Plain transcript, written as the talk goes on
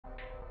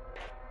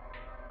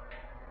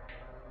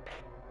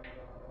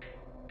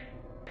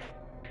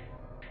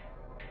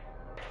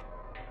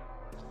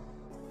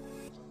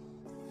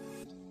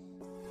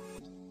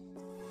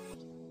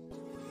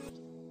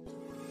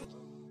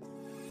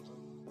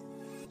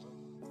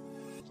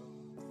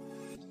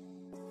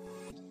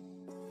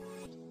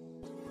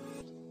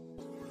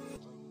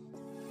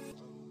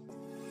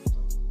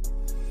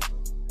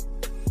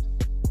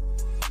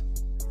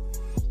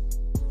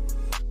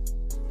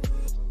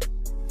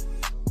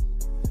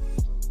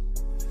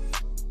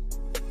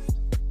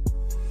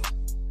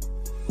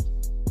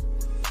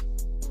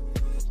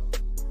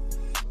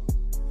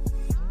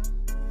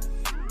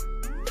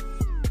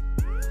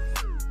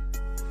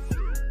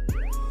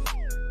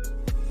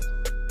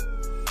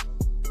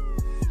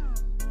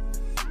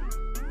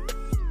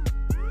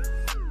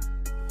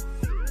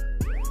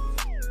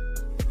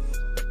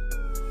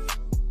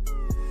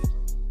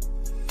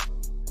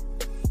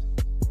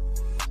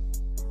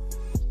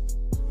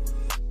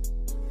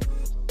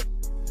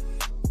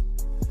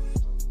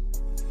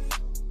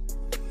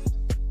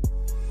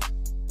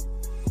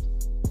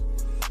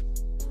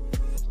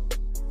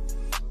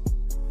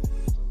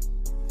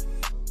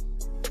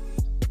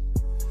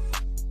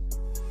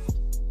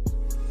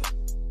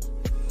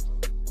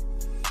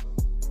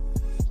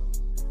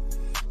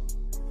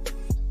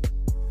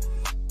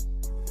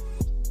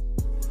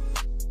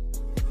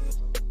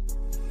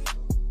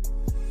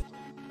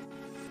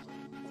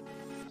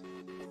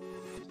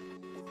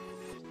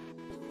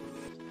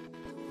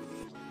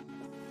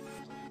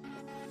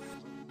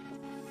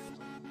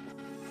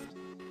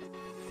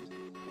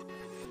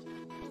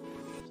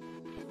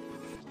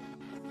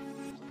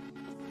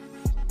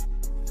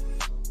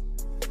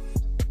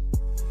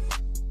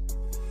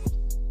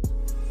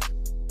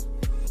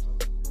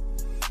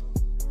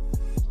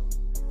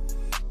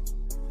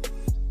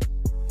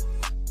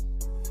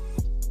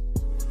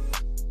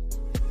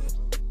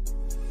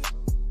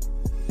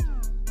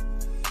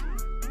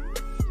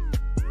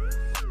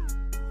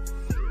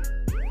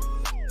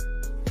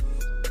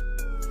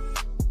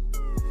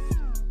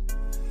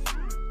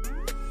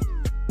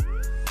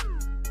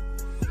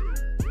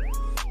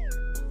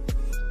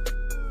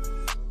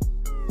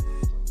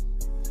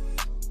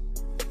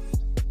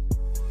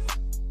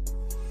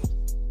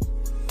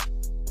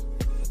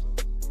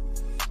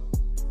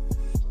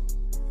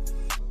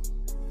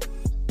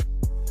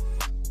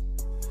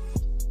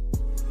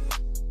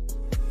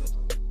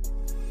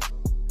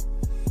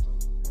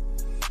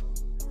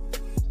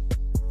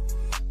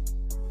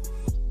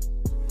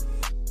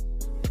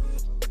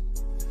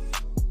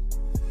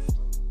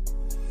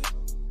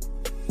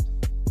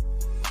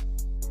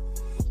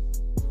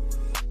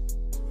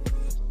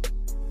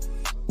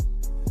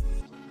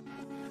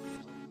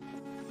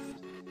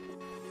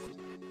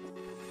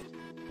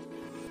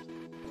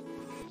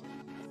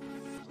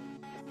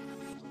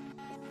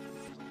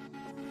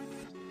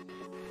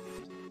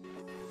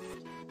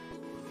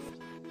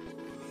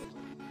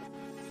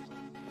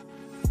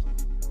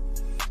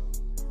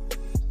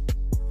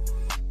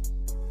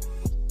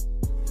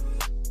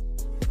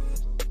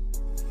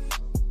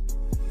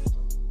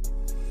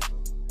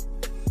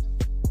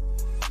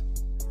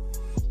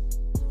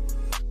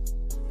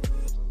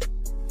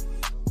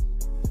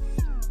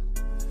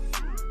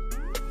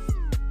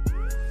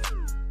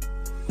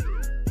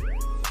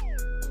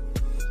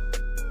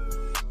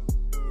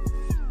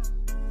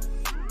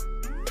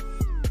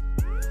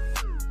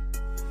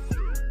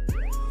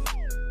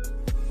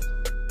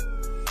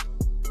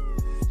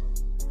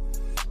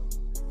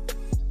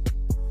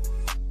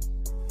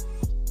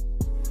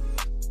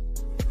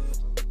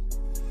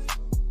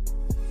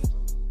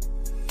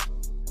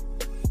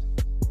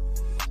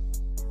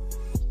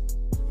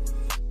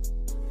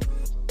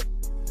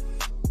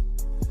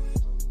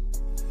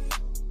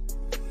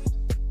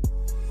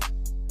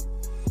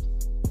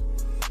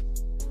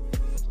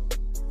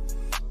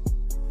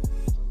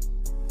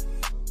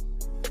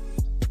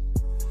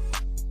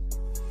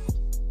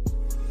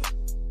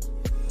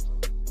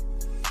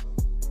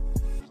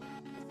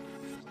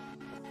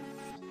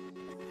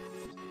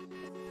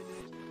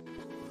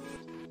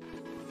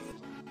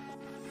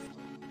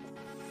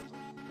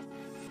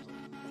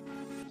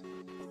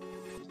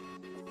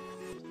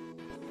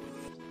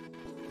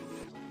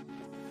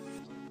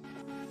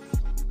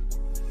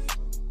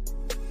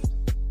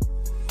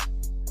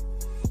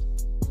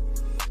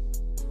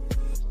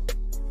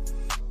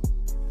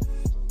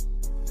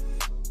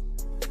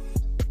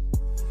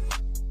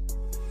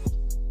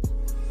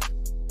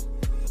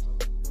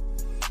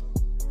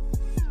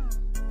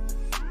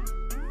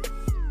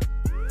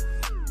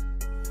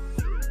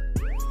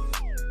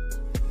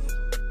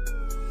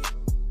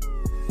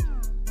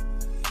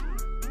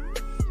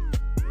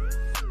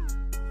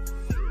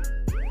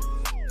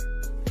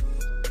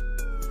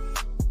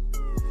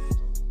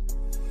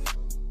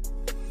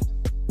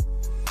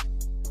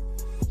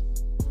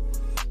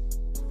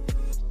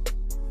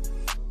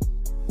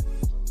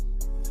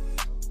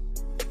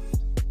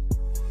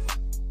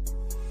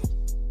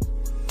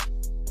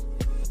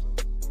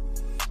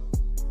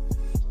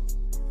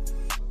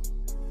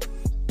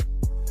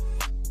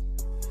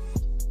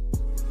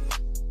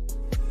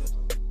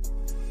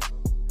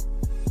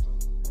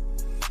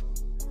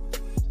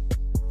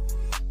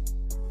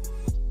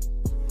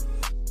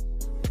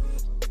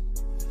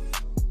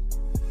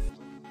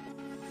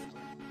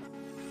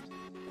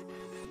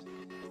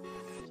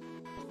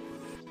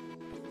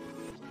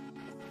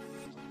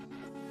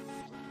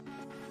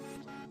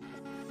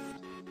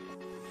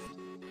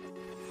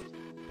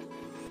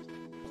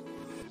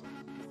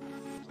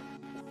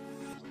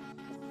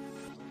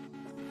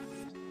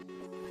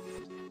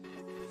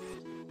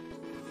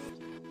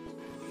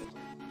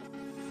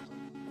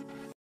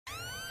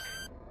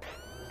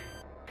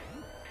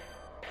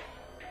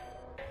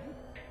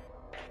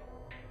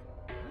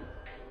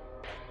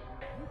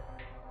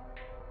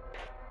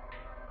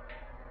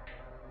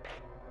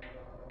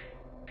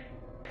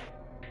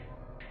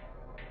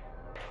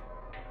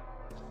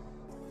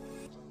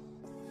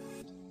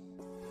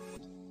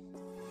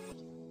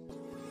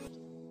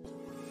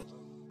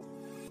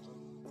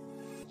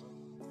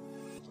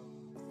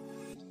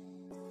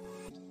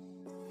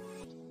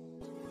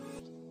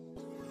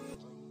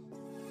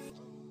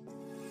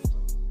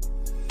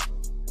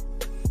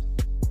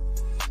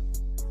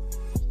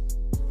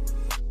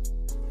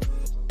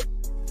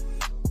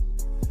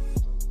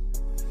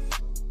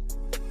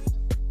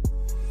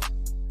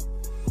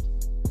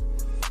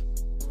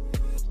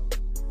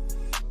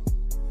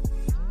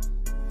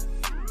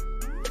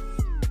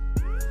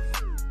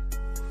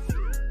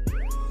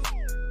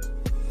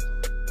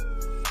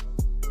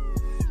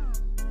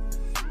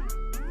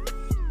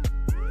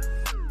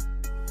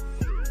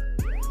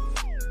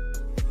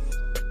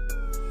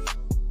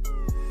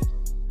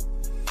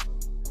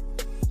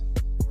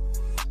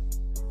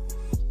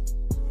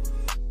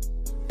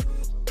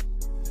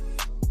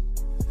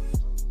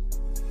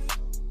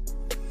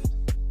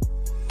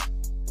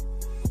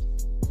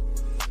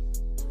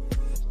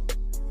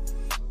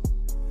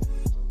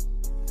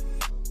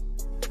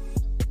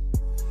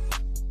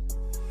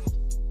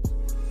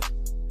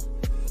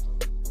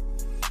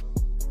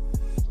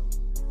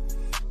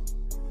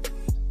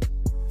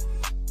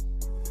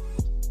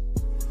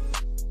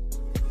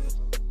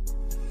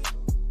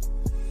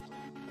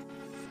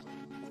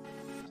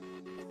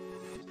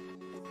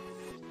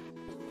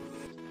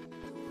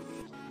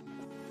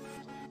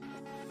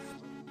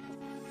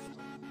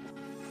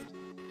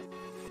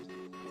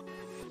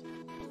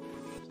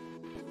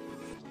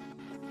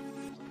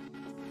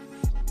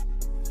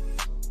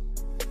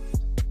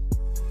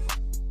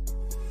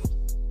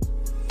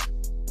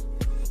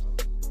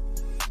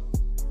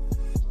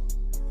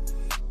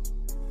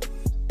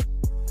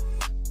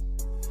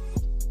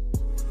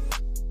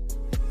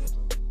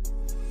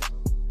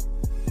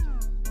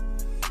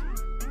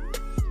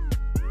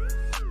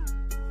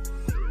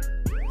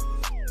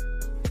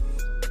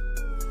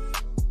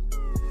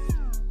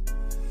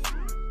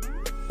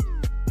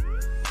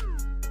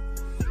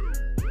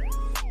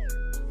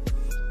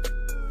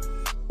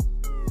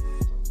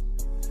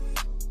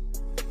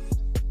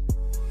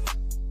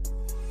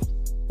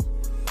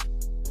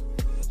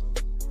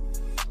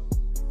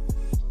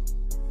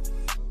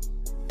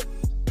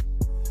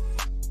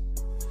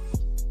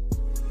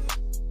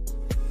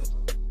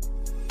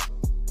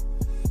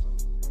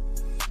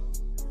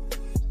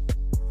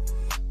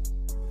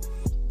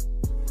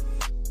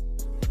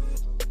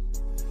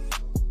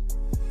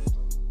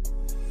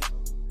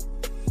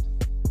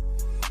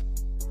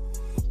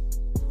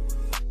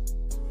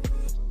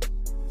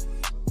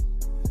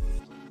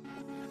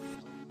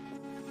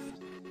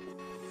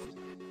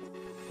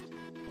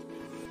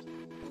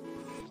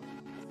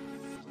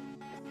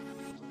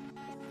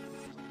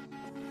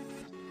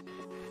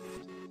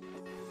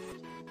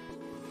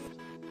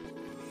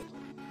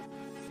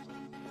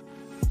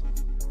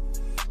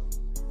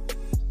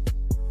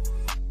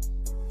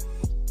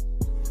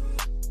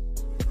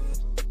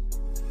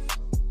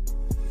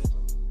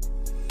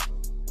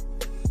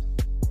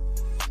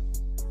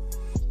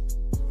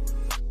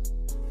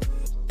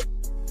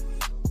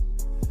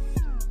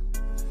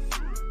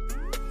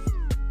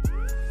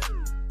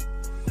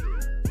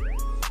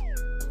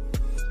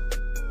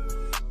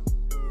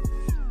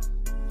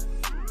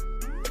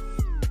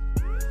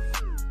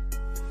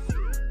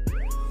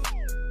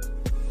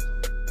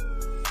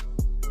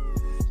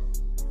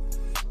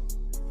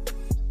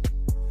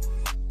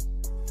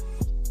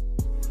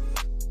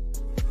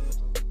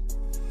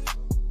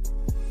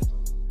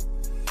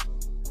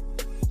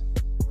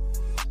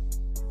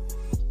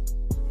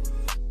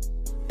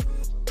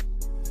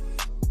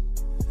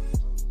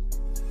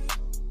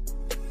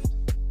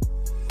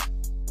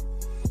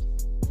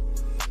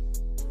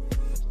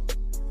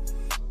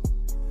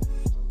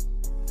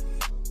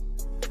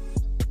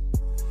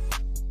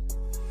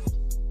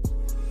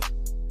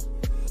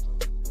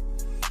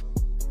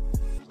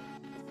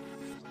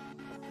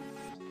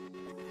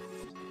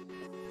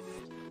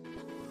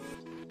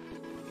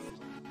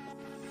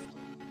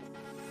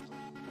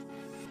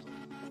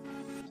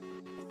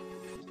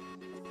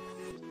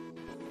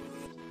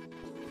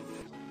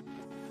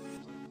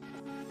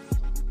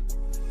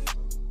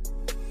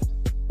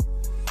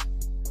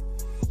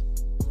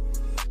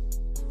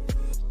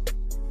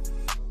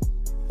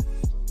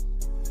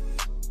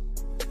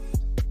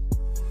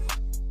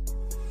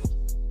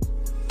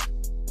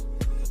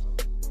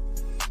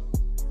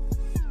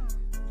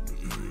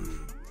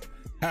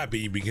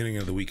Happy beginning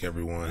of the week,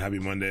 everyone. Happy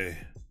Monday.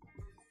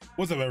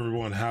 What's up,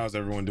 everyone? How's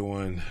everyone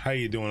doing? How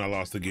you doing? I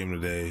lost the game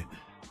today.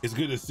 It's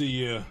good to see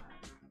you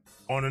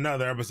on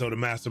another episode of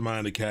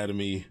Mastermind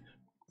Academy.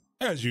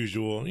 As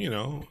usual, you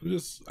know,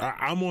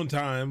 I'm on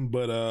time,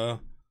 but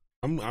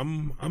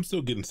I'm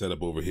still getting set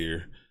up over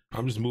here.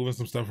 I'm just moving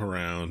some stuff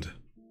around.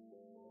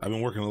 I've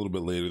been working a little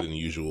bit later than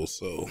usual,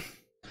 so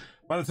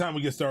by the time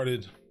we get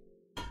started,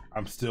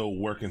 I'm still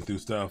working through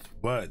stuff,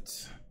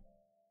 but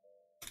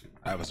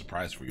I have a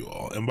surprise for you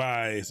all. And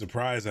by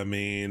surprise, I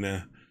mean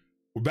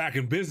we're back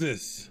in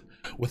business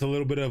with a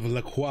little bit of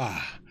La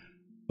Croix,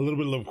 a little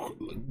bit of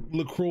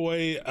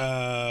LaCroix,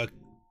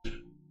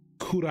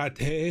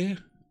 Curate,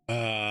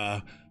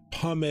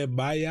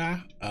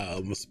 Pomebaya,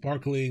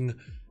 sparkling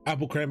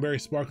apple cranberry,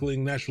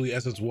 sparkling naturally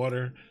essence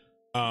water.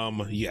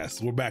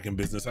 Yes, we're back in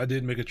business. I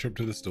did make a trip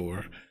to the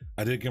store.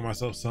 I did get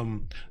myself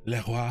some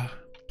La Croix,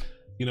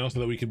 you know, so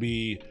that we could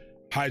be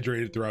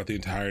hydrated throughout the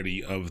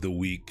entirety of the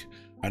week.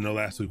 I know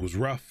last week was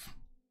rough,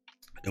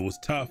 it was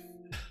tough,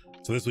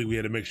 so this week we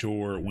had to make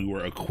sure we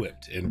were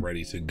equipped and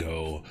ready to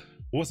go.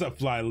 What's up,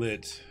 Fly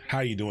Lit?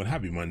 How you doing?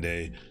 Happy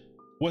Monday.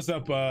 What's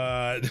up,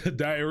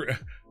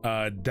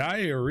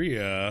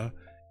 diarrhea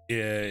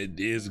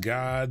is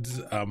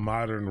God's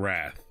modern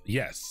wrath.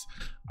 Yes,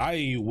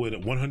 I would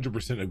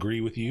 100%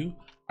 agree with you.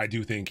 I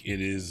do think it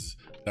is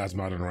God's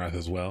modern wrath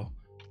as well.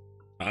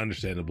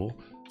 Understandable.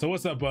 So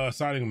what's up,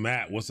 signing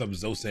Matt? What's up,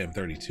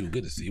 Zosam32?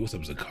 Good to see you. What's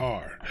up,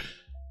 Zakar?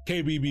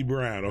 KBB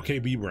Brown, or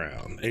KB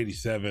Brown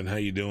 87, how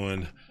you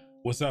doing?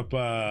 What's up,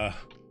 WXAAZ?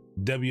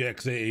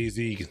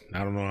 I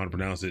don't know how to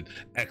pronounce it.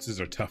 X's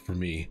are tough for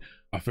me.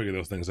 I'll figure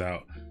those things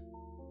out.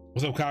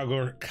 What's up,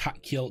 Cogor?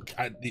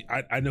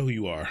 I know who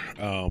you are.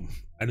 I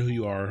know who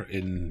you are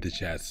in the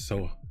chats.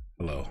 So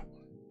hello,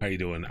 how you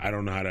doing? I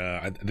don't know how to.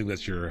 I think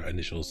that's your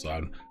initials, so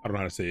I don't know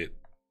how to say it.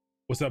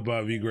 What's up,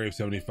 VGrave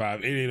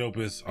 75 88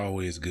 Opus?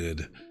 Always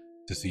good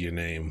to see your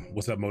name.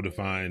 What's up, Mo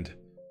Defined?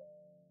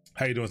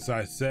 How you doing,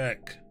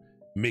 Sec?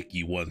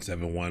 Mickey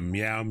 171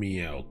 Meow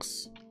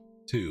Meows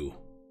 2.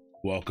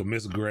 Welcome,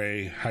 Miss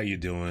Gray. How you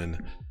doing?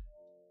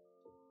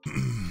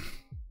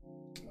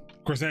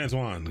 Chris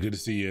Antoine, good to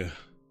see you.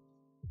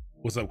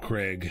 What's up,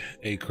 Craig?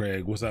 Hey,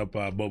 Craig. What's up,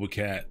 Boba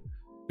Cat?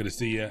 Good to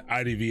see you.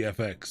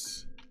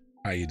 IDVFX.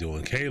 How you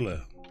doing?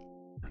 Kayla.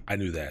 I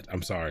knew that.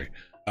 I'm sorry.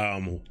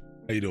 How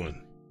you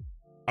doing?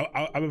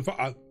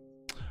 I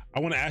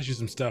want to ask you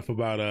some stuff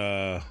about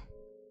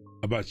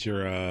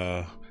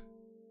your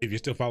if you're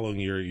still following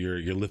your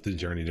lifting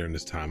journey during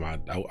this time. I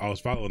was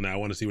following that. I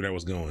want to see where that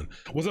was going.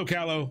 What's up,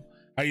 Callow?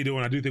 How you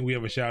doing? I do think we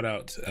have a shout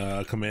out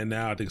come in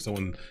now. I think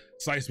someone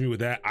sliced me with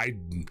that.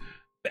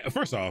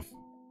 First off,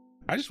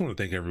 I just want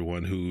to thank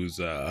everyone who's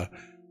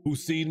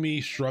seen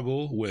me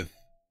struggle with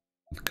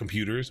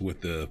computers, with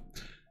the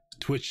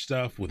Twitch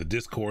stuff, with the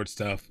Discord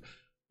stuff.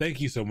 Thank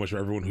you so much for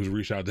everyone who's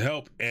reached out to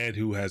help and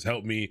who has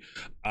helped me.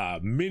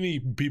 Many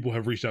people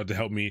have reached out to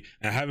help me,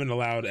 and I haven't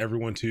allowed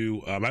everyone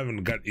to. I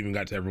haven't even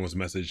got to everyone's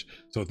message.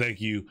 So thank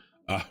you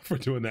for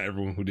doing that,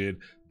 everyone who did.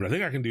 But I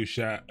think I can do a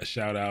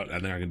shout out. I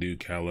think I can do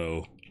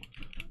Callow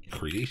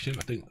creation.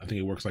 I think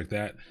it works like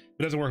that. If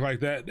it doesn't work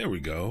like that, there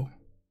we go.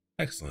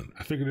 Excellent.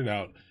 I figured it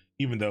out,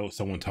 even though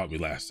someone taught me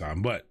last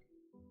time. But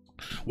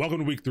welcome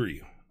to week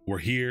 3. We're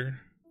here.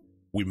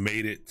 We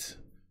made it.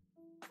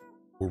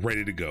 We're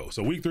ready to go.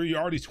 So week 3, you're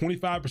already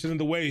 25% of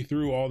the way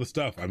through all the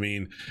stuff. I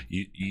mean,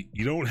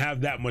 you don't have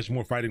that much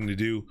more fighting to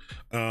do.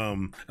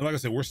 And like I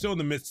said, we're still in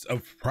the midst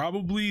of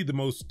probably the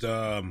most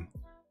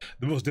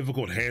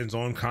difficult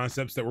hands-on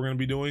concepts that we're going to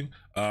be doing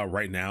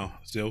right now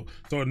still.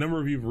 So a number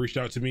of you have reached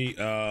out to me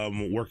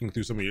working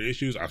through some of your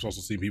issues. I've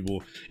also seen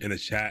people in the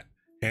chat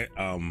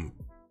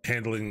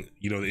handling,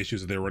 you know, the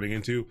issues that they're running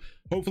into.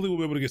 Hopefully we'll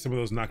be able to get some of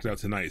those knocked out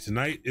tonight.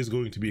 Tonight is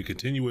going to be a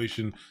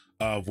continuation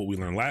of what we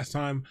learned last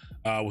time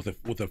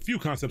with a few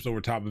concepts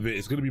over top of it.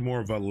 It's going to be more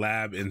of a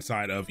lab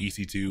inside of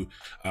EC2.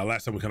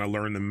 Last time we kind of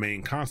learned the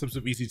main concepts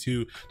of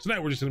EC2.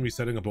 Tonight we're just going to be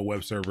setting up a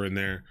web server in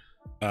there,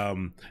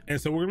 and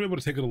so we're gonna be able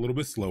to take it a little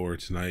bit slower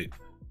tonight.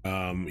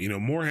 You know,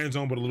 more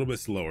hands-on but a little bit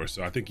slower,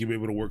 so I think you'll be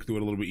able to work through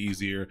it a little bit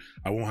easier.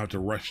 I won't have to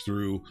rush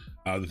through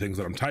the things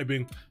that I'm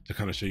typing to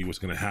kind of show you what's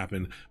going to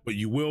happen, but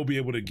you will be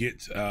able to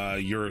get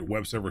your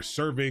web server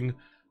serving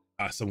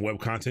some web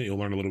content. You'll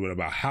learn a little bit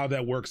about how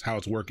that works, how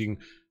it's working.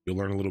 You'll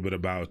learn a little bit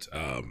about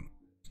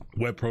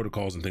web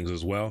protocols and things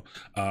as well.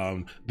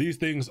 These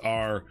things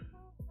are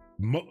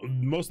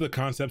most of the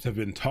concepts have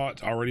been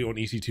taught already on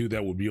EC2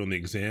 that will be on the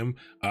exam.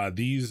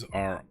 These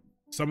are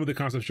some of the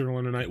concepts you're gonna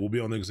learn tonight will be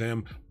on the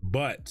exam,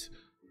 but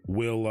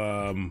will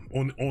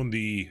on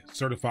the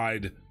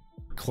certified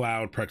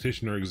cloud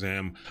practitioner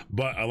exam,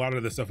 but a lot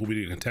of the stuff will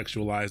be to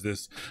contextualize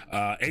this.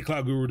 A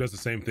Cloud Guru does the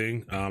same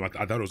thing. I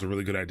thought it was a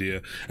really good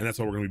idea, and that's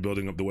why we're gonna be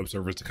building up the web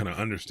servers to kind of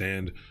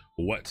understand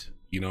what,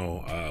 you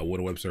know, what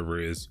a web server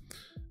is.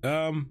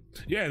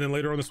 Yeah, and then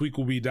later on this week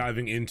we'll be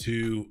diving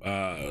into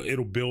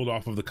it'll build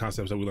off of the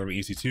concepts that we learned in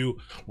EC2.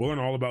 We'll learn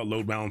all about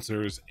load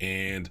balancers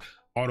and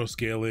auto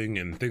scaling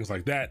and things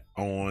like that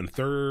on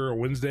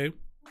Wednesday.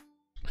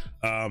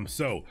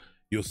 So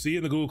you'll see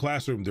in the Google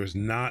Classroom, there's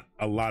not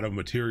a lot of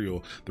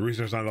material. The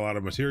reason there's not a lot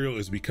of material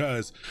is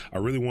because I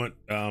really want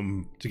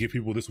to give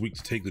people this week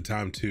to take the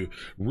time to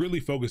really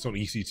focus on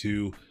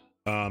EC2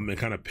 and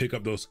kind of pick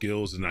up those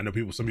skills. And I know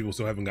some people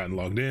still haven't gotten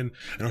logged in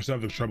and are still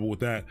having trouble with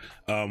that.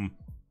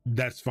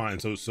 That's fine.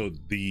 So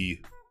the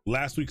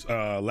last week's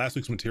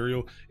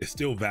material is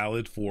still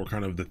valid for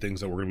kind of the things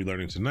that we're going to be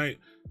learning tonight.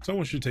 So I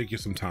want you to take you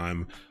some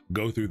time,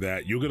 go through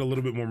that. You'll get a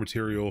little bit more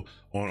material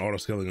on auto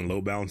scaling and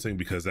load balancing,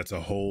 because that's a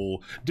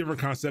whole different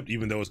concept,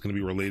 even though it's going to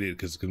be related,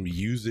 because it's going to be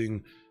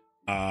using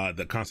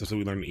the concepts that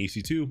we learned in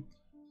EC2.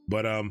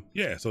 But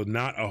yeah, so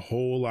not a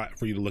whole lot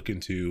for you to look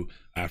into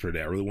after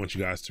that. I really want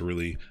you guys to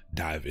really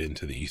dive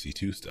into the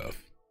EC2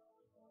 stuff.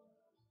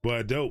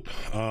 But dope.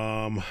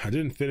 I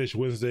didn't finish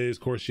Wednesday's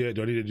course yet.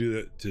 Do I need to do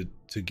that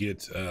to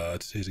get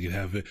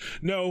half of it?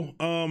 No.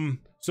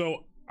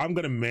 So I'm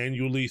gonna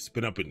manually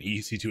spin up an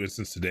EC2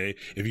 instance today.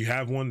 If you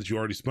have one that you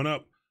already spun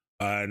up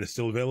and it's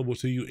still available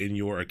to you in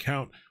your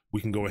account,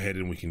 we can go ahead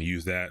and we can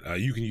use that.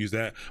 You can use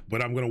that,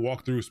 but I'm gonna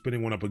walk through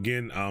spinning one up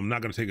again.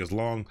 Not gonna take as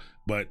long,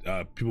 but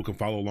people can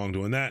follow along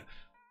doing that.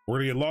 We're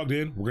gonna get logged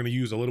in. We're gonna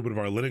use a little bit of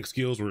our Linux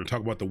skills. We're gonna talk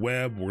about the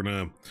web. We're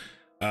gonna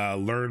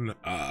learn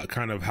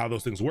kind of how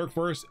those things work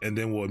first, and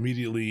then we'll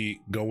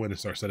immediately go in and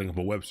start setting up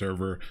a web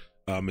server.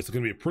 It's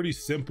going to be a pretty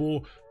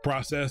simple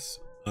process,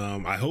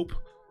 I hope.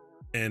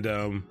 And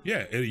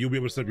yeah, you'll be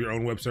able to set up your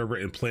own web server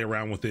and play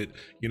around with it,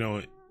 you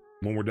know,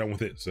 when we're done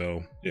with it.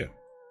 So yeah,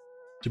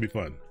 should be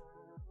fun.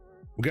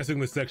 I'm guessing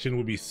this section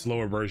would be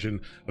slower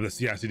version of the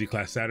CI/CD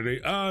class Saturday.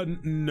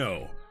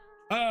 No,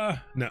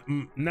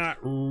 not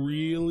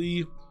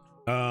really.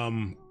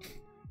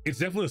 It's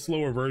definitely a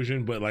slower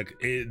version, but like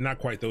not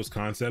quite those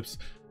concepts.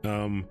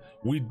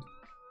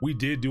 We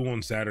did do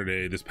on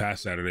Saturday, this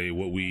past Saturday,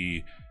 what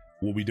we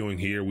will be doing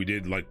here. We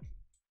did like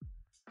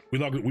we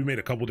made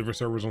a couple different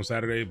servers on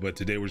Saturday, but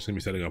today we're just gonna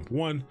be setting up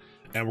one,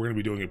 and we're gonna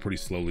be doing it pretty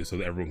slowly so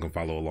that everyone can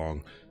follow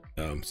along.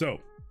 So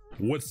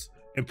what's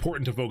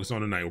important to focus on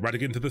tonight? We're about to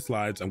get into the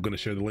slides. I'm gonna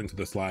share the link to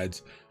the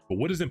slides, but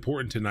what is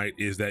important tonight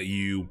is that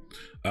you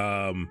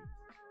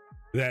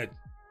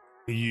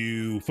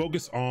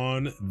focus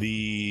on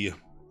the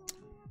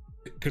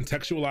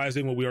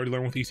contextualizing what we already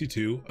learned with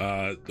EC2.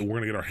 We're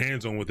gonna get our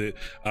hands on with it,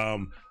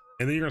 and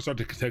then you're gonna start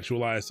to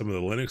contextualize some of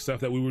the Linux stuff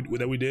that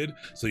we did.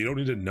 So you don't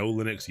need to know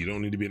Linux, you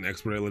don't need to be an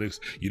expert at Linux,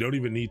 you don't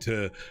even need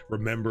to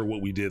remember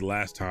what we did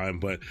last time.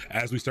 But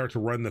as we start to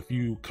run the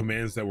few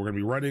commands that we're gonna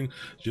be running,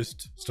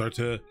 just start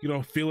to, you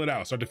know, feel it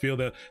out, start to feel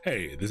that,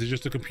 hey, this is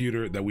just a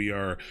computer that we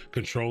are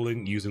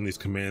controlling using these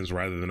commands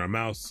rather than our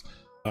mouse,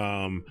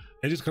 and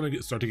just kind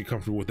of start to get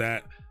comfortable with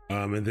that.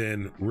 And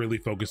then really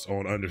focus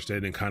on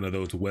understanding kind of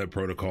those web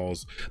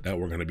protocols that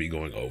we're going to be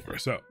going over.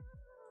 So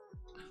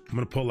I'm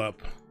going to pull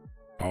up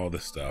all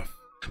this stuff,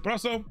 but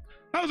also,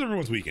 how was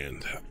everyone's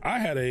weekend? I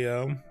had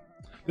this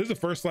is the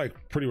first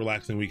like pretty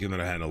relaxing weekend that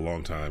I had in a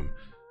long time.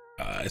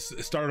 It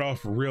started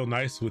off real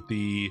nice with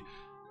I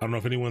don't know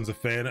if anyone's a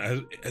fan.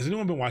 Has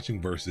anyone been watching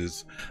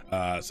Versus?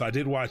 So I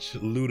did watch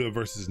Luda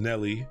versus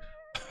Nelly,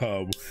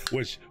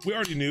 which we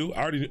already knew.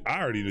 I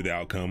already knew the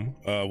outcome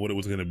of what it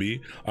was going to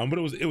be, but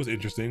it was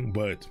interesting.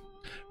 But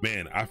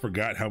man, I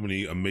forgot how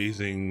many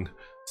amazing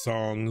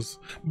songs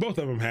both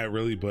of them had,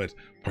 really, but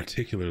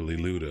particularly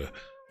Luda.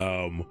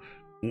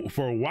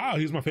 For a while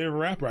he was my favorite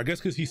rapper, I guess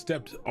because he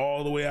stepped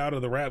all the way out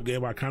of the rap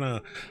game. You kind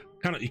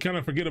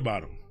of forget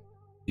about him.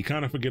 You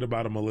kind of forget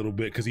about him a little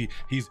bit because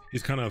he's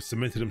kind of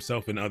cemented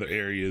himself in other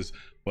areas,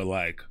 but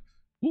like,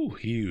 ooh,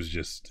 he was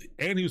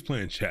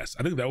playing chess.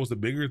 I think that was the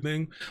bigger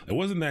thing. It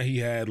wasn't that he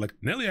had, like,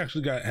 Nelly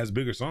actually has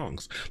bigger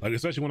songs. Like,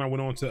 especially when I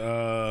went on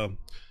to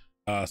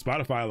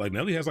Spotify, like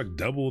Nelly has like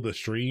double the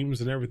streams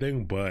and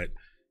everything, but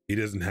he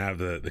doesn't have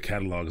the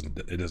catalog.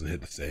 It doesn't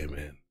hit the same,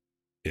 man.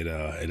 It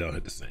don't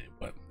hit the same,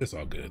 but it's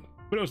all good.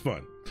 But it was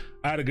fun.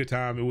 I had a good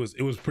time. It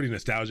was pretty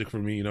nostalgic for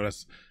me. You know,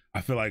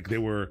 I feel like they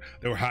were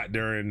hot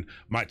during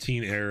my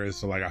teen era,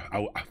 so like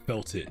I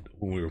felt it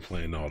when we were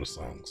playing all the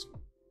songs.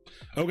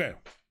 Okay.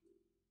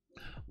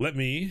 Let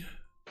me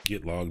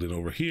get logged in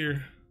over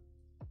here.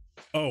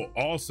 Oh,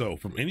 also,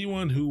 from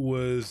anyone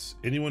who's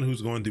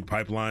going through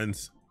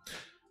pipelines,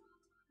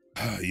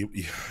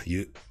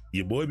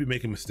 your boy be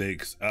making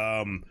mistakes.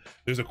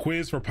 There's a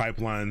quiz for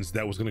pipelines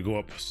that was going to go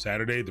up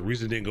Saturday. The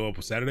reason it didn't go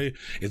up Saturday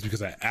is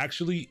because I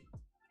actually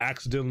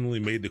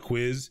accidentally made the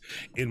quiz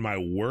in my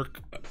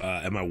work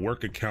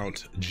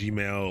account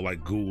Gmail,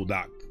 like Google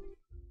Doc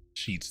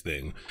Sheets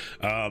thing,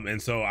 and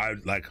so I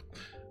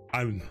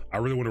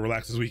really want to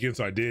relax this weekend,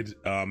 so I did,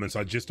 and so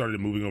I just started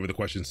moving over the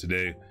questions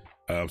today,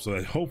 so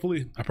that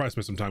hopefully I probably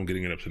spend some time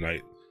getting it up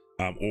tonight,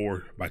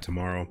 or by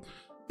tomorrow.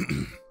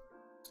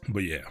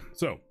 But yeah,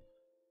 so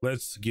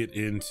let's get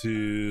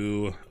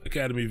into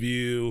Academy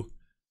View.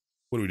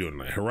 What are we doing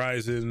tonight?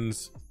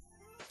 Horizons.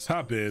 Let's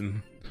hop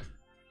in.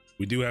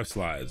 We do have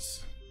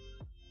slides,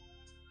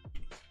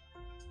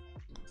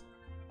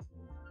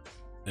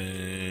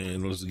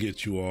 and let's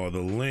get you all the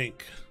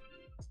link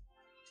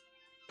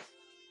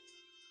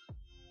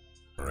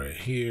right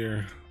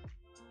here.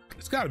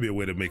 It's got to be a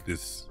way to make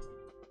this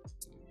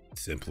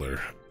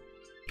simpler.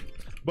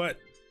 but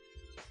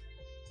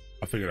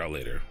I'll figure it out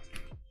later.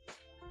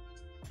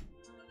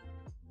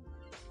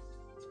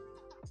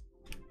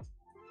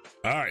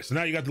 All right, so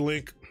now you got the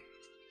link.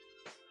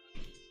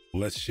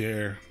 Let's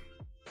share.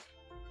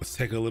 Let's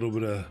take a little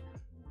bit of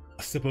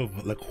a sip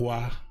of La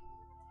Croix.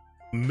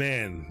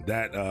 Man,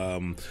 that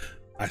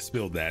I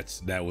spilled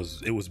that.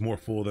 It was more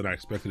full than I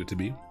expected it to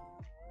be.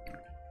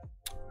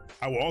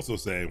 I will also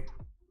say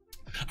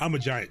I'm a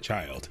giant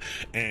child,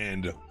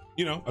 and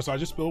you know, so I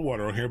just spilled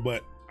water on here,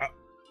 but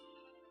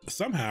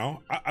somehow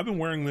I've been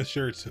wearing this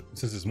shirt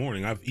since this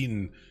morning. I've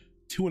eaten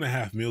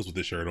 2.5 meals with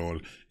this shirt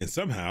on, and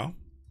somehow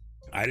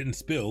I didn't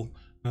spill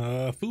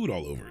food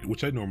all over it,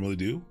 which I normally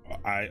do.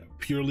 I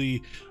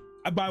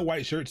buy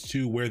white shirts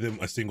to wear them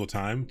a single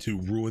time, to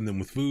ruin them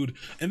with food,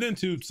 and then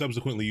to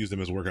subsequently use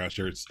them as workout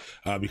shirts,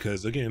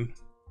 because again,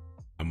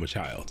 I'm a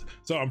child.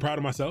 So I'm proud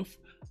of myself.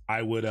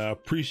 I would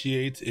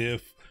appreciate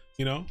if,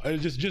 you know, I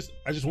just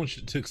want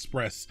you to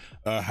express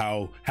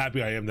how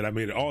happy I am that I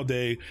made it all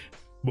day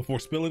before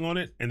spilling on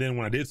it, and then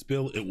when I did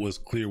spill, it was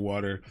clear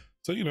water.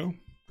 So, you know,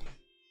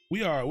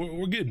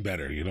 we're getting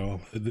better, you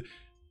know.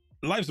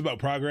 Life's about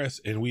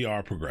progress, and we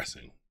are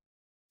progressing.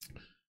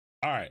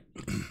 All right.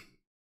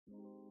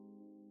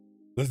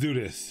 Let's do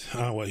this.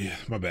 Oh, well, yeah,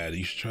 my bad.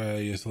 You should try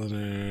your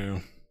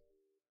cylinder.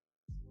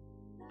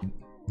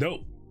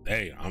 Dope.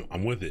 Hey,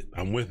 I'm with it.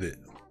 I'm with it.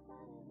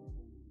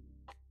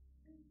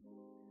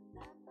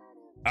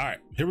 All right,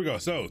 here we go.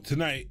 So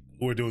tonight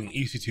we're doing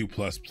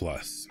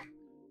EC2++.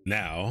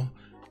 Now,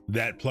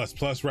 that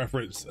plus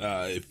reference,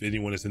 if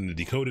anyone is in the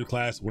decoded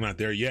class, we're not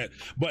there yet,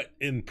 but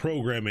in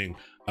programming,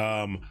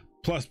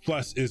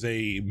 plus is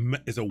a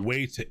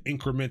way to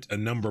increment a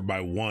number by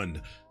 1.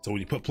 So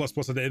when you put plus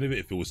at the end of it,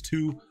 if it was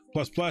 2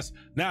 plus,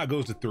 now it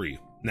goes to 3.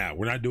 Now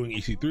we're not doing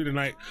EC3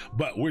 tonight,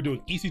 but we're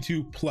doing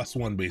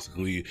EC2+1.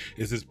 Basically,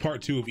 this is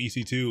part 2 of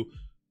EC2.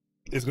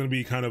 It's going to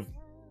be kind of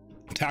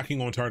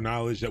tacking onto our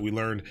knowledge that we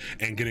learned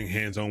and getting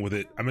hands-on with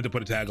it. I meant to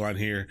put a tagline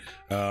here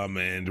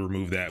and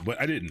remove that,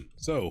 but I didn't.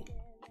 So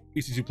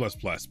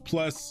EC2++.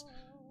 Plus,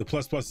 the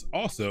plus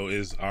also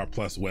is our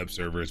plus web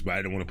servers, but I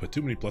didn't want to put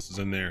too many pluses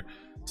in there.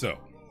 So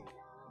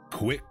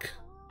quick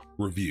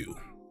review.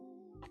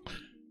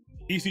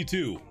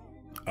 EC2,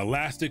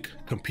 Elastic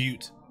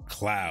Compute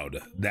Cloud.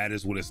 That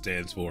is what it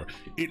stands for.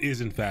 It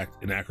is in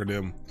fact an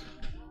acronym.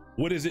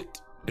 What is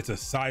it? It's a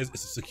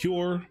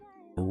secure,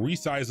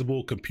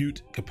 resizable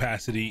compute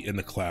capacity in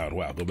the cloud.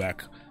 Wow, go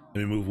back.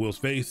 Let me move Will's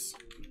face.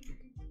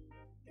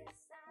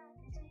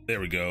 There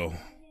we go.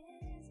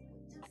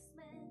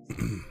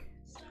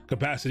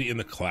 Capacity in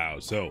the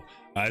cloud. So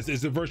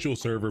it's a virtual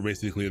server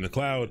basically in the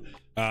cloud.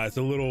 It's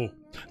a little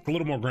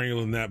more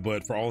granular than that,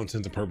 but for all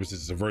intents and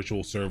purposes, it's a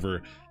virtual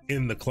server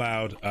in the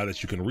cloud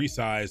that you can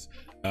resize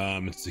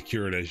and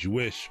secure it as you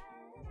wish.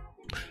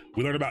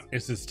 We learned about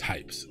instance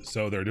types.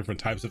 So there are different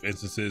types of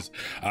instances.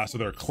 So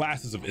there are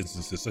classes of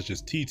instances such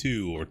as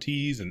T2 or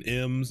T's and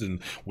M's, and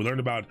we learned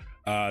about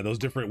we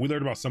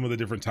learned about some of the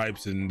different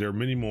types, and there are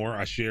many more.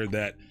 I shared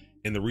that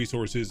in the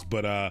resources,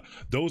 but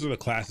those are the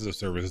classes of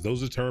services.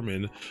 Those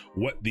determine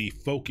what the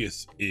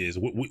focus is,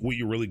 what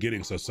you're really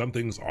getting. So some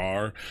things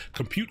are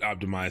compute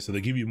optimized, so they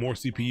give you more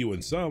CPU,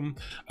 and some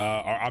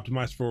are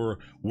optimized for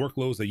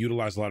workloads that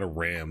utilize a lot of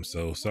RAM.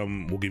 So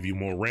some will give you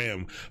more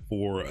RAM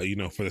for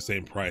for the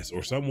same price,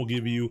 or some will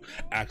give you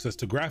access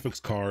to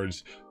graphics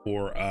cards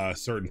for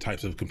certain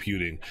types of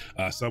computing.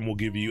 Some will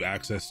give you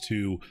access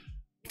to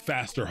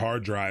faster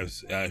hard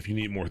drives if you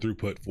need more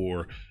throughput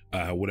for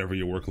whatever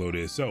your workload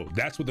is. So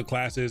that's what the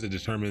class is. It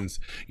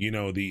determines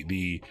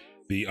the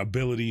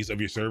abilities of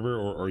your server,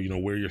 or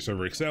where your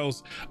server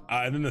excels,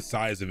 and then the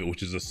size of it,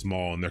 which is a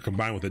small, and they're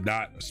combined with a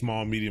dot: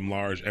 small, medium,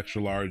 large,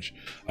 extra large.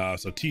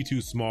 So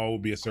T2 small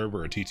would be a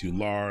server, or T2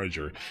 large,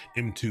 or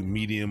M2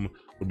 medium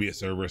would be a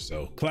server.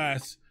 So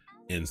class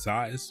and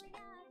size.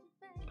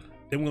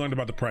 Then we learned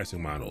about the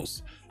pricing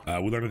models. We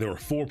learned that there were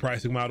 4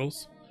 pricing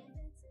models.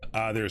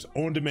 There's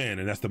on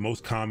demand, and that's the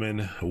most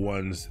common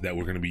ones that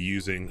we're going to be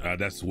using.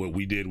 That's what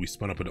we did. We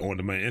spun up an on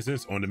demand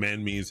instance. On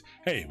demand means,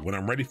 hey, when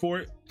I'm ready for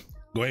it,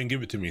 go ahead and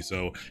give it to me.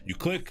 So you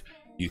click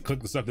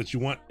the stuff that you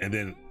want, and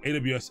then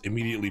AWS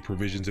immediately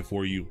provisions it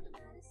for you.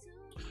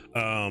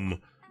 Yeah,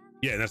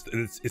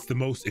 it's the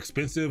most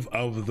expensive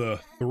of the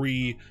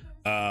 3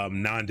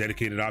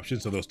 non-dedicated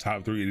options. So those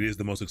top 3, it is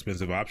the most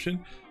expensive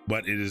option,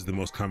 but it is the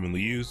most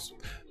commonly used.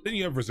 Then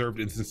you have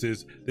reserved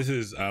instances. This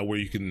is where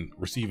you can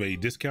receive a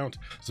discount,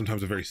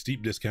 sometimes a very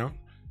steep discount,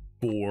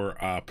 for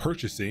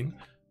purchasing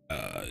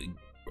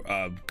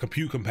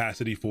compute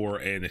capacity for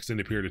an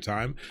extended period of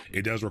time.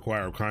 It does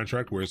require a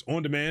contract, whereas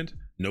on demand,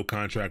 no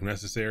contract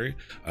necessary.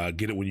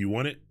 Get it when you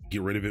want it,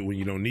 get rid of it when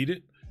you don't need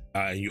it,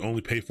 and you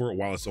only pay for it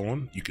while it's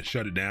on. You can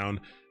shut it down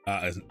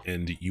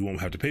and you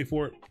won't have to pay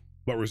for it.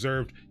 But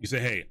reserved, you say,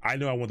 hey, I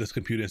know I want this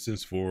compute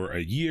instance for a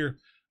year.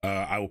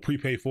 I will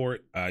prepay for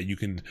it. You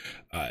can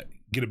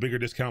get a bigger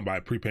discount by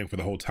prepaying for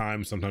the whole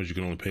time. Sometimes you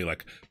can only pay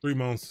like 3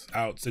 months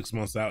out, 6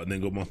 months out, and then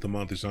go month to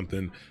month or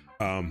something.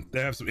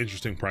 They have some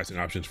interesting pricing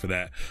options for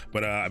that.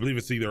 But I believe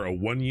it's either a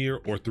 1 year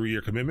or 3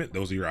 year commitment.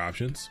 Those are your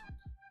options.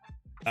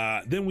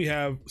 Then we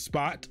have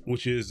Spot,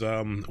 which is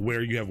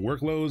where you have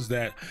workloads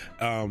that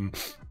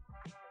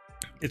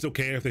it's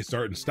okay if they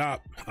start and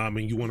stop, and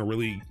you want to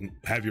really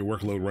have your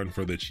workload run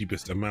for the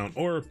cheapest amount,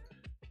 or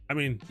I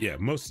mean, yeah,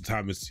 most of the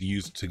time it's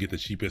used to get the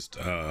cheapest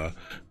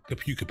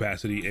compute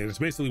capacity, and it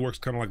basically works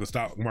kind of like the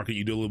stock market.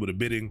 You do a little bit of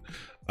bidding,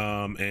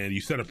 and you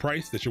set a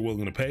price that you're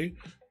willing to pay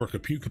for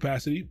compute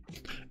capacity,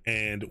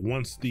 and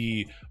once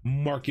the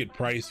market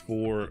price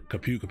for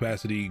compute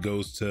capacity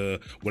goes to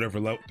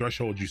whatever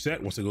threshold you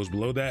set, once it goes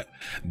below that,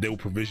 they will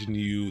provision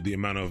you the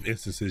amount of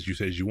instances you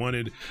said you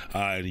wanted,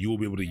 and you will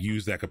be able to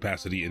use that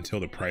capacity until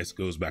the price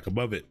goes back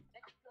above it.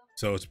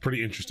 So it's a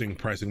pretty interesting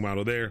pricing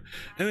model there.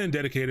 And then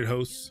dedicated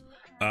hosts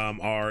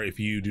are if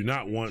you do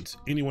not want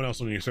anyone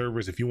else on your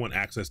servers, if you want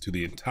access to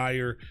the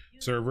entire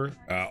server,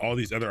 all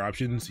these other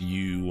options,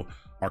 you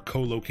are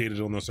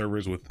co-located on those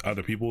servers with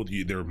other people.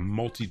 They're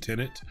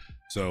multi-tenant,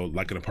 so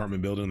like an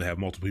apartment building, they have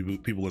multiple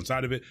people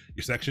inside of it.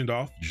 You're sectioned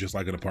off just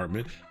like an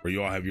apartment where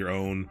you all have your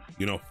own,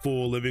 you know,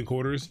 full living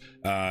quarters,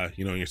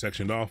 you know, and you're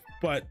sectioned off.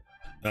 But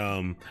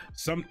it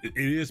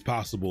is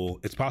possible,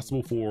 it's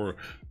possible for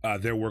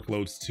their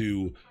workloads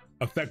to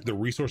affect the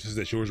resources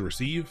that yours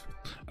receive,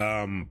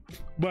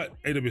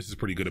 but AWS is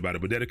pretty good about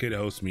it. But dedicated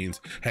host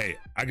means, hey,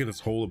 I get this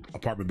whole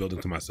apartment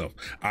building to myself,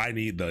 I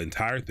need the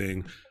entire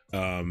thing,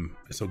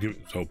 so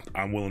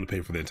I'm willing to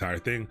pay for the entire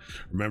thing.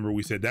 Remember,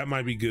 we said that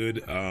might be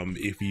good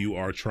if you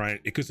are trying,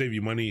 it could save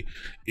you money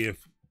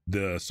if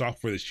the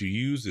software that you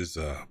use is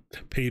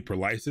paid per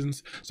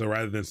license. So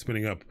rather than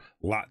spinning up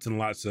lots and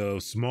lots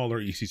of smaller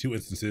EC2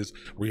 instances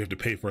where you have to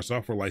pay for a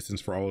software license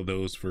for all of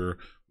those for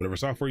whatever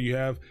software you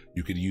have,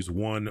 you could use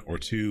 1 or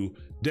 2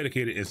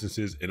 dedicated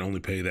instances and only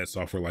pay that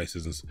software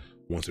license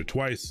once or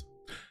twice.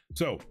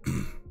 So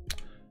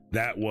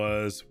that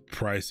was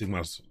pricing.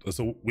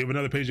 So we have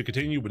another page to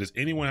continue, but does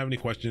anyone have any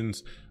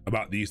questions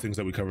about these things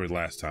that we covered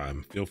last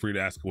time? Feel free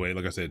to ask away.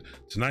 Like I said,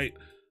 tonight,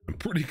 I'm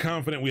pretty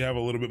confident we have a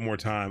little bit more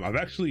time. I've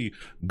actually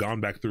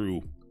gone back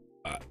through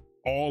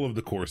all of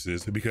the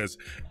courses because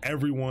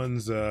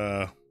everyone's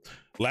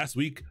last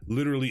week,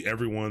 literally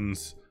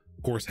everyone's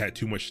course had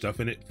too much stuff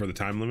in it for the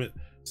time limit.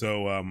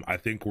 So I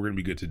think we're gonna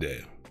be good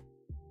today.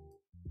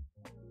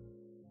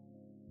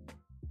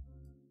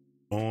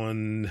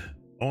 On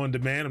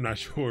demand, I'm not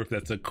sure if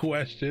that's a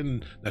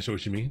question, not sure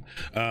what you mean,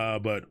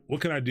 but what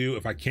can I do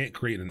if I can't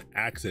create an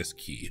access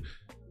key?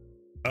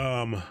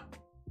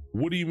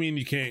 What do you mean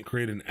you can't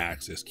create an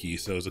access key?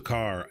 So as a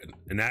car,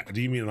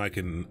 do you mean like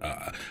an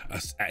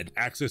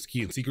access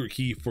key and secret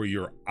key for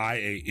your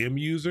IAM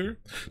user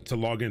to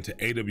log into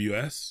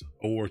AWS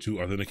or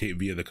to authenticate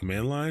via the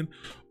command line?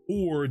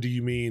 Or do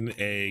you mean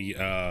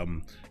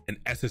an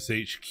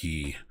SSH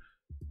key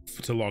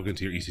to log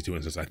into your EC2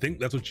 instance? I think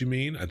that's what you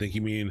mean. I think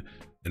you mean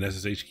an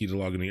SSH key to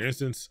log into your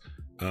instance.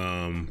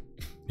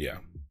 Yeah.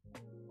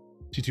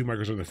 T2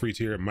 micros are in the free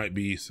tier. It might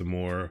be some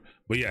more,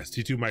 but yes,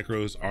 T2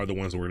 micros are the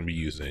ones that we're going to be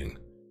using.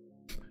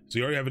 So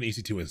you already have an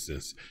EC2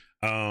 instance.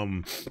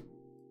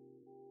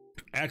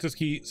 Access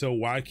key. So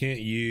why can't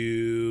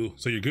you?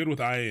 So you're good with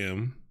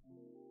IAM,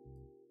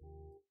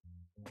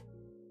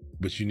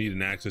 but you need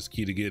an access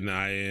key to get an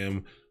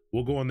IAM.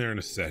 We'll go on there in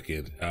a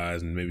second,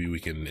 and maybe we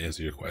can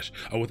answer your question.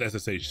 Oh, with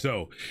SSH.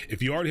 So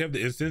if you already have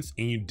the instance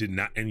and you did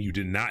not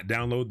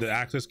download the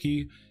access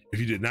key, if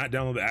you did not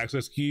download the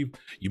access key,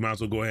 you might as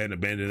well go ahead and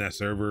abandon that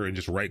server and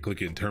just right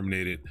click it and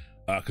terminate it,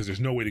 because there's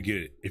no way to get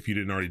it if you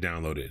didn't already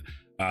download it.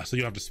 So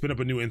you have to spin up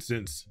a new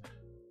instance,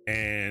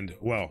 and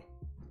well,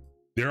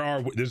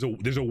 there's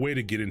a way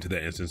to get into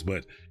that instance,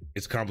 but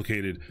it's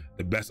complicated.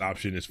 The best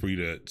option is for you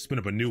to spin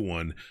up a new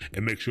one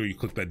and make sure you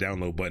click that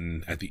download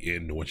button at the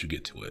end once you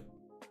get to it.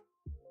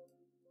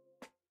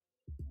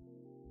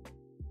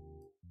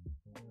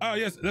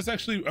 Yes, that's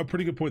actually a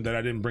pretty good point that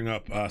I didn't bring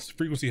up.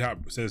 Frequency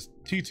Hop says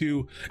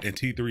T2 and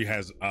T3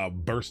 has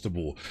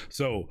burstable.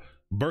 So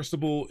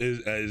burstable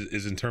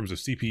is in terms of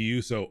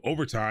CPU. So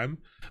over time,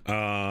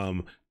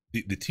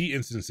 the T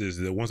instances,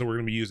 the ones that we're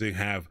going to be using,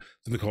 have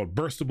something called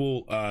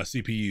burstable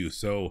CPU.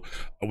 So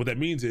what that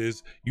means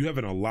is you have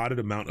an allotted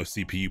amount of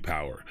CPU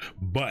power,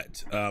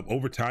 but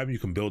over time you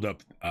can build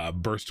up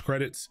burst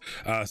credits.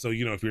 So,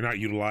 you know, if you're not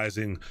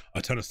utilizing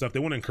a ton of stuff, they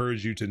want to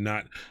encourage you to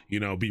not, you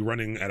know, be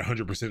running at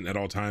 100% at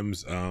all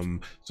times,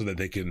 so that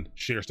they can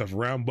share stuff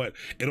around. But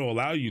it'll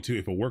allow you to,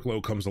 if a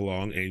workload comes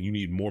along and you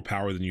need more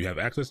power than you have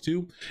access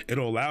to,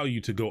 it'll allow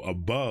you to go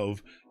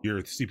above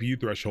your CPU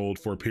threshold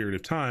for a period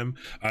of time,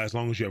 as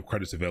long as you have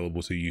credits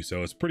available to you.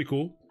 So it's pretty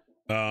cool.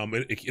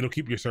 It'll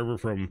keep your server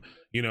from,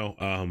 you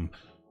know,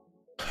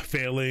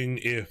 failing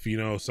if, you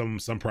know, some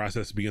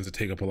process begins to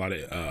take up a lot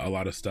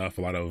of stuff,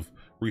 a lot of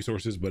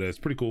resources, but it's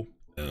pretty cool.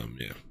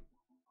 Yeah.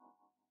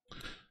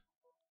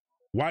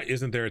 Why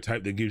isn't there a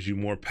type that gives you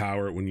more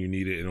power when you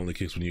need it and only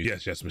kicks when you?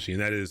 Yes, Jess Machine.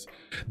 That is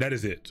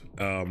it.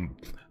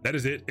 That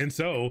is it. And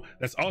so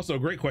that's also a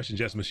great question,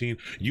 Jess Machine.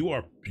 You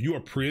are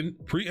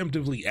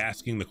preemptively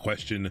asking the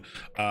question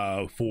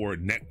for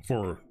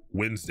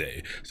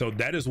Wednesday. So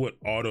that is what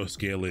auto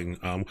scaling,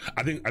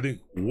 I think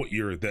what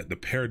the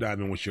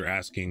paradigm in which you're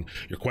asking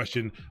your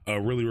question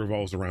really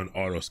revolves around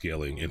auto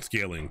scaling and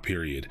scaling,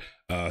 period.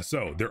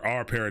 So there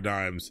are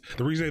paradigms.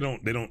 The reason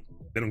they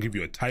don't give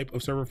you a type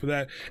of server for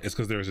that is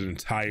because there's an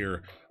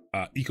entire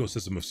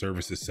ecosystem of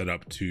services set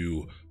up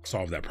to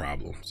solve that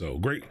problem. So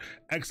great,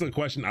 excellent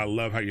question. I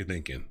love how you're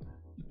thinking.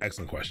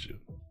 Excellent question.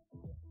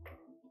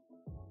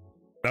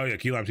 Oh yeah,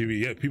 Keylime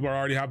TV. Yeah, people are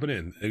already hopping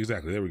in.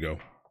 Exactly. There we go.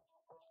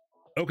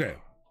 Okay.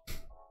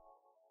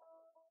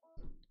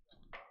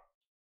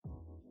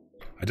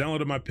 I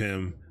downloaded my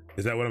PIM.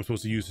 Is that what I'm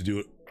supposed to use to do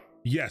it?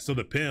 Yeah, so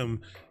the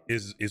PIM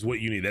is what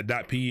you need.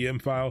 That .pem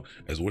file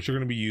is what you're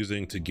going to be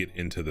using to get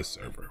into the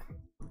server.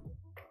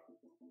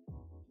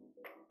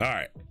 All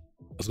right,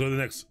 let's go to the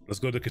next. Let's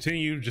go to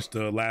continue. Just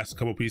the last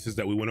couple pieces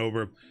that we went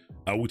over.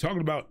 We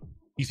talked about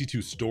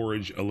EC2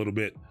 storage a little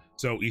bit.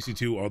 So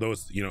EC2, although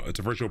it's, you know, it's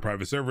a virtual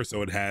private server,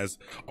 so it has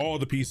all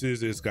the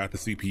pieces. It's got the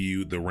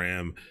CPU, the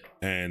RAM,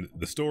 and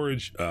the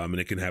storage, and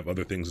it can have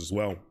other things as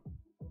well,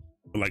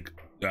 like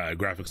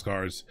graphics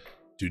cards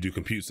to do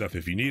compute stuff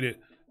if you need it.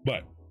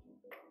 But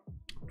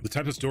the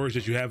type of storage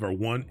that you have are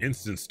one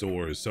instance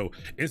stores. So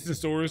instance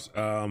stores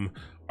are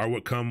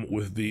what come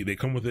with they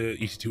come with the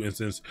EC2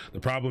 instance. The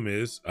problem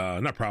is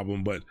not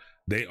problem, but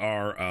they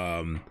are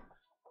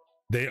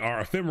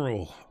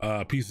ephemeral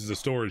pieces of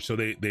storage. So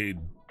they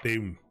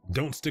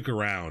don't stick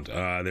around.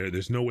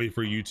 There's no way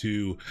for you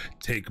to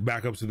take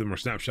backups of them or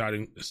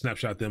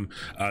snapshot them.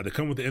 They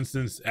come with the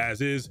instance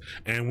as is,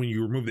 and when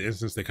you remove the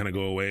instance, they kind of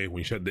go away. When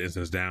you shut the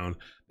instance down,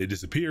 they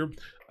disappear.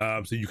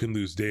 So you can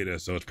lose data.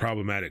 So it's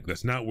problematic.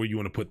 That's not where you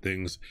want to put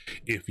things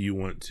if you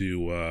want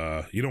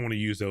to. You don't want to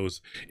use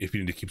those if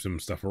you need to keep some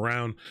stuff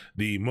around.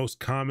 The most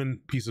common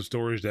piece of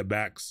storage that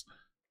backs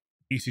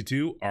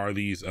EC2 are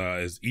these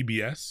is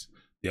EBS,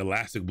 the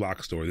Elastic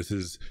Block Store. This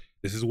is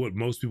what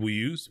most people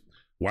use.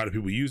 Why do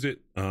people use it?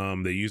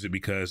 They use it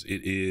because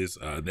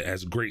it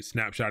has great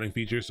snapshotting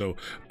features, so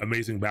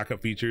amazing backup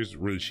features,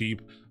 really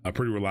cheap,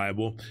 pretty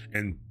reliable.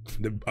 And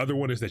the other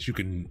one is that you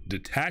can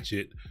detach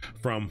it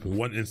from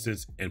one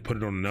instance and put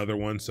it on another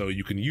one, so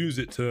you can use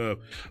it to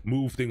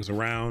move things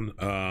around.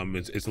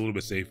 It's a little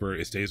bit safer.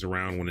 It stays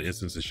around when an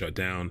instance is shut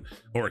down,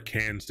 or it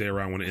can stay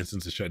around when an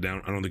instance is shut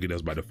down. I don't think it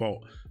does by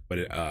default, but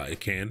it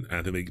can.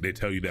 I think they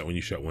tell you that when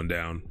you shut one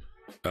down.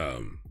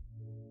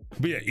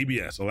 But yeah,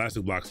 EBS,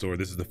 Elastic Block Store,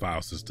 this is the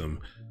file system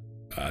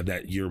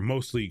that you're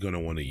mostly going to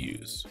want to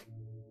use.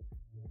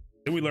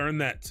 Then we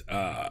learned that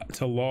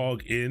to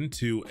log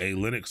into a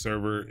Linux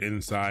server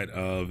inside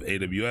of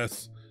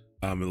AWS,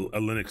 a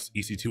Linux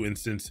EC2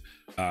 instance,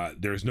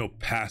 there's no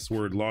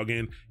password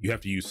login. You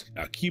have to use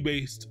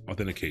key-based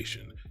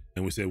authentication.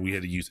 And we said we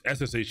had to use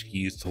SSH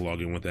keys to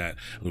log in with that.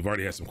 We've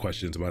already had some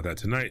questions about that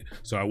tonight,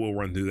 so I will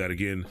run through that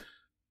again.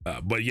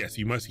 But yes,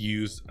 you must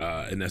use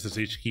an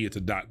SSH key. It's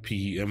a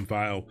 .pem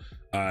file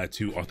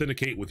to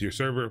authenticate with your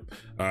server.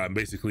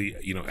 Basically,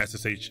 you know,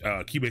 SSH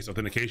key-based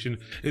authentication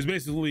is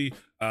basically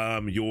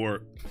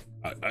your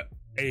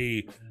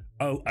a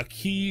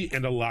key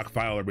and a lock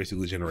file are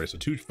basically generated. So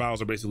two files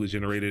are basically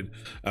generated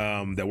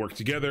that work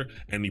together,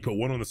 and you put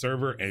one on the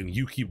server and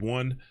you keep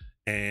one,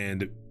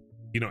 and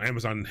you know,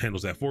 Amazon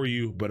handles that for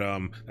you, but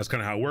that's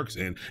kind of how it works.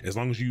 And as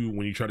long as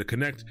when you try to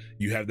connect,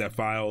 you have that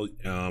file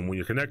when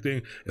you're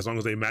connecting, as long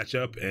as they match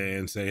up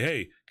and say,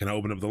 hey, can I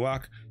open up the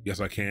lock? Yes,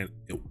 I can.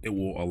 It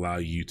will allow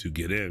you to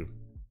get in.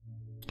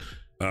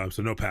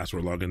 So no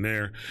password login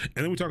there.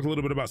 And then we talked a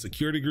little bit about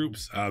security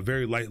groups,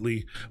 very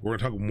lightly. We're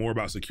gonna talk more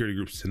about security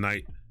groups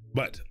tonight.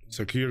 But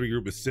security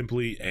group is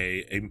simply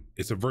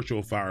it's a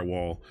virtual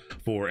firewall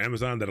for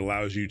Amazon that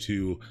allows you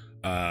to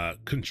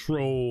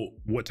control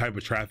what type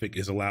of traffic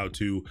is allowed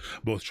to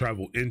both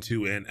travel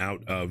into and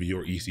out of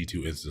your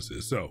EC2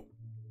 instances. So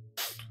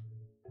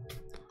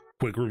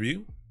quick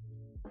review.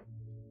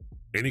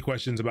 Any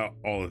questions about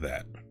all of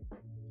that?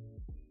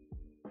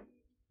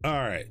 All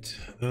right.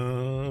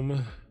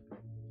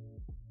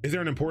 Is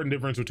there an important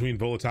difference between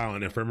volatile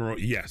and ephemeral?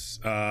 Yes.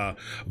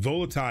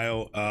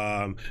 Volatile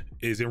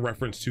is in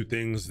reference to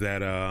things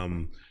that,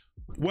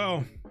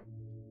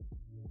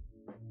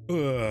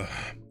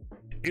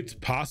 it's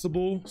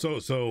possible.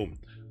 So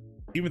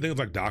even things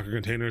like Docker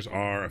containers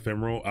are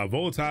ephemeral.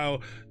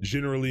 Volatile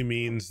generally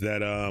means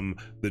that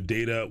the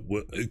data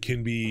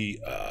can be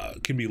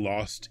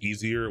lost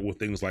easier with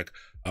things like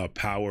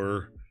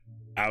power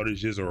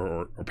outages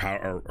or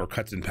power or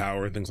cuts in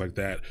power and things like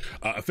that.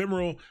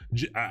 Ephemeral,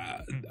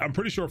 I'm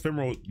pretty sure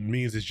ephemeral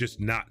means it's just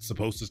not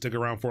supposed to stick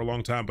around for a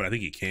long time, but I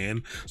think it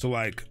can. So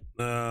like,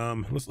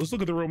 let's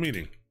look at the real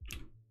meaning.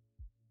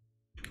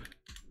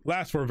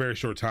 Lasts for a very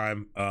short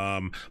time.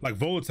 Like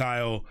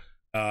volatile,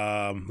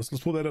 let's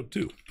pull that up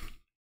too.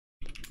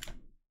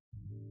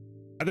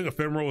 I think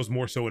ephemeral is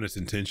more so in its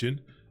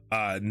intention,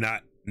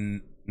 not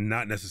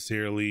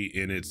necessarily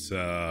in its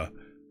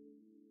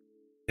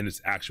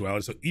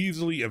actuality. So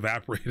easily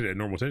evaporated at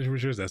normal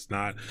temperatures, that's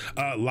not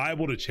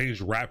liable to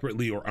change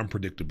rapidly or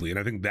unpredictably, and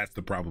I think that's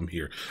the problem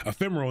here.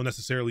 Ephemeral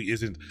necessarily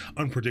isn't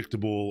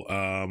unpredictable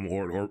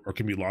or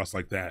can be lost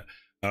like that.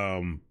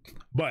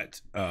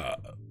 But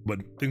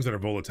things that are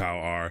volatile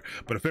are,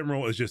 but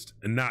ephemeral is just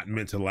not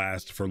meant to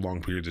last for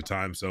long periods of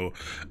time. So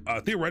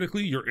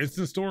theoretically, your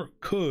instance store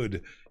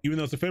could, even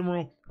though it's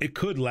ephemeral, it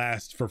could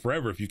last for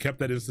forever if you kept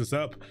that instance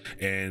up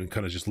and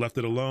kind of just left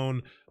it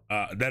alone.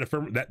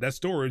 That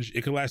storage,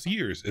 it could last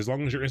years as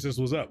long as your instance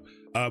was up.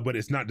 But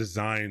it's not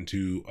designed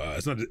to.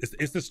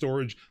 It's the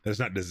storage that's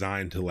not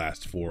designed to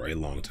last for a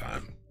long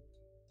time.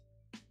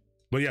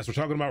 But yes, we're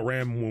talking about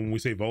RAM when we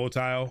say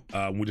volatile.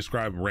 We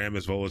describe RAM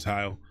as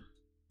volatile,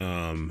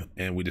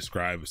 and we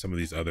describe some of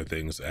these other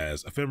things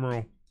as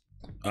ephemeral.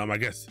 I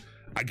guess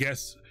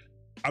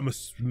I'm a,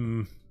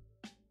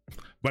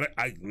 but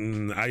I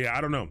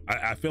don't know.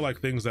 I feel like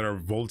things that are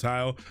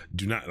volatile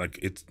do not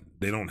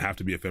they don't have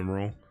to be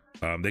ephemeral.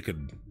 They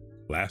could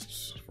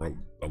last for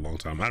a long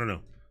time. I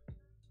don't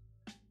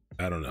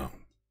know.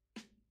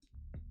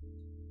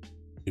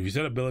 If you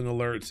set up billing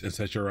alerts and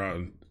set your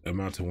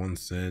amount to 1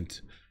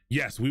 cent.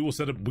 Yes, we can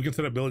set up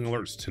billing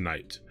alerts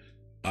tonight.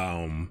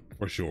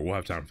 For sure. We'll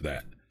have time for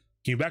that.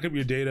 Can you back up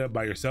your data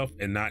by yourself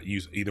and not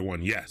use either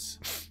one?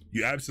 Yes,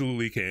 you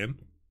absolutely can.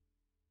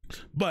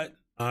 But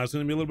it's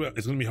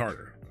gonna be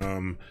harder.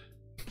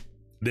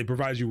 They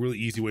provide you really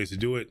easy ways to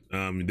do it.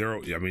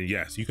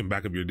 Yes, you can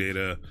back up your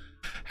data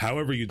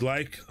however you'd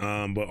like,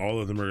 but all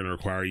of them are gonna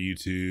require you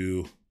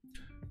to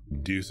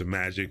do some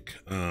magic.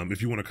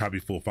 If you want to copy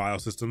full file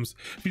systems,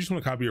 if you just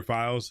want to copy your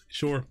files,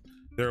 sure.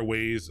 There are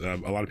ways. A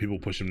lot of people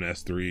push them to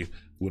S3.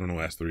 We don't know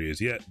what S3 is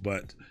yet,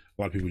 but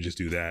a lot of people just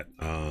do that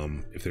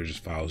if they're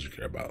just files you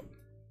care about.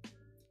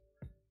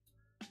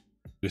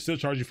 They still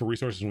charge you for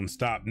resources when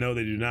stopped. No,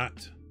 they do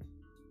not.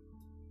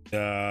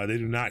 They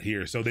do not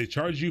here. So they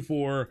charge you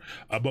for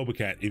a Boba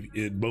Cat.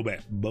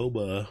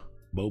 Boba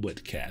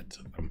Cat.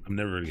 I'm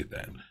never gonna get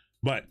that.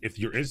 But if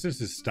your instance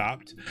is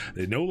stopped,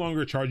 they no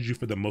longer charge you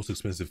for the most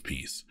expensive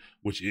piece,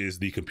 which is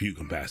the compute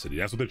capacity.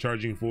 That's what they're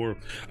charging for.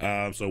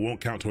 So it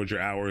won't count towards your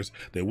hours.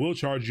 They will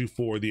charge you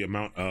for the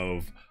amount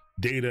of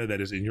data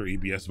that is in your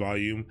EBS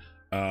volume.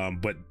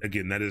 But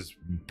again, that is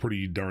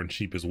pretty darn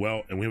cheap as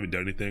well. And we haven't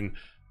done anything.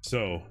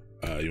 So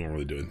you won't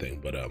really do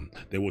anything, but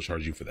they will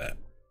charge you for that.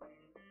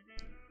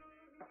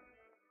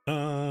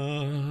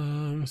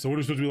 So what are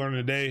we supposed to be learning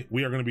today?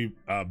 We are going to be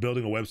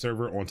building a web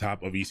server on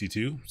top of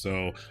EC2.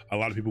 So a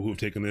lot of people who have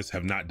taken this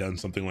have not done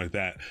something like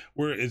that.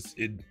 We're going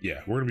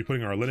to be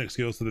putting our Linux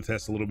skills to the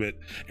test a little bit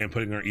and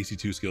putting our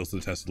EC2 skills to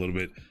the test a little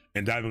bit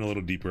and diving a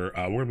little deeper.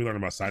 We're going to be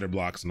learning about cider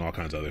blocks and all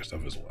kinds of other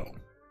stuff as well.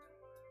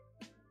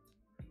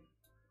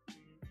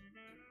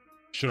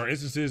 Should our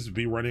instances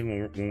be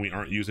running when we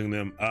aren't using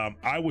them?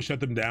 I would shut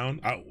them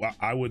down.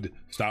 I would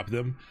stop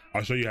them.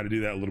 I'll show you how to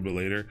do that a little bit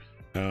later.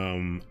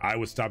 I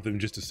would stop them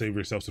just to save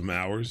yourself some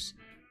hours,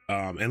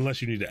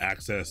 unless you need to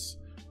access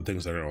the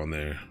things that are on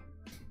there.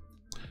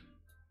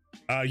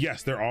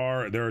 Yes, there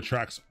are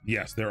tracks.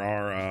 Yes, there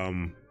are.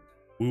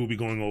 We will be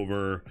going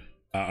over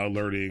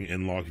alerting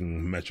and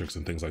logging metrics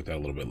and things like that a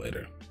little bit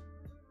later.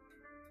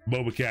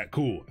 Boba Cat,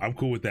 cool. I'm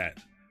cool with that.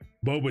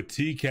 Boba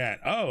T Cat.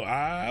 Oh,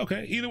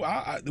 okay. Either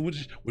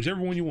whichever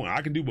one you want.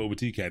 I can do Boba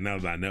T Cat now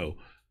that I know,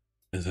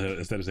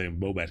 instead of saying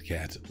Bobat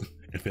Cat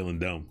and feeling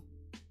dumb.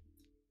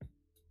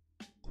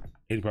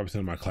 85%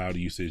 of my cloud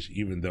usage,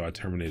 even though I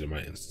terminated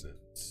my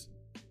instance.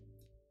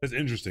 That's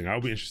interesting. I'll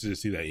be interested to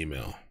see that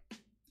email.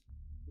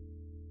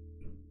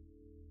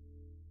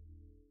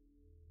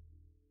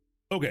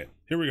 Okay,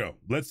 here we go.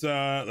 Let's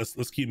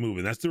keep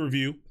moving. That's the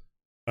review.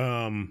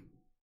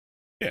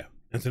 Yeah,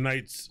 and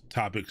tonight's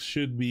topic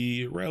should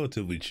be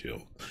relatively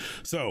chill.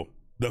 So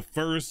the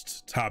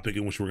first topic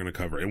in which we're going to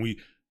cover, and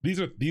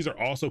these are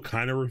also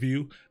kind of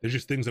review. They're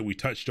just things that we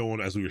touched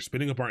on as we were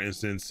spinning up our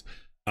instance,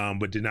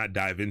 but did not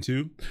dive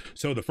into.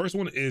 So the first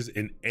one is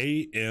an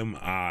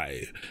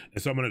AMI, and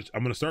so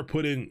I'm gonna start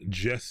putting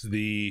just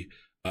the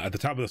at the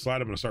top of the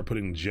slide. I'm gonna start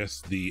putting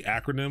just the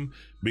acronym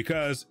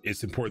because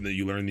it's important that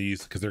you learn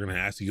these, because they're gonna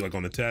ask you, like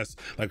on the test,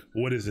 like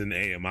what is an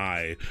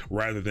AMI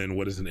rather than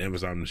what is an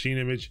Amazon machine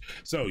image.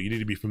 So you need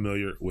to be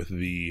familiar with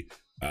the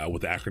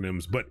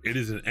acronyms. But it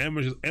is an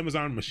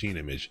Amazon machine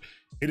image.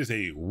 It is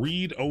a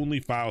read-only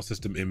file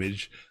system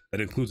image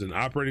that includes an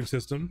operating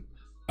system,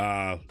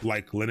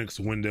 like Linux,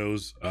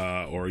 Windows,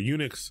 or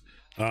Unix,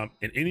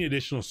 and any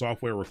additional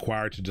software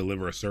required to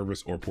deliver a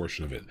service or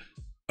portion of it.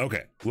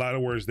 Okay, a lot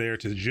of words there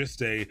to just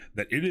say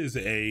that it is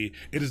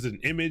an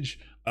image,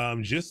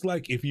 just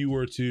like if you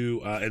were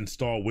to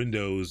install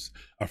Windows,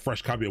 a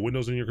fresh copy of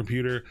Windows on your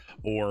computer,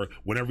 or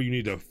whenever you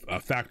need to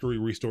factory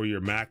restore your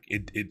Mac,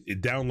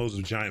 it downloads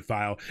a giant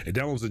file. It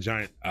downloads a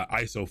giant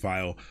ISO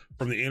file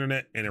from the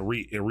internet, and it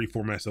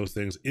reformats those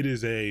things. It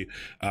is a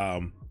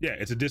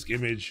it's a disk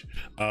image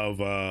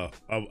of a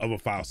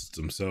file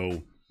system.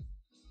 So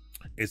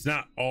It's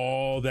not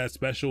all that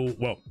special.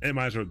 Well,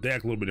 MIs they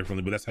act a little bit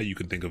differently, but that's how you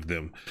can think of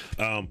them.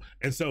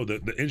 And so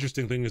the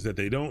interesting thing is that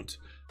they're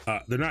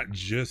not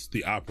just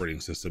the operating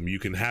system. You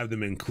can have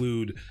them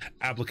include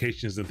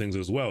applications and things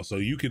as well. So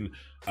you can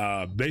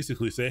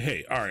basically say,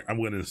 hey, all right, I'm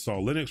going to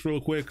install Linux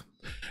real quick,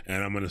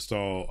 and I'm going to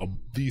install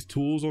these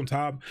tools on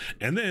top,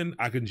 and then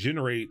I can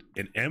generate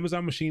an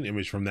Amazon machine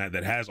image from that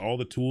has all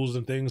the tools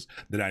and things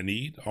that I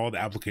need, all the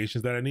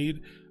applications that I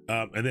need.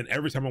 And then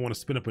every time I want to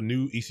spin up a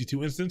new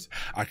EC2 instance,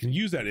 I can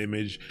use that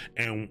image,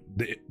 and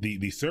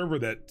the server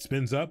that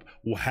spins up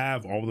will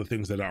have all the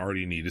things that I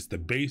already need. It's the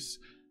base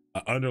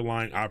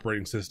underlying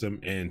operating system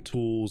and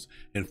tools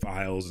and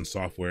files and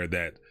software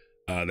that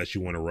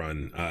you want to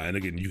run. And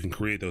again, you can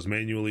create those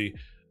manually.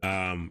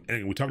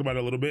 And we talked about it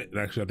a little bit, and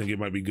actually I think it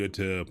might be good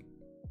to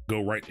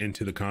go right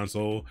into the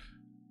console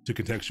to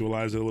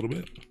contextualize it a little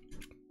bit.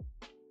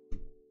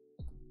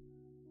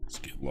 Let's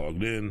get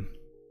logged in.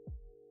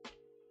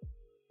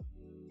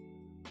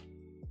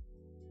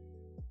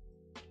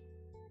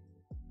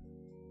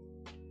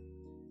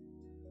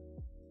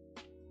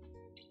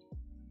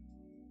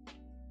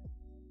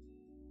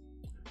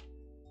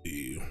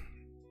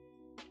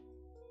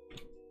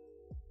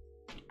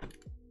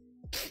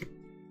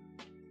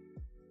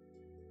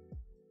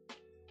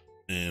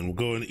 And we'll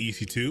go into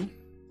EC2.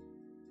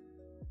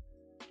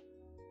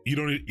 You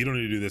don't need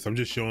to do this. I'm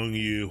just showing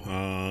you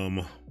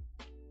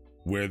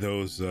where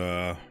those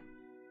where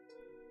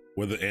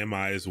the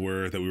AMIs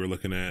were that we were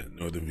looking at.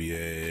 Northern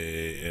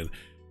VA, and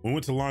we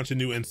went to launch a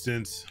new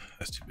instance.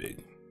 That's too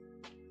big.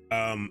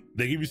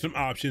 They give you some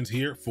options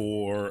here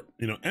for,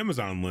 you know,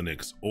 Amazon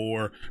Linux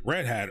or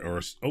Red Hat or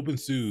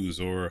OpenSUSE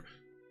or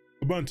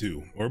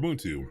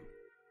Ubuntu,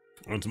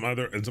 and some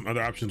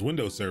other options,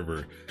 Windows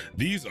Server.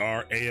 These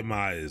are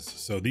AMIs,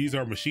 so these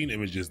are machine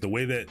images. The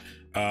way that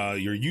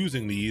you're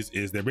using these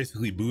is they're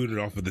basically booted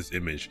off of this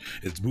image.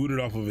 It's booted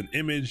off of an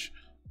image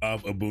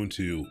of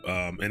Ubuntu,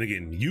 and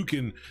again, you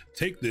can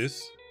take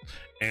this,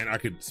 and I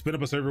could spin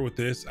up a server with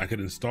this. I could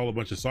install a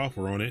bunch of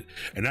software on it,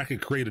 and I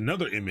could create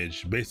another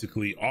image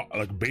basically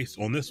like based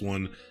on this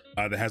one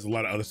that has a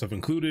lot of other stuff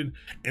included,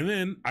 and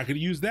then I could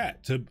use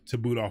that to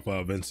boot off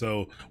of. And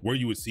so where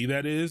you would see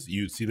that is,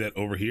 you'd see that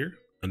over here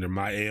under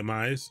my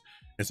AMIs.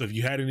 And so if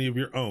you had any of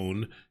your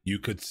own, you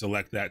could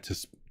select that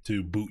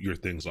to boot your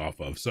things off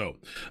of. So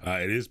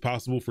it is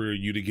possible for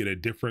you to get a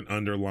different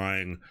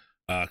underlying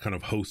kind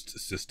of host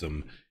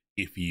system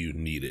if you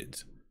need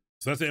it.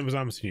 So that's the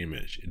Amazon machine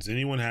image. Does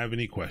anyone have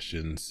any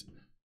questions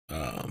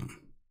about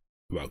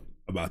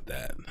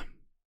that?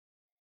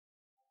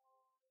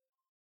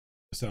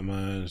 What's that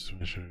mine?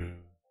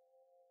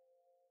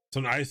 So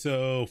an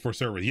ISO for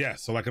servers,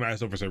 yes. So like an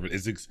ISO for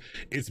servers,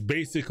 it's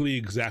basically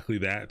exactly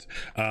that.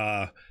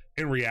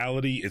 In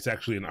reality, it's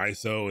actually an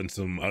ISO and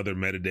some other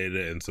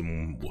metadata and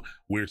some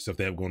weird stuff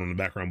they have going on in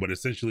the background, but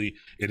essentially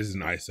it is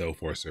an ISO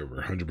for a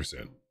server,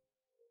 100%.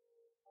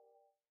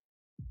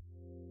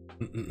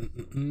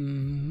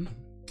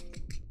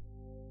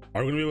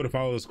 Are we gonna be able to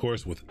follow this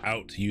course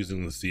without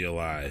using the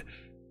CLI?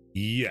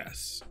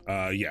 Yes.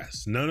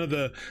 Yes. None of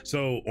the,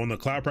 so on the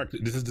cloud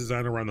practice, this is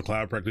designed around the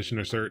cloud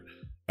practitioner cert.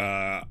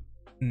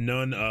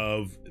 None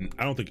of,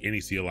 I don't think any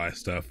CLI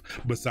stuff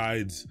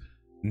besides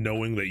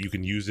knowing that you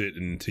can use it,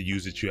 and to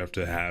use it you have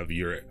to have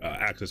your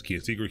access key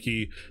and secret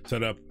key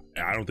set up.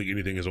 I don't think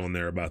anything is on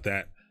there about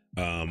that,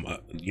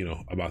 you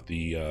know, about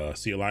the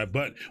CLI,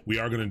 but we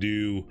are going to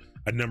do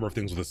a number of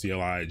things with the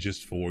CLI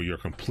just for your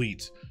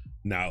complete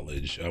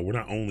knowledge. We're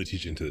not only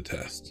teaching to the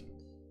test.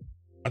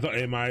 I thought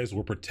AMIs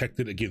were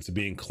protected against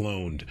being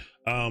cloned.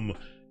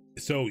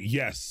 So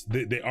yes,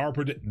 they are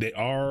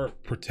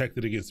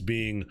protected against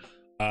being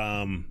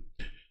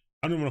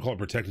I don't want to call it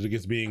protected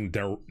against being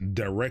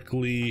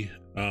directly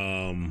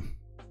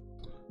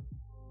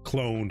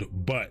cloned,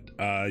 but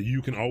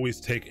you can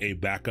always take a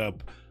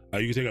backup.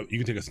 You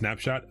can take a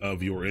snapshot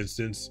of your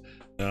instance,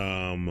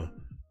 and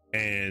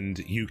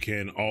you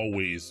can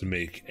always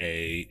make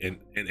an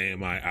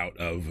AMI out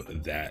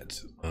of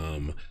that,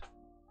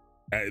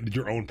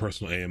 your own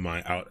personal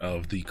AMI out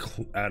of the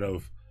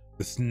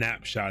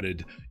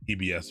snapshotted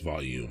EBS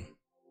volume.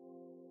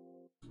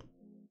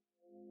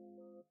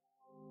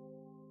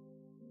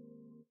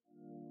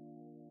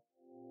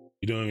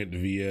 You're doing it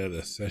via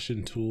the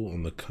session tool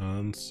on the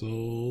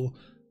console.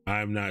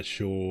 I'm not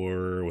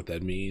sure what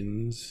that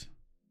means.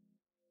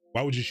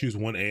 Why would you choose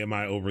one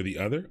AMI over the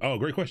other? Oh,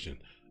 great question.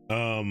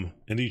 And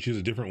do you choose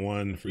a different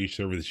one for each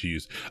server that you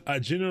use?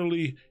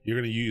 Generally, you're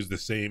going to use the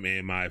same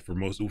AMI for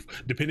most,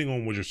 depending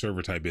on what your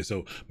server type is.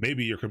 So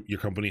maybe your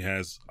company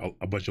has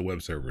a bunch of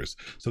web servers.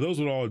 So those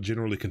would all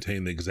generally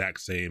contain the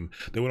exact same,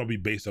 they would all be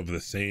based off of the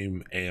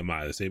same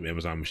AMI, the same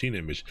Amazon machine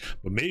image.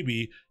 But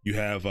maybe you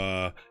have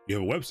a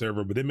web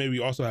server, but then maybe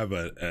you also have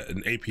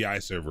an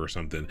API server or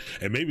something.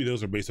 And maybe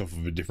those are based off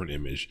of a different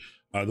image.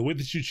 The way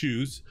that you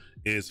choose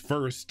is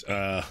first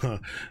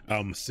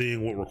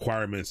seeing what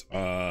requirements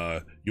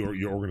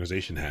your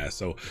organization has.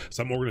 So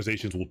some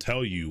organizations will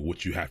tell you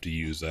what you have to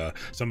use.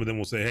 Some of them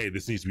will say, hey,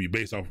 this needs to be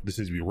this needs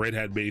to be Red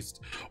Hat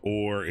based,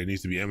 or it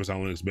needs to be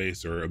Amazon Linux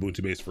based or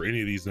Ubuntu based for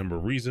any of these number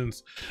of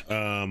reasons.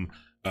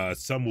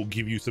 Some will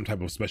give you some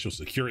type of special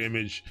secure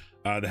image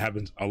that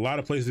happens. A lot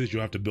of places you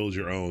have to build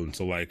your own.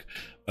 So like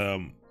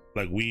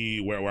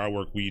where I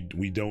work,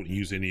 we don't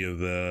use any of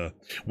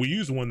we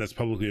use one that's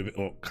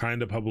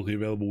kind of publicly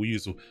available. We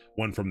use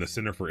one from the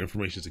Center for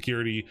Information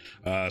Security.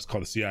 It's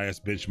called the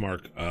CIS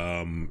benchmark.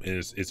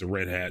 It's a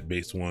Red Hat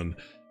based one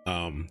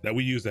that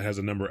we use that has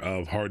a number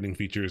of hardening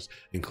features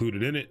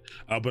included in it.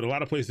 But a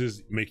lot of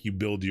places make you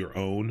build your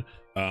own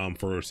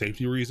for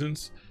safety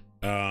reasons.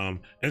 And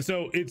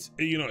so it's,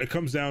 it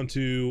comes down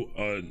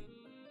to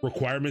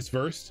requirements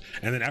first,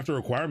 and then after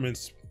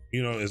requirements,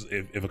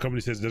 if a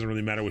company says it doesn't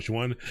really matter which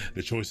one,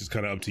 the choice is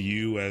kind of up to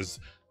you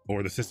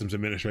or the systems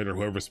administrator,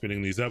 whoever's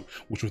spinning these up,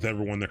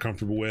 whichever one they're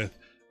comfortable with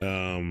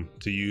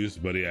to use.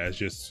 But yeah, it's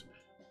just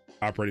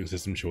operating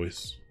system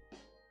choice.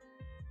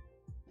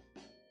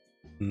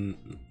 Your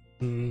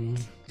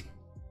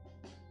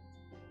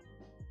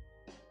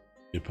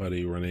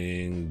putty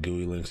running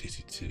GUI Linux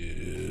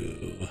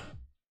EC2.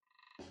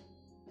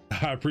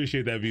 I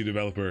appreciate that, Vue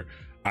developer.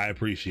 I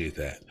appreciate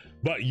that,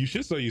 but you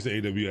should start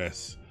using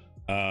AWS,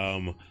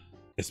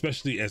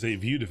 especially as a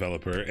Vue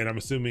developer. And I'm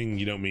assuming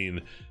you don't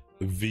mean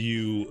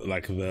Vue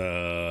like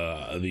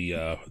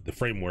the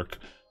framework,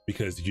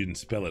 because you didn't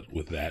spell it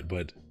with that.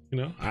 But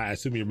I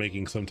assume you're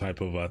making some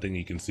type of thing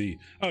you can see.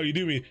 Oh, you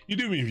do mean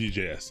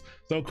Vue.js.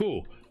 So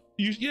cool.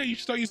 You should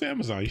start using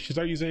Amazon. You should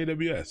start using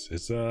AWS.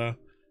 It's I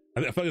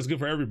feel like it's good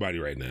for everybody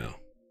right now.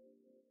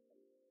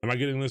 Am I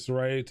getting this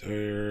right?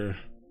 Or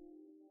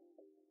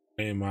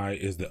AMI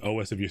is the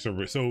OS of your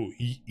server? So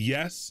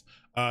yes,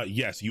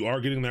 you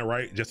are getting that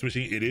right. Just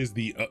machine, it is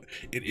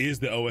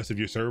the OS of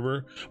your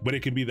server, but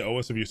it can be the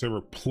OS of your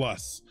server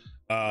plus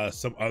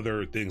some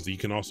other things that you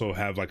can also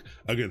have, like,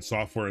 again,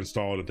 software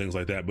installed and things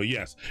like that. But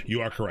yes,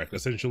 you are correct.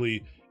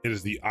 Essentially, it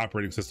is the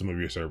operating system of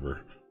your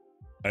server.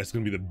 It's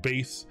going to be the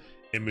base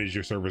image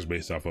your server is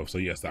based off of. So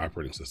yes, the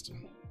operating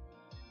system.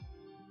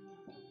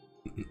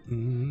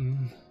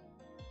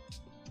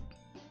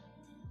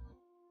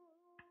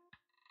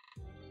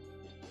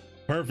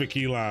 Perfect,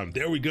 Keylime.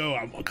 There we go.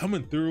 I'm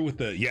coming through with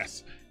the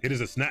yes. It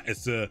is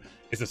it's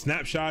a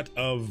snapshot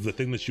of the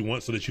thing that you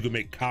want so that you can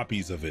make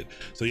copies of it.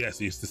 So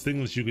yes, it's this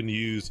thing that you can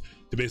use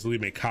to basically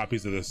make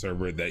copies of the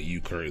server that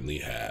you currently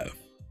have.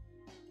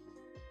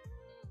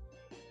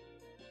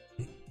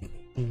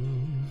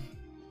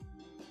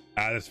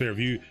 That's fair.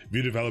 Vue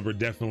developer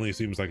definitely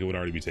seems like it would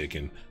already be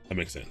taken. That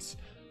makes sense.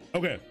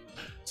 Okay,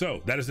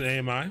 so that is an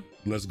AMI.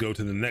 Let's go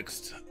to the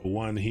next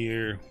one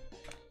here.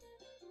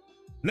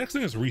 Next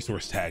thing is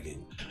resource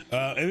tagging,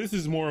 and this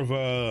is more of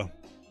a,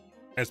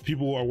 as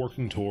people are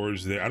working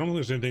towards there. I don't think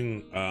there's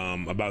anything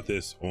about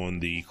this on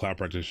the cloud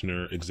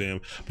practitioner exam,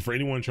 but for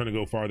anyone trying to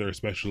go farther,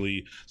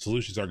 especially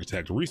solutions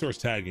architect, resource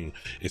tagging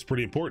is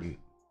pretty important.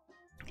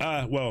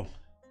 Well,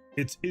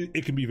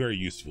 it can be very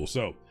useful.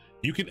 So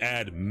you can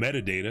add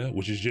metadata,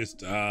 which is just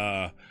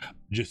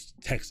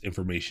text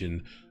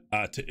information,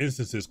 to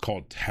instances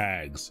called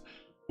tags,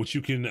 which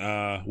can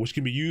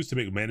be used to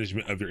make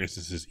management of your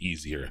instances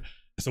easier.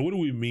 So what do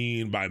we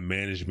mean by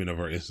management of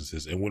our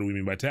instances, and what do we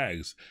mean by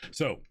tags?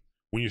 So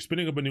when you're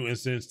spinning up a new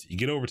instance, you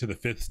get over to the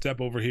 5th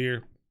step over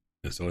here.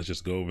 And so let's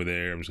just go over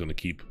there. I'm just going to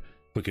keep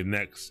clicking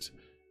next.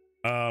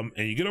 And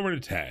you get over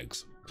to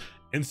tags.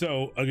 And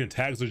so again,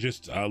 tags are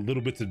just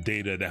little bits of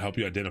data that help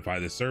you identify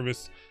this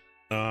service.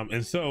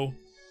 And so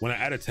when I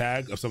add a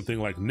tag of something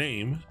like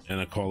name, and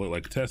I call it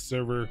like test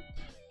server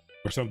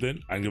or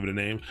something, I can give it a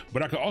name.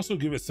 But I could also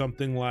give it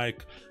something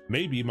like,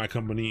 maybe my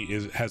company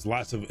has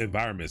lots of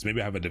environments.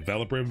 Maybe I have a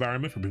developer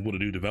environment for people to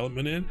do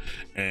development in,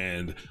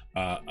 and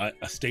a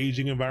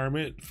staging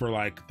environment for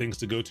like things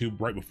to go to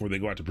right before they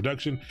go out to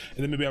production,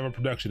 and then maybe I have a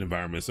production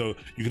environment. So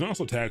you can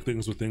also tag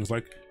things with things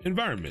like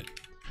environment,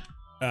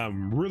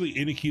 really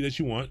any key that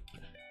you want.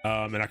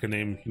 And I can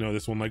name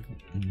this one like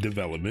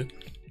development,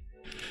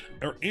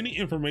 or any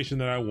information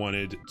that I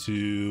wanted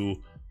to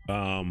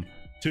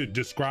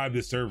describe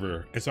this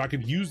server. And so I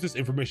could use this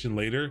information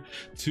later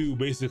to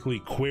basically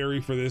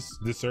query for this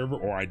server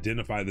or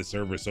identify the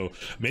server. So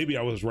maybe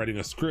I was writing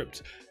a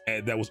script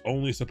that was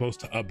only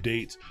supposed to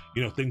update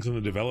things in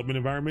the development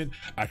environment.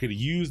 I could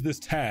use this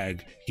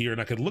tag here,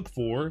 and I could look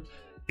for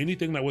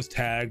anything that was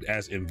tagged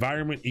as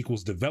environment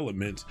equals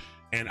development,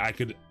 and I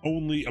could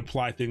only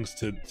apply things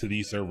to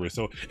these servers.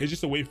 So it's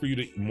just a way for you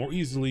to more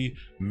easily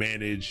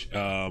manage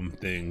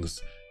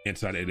things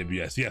inside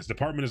AWS. Yes,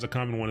 department is a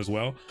common one as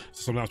well.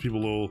 So sometimes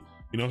people will,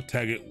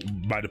 tag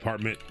it by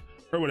department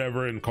or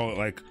whatever and call it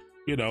like,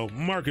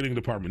 marketing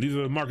department. These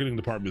are the marketing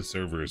department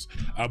servers.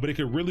 But it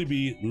could really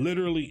be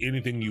literally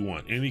anything you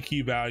want, any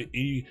key value,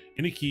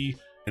 any key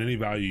and any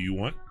value you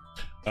want.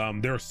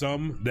 There are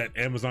some that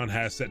Amazon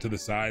has set to the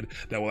side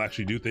that will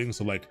actually do things.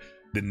 So like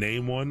the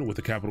name one with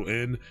a capital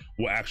N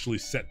will actually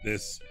set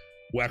this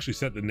will actually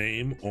set the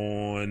name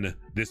on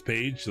this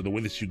page. So the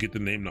way that you get the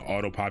name to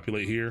auto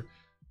populate here,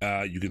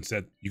 you can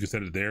set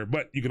it there,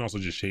 but you can also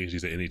just change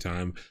these at any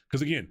time.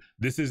 Because again,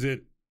 this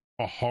isn't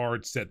a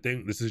hard set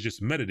thing. This is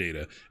just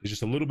metadata. It's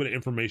just a little bit of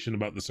information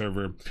about the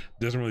server.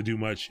 Doesn't really do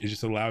much. It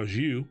just allows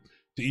you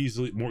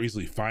to more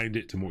easily find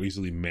it, to more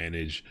easily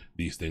manage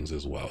these things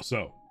as well.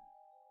 So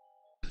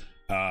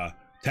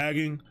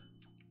tagging,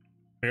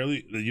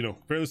 fairly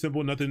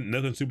simple,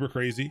 nothing super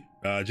crazy.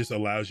 Just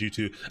allows you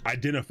to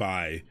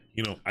identify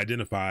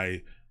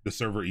the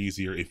server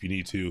easier if you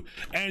need to.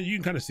 And you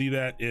can kind of see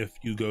that if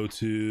you go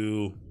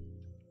to,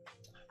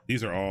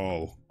 these are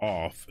all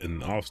off in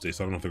the off state,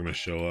 so I don't know if they're going to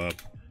show up.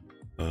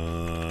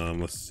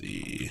 Let's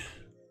see.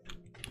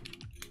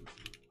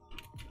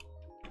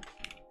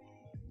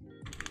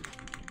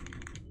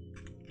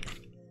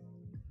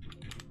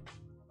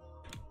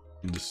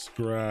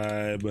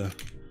 Describe,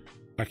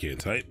 I can't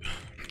type.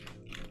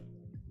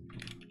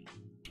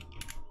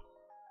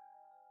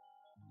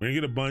 We're gonna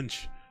get a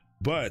bunch,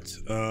 but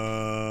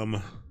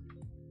I'm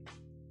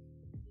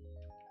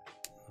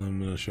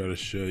gonna try to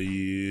show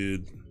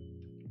you.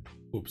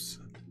 Oops.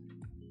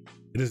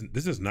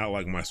 This is not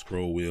like my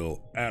scroll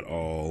wheel at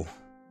all.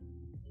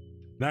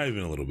 Not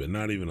even a little bit,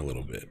 not even a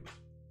little bit.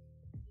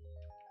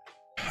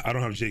 I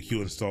don't have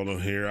JQ installed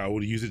on here. I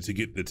would use it to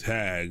get the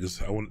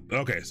tags.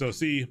 Okay, so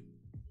see,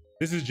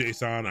 this is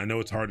JSON. I know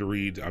it's hard to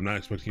read. I'm not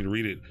expecting you to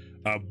read it.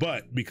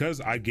 But because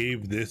I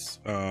gave this,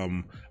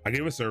 I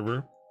gave a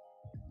server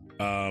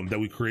that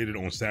we created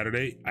on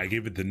Saturday, I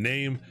gave it the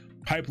name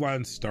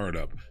pipeline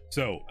startup.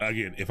 So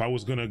again, if I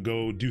was gonna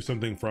go do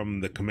something from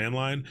the command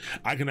line,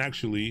 I can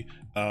actually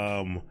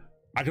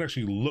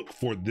look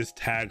for this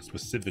tag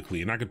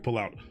specifically, and I could pull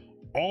out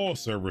all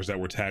servers that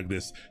were tagged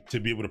this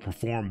to be able to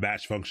perform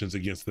batch functions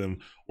against them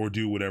or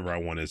do whatever I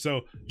wanted.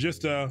 So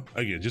just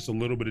again, just a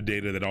little bit of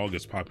data that all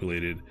gets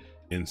populated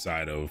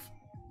inside of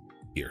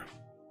here.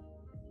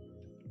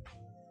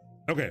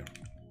 Okay,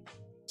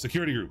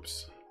 security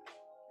groups.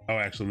 Oh,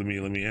 actually,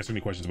 let me answer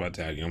any questions about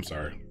tagging. I'm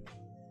sorry.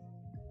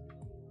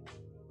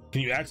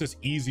 Can you access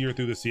easier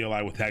through the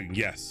CLI with tagging?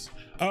 Yes.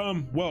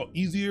 Well,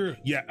 easier,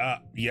 yeah,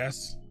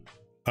 yes.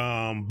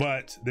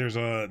 But there's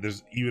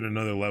even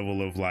another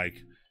level of like,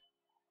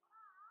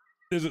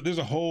 there's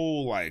a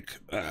whole like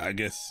I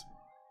guess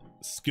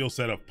skill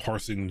set of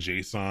parsing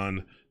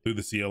JSON through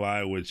the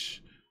CLI,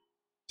 which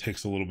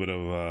takes a little bit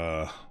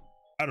of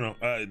I don't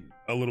know,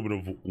 a little bit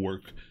of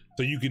work.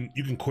 So you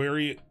can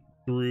query it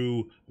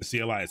through the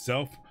CLI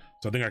itself.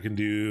 So I think I can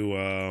do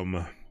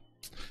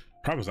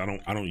promise I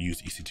don't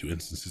use EC2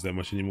 instances that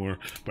much anymore,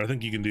 but I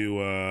think you can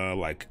do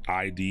like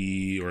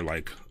ID or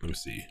like, let me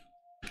see,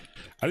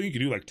 I think you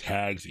can do like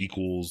tags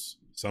equals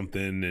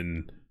something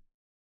and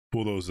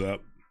pull those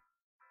up.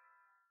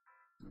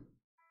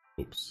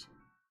 Oops.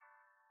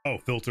 Oh,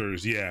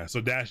 filters, yeah. So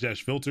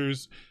dash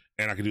filters,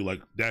 and I can do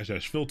like dash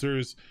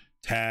filters,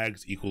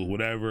 tags equals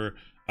whatever,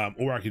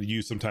 or I could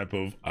use some type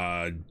of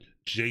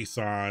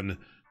JSON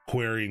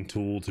querying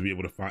tool to be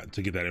able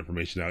to get that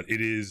information out.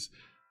 It is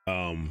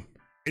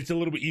it's a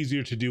little bit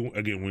easier to do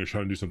again when you're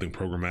trying to do something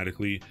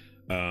programmatically,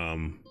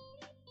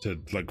 to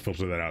like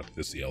filter that out to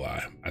the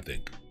CLI, I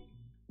think.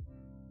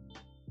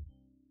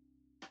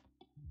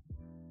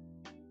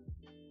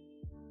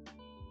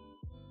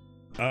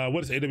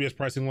 What is AWS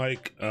pricing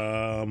like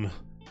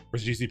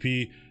versus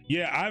GCP?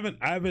 Yeah,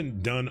 I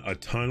haven't done a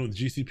ton with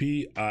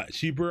GCP.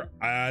 Cheaper,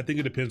 I think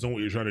it depends on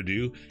what you're trying to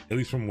do, at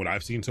least from what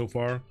I've seen so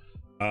far.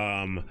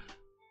 I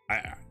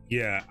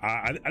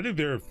think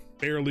they're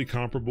fairly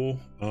comparable,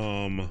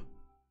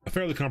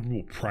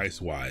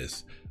 price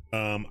wise.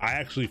 I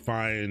actually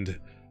find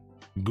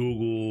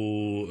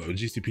Google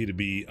GCP to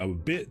be a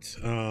bit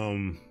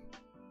in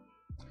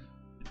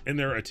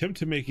their attempt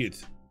to make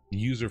it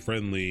user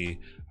friendly.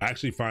 I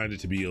actually find it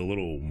to be a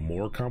little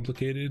more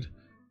complicated,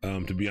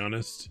 to be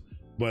honest,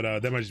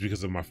 but that might just be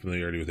because of my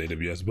familiarity with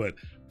AWS. But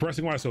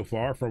pricing wise so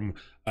far, from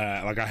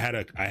like I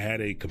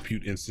had a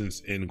compute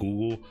instance in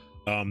Google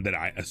that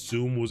I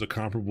assume was a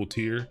comparable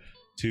tier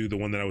to the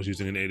one that I was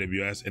using in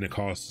AWS, and it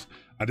costs,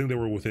 I think they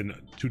were within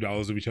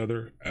 $2 of each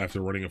other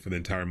after running it for the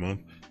entire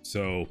month.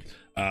 So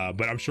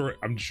but I'm sure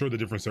the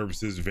different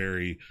services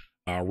vary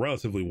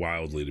relatively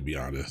wildly, to be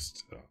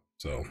honest.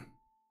 So,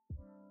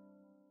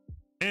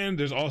 and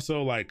there's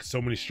also like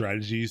so many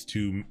strategies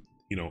to,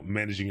 you know,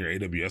 managing your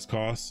AWS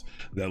costs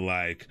that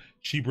like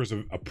cheaper is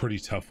a pretty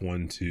tough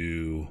one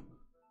to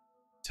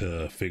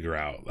figure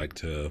out, like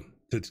to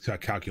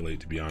calculate,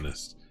 to be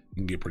honest. It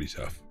can get pretty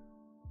tough.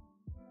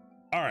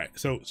 All right,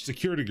 so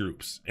security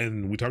groups,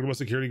 and we talked about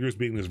security groups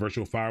being this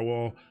virtual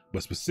firewall,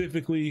 but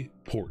specifically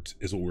port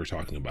is what we're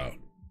talking about.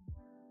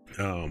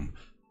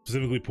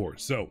 Specifically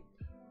port. So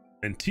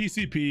in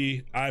TCP,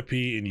 IP,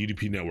 and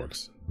UDP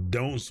networks,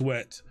 don't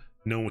sweat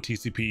knowing what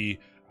TCP,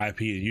 IP, and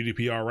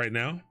UDP are right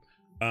now.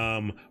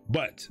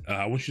 But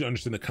I want you to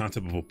understand the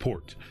concept of a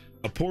port.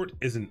 A port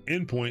is an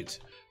endpoint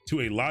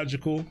to a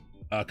logical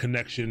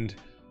connection,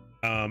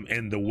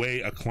 and the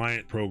way a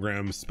client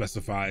program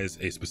specifies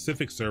a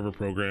specific server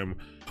program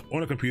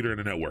on a computer and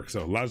a network.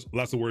 So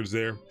lots of words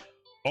there.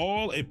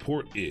 All a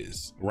port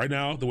is right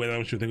now, the way that I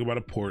want you to think about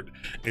a port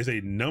is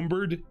a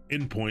numbered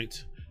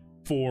endpoint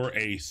for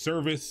a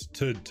service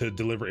to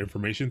deliver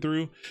information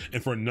through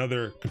and for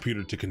another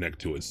computer to connect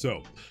to it.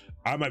 So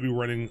I might be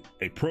running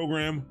a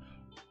program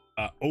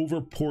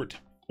over port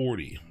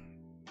 40,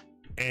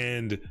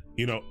 and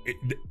you know,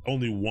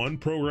 only one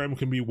program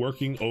can be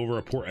working over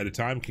a port at a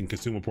time, can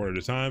consume a port at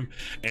a time.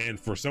 And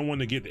for someone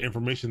to get the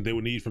information they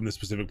would need from this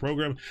specific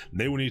program,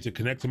 they would need to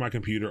connect to my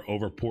computer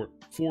over port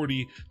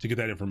 40 to get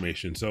that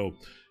information. So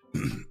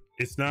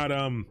it's not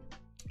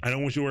I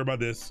don't want you to worry about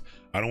this.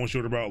 I don't want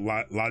you to worry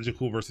about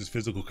logical versus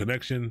physical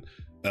connection.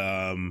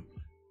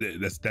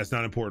 That's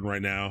not important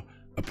right now.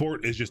 A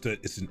port is just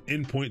it's an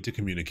endpoint to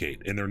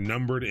communicate, and they're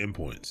numbered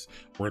endpoints.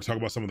 We're gonna talk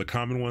about some of the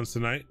common ones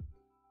tonight,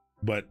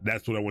 but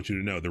that's what I want you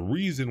to know. The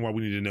reason why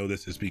we need to know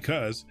this is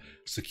because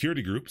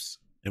security groups,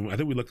 and I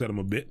think we looked at them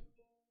a bit,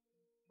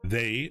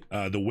 they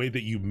the way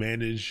that you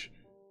manage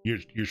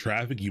your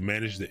traffic, you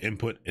manage the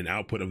input and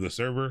output of the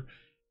server,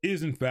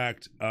 is in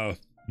fact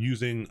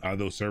using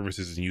those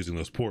services and using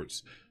those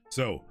ports.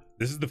 So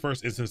this is the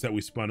first instance that we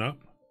spun up.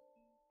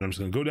 I'm just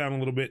going to go down a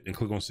little bit and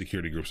click on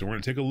security groups. So we're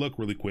going to take a look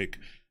really quick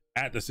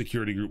at the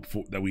security group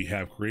that we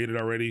have created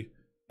already.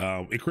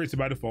 It creates it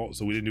by default,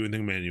 so we didn't do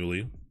anything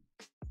manually.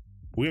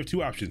 We have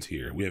two options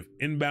here. We have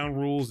inbound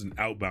rules and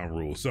outbound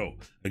rules. So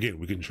again,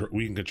 we can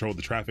control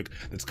the traffic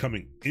that's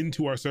coming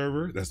into our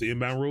server. That's the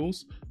inbound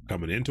rules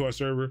coming into our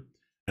server,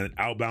 and then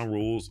outbound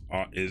rules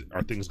are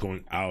things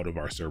going out of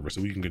our server.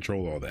 So we can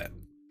control all that.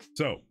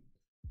 So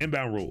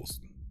inbound rules.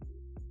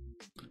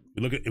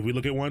 If we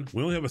look at one,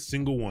 we only have a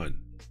single one,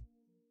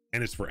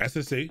 and it's for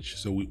SSH.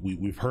 So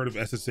we've heard of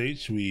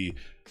SSH.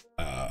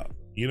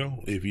 You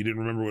know, if you didn't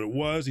remember what it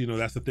was, you know,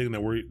 that's the thing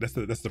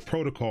that that's the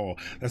protocol.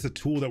 That's the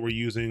tool that we're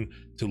using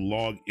to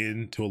log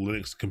into a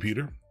Linux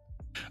computer.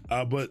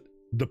 But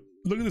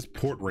look at this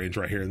port range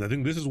right here. And I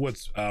think this is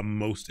what's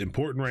most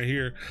important right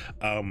here.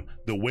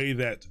 The way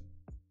that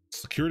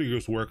security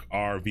groups work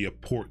are via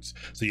ports.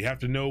 So you have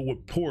to know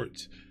what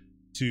port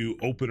to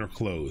open or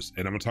close.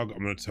 And we're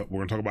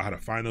gonna talk about how to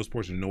find those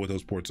ports and know what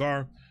those ports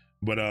are.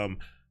 But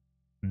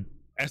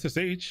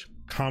SSH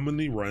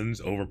commonly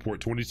runs over port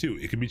 22.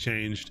 It can be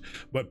changed,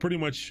 but pretty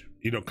much,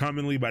 you know,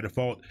 commonly by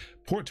default,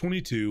 port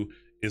 22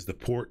 is the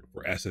port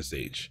for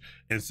SSH.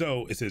 And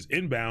so it says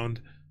inbound,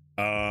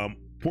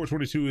 port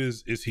 22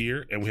 is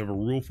here, and we have a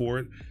rule for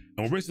it.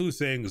 And we're basically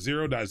saying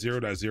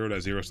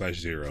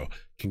 0.0.0.0/0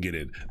 can get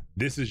in.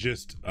 This is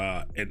just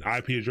an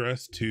IP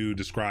address to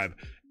describe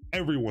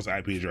everyone's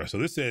IP address. So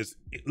this says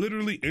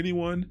literally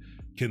anyone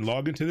can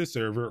log into this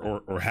server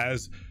or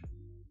has,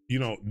 you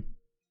know,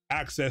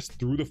 access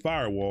through the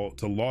firewall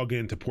to log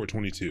into port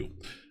 22.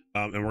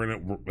 And we're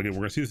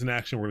gonna see this in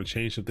action. We're gonna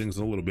change some things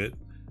in a little bit,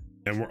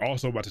 and we're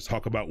also about to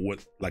talk about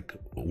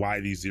why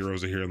these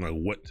zeros are here and like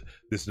what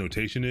this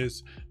notation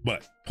is.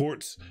 But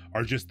ports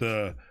are just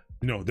they're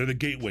the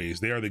gateways.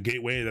 They are the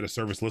gateway that a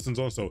service listens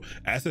on. So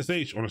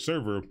SSH on a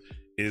server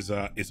is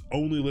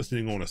only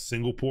listening on a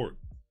single port,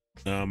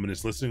 and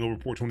it's listening over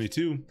port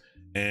 22.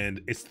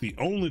 And it's the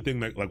only thing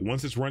that, like,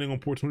 once it's running on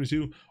port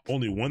 22,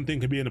 only one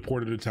thing can be in a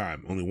port at a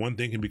time. Only one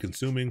thing can be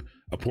consuming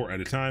a port at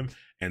a time.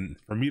 And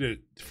for me to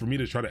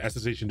try to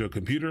SSH into a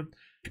computer,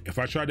 if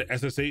I tried to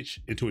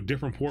SSH into a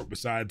different port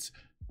besides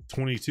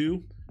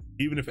 22,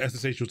 even if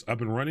SSH was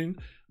up and running,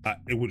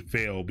 it would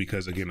fail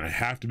because, again, I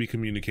have to be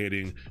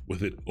communicating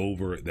with it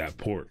over that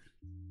port.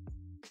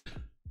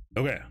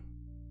 Okay.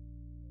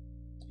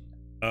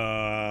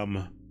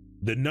 The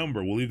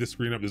number, we'll leave the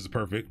screen up. This is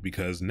perfect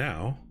because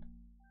now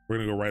we're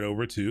gonna go right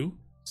over to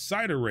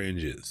CIDR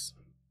ranges.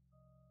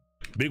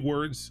 Big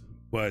words,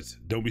 but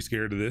don't be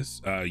scared of this.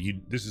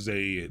 This is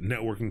a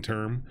networking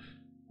term,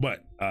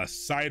 but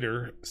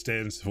CIDR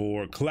stands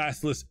for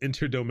classless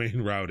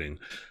interdomain routing.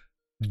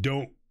 You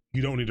don't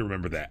need to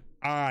remember that.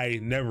 I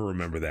never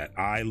remember that.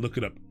 I look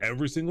it up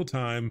every single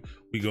time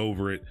we go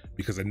over it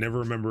because I never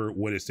remember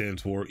what it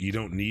stands for. You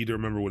don't need to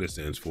remember what it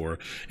stands for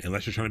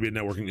unless you're trying to be a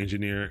networking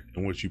engineer,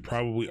 in which you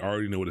probably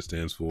already know what it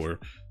stands for.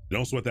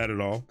 Don't sweat that at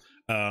all.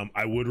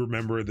 I would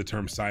remember the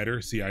term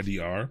CIDR,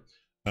 C-I-D-R,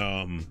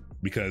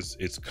 because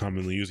it's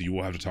commonly used. You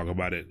will have to talk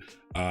about it,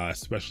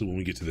 especially when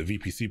we get to the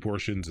VPC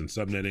portions and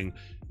subnetting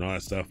and all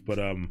that stuff. But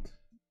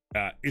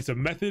it's a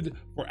method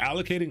for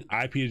allocating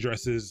IP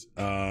addresses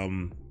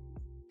and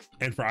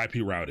for IP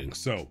routing.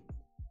 So,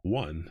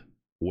 one,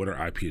 what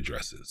are IP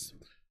addresses?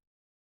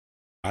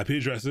 IP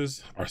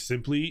addresses are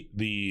simply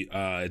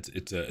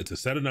it's a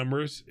set of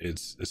numbers. I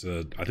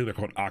think they're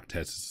called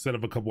octets. It's a set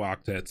of a couple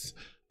octets.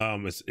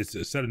 It's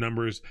a set of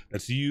numbers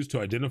that's used to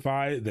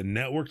identify the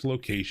networked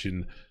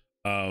location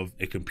of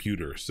a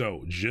computer.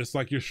 So just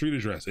like your street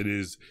address, it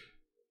is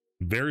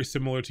very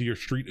similar to your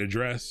street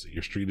address.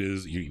 Your street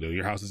is,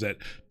 your house is at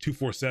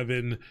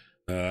 247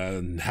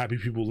 Happy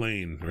People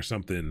Lane or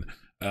something.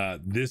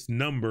 This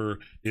number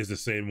is the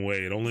same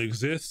way. It only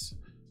exists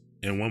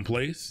in one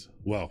place.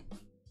 Well,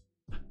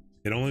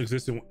 it only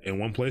exists in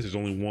one place. There's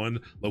only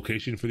one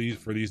location for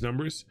these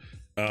numbers.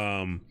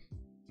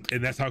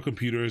 and that's how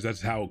computers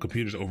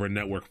over a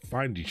network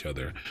find each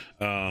other.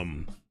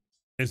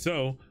 And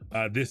so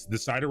the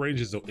CIDR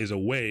range is a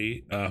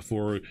way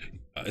for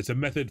it's a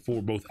method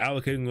for both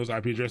allocating those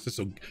IP addresses,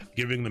 so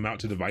giving them out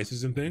to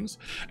devices and things,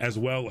 as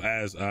well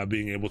as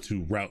being able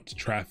to route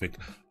traffic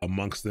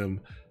amongst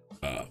them.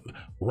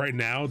 Right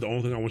now, the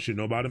only thing I want you to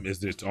know about them is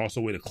there's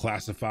also a way to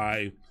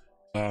classify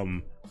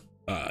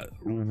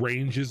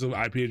ranges of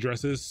IP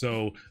addresses.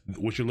 So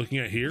what you're looking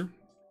at here,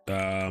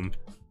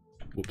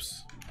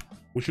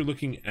 what you're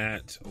looking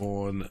at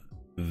on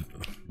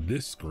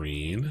this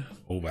screen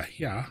over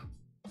here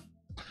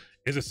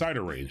is a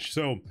CIDR range.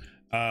 So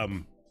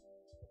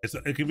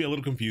it can be a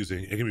little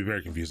confusing. It can be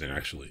very confusing,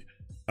 actually,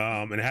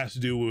 and it has to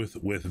do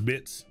with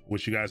bits,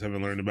 which you guys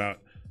haven't learned about.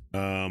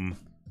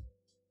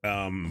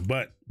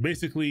 But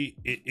basically,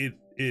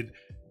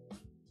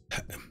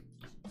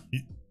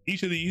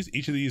 each of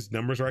these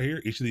numbers right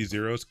here, each of these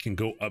zeros can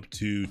go up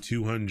to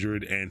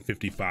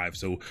 255.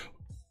 So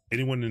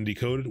anyone in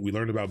Decoded, we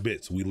learned about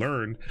bits. We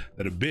learned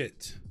that a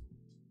bit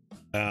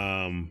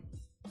can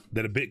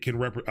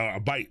a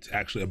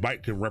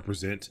byte can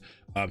represent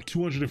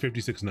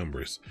 256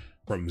 numbers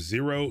from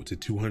 0 to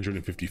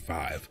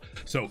 255.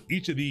 So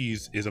each of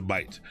these is a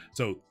byte.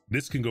 So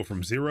this can go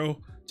from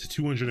 0 to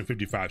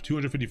 255.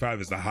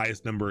 255 is the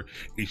highest number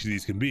each of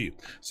these can be.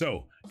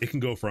 So it can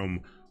go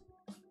from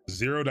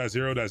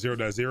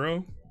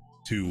 0.0.0.0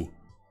 to,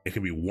 it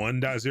can be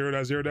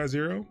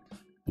 1.0.0.0,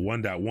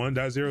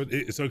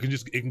 1.1.0. So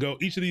it can go,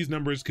 each of these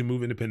numbers can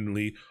move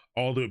independently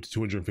all the way up to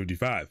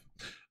 255.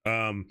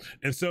 And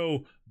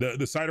so the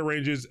CIDR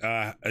ranges,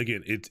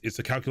 again, it's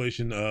a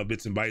calculation of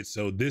bits and bytes.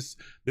 So this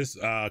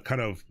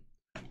kind of,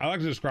 I like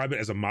to describe it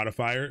as a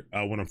modifier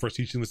when I'm first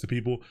teaching this to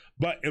people,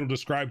 but it'll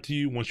describe to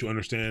you once you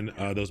understand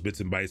those bits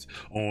and bytes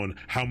on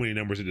how many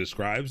numbers it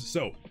describes.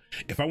 So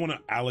if I want to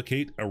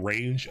allocate a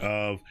range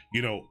of,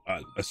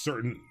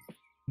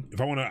 if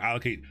I want to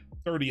allocate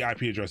 30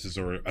 IP addresses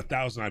or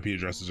 1,000 IP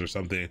addresses or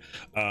something,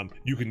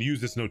 you can use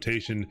this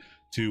notation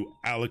to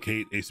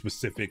allocate a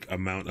specific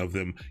amount of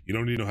them. You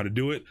don't need to know how to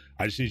do it.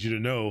 I just need you to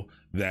know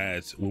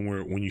that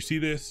when you see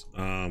this,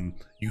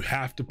 you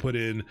have to put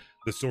in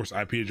the source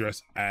IP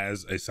address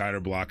as a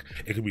CIDR block.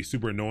 It can be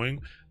super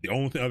annoying. The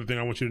only other thing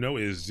I want you to know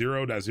is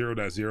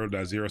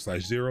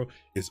 0.0.0.0/0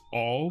 is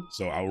all.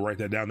 So I will write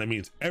that down. That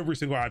means every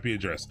single IP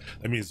address.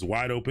 That means it's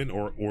wide open,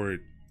 or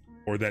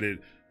that it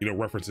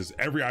references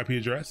every IP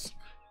address.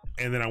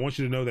 And then I want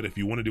you to know that if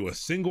you want to do a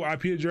single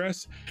IP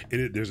address,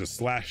 there's a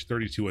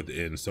 /32 at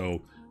the end.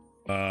 So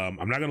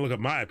I'm not going to look up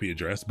my IP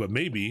address, but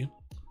maybe,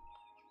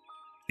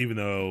 even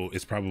though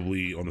it's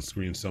probably on the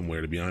screen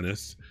somewhere, to be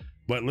honest,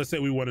 but let's say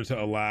we wanted to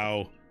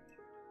allow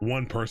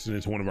one person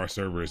into one of our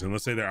servers, and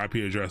let's say their IP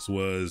address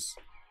was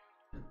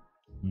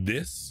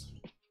this.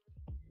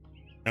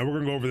 And we're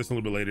going to go over this a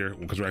little bit later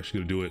because we're actually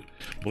going to do it.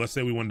 But let's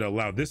say we wanted to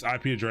allow this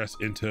IP address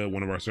into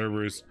one of our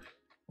servers.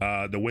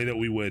 The way that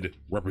we would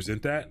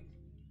represent that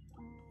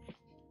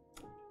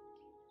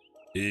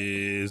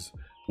is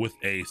with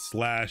a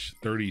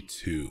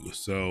 /32.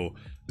 So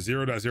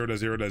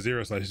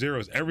 0.0.0.0/0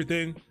 is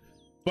everything,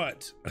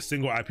 but a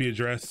single IP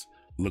address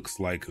looks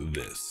like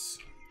this.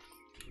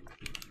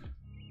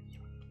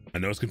 I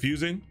know it's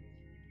confusing.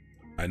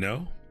 I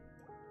know.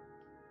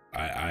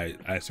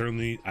 I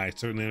certainly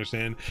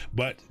understand,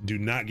 but do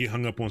not get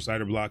hung up on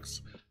CIDR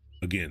blocks.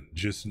 Again,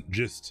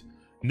 just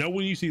know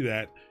when you see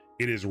that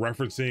it is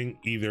referencing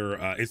either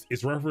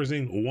it's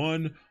referencing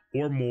one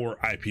or more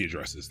IP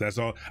addresses. That's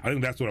all. I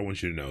think that's what I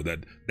want you to know,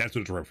 that's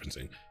what it's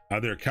referencing.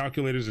 There are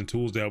calculators and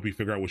tools to help you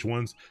figure out which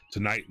ones.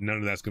 Tonight, none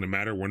of that's going to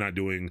matter. We're not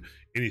doing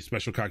any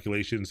special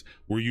calculations.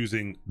 We're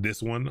using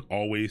this one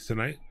always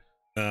tonight.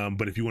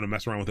 But if you want to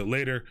mess around with it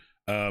later,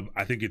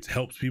 I think it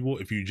helps people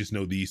if you just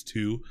know these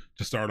two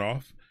to start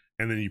off.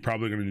 And then you're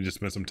probably going to need to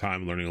spend some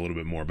time learning a little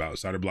bit more about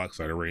CIDR blocks,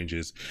 CIDR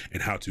ranges,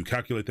 and how to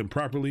calculate them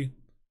properly.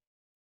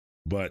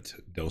 But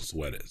don't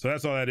sweat it. So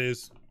that's all that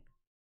is.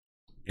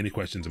 Any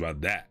questions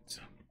about that?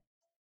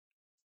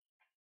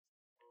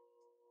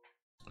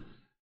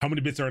 How many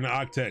bits are in an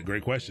octet?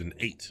 Great question.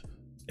 8.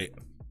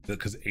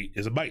 Because 8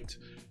 is a byte.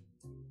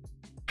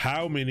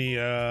 How many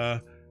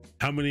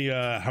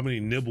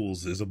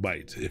nibbles is a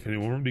byte? If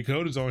anyone from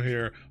Decode is on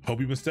here,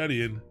 hope you've been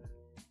studying.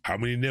 How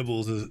many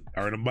nibbles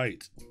are in a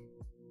byte?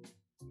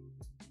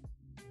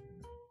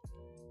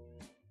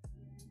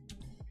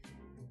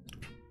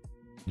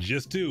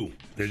 Just 2.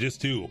 They're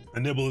just 2. A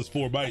nibble is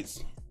 4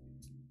 bytes.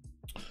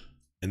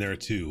 And there are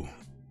 2.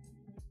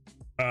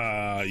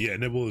 Yeah, a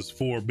nibble is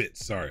 4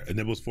 bits. Sorry, a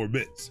nibble is 4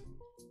 bits.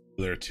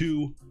 So there are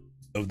 2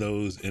 of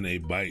those in a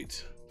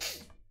byte.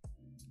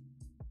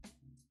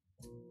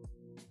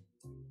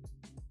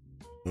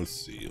 Let's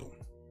see.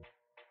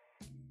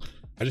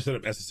 I just set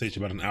up SSH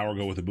about an hour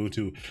ago with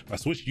Ubuntu. If I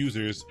switch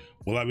users,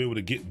 will I be able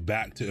to get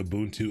back to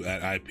Ubuntu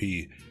at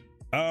IP?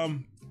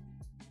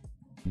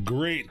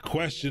 Great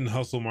question,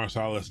 Hustle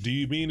Marsalis. Do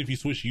you mean if you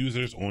switch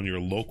users on your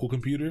local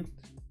computer?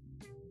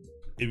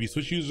 If you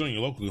switch users on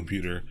your local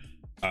computer,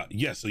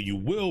 yes, so you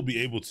will be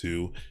able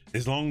to,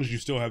 as long as you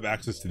still have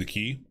access to the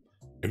key.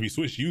 If you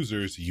switch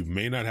users, you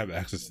may not have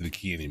access to the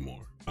key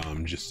anymore.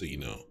 Just so you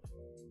know.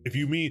 If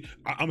you mean,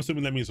 I'm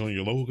assuming that means on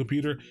your local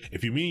computer.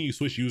 If you mean you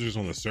switch users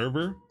on the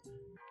server,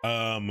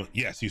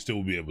 yes, you still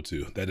will be able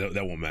to.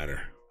 That won't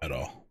matter at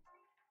all.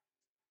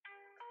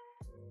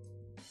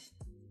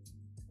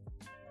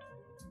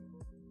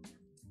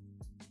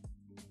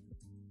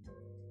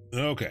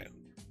 Okay,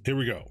 here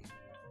we go.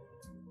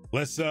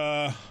 Let's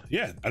yeah,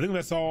 I think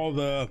that's all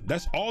the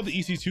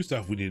EC2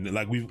 stuff we need.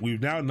 Like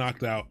we've now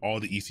knocked out all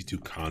the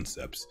EC2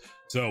 concepts.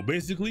 So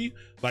basically,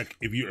 like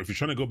if you're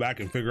trying to go back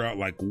and figure out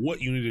like what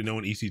you need to know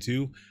in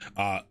EC2,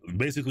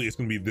 basically it's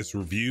going to be this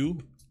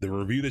review, the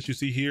review that you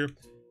see here,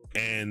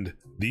 and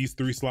these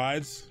 3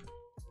 slides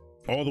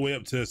all the way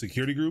up to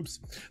security groups.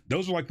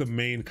 Those are like the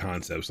main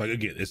concepts. Like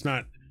again, it's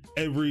not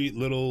every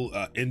little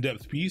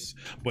in-depth piece,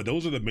 but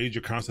those are the major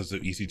concepts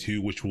of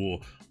EC2, which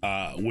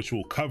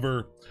will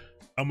cover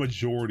a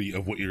majority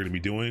of what you're going to be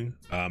doing.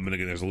 And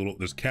again,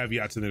 there's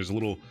caveats and there's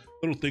little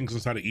things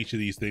inside of each of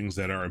these things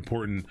that are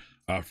important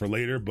for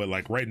later. But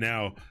like right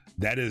now,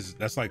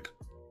 that's like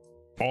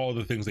all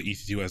the things that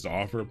EC2 has to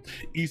offer.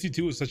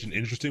 EC2 is such an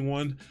interesting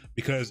one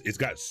because it's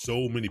got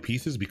so many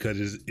pieces,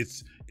 because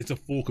it's a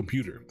full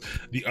computer.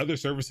 The other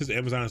services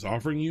Amazon is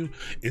offering you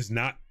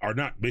are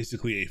not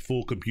basically a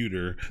full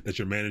computer that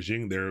you're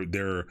managing.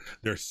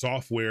 They're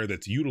software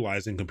that's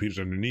utilizing computers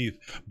underneath,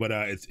 but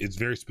it's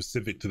very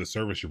specific to the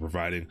service you're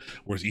providing.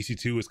 Whereas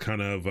EC2 is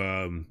kind of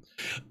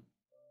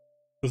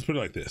let's put it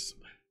like this.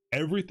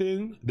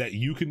 Everything that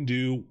you can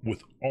do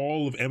with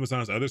all of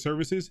Amazon's other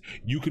services,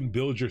 you can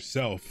build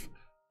yourself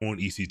on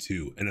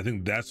EC2. And I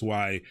think that's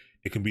why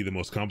it can be the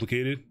most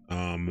complicated,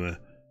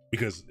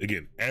 because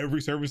again,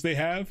 every single service they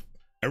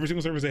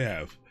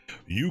have,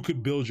 you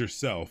could build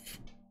yourself,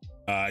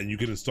 and you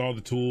can install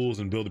the tools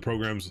and build the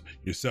programs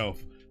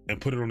yourself and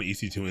put it on the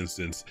EC2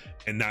 instance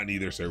and not need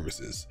their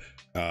services.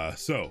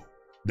 So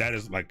that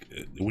is like,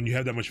 when you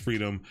have that much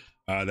freedom,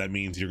 that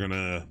means you're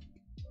gonna,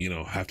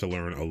 have to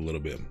learn a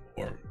little bit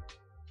more.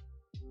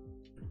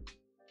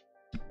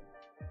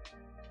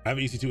 I have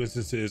EC2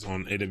 instances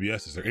on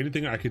AWS. Is there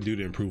anything I can do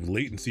to improve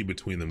latency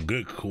between them?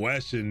 Good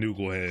question,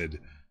 Nooglehead.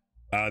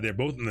 They're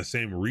both in the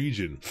same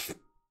region.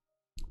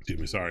 Excuse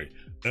me, sorry.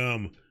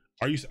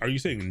 Are you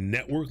saying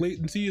network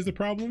latency is the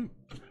problem?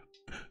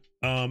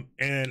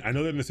 And I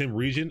know they're in the same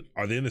region.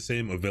 Are they in the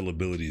same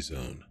availability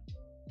zone?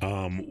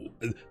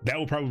 That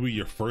will probably be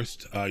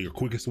your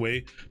quickest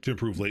way to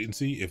improve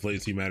latency, if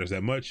latency matters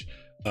that much,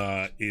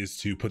 is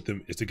to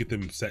get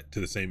them set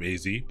to the same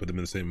AZ, put them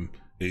in the same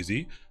AZ.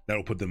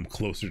 That'll put them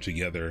closer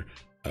together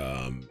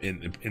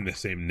in the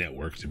same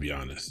network, to be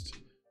honest.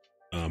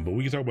 But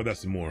we can talk about that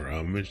some more.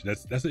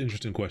 That's an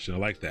interesting question. I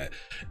like that.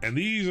 And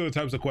these are the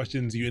types of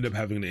questions you end up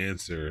having to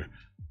answer,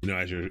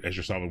 as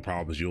you're solving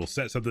problems. You'll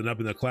set something up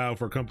in the cloud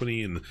for a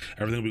company and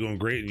everything will be going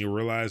great, and you'll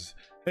realize,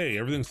 hey,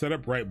 everything's set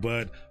up right,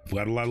 but I've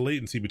got a lot of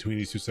latency between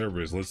these 2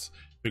 servers. Let's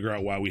figure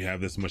out why we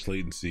have this much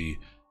latency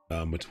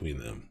between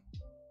them.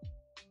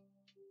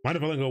 Mind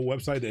if I link a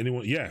website to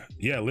anyone? Yeah,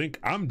 link.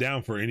 I'm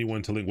down for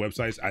anyone to link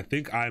websites. I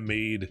think I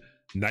made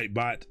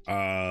Nightbot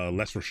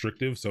less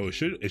restrictive, so it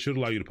should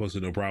allow you to post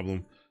it, no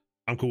problem.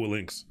 I'm cool with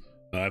links.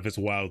 If it's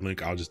a wild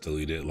link, I'll just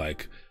delete it.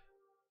 Like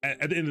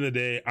at the end of the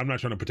day, I'm not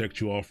trying to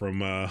protect you all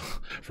from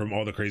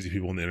all the crazy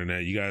people on the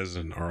internet. You guys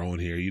are on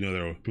here.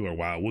 People are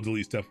wild. We'll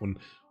delete stuff when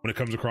it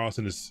comes across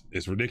and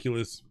it's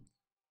ridiculous.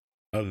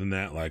 Other than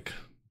that, like,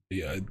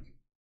 yeah,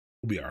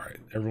 we'll be all right.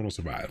 Everyone will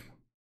survive.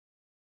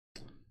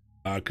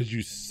 Could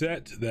you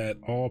set that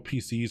all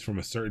PCs from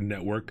a certain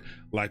network,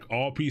 like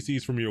all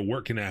PCs from your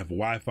work can have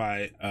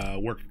Wi-Fi,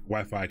 work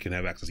Wi-Fi can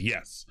have access?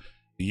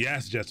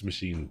 Yes, Jets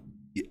Machine.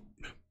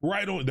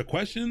 Right on. The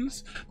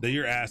questions that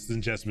you're asked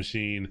in Jets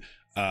Machine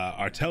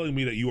are telling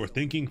me that you are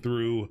thinking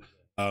through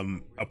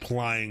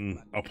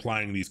applying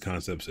these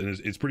concepts, and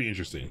it's pretty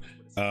interesting.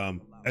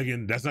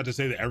 Again, that's not to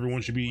say that everyone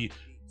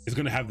is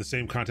going to have the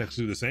same context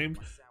to do the same.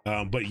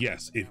 But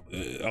yes,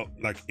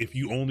 if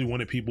you only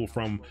wanted people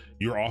from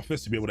your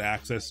office to be able to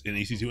access an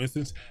EC2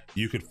 instance,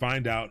 you could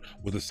find out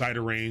what the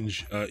CIDR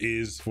range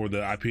is for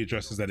the IP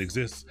addresses that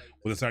exist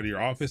with the side of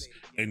your office,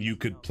 and you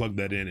could plug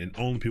that in, and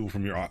only people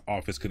from your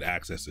office could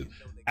access it.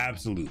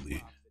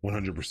 Absolutely,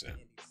 100%.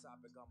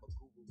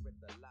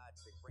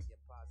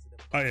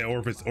 Oh yeah, or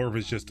if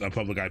it's just a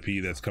public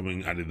IP that's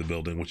coming out of the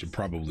building, which it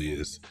probably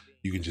is,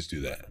 you can just do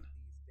that.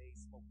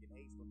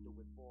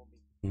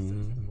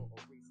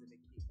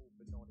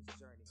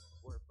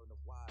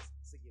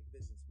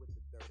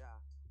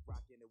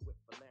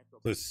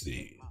 Let's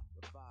see.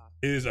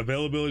 Is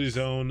availability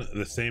zone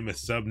the same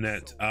as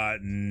subnet?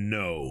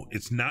 No,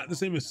 it's not the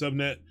same as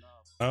subnet.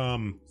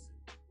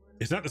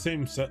 It's not the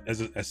same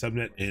as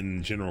subnet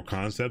in general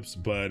concepts,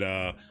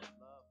 but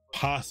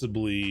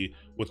possibly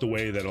with the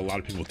way that a lot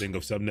of people think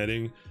of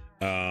subnetting.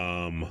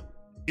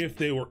 If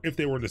they were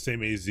in the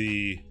same AZ,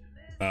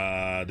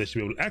 they should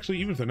be able to, actually,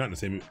 even if they're not in the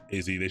same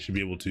AZ, they should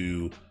be able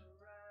to,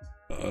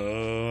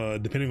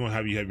 depending on how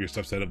you have your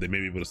stuff set up, they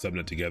may be able to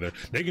subnet together.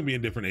 They can be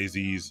in different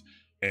AZs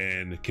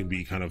and can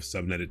be kind of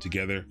subnetted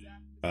together.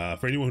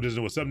 For anyone who doesn't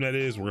know what subnet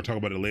is, we're gonna talk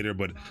about it later,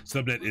 but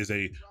subnet is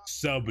a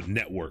sub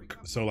network.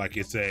 So like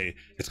it's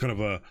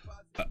kind of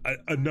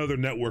another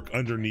network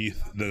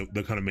underneath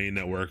the kind of main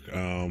network.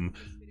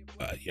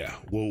 Yeah,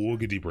 we'll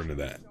get deeper into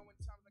that.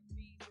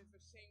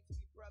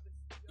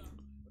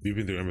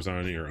 Beeping through Amazon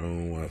on your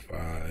own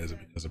Wi-Fi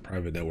as a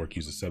private network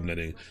uses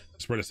subnetting to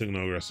spread a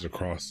signal addresses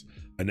across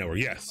a network.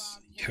 Yes,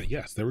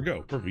 yes, there we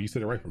go. Perfect. You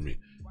said it right for me.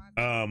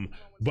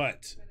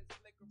 But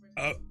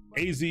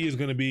AZ is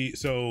going to be,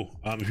 so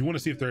if you want to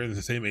see if they're in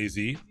the same AZ,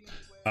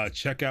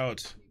 check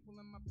out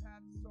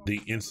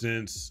the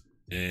instance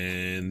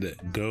and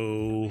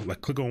go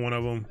click on one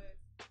of them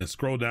and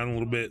scroll down a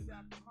little bit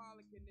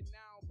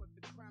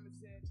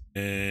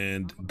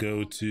and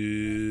go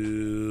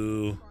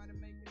to,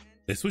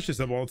 they switch this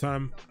up all the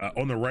time.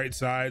 On the right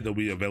side there'll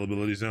be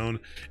availability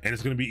zone, and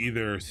it's going to be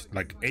either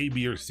like A,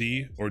 B, or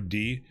C, or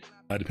D,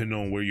 depending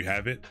on where you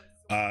have it.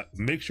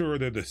 Make sure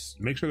they're in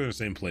the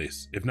same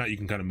place. If not, you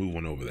can kind of move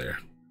one over there.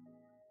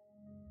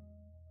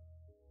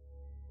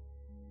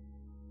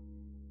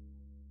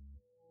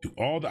 Do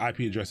all the IP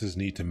addresses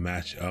need to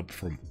match up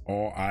from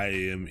all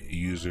IAM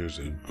users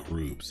and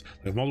groups?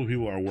 Like multiple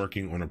people are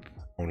working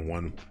on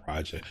one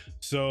project.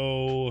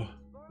 So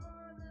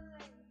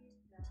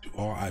do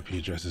all IP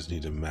addresses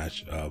need to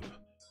match up?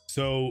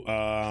 So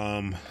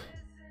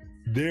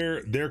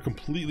they're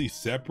completely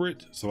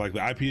separate. So like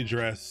the IP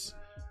address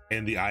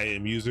and the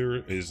IAM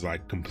user is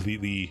like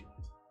completely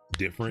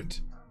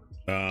different.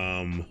 So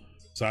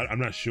I'm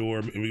not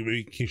sure.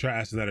 We can try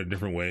asking that a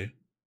different way.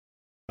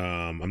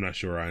 I'm not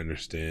sure I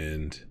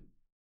understand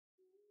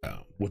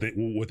what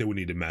they would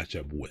need to match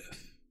up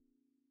with.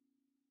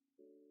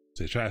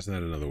 So try asking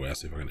that another way. I'll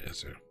see if I can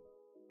answer.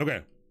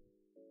 Okay.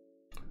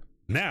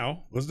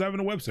 Now let's dive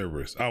into web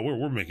servers. Oh,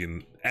 we're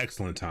making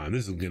excellent time.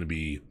 This is gonna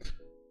be,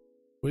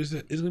 what is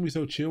it? It's gonna be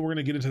so chill. We're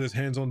gonna get into this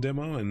hands-on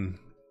demo and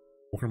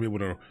we're gonna be able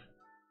to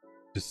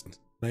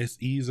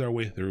just ease our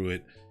way through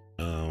it,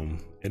 and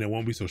it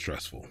won't be so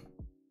stressful.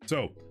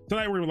 So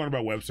tonight we're gonna learn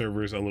about web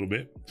servers a little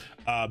bit,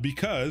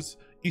 because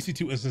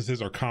EC2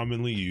 instances are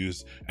commonly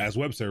used as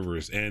web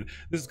servers, and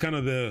this is kind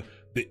of the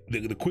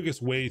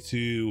quickest way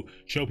to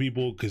show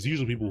people, because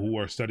usually people who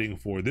are studying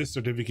for this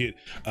certificate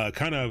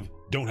kind of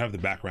don't have the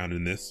background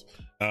in this,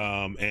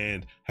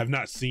 and have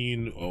not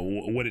seen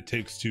what it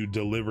takes to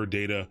deliver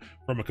data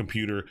from a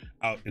computer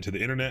out into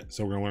the internet.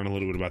 So we're gonna learn a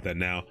little bit about that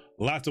now.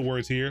 Lots of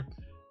words here.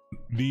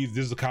 This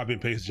is a copy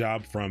and paste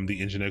job from the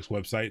NGINX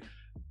website.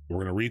 We're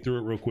gonna read through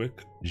it real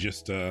quick.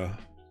 Just gonna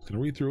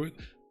read through it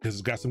because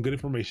it's got some good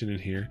information in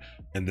here,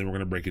 and then we're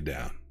gonna break it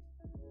down.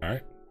 All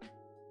right.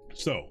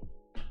 So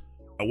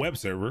a web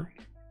server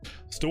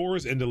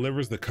stores and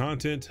delivers the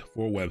content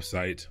for a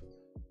website,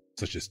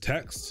 such as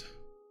text,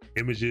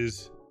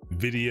 images,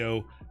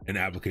 video, and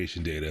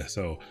application data.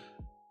 So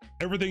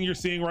everything you're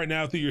seeing right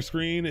now through your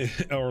screen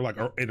or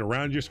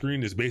around your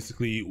screen is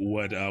basically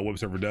what a web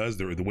server does.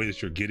 The way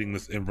that you're getting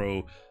this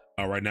info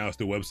right now is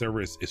through web server.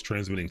 It's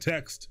transmitting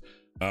text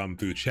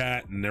through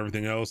chat and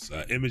everything else,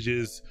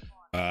 images,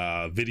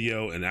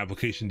 video, and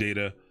application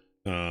data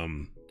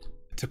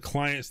to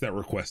clients that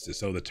request it.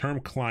 So the term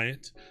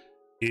client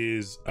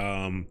is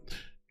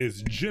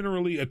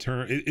generally a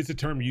term. It's a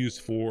term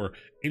used for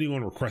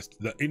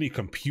any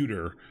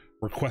computer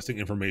requesting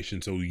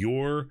information. So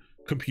your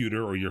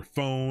computer or your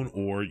phone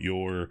or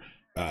your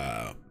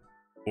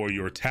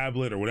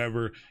tablet or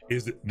whatever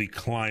is the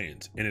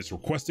client, and it's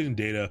requesting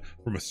data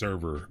from a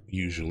server.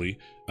 Usually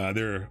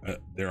there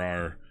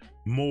are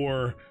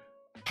more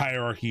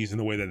hierarchies in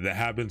the way that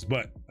happens,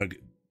 but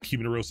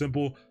keeping it real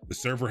simple, the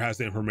server has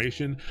the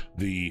information.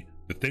 The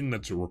thing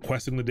that's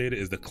requesting the data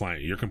is the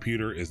client. Your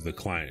computer is the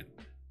client.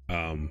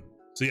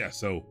 So yeah,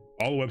 so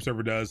all the web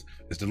server does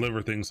is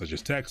deliver things such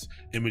as text,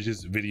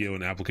 images, video,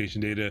 and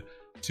application data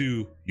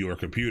to your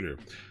computer.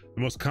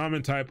 The most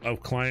common type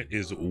of client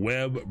is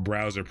web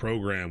browser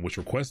program, which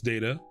requests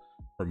data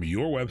from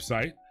your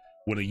website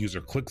when a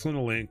user clicks on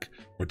a link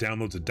or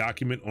downloads a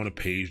document on a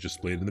page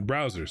displayed in the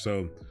browser.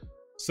 So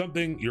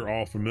something you're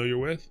all familiar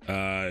with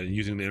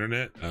using the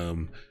internet.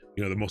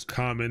 The most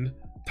common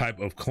type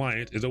of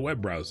client is a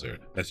web browser.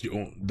 That's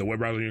the web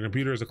browser on your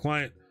computer is a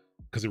client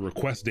because it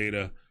requests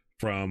data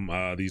from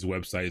these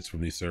websites,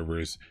 from these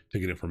servers, to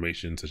get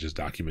information such as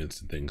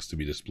documents and things to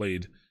be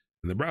displayed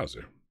in the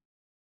browser.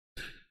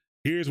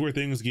 Here's where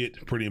things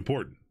get pretty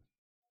important.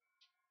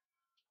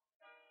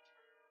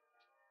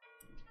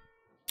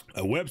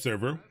 A web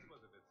server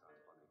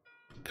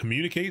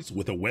communicates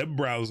with a web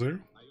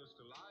browser.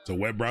 So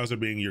web browser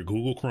being your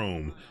Google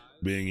Chrome,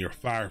 being your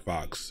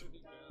Firefox,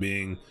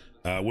 being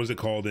what is it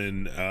called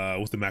in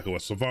what's the Mac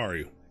OS?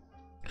 Safari,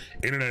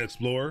 Internet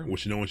Explorer,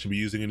 which no one should be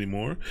using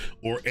anymore,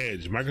 or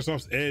Edge.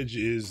 Microsoft's Edge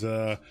is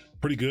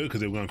pretty good because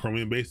they've gone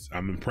Chromium based.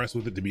 I'm impressed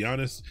with it, to be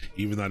honest,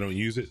 even though I don't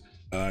use it.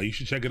 You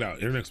should check it out.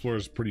 Internet Explorer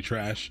is pretty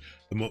trash.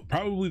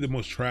 Probably the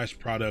most trash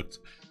product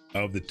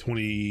of the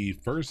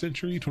 21st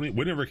century,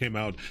 whenever it came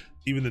out.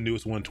 Even the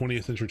newest one,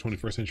 20th century,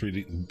 21st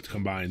century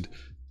combined,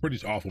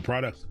 pretty awful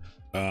product.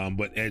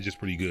 But Edge is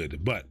pretty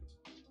good. But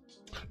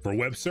For a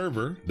web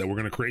server that we're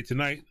going to create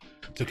tonight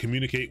to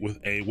communicate with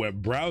a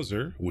web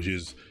browser, which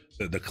is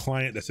the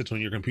client that sits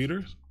on your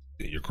computer,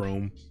 your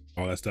Chrome,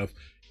 all that stuff,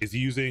 is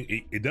using,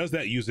 it does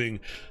that using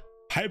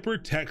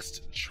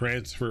Hypertext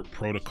Transfer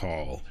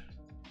Protocol,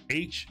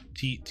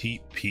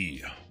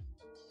 HTTP.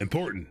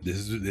 Important.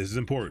 This is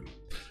important.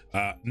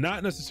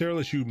 Not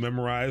necessarily should you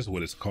memorize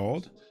what it's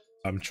called.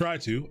 Try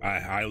to. I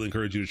highly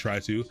encourage you to try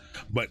to,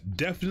 but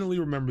definitely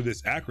remember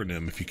this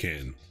acronym if you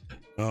can.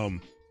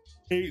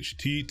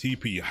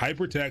 HTTP,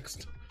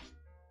 Hypertext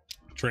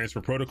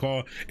Transfer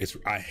Protocol.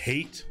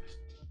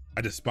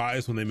 I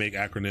despise when they make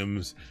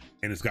acronyms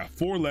and it's got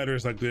 4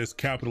 letters like this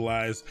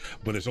capitalized,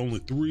 but there's only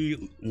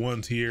 3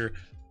 ones here.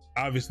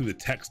 Obviously the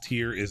text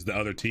here is the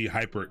other T.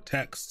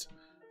 Hypertext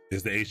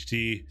is the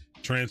HT.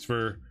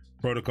 Transfer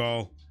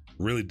Protocol,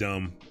 really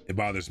dumb. It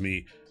bothers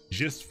me.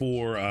 Just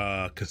for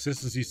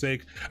consistency's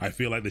sake, I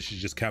feel like they should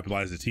just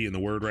capitalize the T in the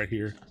word right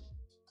here.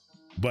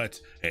 But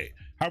hey,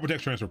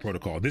 Hypertext Transfer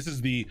Protocol. This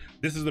is the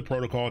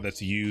protocol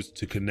that's used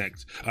to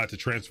connect to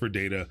transfer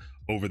data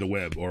over the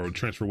web, or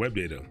transfer web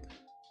data.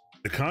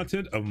 The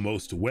content of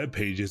most web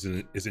pages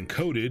is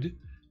encoded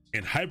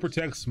in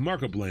hypertext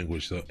markup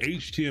language, so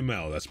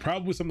HTML. That's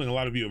probably something a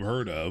lot of you have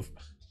heard of,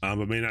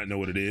 but may not know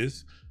what it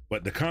is.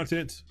 But the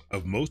content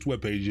of most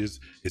web pages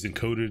is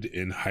encoded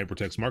in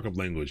hypertext markup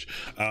language.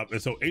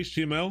 And so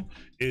HTML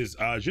is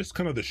just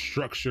kind of the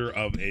structure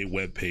of a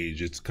web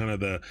page. It's kind of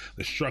the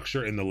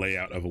structure and the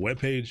layout of a web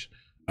page,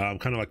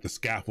 kind of like the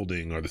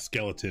scaffolding or the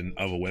skeleton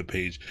of a web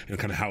page, and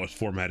kind of how it's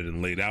formatted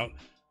and laid out.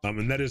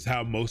 And that is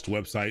how most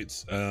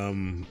websites,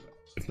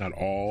 if not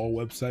all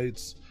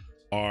websites,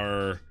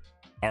 are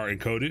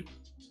encoded.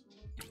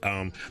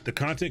 The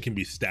content can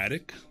be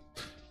static.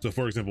 So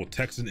for example,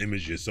 text and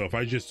images. So if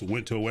I just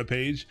went to a web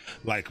page,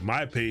 like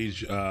my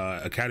page,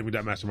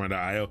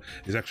 academy.mastermind.io,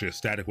 is actually a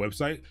static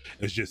website.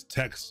 It's just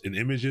text and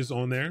images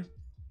on there.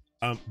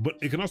 But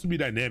it can also be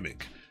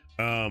dynamic.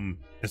 And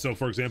so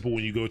for example,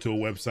 when you go to a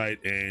website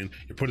and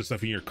you're putting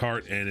stuff in your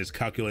cart and it's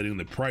calculating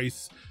the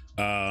price,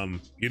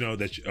 you know,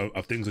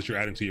 of things that you're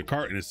adding to your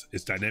cart, and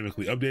it's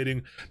dynamically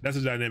updating. That's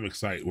a dynamic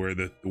site where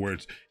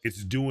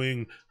it's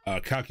doing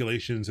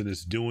calculations, and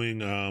it's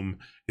doing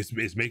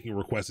it's making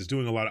requests. It's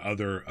doing a lot of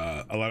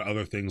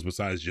other things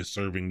besides just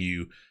serving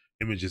you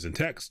images and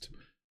text.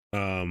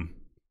 So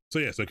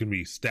yeah, so it can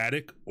be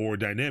static or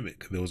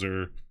dynamic. Those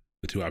are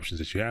the 2 options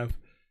that you have.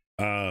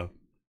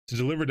 To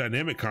deliver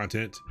dynamic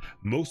content,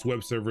 most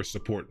web servers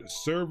support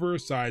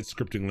server-side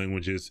scripting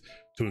languages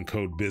to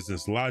encode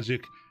business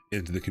logic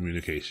into the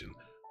communication.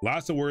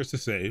 Lots of words to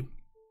say.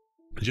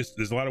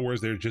 There's a lot of words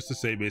there just to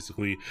say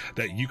basically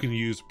that you can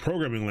use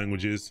programming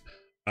languages.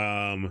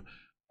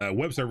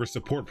 Web servers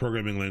support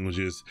programming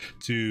languages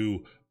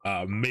to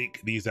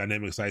make these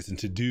dynamic sites and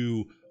to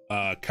do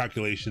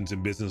calculations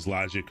and business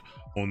logic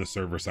on the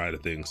server side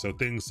of things. So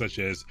things such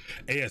as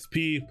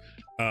ASP,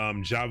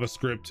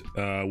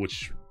 JavaScript,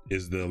 which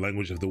is the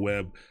language of the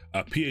web,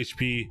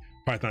 PHP,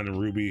 Python,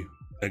 and Ruby.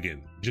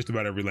 Again, just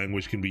about every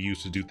language can be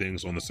used to do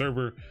things on the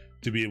server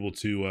to be able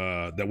to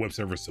that web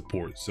servers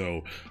support.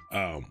 So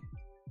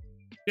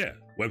yeah,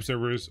 web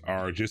servers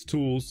are just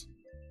tools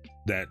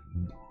that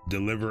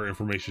deliver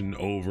information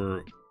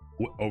over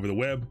the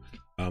web,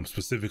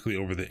 specifically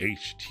over the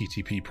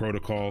HTTP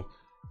protocol,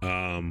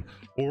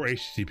 or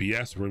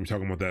HTTPS. We're gonna be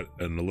talking about that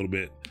in a little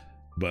bit,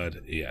 but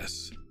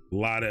yes, a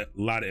lot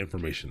of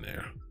information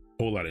there,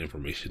 whole lot of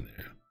information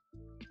there.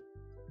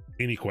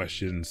 Any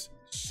questions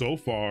so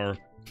far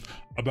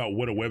about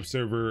what a web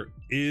server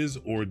is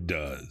or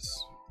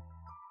does?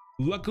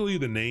 Luckily,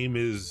 the name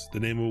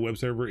of a web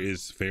server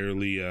is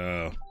fairly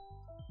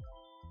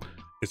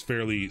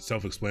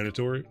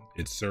self-explanatory.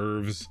 It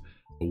serves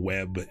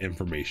web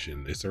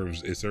information. It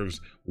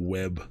serves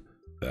web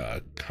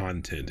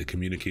content. It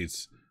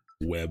communicates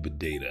web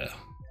data.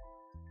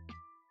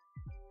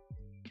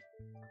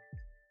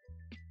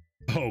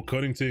 Oh,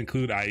 coding to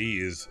include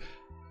IE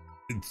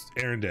it's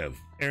Aaron Dev.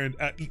 Aaron,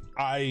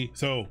 I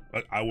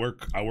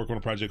work on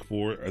a project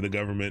for the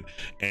government,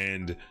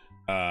 and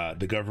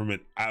the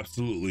government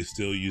absolutely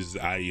still uses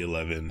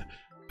IE11,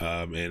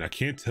 and I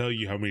can't tell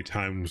you how many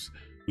times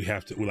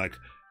people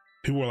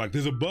are like,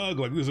 there's a bug,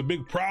 like there's a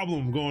big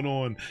problem going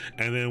on,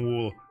 and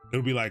then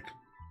it'll be like,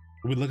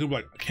 we're looking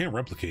like, I can't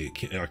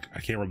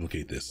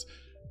replicate this,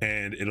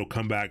 and it'll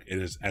come back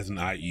as an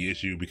IE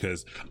issue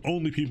because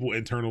only people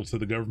internal to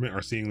the government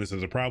are seeing this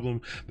as a problem.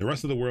 The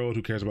rest of the world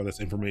who cares about this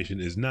information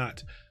is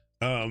not.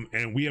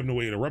 And we have no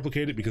way to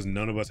replicate it because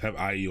none of us have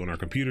IE on our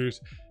computers,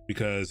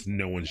 because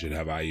no one should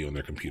have IE on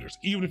their computers.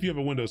 Even if you have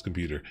a Windows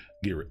computer,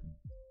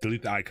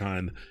 delete the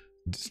icon,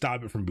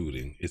 stop it from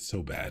booting. It's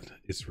so bad.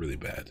 It's really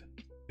bad.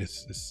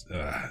 It's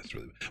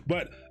really bad.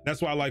 But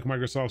that's why I like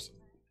Microsoft's.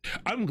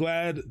 I'm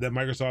glad that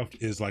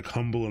Microsoft is like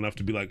humble enough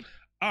to be like,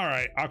 all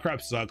right, our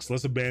crap sucks,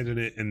 let's abandon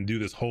it and do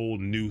this whole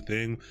new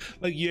thing.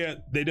 Like, yeah,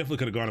 they definitely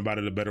could have gone about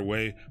it a better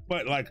way,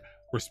 but like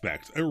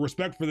respect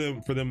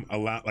for them a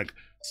lot, like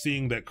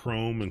seeing that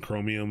Chrome and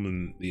Chromium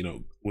and, you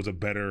know, was a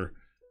better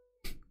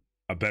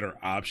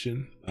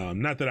option.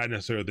 Not that I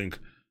necessarily think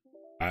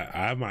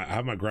I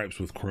have my gripes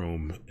with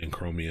Chrome and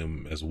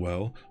Chromium as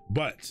well,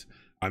 but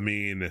I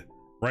mean,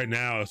 right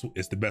now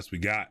it's the best we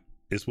got.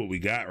 It's what we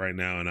got right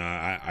now, and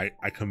I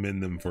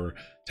commend them for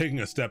taking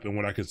a step in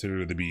what I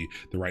consider to be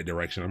the right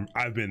direction.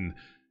 I've been,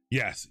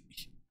 yes,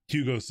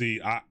 Hugo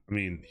C.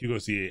 Hugo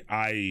C.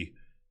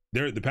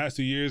 The past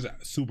 2 years,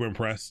 super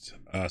impressed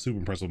with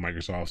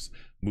Microsoft's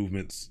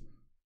movements.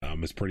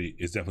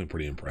 It's definitely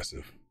pretty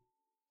impressive.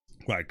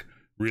 Like,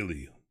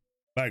 really,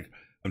 like,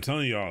 I'm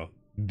telling y'all,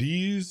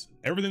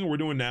 everything that we're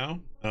doing now,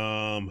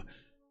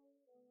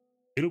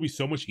 it'll be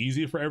so much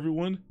easier for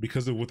everyone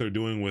because of what they're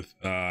doing with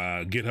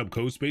GitHub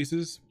code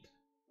spaces.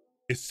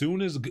 As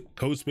soon as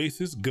code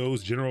spaces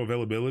goes general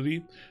availability,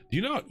 do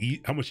you know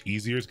how much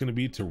easier it's going to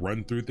be to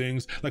run through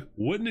things? Like,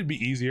 wouldn't it be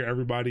easier,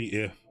 everybody,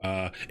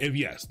 if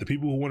yes, the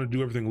people who want to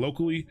do everything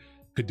locally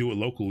could do it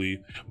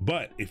locally,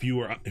 but if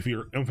you're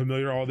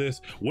unfamiliar with all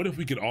this, what if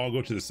we could all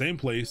go to the same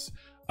place,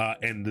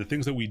 and the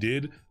things that we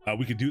did,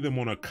 we could do them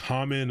on a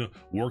common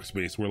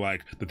workspace where,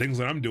 like, the things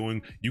that I'm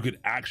doing, you could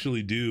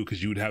actually do,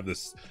 because you'd have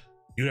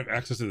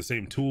access to the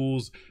same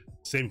tools,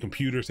 same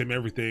computer, same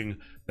everything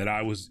that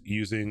I was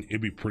using.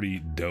 It'd be pretty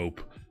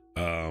dope.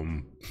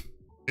 I'm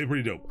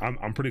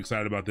pretty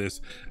excited about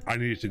this. I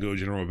need it to go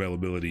general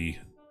availability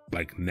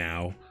like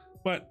now,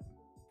 but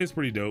it's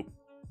pretty dope.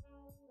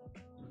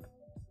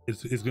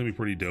 It's gonna be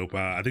pretty dope.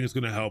 I think it's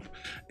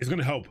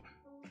gonna help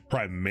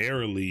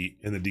primarily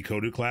in the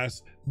decoded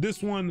class.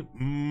 This one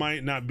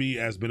might not be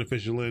as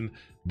beneficial in,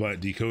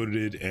 but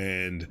decoded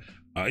and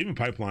even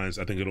pipelines,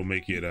 I think it'll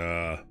make it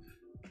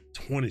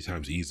 20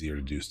 times easier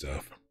to do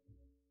stuff.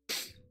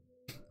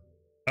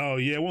 Oh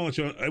yeah, it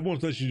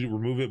won't let you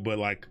remove it, but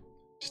like,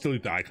 just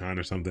delete the icon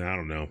or something. I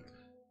don't know.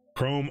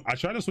 Chrome, I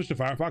tried to switch to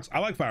Firefox. I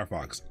like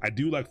Firefox. I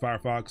do like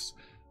Firefox,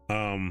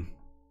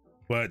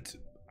 but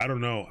I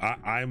don't know.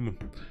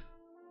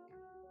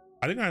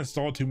 I think I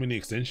installed too many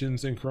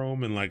extensions in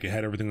Chrome, and like, it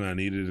had everything that I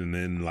needed, and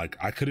then like,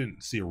 I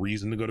couldn't see a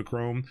reason to go to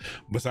Chrome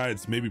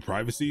besides maybe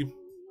privacy.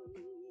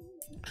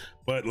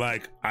 But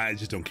like, I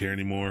just don't care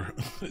anymore.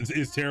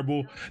 It's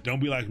terrible. Don't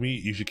be like me.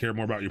 You should care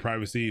more about your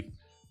privacy.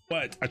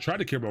 But I try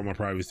to care about my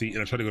privacy,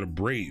 and I try to go to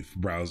Brave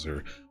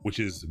browser, which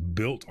is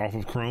built off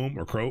of Chrome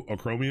or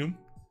Chromium.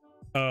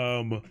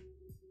 And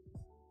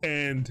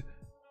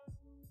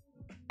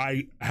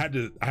I had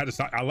to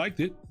stop. I liked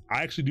it.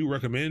 I actually do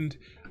recommend.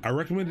 I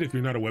recommend it if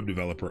you're not a web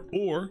developer,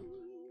 or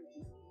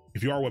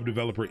if you are a web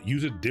developer,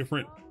 use a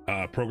different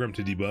program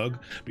to debug,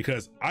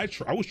 because I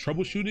was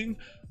troubleshooting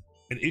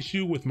an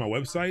issue with my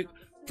website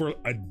for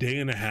a day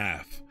and a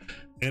half,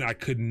 and I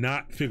could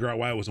not figure out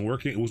why it wasn't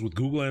working. It was with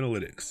Google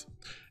Analytics,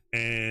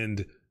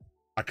 and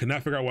I could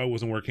not figure out why it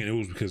wasn't working. It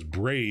was because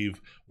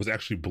Brave was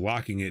actually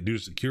blocking it due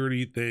to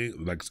security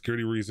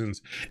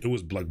reasons. It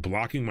was like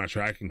blocking my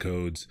tracking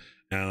codes,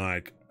 and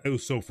like, it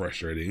was so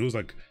frustrating. It was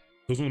one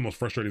of the most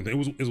frustrating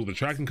things. It was with the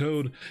tracking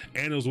code,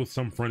 and it was with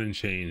some front end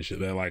change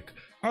that, like,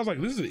 I was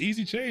like, this is an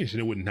easy change, and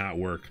it would not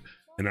work.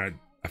 And I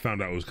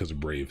found out it was because of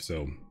Brave.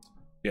 So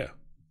yeah.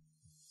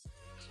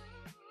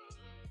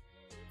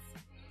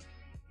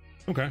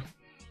 Okay.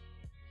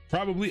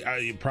 There's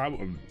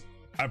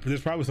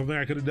probably something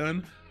I could have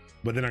done,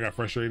 but then I got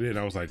frustrated and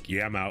I was like,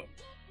 yeah, I'm out,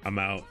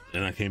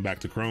 and I came back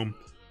to Chrome.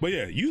 But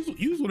yeah,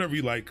 use whatever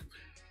you like,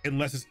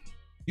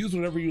 use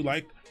whatever you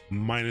like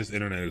minus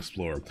Internet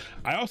Explorer.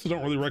 I also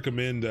don't really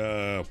recommend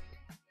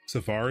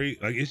Safari.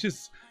 Like, it's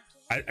just,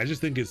 I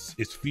just think it's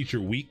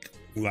feature weak.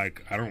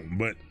 Like,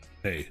 but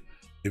hey,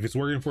 if it's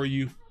working for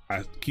you,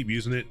 I keep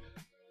using it.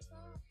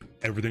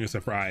 Everything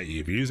except for IE.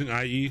 If you're using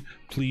IE,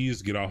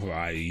 please get off of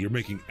IE. You're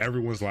making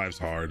everyone's lives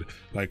hard.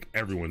 Like,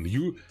 everyone.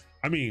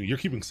 You're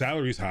keeping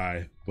salaries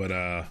high, but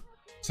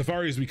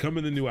Safari is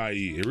becoming the new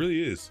IE. It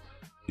really is.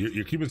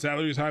 You're keeping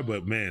salaries high,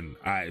 but man,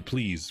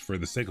 please, for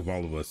the sake of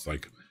all of us,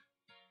 like,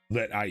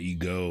 let IE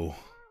go,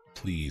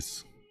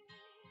 please.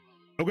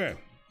 Okay.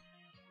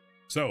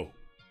 So,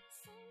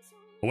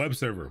 a web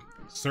server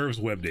serves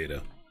web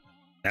data.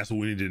 That's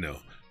what we need to know.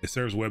 It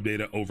serves web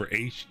data over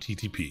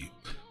HTTP.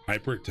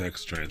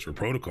 Hypertext Transfer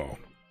Protocol.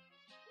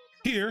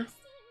 Here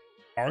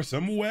are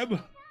some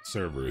web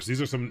servers.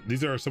 These are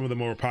some of the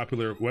more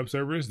popular web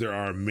servers. There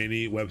are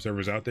many web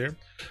servers out there.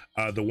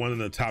 The one on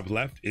the top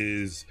left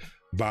is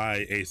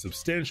by a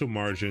substantial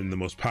margin the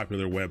most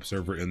popular web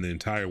server in the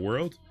entire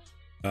world.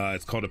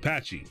 It's called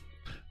Apache.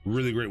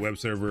 Really great web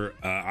server.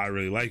 I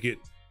really like it.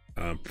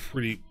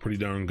 Pretty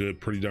darn good,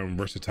 pretty darn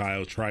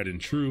versatile, tried and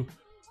true.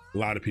 A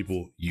lot of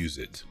people use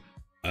it.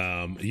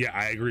 Yeah,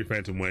 I agree,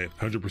 Phantom Wave,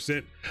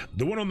 100%.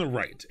 The one on the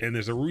right, and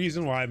there's a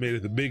reason why I made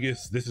it the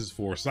biggest. This is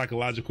for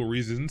psychological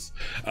reasons,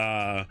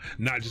 not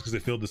just because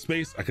it filled the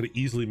space. I could have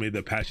easily made the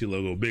Apache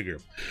logo bigger.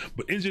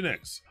 But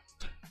NGINX,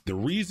 the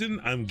reason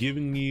I'm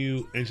giving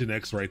you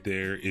NGINX right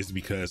there is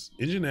because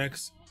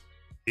NGINX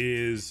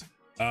is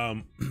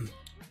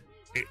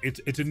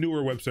it's a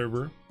newer web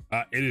server.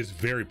 It is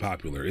very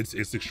popular.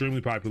 It's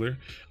extremely popular,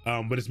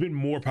 but it's been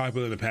more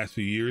popular in the past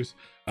few years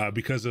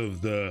because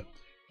of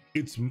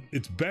it's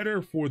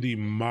better for the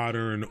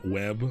modern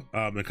web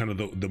and kind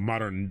of the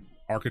modern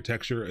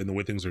architecture and the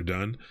way things are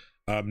done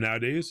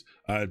nowadays.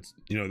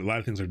 You know, a lot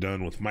of things are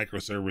done with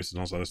microservice and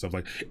all other stuff.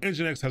 Like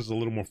NGINX has a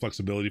little more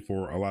flexibility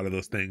for a lot of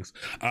those things.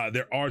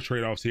 There are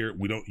trade-offs here.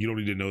 You don't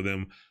need to know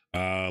them.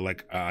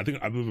 I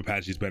believe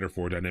Apache is better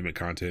for dynamic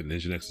content and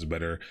NGINX is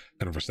better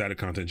kind of for static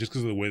content just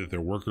because of the way that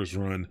their workers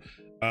run.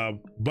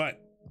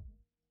 But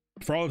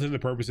for all intents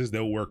and purposes,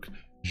 they'll work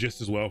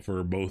just as well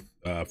for both,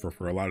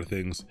 for a lot of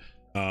things.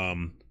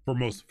 For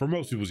most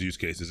people's use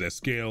cases. At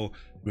scale,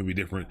 it may be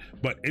different,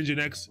 but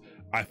NGINX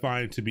I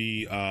find to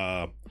be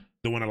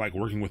the one I like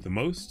working with the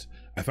most.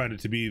 I find it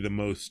to be the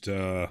most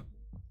I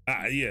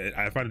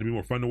find it to be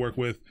more fun to work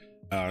with.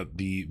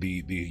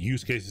 The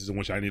use cases in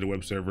which I need a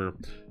web server,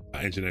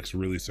 NGINX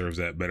really serves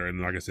that better.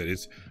 And like I said,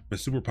 it's been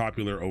super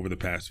popular over the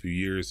past few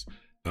years,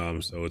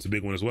 so it's a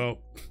big one as well.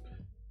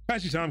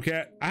 Apache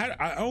Tomcat,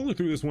 I only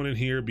threw this one in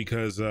here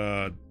because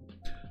I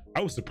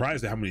was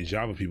surprised at how many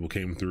Java people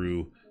came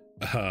through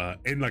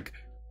and like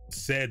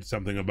said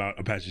something about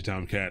Apache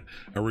Tomcat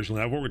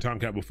originally. I've worked with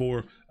Tomcat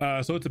before,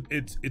 so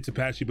it's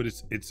Apache, but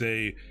it's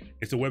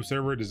a web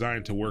server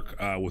designed to work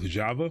with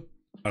Java,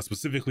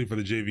 specifically for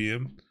the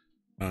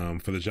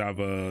JVM, for the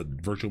Java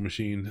virtual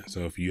machine.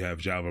 So if you have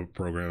Java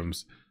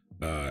programs,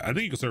 I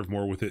think you can serve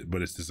more with it,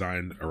 but it's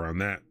designed around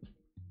that.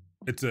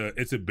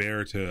 It's a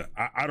bear to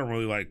I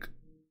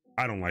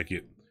don't like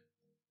it.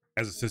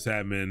 As a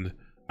sysadmin,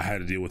 I had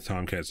to deal with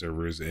Tomcat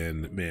servers,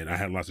 and man, I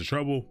had lots of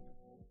trouble,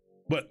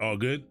 but all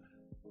good.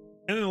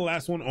 And then the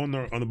last one on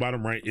the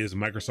bottom right is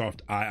Microsoft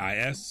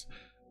IIS.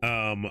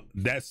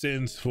 That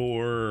stands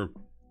for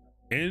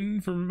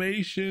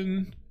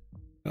Information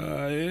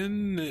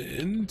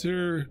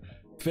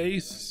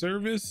Interface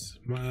Service,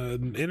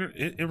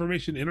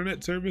 Information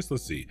Internet Service.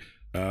 Let's see,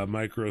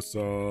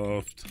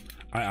 Microsoft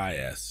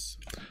IIS.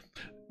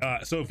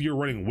 So if you're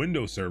running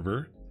Windows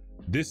Server,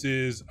 this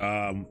is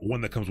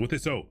one that comes with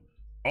it. So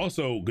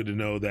also good to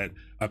know that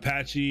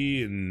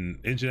Apache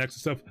and NGINX and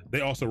stuff,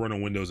 they also run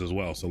on Windows as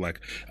well. So like,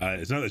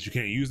 it's not that you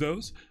can't use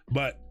those,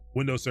 but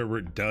Windows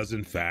Server does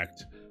in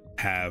fact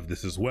have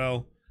this as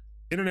well.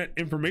 Internet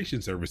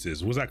Information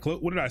Services. Was I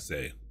close? What did I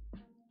say?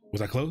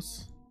 Was I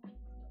close?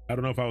 I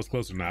don't know if I was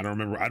close or not. I don't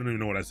remember. I don't even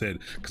know what I said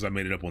because I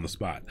made it up on the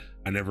spot.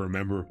 I never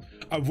remember.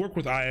 I've worked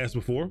with IIS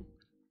before.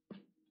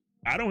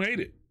 I don't hate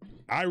it.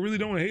 I really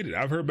don't hate it.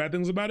 I've heard bad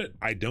things about it.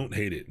 I don't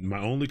hate it. My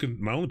only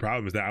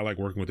problem is that I like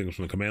working with things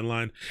from the command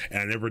line,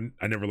 and I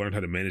never learned how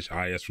to manage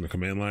IIS from the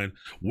command line.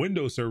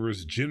 Windows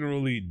servers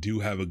generally do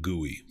have a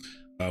GUI.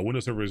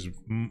 Windows servers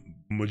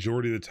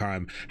majority of the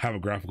time have a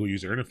graphical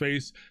user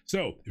interface.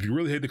 So if you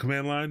really hate the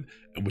command line,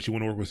 but you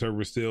want to work with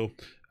servers still,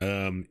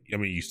 I mean,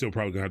 you still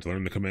probably gonna have to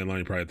learn the command line.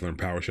 You probably have to learn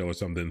PowerShell or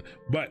something.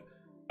 But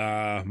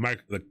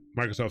the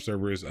Microsoft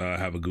servers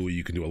have a GUI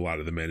you can do a lot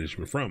of the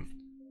management from.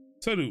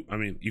 I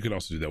mean, you could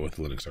also do that with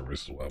Linux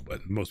servers as well,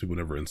 but most people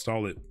never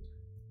install it.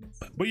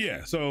 But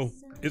yeah, so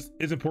it's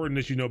important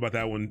that you know about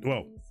that one.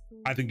 Well,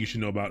 I think you should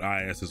know about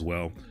IIS as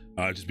well,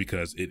 just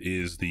because it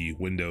is the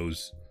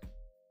Windows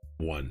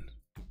one.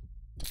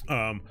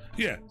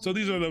 Yeah, so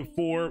these are the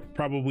 4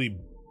 probably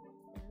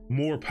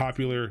more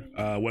popular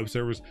web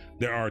servers.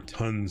 There are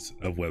tons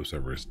of web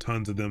servers,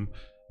 tons of them,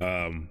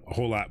 a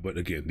whole lot. But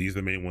again, these are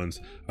the main ones.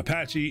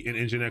 Apache and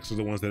NGINX are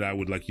the ones that I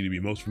would like you to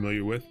be most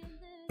familiar with.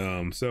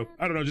 So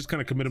I don't know, just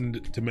kind of commit them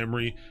to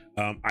memory.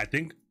 I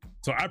think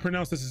so. I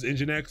pronounce this as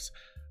NGINX.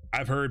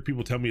 I've heard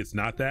people tell me it's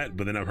not that,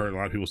 but then I've heard a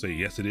lot of people say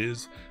yes it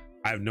is.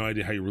 I have no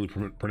idea how you really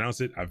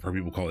pronounce it. I've heard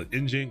people call it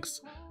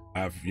NGINX.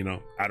 I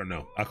don't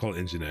know, I call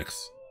it NGINX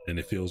and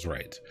it feels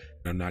right,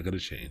 and I'm not going to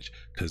change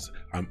because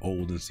I'm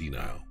old and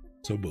senile.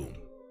 So boom.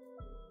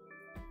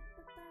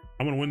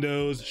 I'm on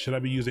Windows. Should I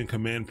be using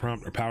command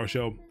prompt or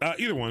PowerShell?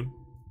 Either one.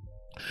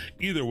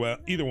 Either one.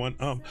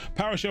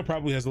 PowerShell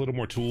probably has a little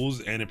more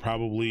tools, and it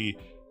probably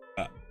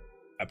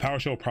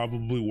PowerShell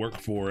probably work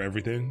for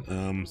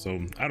everything.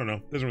 So I don't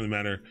know, doesn't really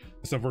matter.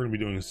 The stuff we're gonna be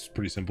doing is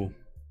pretty simple.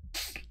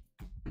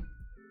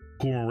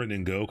 Cool one written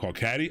in Go called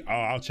Caddy.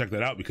 I'll check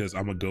that out because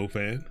I'm a Go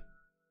fan,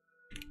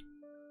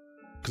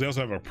 because they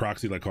also have a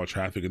proxy like called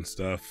Traffic and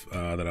stuff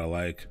that I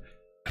like.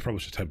 I probably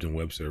should have typed in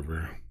web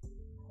server.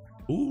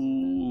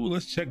 Ooh,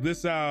 let's check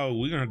this out.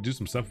 We're gonna do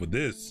some stuff with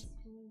this.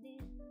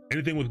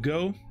 Anything with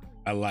Go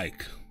I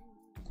like.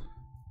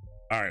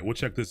 All right, we'll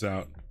check this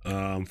out.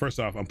 First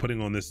off, I'm putting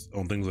on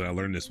things that I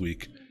learned this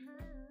week.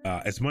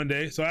 It's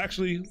Monday, so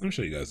actually let me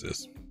show you guys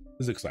this.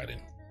 This is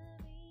exciting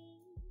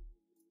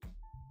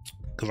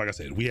because like I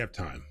said, we have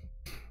time.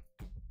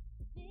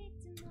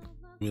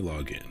 Let me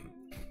log in.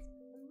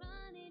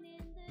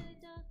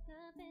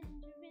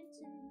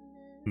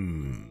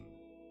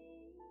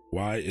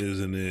 Why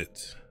isn't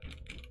it?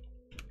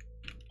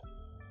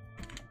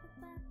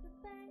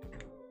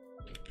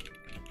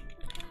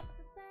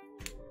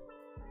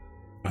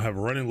 I have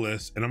a running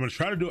list, and I'm gonna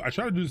try to do. I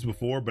tried to do this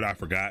before, but I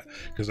forgot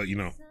because, like,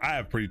 I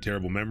have pretty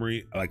terrible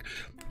memory. Like,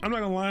 I'm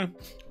not gonna lie.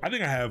 I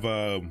think I have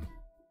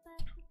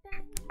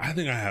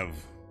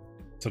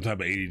some type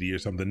of ADD or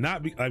something.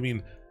 I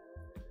mean,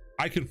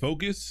 I can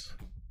focus,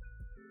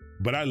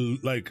 but I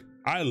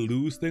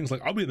lose things.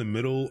 Like, I'll be in the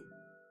middle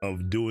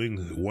of doing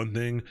one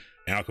thing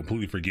and I'll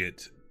completely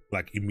forget,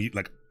 like in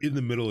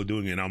the middle of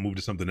doing it, and I'll move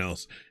to something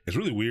else. It's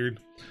really weird.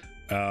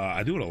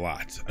 I do it a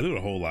lot. I do it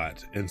a whole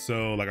lot. And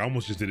so like I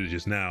almost just did it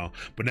just now,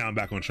 but now I'm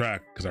back on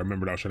track because I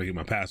remembered I was trying to get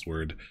my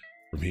password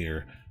from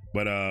here.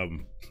 But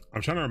I'm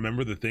trying to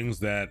remember the things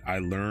that I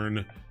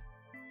learn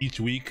each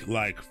week,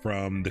 like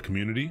from the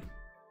community.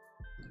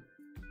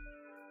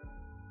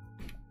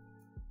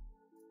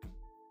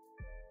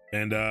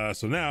 And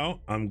so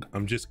now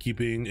I'm just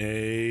keeping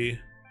a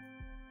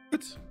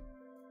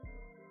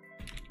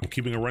I'm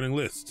keeping a running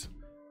list.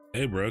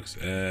 Hey Brooks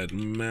at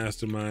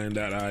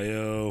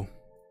mastermind.io.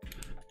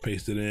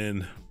 Paste it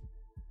in.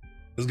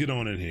 Let's get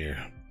on in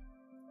here.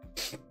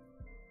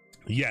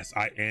 Yes,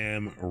 I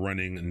am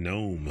running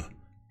GNOME.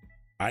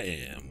 I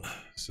am.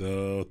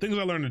 So things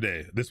I learned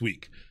today, this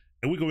week,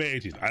 and week of May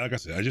 18th. Like I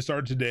said, I just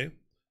started today.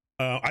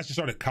 I just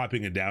started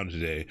copying it down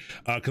today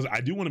because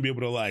I do want to be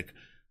able to, like,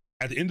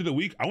 at the end of the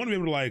week, I want to be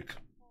able to, like,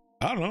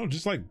 I don't know,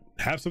 just like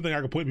have something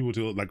I can point people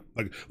to, like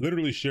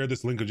literally share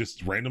this link of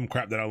just random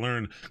crap that I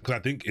learned, because I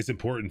think it's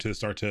important to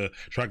start to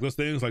track those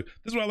things. Like,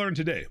 this is what I learned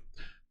today.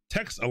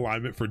 Text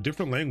alignment for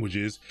different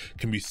languages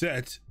can be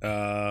set in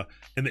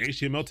the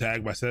HTML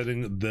tag by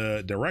setting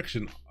the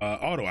direction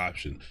auto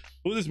option.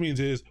 What this means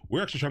is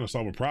we're actually trying to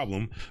solve a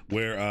problem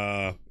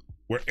where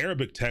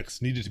Arabic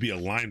text needed to be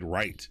aligned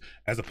right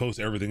as opposed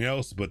to everything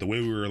else, but the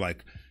way we were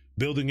like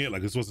building it,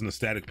 like this wasn't a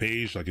static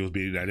page, like it was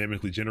being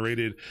dynamically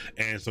generated.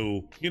 And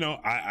so, you know,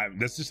 I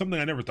that's just something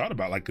I never thought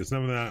about. Like, it's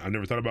something that I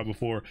never thought about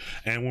before.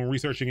 And when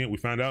researching it, we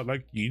found out,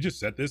 like, you just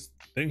set this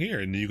thing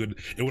here and it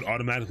would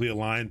automatically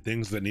align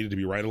things that needed to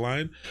be right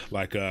aligned,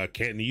 like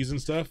Cantonese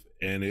and stuff,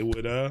 and it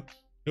would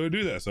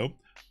do that. So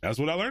that's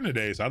what I learned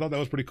today. So I thought that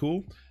was pretty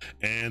cool.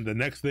 And the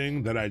next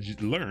thing that I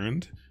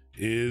learned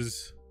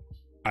is,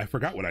 I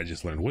forgot what I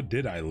just learned. What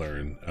did I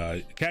learn?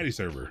 Caddy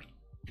server.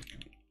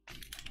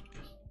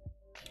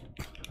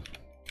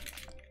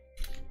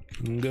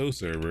 Go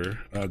server,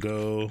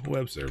 go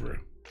web server.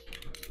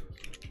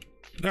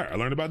 All right, I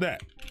learned about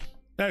that.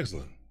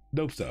 Excellent,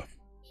 dope stuff.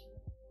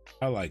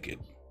 I like it.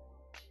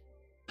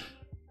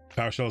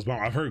 PowerShell is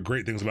bomb. I've heard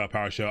great things about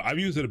PowerShell. I've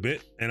used it a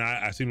bit, and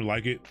I seem to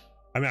like it.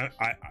 I mean,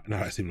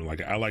 I seem to like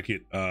it. I like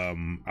it.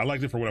 I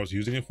liked it for what I was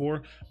using it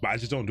for, but I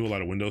just don't do a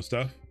lot of Windows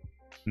stuff.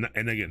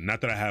 And again,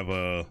 not that I have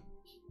a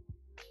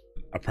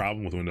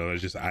problem with Windows.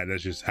 It's just that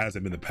just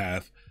hasn't been the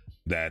path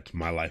that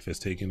my life has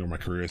taken or my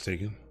career has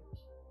taken.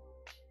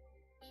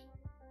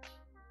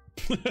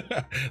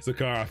 So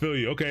Car, I feel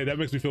you. Okay, that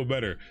makes me feel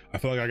better. I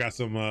feel like I got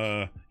some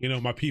you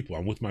know, my people.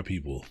 I'm with my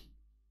people.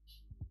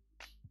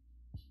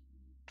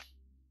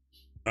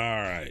 All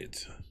right,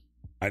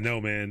 I know,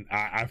 man.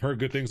 I've heard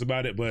good things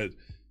about it, but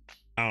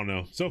I don't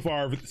know. So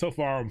far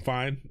I'm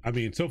fine. I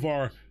mean, so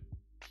far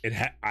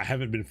I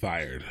haven't been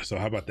fired, so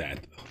how about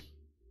that?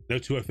 No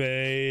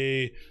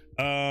 2FA.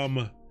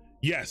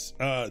 Yes,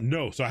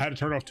 no, so I had to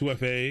turn off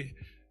 2FA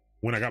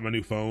when I got my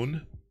new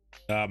phone.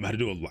 I had to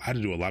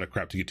do a lot of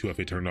crap to get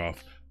 2FA turned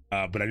off,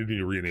 but I do need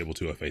to re-enable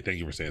 2FA. Thank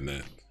you for saying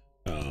that.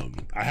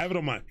 I have it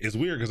on my, it's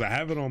weird because I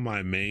have it on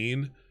my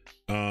main,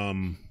 I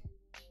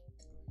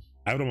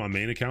have it on my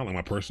main account, like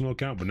my personal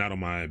account, but not on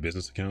my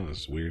business account.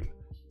 It's weird.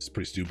 It's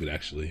pretty stupid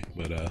actually,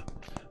 but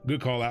good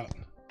call out.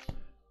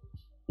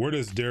 Where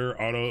does dir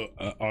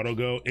auto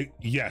go?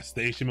 Yes,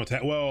 the HTML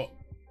tag. Well,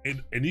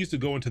 it needs to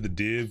go into the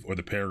div or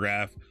the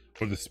paragraph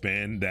or the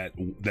span that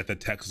the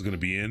text is going to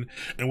be in.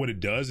 And what it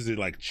does is it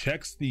like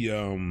checks the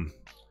I'm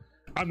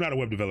not a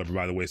web developer,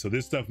 by the way, so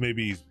this stuff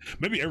maybe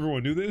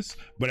everyone knew this,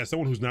 but as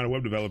someone who's not a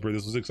web developer,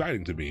 this was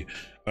exciting to me.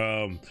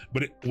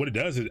 But what it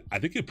does is I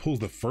think it pulls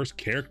the first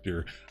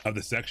character of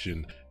the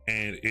section,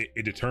 and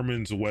it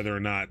determines whether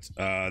or not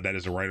that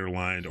is a right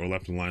aligned or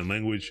left aligned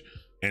language,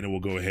 and it will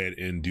go ahead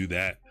and do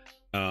that.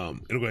 It'll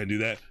go ahead and do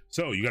that.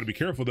 So you got to be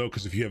careful though,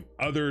 because if you have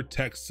other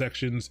text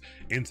sections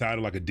inside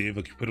of like a div,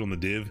 like you put it on the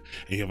div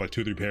and you have like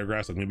 2 or 3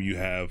 paragraphs, like maybe you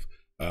have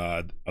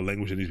a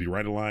language that needs to be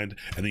right aligned,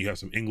 and then you have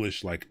some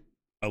English, like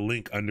a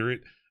link under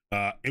it,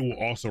 it will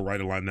also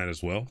right align that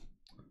as well.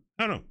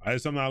 I don't know,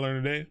 it's something I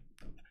learned today.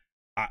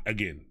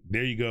 Again,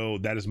 there you go.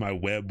 That is my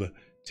web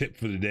tip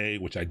for the day,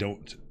 which I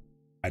don't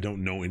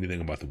know anything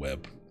about the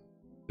web.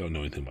 Don't know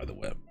anything about the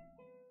web.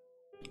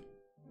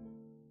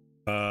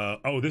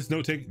 Oh, this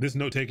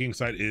note-taking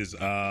site is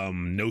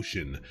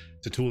Notion.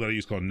 It's a tool that I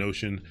use called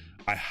Notion.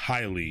 I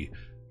highly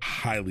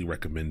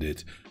recommend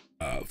it.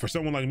 For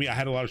someone like me, I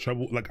had a lot of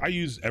trouble. Like, I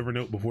used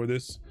Evernote before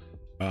this,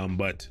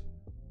 but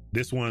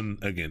this one,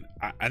 again,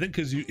 I think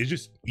because it's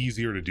just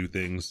easier to do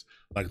things.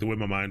 Like the way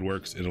my mind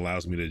works, it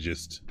allows me to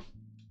just,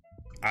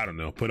 I don't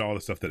know, put all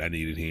the stuff that I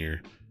need in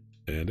here,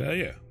 and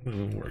yeah,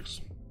 it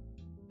works.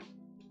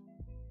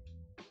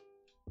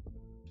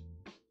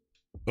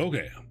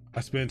 Okay,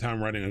 I spent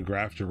time writing a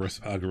graph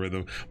traversal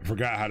algorithm. I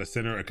forgot how to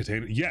center a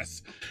container.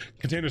 Yes,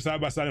 container side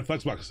by side in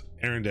Flexbox.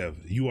 Aaron Dev,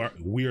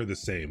 we are the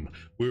same.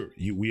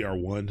 We are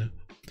one.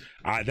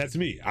 That's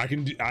me.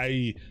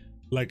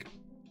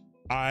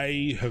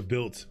 I have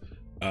built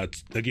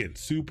again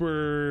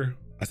super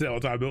I say all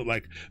the time, I built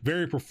like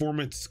very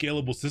performant,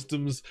 scalable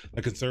systems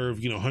that can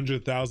serve, you know,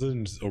 hundreds of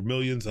thousands or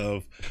millions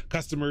of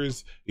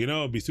customers, you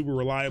know, be super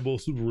reliable,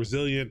 super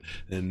resilient.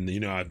 And, you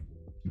know, I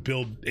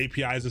build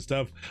APIs and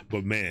stuff.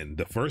 But man,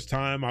 the first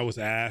time I was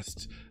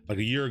asked like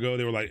a year ago,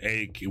 they were like,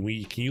 hey,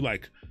 can you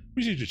like,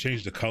 we need to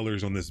change the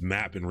colors on this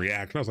map in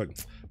React. And I was like,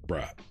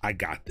 bruh, I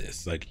got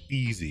this, like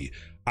easy.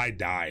 I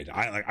died.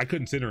 I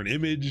couldn't center an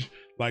image.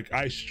 Like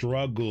I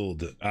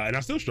struggled, and I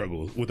still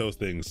struggle with those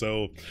things.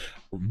 So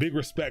big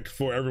respect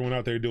for everyone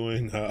out there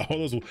doing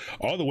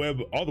all the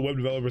web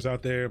developers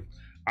out there.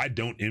 I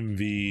don't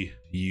envy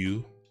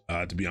you,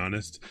 to be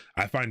honest.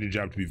 I find your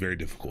job to be very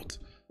difficult.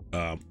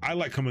 I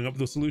like coming up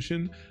with a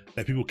solution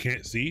that people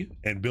can't see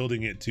and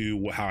building it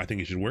to how I think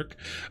it should work.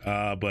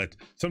 But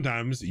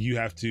sometimes you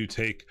have to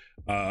take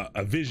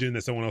a vision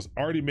that someone else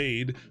already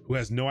made who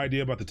has no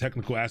idea about the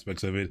technical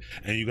aspects of it,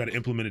 and you got to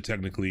implement it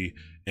technically.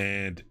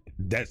 And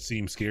that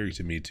seems scary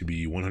to me, to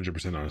be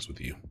 100% honest with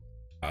you.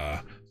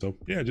 So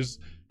yeah, just,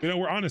 you know,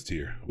 we're honest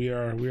here. We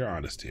are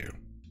honest here.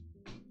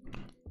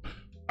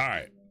 All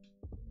right.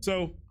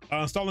 So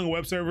installing a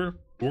web server,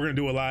 we're going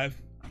to do it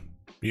live,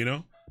 you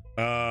know?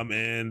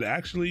 And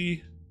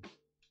actually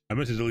I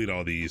meant to delete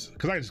all these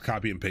because I just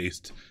copy and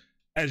paste,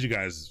 as you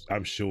guys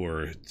I'm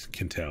sure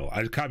can tell.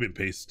 I just copy and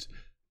paste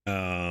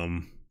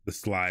the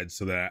slides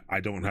so that I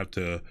don't have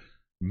to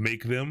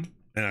make them,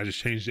 and I just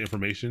change the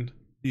information.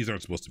 These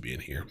aren't supposed to be in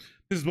here.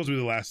 This is supposed to be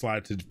the last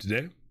slide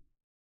today.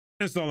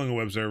 Installing a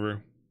web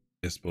server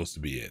is supposed to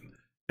be it,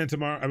 and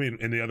tomorrow, I mean,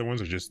 and the other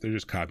ones are they're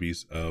just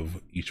copies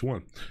of each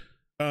one.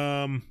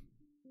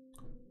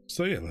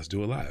 So yeah, let's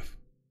do it live.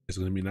 It's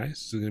going to be nice.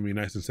 It's going to be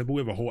nice and simple.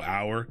 We have a whole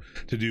hour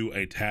to do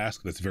a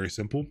task that's very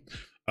simple.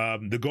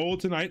 The goal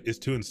tonight is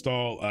to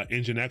install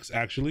NGINX.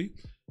 Actually,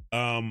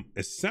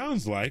 it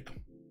sounds like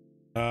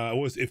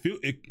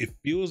it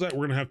feels like we're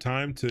going to have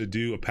time to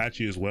do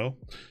Apache as well,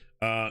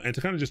 and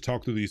to kind of just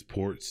talk through these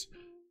ports,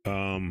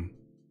 and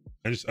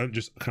just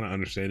kind of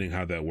understanding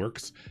how that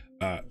works.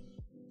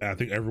 I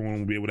think everyone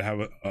will be able to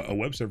have a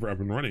web server up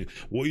and running.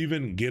 We'll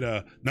even get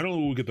not only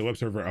will we get the web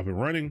server up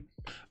and running,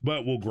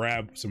 but we'll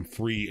grab some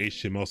free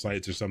HTML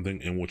sites or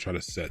something and we'll try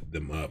to set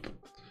them up.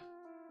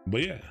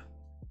 But yeah,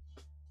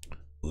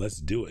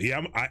 let's do it.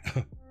 Yeah,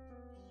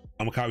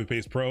 I'm a copy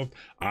paste pro.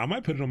 I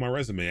might put it on my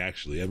resume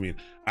actually. I mean,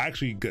 I'm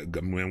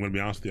gonna be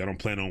honest with you, I don't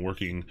plan on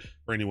working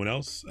for anyone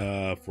else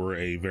for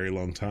a very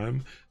long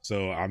time.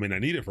 So I mean, I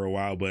need it for a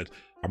while, but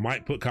I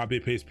might put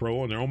copy paste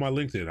pro on there on my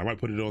LinkedIn. I might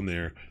put it on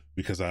there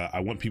because I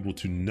want people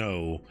to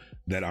know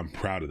that I'm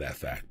proud of that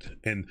fact,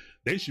 and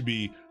they should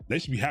be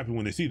happy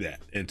when they see that,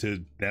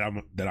 and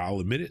that I'll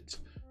admit it.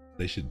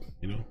 They should,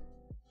 you know.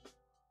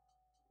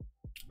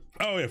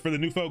 Oh yeah, for the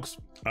new folks,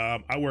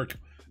 I work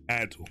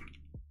at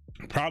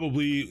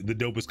probably the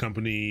dopest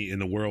company in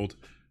the world.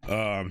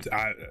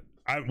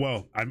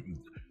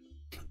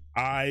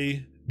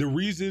 The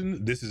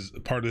reason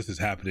part of this is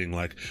happening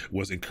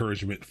was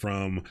encouragement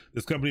from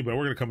this company, but I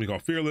work at a company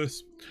called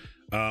Fearless,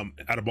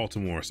 out of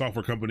Baltimore,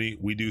 software company.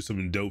 We do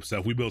some dope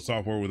stuff. We build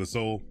software with a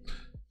soul.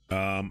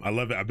 I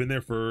love it. I've been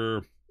there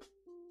for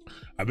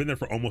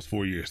almost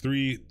 4 years,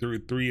 three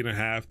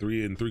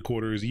and three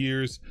quarters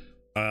years.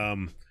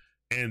 And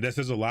that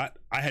says a lot.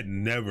 I had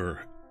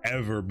never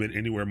ever been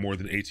anywhere more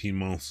than 18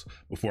 months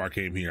before I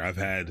came here. I've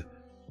had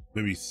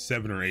maybe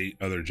 7 or 8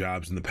 other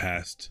jobs in the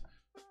past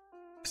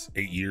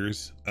 8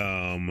 years.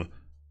 And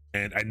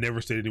I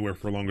never stayed anywhere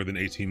for longer than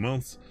 18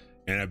 months.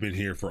 And I've been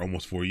here for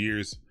almost 4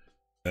 years.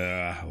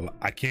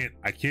 I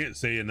can't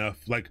say enough.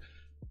 Like,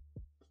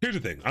 here's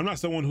the thing. I'm not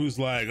someone who's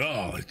like,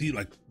 oh,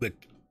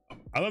 like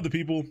I love the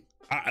people.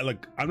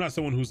 I'm not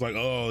someone who's like,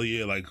 oh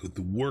yeah, like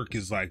the work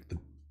is like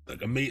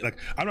amazing. Like,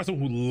 I'm not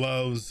someone who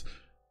loves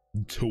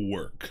to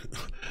work.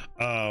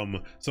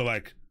 So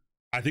like,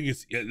 I think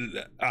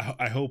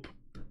I hope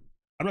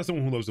I'm not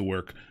someone who loves to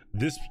work.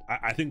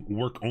 I think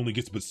work only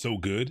gets but so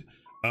good.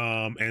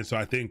 And so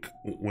I think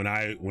when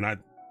I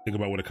think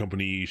about what a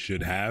company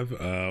should have,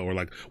 or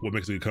like what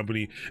makes a good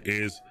company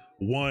is,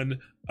 one,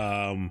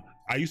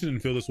 I used to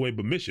didn't feel this way,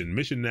 but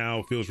mission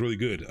now feels really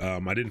good.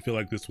 I didn't feel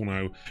like this when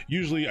I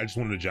just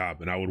wanted a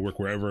job and I would work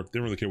wherever,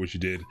 didn't really care what you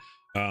did.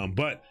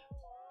 But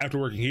after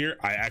working here,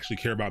 I actually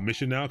care about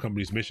mission now,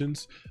 companies'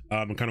 missions,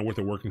 and kind of what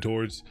they're working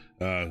towards.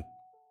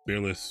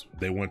 Fearless,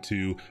 they want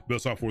to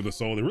build software with a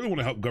soul. They really want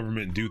to help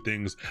government do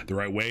things the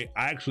right way.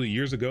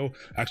 Years ago,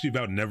 I actually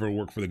vowed never to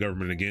work for the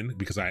government again,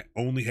 because I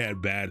only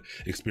had bad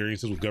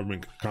experiences with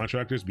government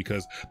contractors,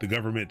 because the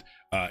government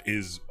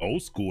is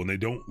old school and they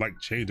don't like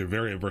change. They're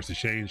very averse to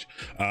change,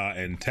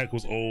 and tech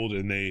was old,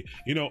 and they,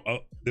 you know,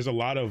 there's a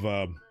lot of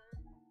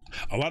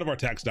our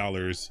tax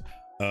dollars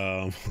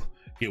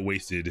get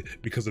wasted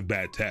because of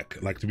bad tech,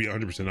 like, to be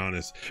 100%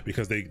 honest,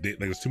 because they like,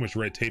 there's too much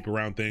red tape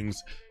around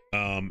things.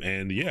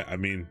 And yeah, I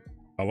mean,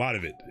 a lot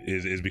of it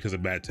is because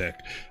of bad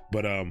tech,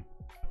 but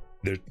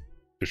they're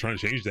trying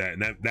to change that,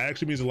 and that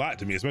actually means a lot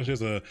to me, especially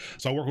so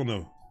I work on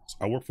the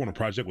on a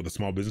project with a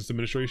small business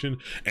administration,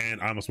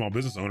 and I'm a small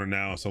business owner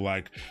now, so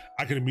like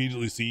I can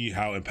immediately see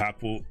how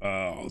impactful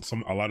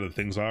a lot of the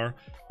things are.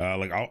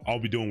 Like I'll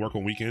be doing work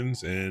on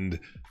weekends, and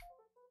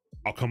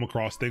I'll come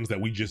across things that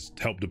we just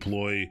helped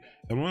deploy,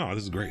 and wow,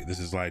 this is great. This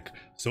is like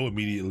so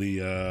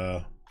immediately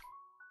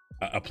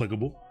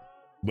applicable.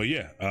 But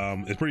yeah,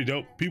 it's pretty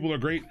dope. People are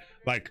great.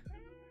 Like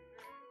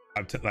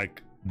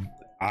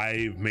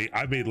I've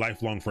made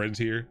lifelong friends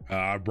here.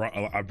 I brought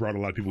a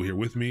lot of people here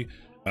with me.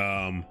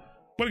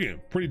 But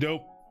again, pretty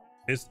dope.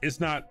 It's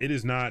not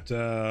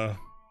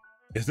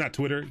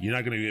Twitter. You're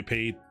not gonna get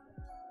paid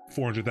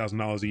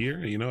 $400,000 a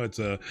year. You know, it's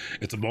a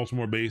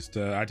Baltimore based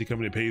IT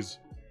company that pays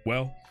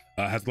well,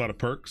 has a lot of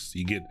perks.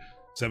 You get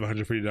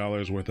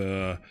 $750 worth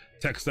of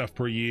tech stuff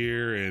per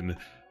year, and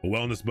a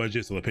wellness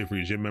budget, so they'll pay for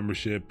your gym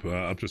membership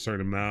up to a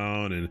certain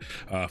amount, and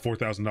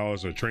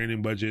 $4,000 of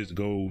training budget to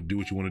go do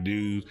what you want to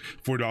do,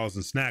 $4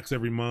 in snacks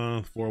every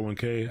month,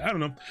 401k. I don't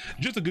know,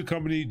 just a good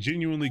company,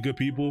 genuinely good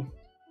people,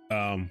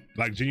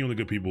 like genuinely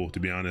good people, to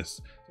be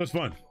honest. So it's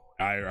fun.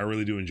 I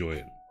really do enjoy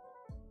it.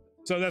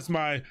 So that's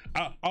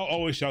I'll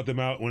always shout them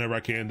out whenever I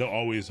can. They'll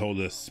always hold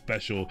a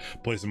special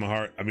place in my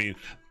heart. I mean,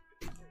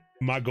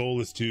 my goal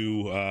is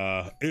to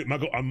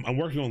I'm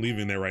working on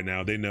leaving there right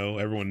now. They know,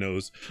 everyone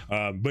knows,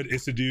 but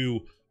it's to do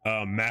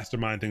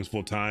mastermind things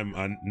full time,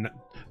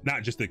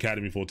 not just the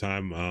academy full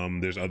time.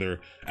 There's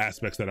other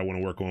aspects that I want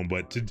to work on,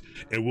 but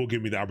it will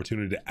give me the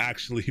opportunity to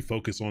actually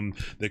focus on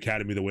the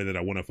academy the way that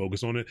I want to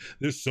focus on it.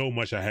 There's so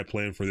much I had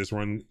planned for this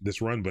run,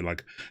 but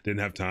like didn't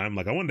have time.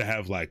 Like I wanted to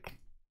have like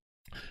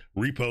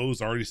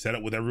repos already set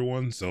up with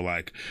everyone, so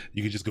like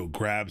you could just go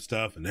grab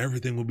stuff and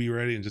everything will be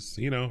ready, and just,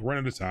 you know, run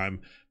out of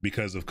time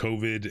because of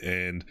COVID,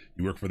 and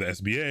you work for the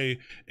SBA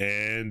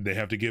and they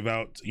have to give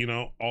out, you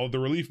know, all the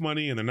relief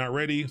money, and they're not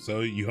ready,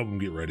 so you help them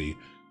get ready.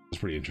 It's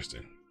pretty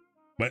interesting.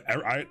 But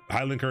I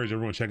highly encourage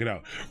everyone to check it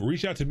out.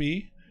 Reach out to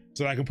me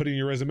so I can put in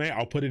your resume.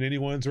 I'll put in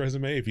anyone's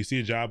resume. If you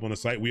see a job on the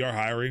site, we are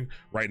hiring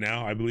right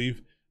now, I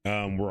believe.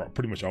 We're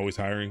pretty much always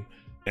hiring,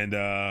 and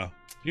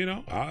you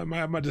know,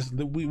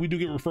 we do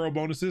get referral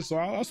bonuses, so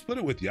I'll split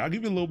it with you. I'll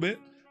give you a little bit.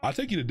 I'll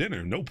take you to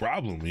dinner, no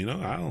problem. You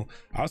know,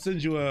 I'll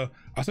send you a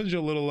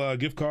little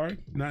gift card.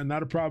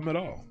 Not a problem at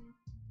all.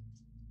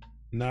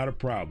 Not a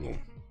problem.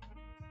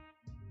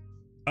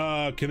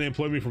 Can they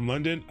employ me from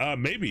London?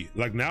 Maybe.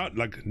 Like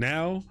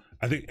now,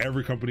 I think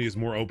every company is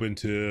more open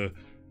to,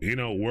 you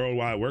know,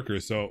 worldwide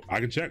workers. So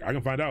I can check. I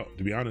can find out.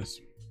 To be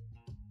honest,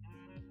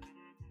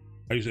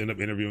 I usually end up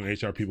interviewing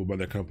HR people by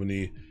their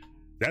company.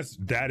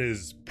 That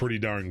is pretty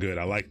darn good.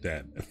 I like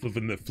that.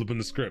 Flipping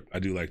the script. I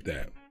do like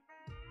that.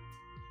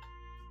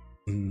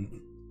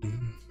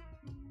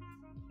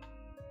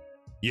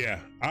 Yeah,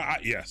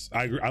 yes,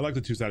 I agree. I like the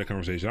two-sided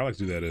conversation. I like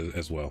to do that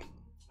as well.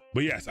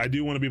 But yes, I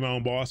do want to be my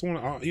own boss. I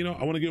want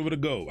to give it a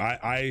go.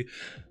 I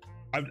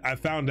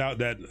found out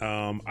that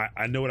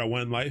I know what I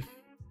want in life,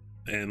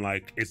 and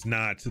like it's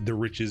not the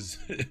riches.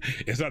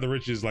 It's not the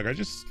riches. Like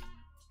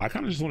I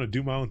kind of just want to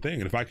do my own thing.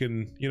 And if I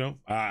can, you know,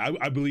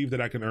 I believe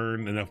that I can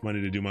earn enough money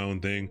to do my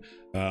own thing,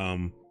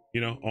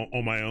 you know,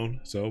 on my own.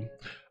 So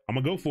I'm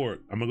gonna go for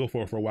it. I'm gonna go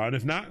for it for a while. And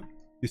if not,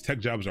 these tech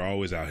jobs are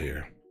always out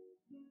here.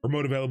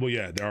 Remote available.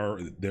 Yeah,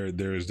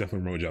 there's definitely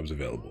remote jobs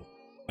available.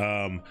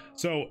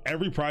 So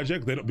every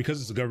project, because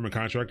it's a government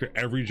contractor,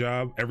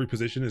 every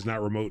position is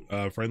not remote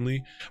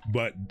friendly,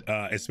 but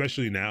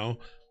especially now,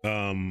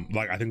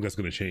 like I think that's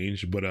going to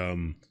change, but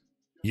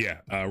yeah,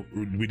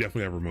 we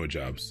definitely have remote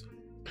jobs.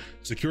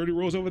 Security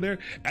roles over there,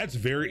 that's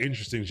very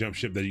interesting, jump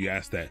ship, that you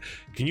asked that.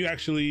 Can you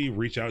actually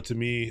reach out to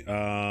me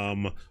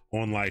on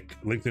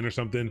like LinkedIn or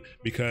something,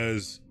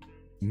 because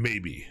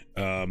maybe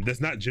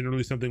that's not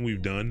generally something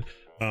we've done,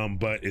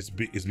 but it's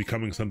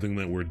becoming something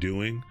that we're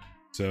doing.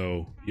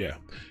 So yeah,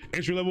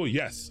 entry level,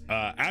 yes.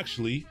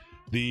 Actually,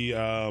 the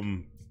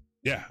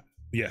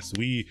yes,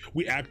 we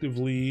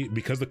actively,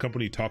 because the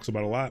company talks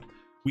about a lot,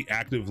 we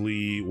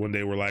actively one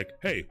day were like,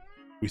 hey,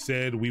 we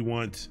said we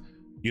want,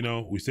 you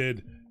know,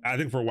 I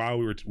think for a while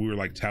we were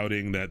like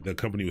touting that the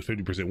company was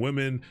 50%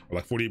 women, or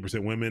like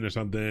 48% women or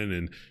something,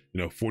 and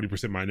you know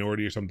 40%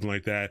 minority or something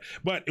like that.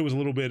 But it was a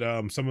little bit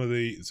some of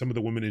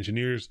the women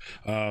engineers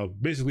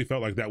basically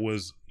felt like that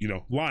was, you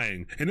know,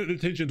 lying, and the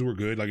intentions were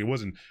good. Like it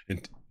wasn't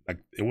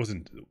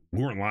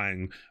we weren't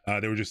lying.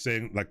 They were just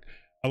saying like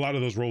a lot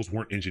of those roles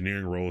weren't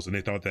engineering roles, and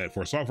they thought that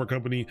for a software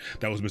company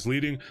that was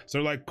misleading. So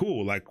they're like,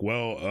 cool, like,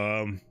 well,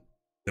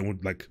 then we're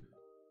like,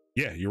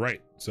 yeah, you're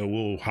right. So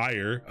we'll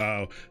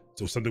hire.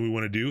 So something we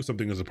want to do,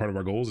 something as a part of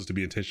our goals is to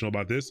be intentional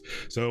about this.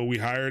 So we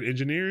hired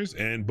engineers,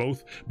 and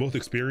both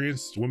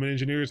experienced women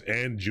engineers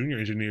and junior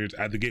engineers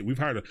at the gate. We've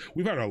hired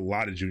a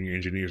lot of junior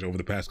engineers over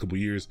the past couple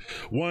of years.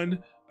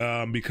 One,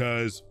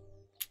 because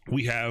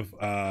we have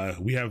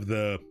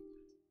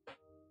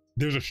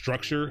there's a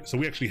structure. So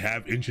we actually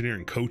have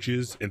engineering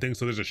coaches and things.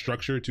 So there's a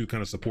structure to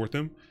kind of support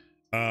them.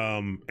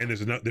 And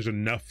there's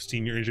enough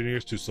senior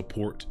engineers to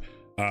support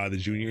the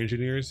junior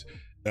engineers.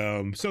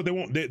 So they're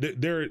not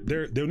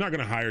going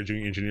to hire a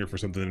junior engineer for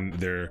something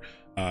to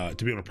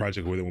be on a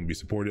project where they won't be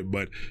supported,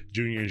 but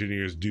junior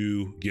engineers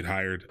do get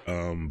hired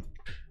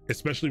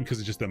especially because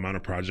it's just the amount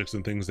of projects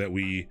and things that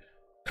we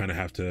kind of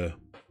have to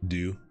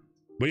do.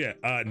 But yeah,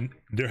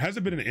 there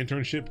hasn't been any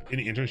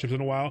internships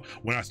in a while.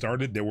 When I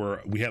started,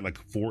 we had like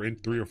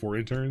 3 or 4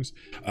 interns,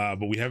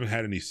 but we haven't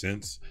had any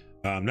since.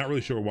 I'm not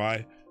really sure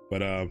why,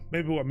 but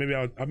maybe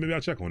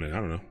I'll check on it. I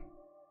don't know.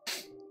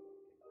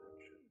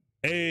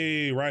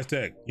 Hey, Rise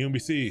Tech,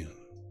 UMBC.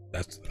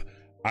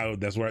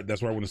 That's where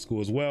I went to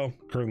school as well.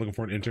 Currently looking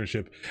for an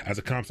internship as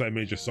a comp sci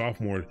major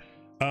sophomore.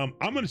 I'm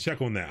gonna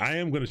check on that. I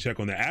am gonna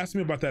check on that. Ask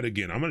me about that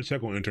again. I'm gonna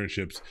check on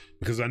internships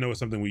because I know it's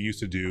something we used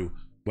to do,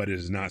 but it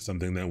is not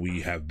something that we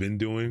have been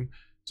doing.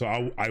 So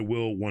I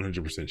will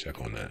 100%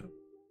 check on that.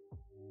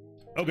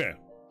 Okay,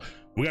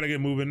 we gotta get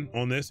moving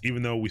on this,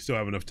 even though we still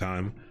have enough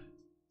time.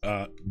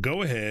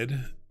 Go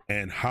ahead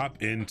and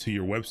hop into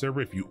your web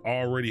server if you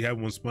already have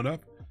one spun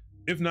up.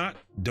 If not,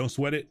 don't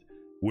sweat it.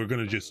 We're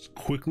gonna just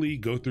quickly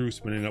go through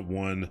spinning up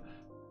one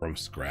from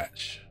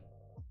scratch.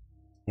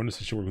 When does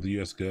this work with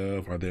the US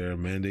Gov? Are there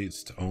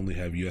mandates to only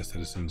have US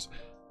citizens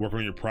work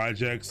on your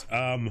projects?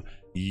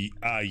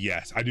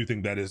 Yes, I do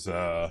think that is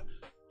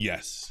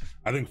yes.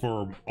 I think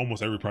for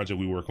almost every project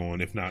we work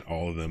on, if not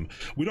all of them,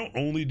 we don't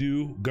only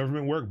do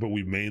government work, but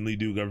we mainly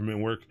do government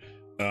work.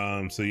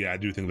 So yeah, I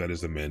do think that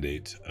is a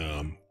mandate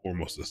for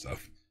most of the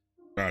stuff.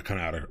 Kind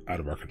of out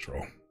of our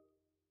control.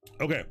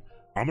 Okay,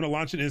 I'm gonna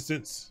launch an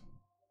instance.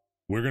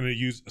 We're gonna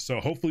use, so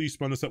hopefully you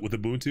spun this up with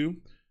Ubuntu.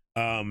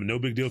 No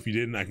big deal if you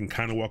didn't. I can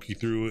kind of walk you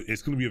through it.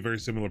 It's going to be a very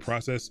similar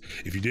process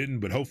if you didn't,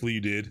 but hopefully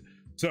you did.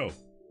 So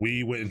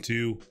we went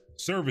into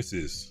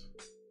services,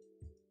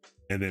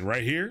 and then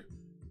right here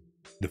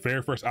the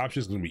very first option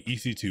is going to be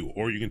EC2,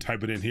 or you can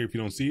type it in here if you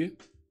don't see it.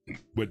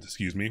 But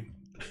excuse me,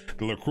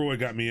 the LaCroix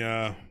got me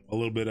a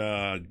little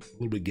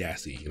bit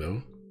gassy, you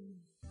know.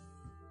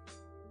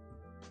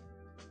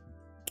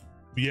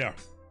 Yeah,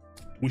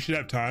 we should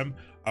have time.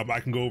 I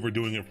can go over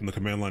doing it from the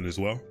command line as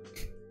well.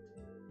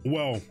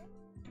 Well,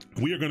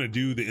 we are going to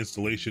do the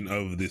installation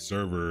of the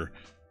server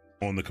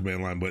on the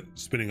command line, but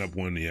spinning up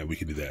one, yeah, we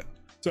can do that.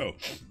 So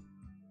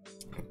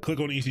click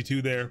on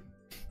EC2 there.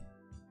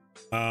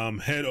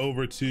 Head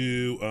over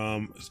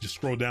to, just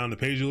scroll down the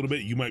page a little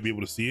bit. You might be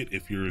able to see it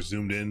if you're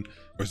zoomed in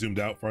or zoomed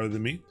out farther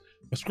than me.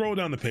 But scroll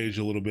down the page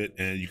a little bit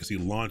and you can see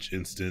launch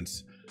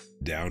instance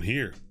down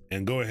here.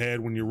 And go ahead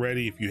when you're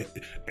ready.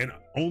 And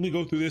only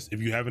go through this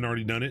if you haven't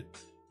already done it.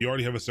 You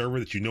already have a server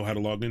that you know how to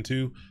log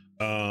into,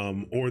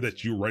 or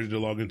that you're ready to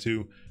log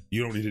into.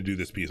 You don't need to do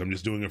this piece. I'm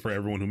just doing it for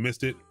everyone who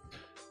missed it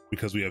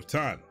because we have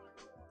time.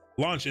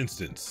 Launch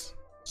instance.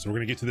 So we're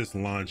gonna get to this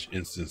launch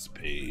instance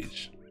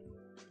page.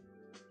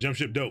 Jump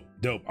ship, dope.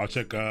 I'll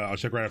check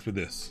right after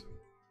this.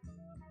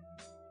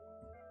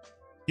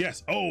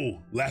 Yes. Oh,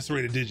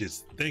 lacerated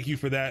digits. Thank you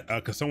for that.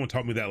 Cause someone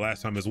taught me that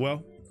last time as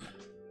well.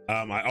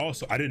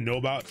 I didn't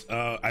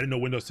know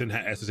Windows 10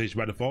 had SSH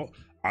by default.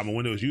 I'm a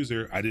Windows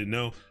user. I didn't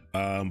know,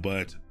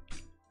 but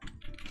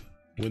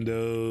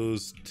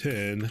Windows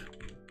 10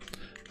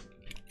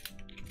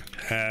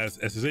 has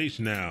SSH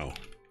now.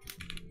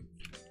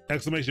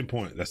 Exclamation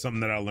point. That's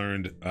something that I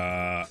learned.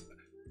 I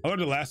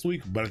learned it last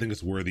week, but I think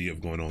it's worthy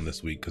of going on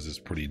this week because it's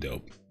pretty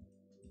dope.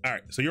 All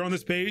right, so you're on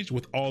this page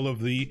with all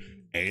of the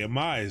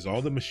AMIs,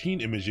 all the machine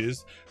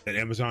images that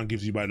Amazon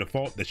gives you by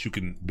default that you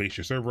can base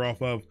your server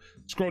off of.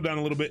 Scroll down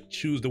a little bit,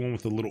 choose the one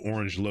with the little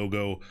orange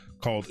logo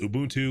called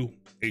Ubuntu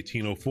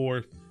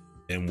 1804,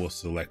 and we'll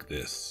select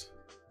this.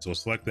 So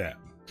select that.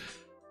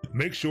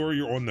 Make sure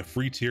you're on the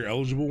free tier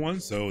eligible one.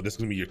 So this is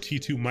gonna be your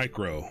T2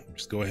 Micro.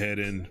 Just go ahead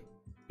and,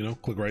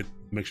 click right,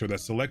 make sure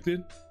that's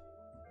selected.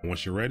 And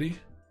once you're ready,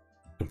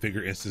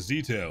 configure instance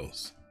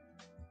details.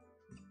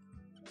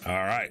 All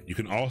right, you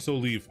can also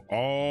leave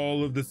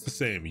all of this the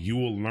same. You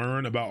will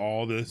learn about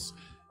all this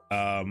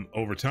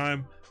over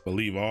time, but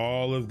leave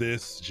all of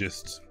this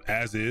just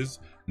as is.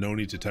 No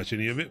need to touch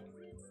any of it.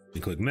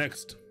 And click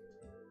next.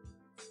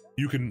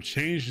 You can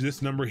change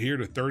this number here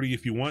to 30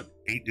 if you want.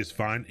 8 is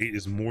fine. 8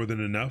 is more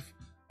than enough,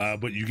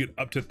 but you get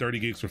up to 30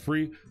 gigs for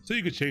free. So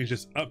you could change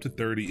this up to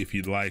 30 if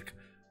you'd like.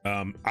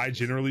 I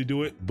generally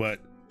do it, but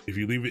if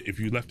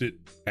you left it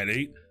at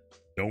 8,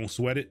 don't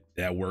sweat it.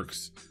 That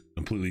works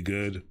completely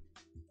good.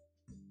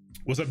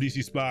 What's up,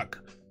 DC Spock?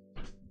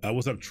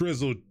 What's up,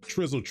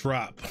 Trizzle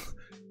Trop?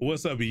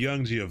 What's up,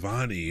 Young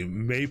Giovanni,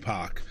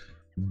 Maypock,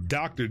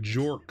 Dr.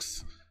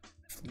 Jorks,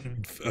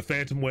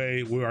 Phantom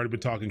Way? We've already been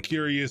talking.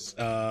 Curious,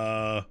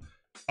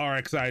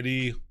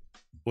 RXID.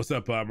 What's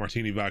up,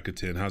 Martini Vodka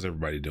 10? How's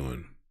everybody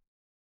doing?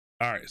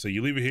 All right, so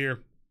you leave it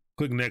here.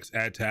 Click next.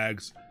 Add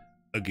tags.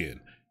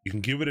 Again, you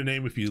can give it a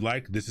name if you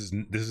like. This is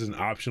an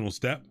optional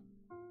step.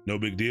 No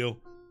big deal.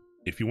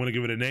 If you want to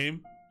give it a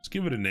name, just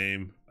give it a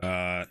name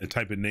and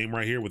type in name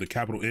right here with a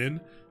capital N.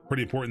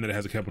 Pretty important that it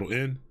has a capital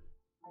N.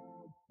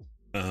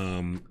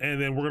 And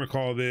then we're gonna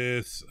call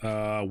this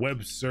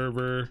web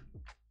server.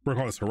 We're gonna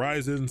call this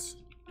Horizons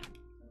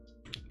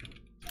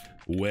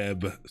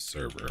web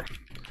server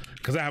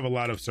because I have a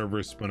lot of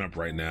servers spun up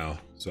right now.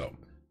 So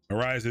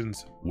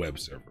Horizons web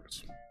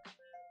servers.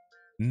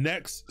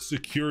 Next,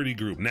 security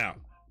group. Now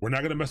we're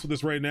not gonna mess with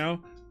this right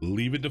now.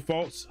 Leave it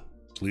defaults.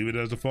 default, leave it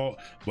as default,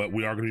 but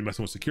we are going to be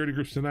messing with security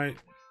groups tonight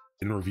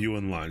and review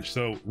and launch.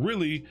 So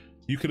really,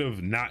 you could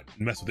have not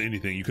messed with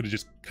anything. You could have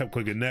just kept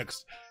clicking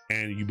next,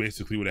 and you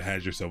basically would have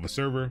had yourself a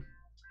server.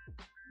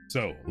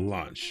 So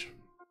launch.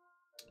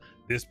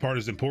 This part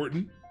is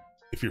important.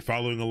 If you're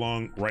following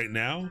along right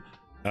now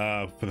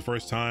for the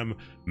first time,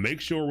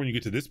 make sure when you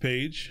get to this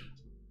page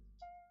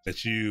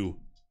that you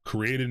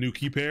create a new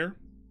key pair,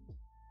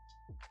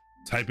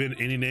 type in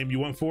any name you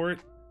want for it,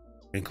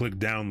 and click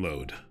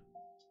download.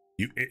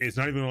 It's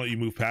not even gonna let you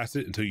move past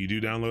it until you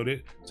do download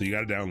it, so you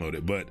got to download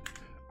it. But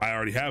I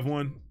already have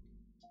one,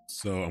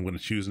 so I'm going to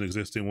choose an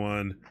existing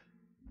one,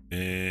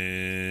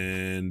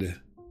 and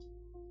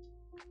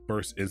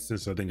first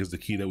instance I think is the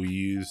key that we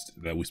used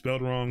that we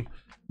spelled wrong.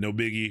 No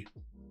biggie.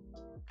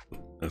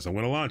 And so I'm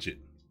going to launch it.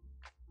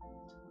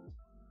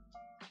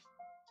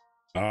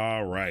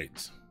 All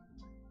right,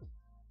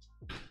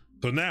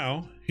 so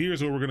now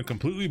here's where we're going to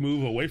completely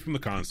move away from the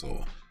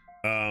console.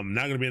 Not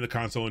going to be in the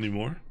console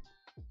anymore.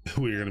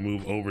 We're going to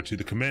move over to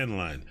the command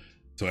line.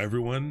 So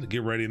everyone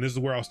get ready, and this is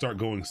where I'll start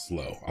going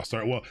slow. This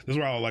is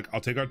where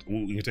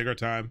we can take our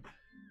time,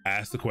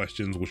 ask the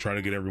questions. We'll try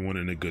to get everyone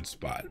in a good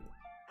spot,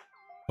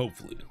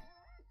 hopefully.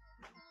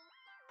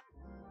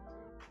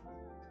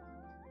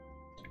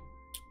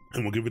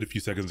 And we'll give it a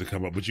few seconds to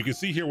come up, but you can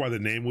see here why the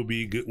name would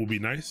be good, will be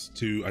nice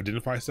to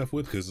identify stuff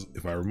with, because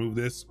if I remove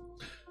this,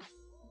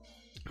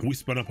 we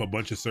spun up a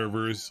bunch of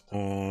servers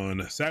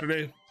on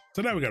Saturday,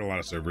 so now we got a lot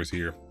of servers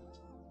here.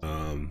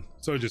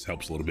 So it just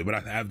helps a little bit, but I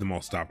have them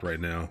all stopped right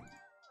now.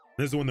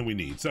 This is the one that we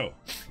need. So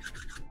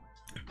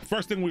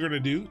first thing we're going to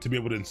do to be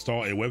able to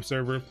install a web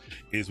server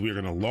is we're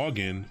going to log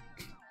in,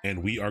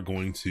 and we are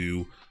going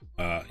to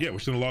we're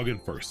just going to log in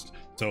first.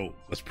 So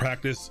let's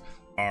practice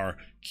our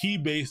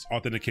key-based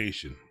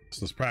authentication.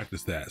 So let's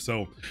practice that.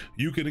 So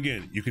you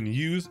can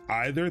use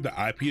either the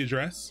IP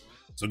address.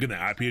 So again,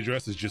 the IP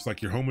address is just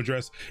like your home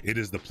address. It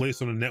is the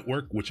place on a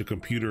network which a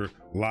computer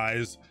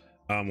lies,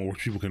 or where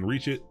people can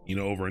reach it,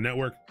 over a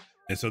network.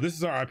 And so this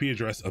is our IP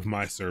address of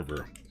my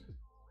server.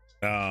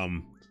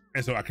 And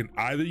so I can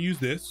either use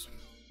this,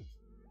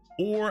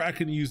 or I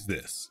can use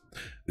this.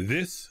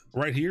 This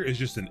right here is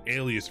just an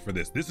alias for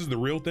this. This is the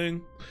real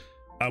thing,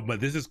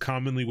 but this is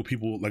commonly what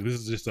people like. This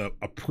is just a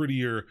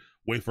prettier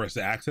way for us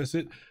to access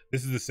it.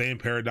 This is the same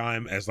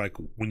paradigm as like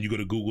when you go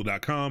to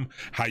google.com,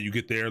 how you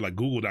get there. Like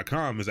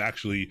google.com is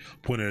actually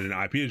pointing at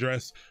an IP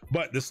address,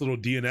 but this little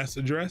DNS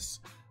address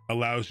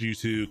allows you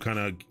to kind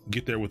of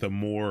get there with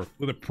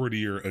a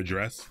prettier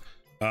address.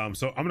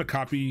 So I'm gonna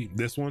copy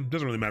this one.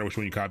 Doesn't really matter which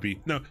one you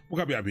copy. No, we'll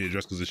copy IP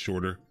address because it's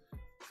shorter.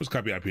 Let's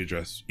copy IP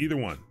address, either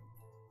one.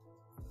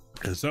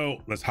 And so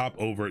let's hop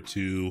over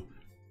to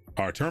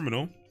our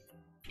terminal,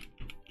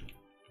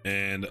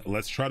 and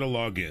let's try to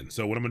log in.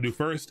 So what I'm gonna do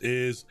first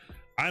is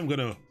I'm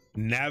gonna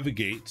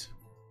navigate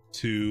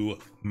to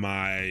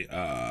my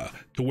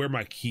to where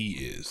my key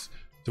is.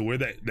 So where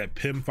that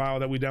PIM file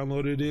that we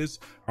downloaded is,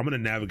 I'm gonna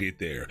navigate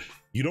there.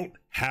 You don't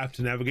have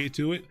to navigate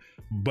to it,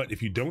 but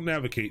if you don't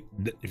navigate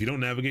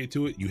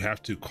to it, you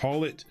have to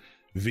call it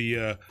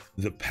via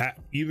the path,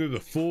 either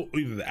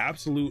the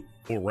absolute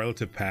or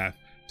relative path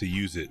to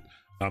use it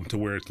to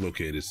where it's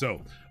located.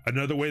 So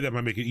another way that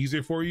might make it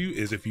easier for you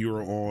is if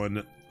you're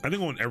on, I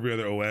think on every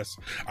other OS,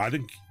 I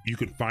think you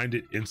could find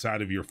it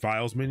inside of your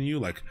files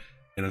menu,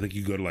 and I think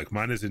you go to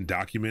mine is in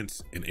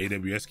documents and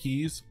AWS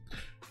keys,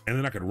 and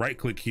then I could right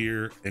click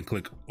here and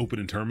click open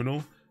in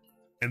terminal,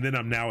 and then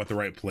I'm now at the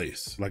right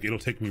place. It'll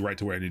take me right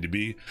to where I need to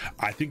be.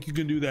 I think you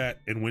can do that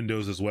in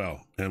Windows as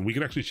well, and we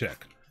can actually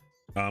check.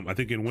 I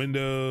think in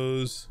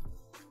Windows,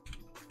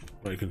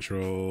 right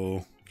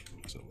control,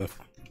 so left.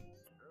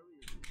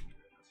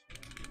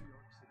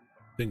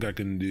 I think I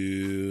can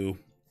do,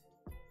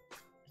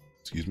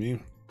 excuse me,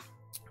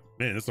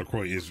 man, this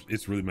LaCroix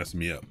it's really messing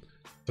me up.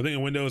 So I think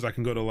in Windows I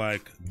can go to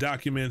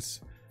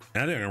documents,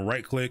 and I think I can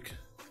right click,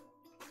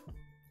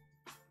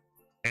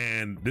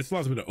 and this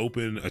allows me to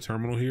open a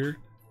terminal here.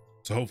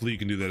 So hopefully you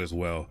can do that as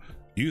well.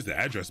 Use the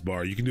address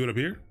bar. You can do it up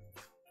here,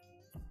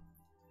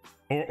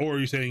 or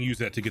you're saying use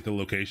that to get the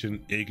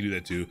location. Yeah, you can do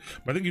that too.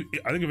 But I think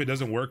if it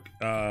doesn't work,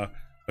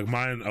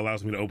 mine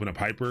allows me to open up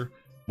Hyper,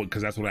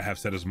 because that's what I have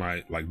set as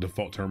my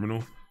default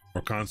terminal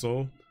or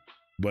console.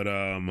 But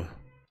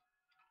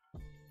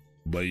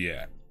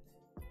yeah,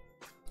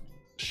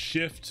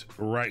 shift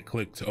right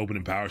click to open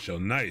in PowerShell.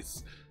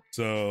 Nice.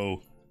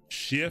 So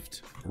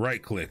shift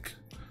right click.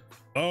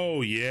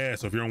 Oh yeah,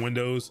 so if you're on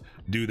Windows,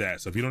 do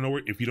that. So if you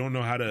don't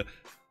know how to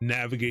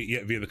navigate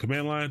yet via the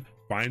command line,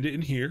 find it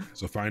in here.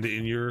 So find it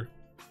in your,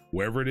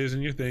 wherever it is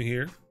in your thing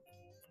here,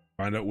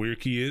 find out where your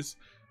key is,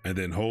 and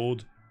then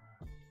hold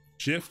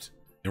shift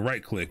and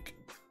right click,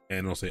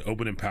 and it'll say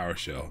open in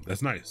PowerShell.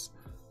 That's nice.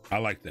 I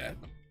like that.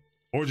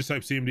 Or just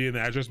type CMD in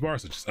the address bar.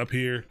 So just up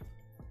here.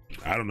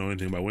 I don't know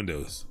anything about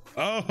Windows.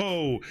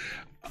 Oh,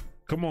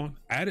 come on,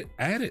 add it.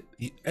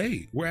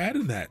 Hey, we're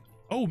adding that.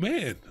 Oh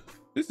man,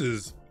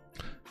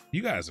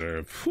 you guys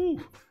are,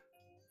 whew.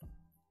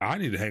 I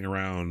need to hang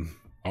around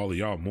all of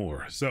y'all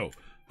more. So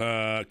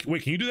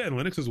wait, can you do that in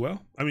Linux as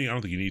well? I mean, I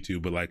don't think you need to,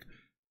 but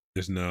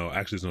there's no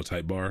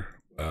type bar.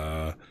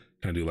 Can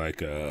I do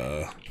like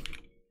I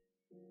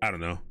don't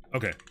know.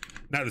 Okay,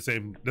 not the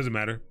same, doesn't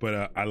matter,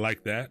 but I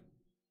like that.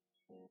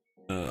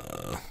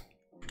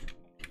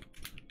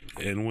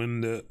 And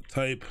window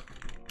type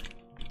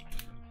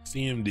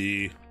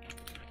CMD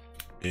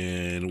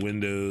and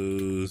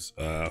Windows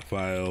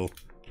file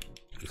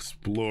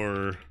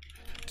Explorer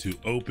to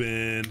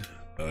open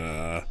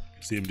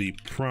CMD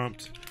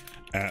prompt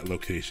at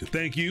location.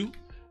 Thank you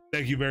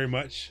very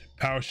much.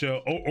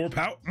 PowerShell or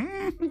Power.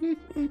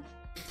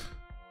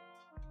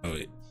 Oh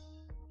wait.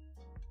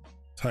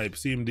 Type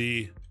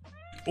CMD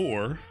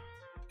or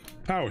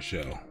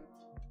PowerShell.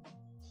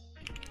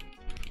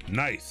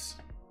 Nice.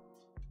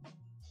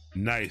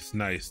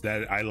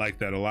 That I like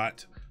that a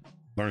lot.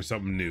 Learn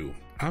something new.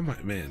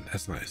 Man,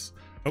 that's nice.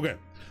 Okay,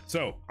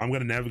 so I'm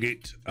gonna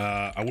navigate.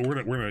 We're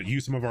gonna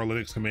use some of our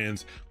Linux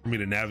commands for me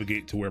to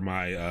navigate to where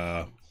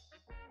my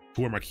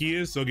key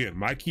is. So again,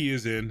 my key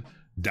is in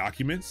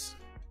Documents,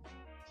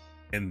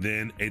 and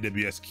then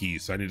AWS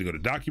keys. So I need to go to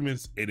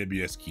Documents,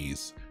 AWS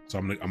keys. So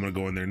I'm gonna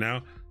go in there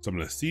now. So I'm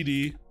gonna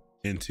CD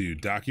into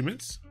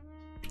Documents,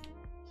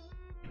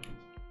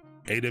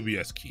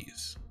 AWS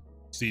keys.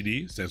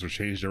 CD stands for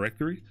Change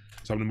Directory.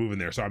 So I'm gonna move in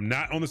there. So I'm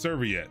not on the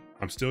server yet.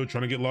 I'm still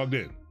trying to get logged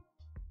in.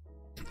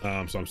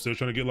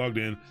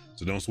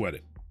 So don't sweat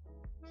it.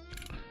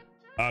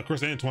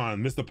 Chris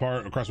Antoine missed the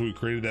part across where we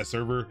created that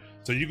server.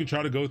 So you can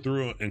try to go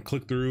through and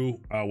click through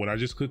what I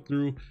just clicked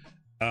through.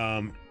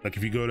 Like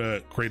if you go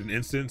to create an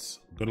instance,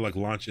 go to like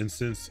launch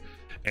instance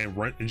and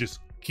run and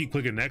just keep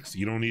clicking next.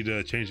 You don't need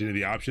to change any of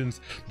the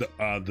options.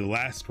 The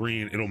last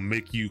screen, it'll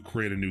make you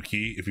create a new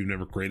key if you've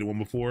never created one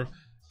before,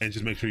 and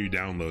just make sure you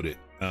download it.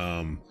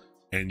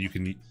 And you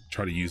can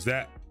try to use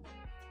that.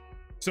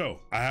 So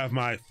I have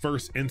my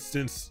first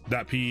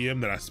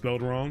instance.pem that I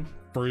spelled wrong.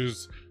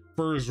 First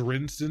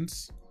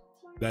instance.pem,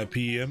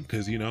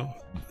 because you know,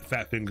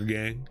 fat finger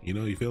gang,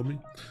 you feel me?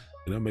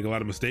 Make a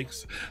lot of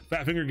mistakes.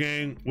 Fat finger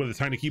gang with a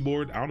tiny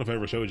keyboard. I don't know if I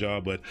ever showed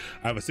y'all, but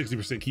I have a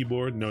 60%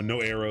 keyboard. No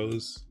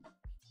arrows,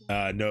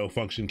 no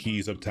function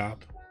keys up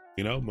top.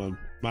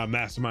 My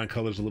mastermind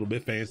color's a little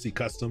bit fancy,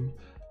 custom.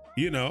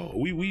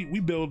 We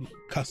build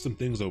custom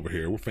things over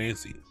here. We're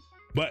fancy.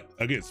 But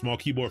again, small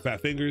keyboard,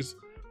 fat fingers,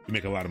 you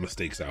make a lot of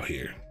mistakes out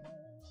here.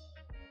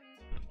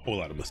 A whole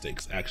lot of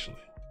mistakes, actually.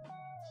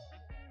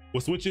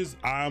 With switches,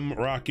 I'm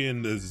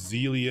rocking the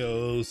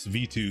Zelios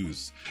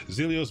V2s.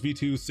 Zelios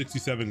V2s,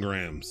 67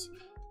 grams.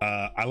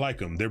 I like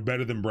them. They're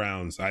better than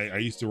Browns. I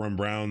used to run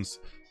Browns,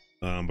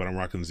 but I'm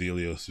rocking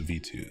Zelios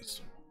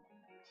V2s.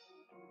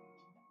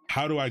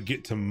 How do I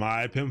get to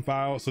my PIM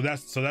file? So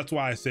that's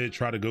why I said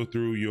try to go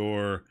through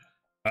your,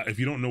 if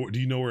you don't know, do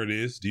you know where it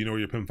is? Do you know where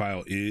your PIM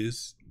file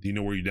is? Do you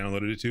know where you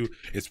downloaded it to?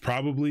 It's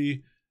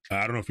probably,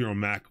 I don't know if you're on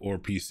Mac or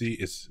PC.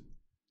 It's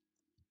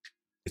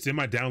in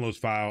my downloads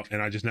file,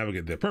 and I just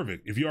navigate there.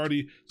 Perfect. If you're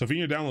in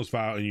your downloads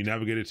file and you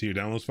navigate it to your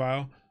downloads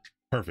file,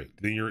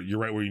 perfect. Then you're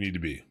right where you need to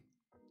be.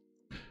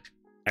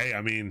 Hey,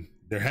 I mean,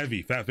 they're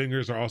heavy. Fat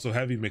fingers are also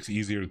heavy. Makes it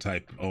easier to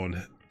type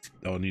on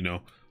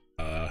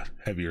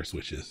heavier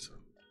switches.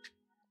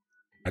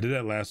 I did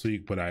that last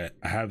week, but I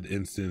have the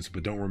instance,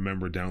 but don't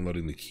remember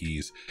downloading the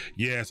keys.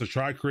 Yeah, so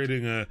try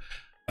creating a,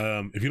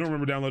 if you don't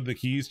remember downloading the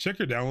keys, check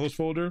your downloads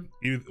folder,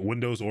 either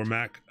Windows or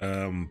Mac.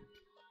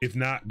 If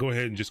not, go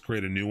ahead and just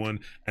create a new one.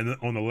 And then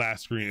on the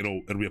last screen,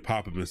 it'll be a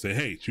pop-up and say,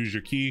 hey, choose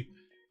your key,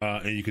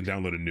 and you can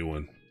download a new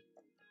one.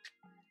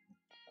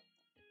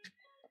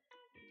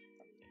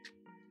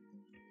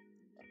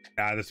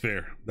 That's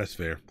fair.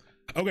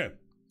 Okay,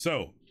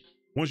 so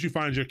once you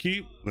find your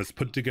key, let's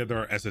put together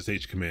our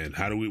SSH command.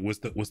 What's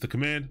the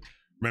command?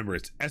 Remember,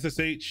 it's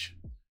SSH,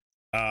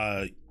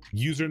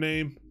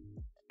 username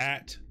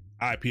at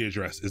IP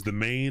address is the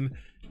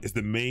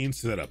main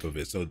setup of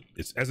it. So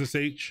it's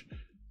SSH,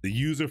 the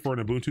user for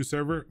an Ubuntu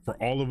server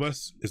for all of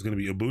us is going to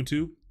be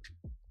Ubuntu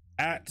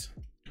at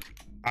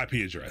IP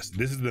address.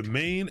 This is the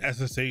main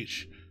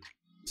SSH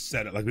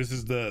setup. Like this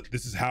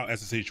is how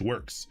SSH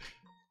works.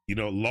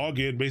 Log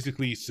in,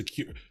 basically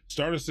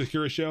start a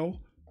secure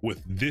shell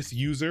with this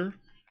user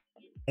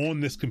on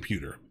this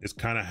computer. It's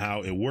kind of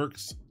how it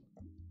works.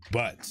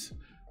 But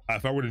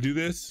if I were to do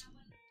this,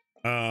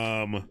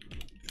 okay,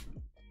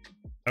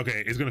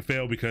 it's gonna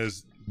fail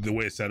because the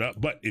way it's set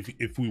up. But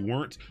if we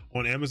weren't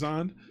on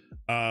Amazon,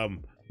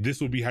 this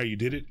would be how you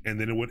did it, and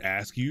then it would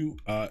ask you,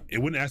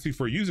 it wouldn't ask you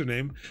for a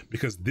username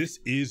because this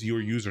is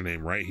your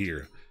username right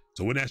here.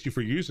 So it wouldn't ask you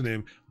for your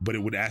username, but it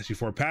would ask you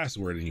for a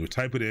password, and you would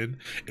type it in.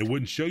 It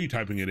wouldn't show you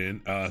typing it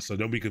in, so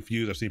don't be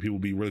confused. I've seen people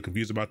be really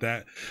confused about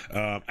that.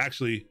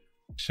 Actually,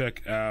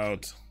 check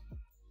out.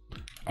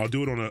 I'll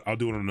do it on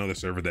another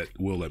server that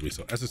will let me.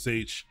 So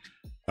SSH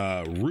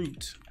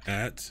root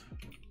at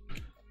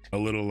a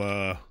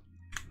little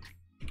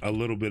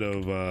bit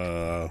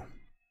of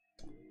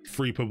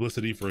free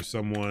publicity for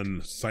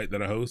someone site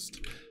that I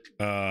host.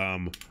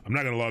 I'm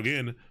not gonna log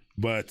in,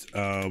 but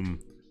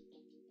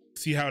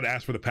see how it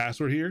asks for the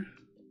password here,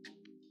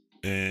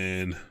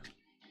 and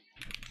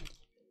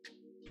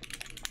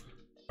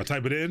I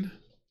type it in,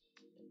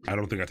 I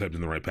don't think I typed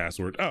in the right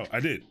password. Oh, I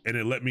did, and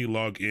it let me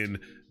log in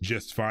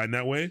just fine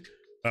that way.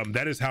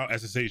 That is how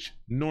SSH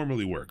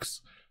normally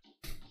works,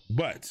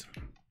 but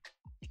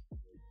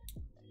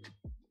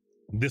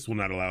this will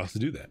not allow us to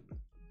do that.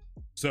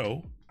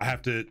 So I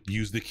have to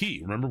use the key.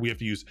 Remember, we have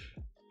to use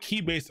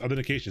key-based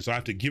authentication. So I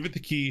have to give it the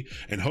key,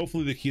 and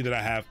hopefully the key that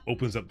I have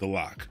opens up the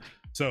lock.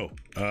 So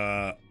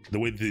the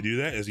way that they do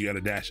that is you got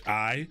a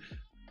 -I,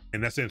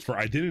 and that stands for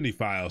identity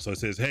file. So it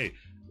says, hey,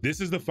 this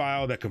is the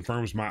file that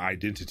confirms my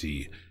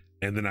identity.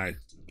 And then I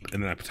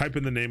type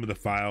in the name of the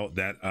file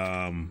that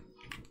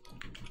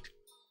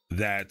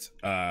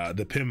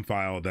the PIM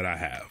file that I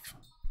have.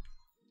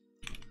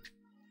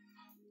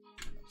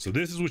 So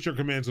this is what your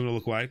command's gonna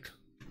look like,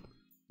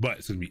 but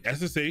it's gonna be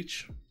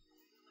SSH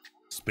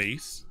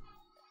space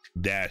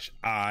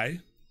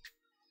 -I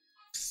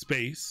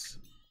space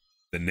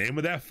the name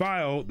of that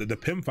file, the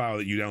PIM file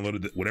that you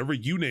downloaded, whatever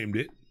you named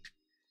it,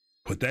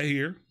 put that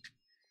here.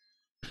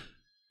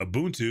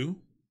 Ubuntu,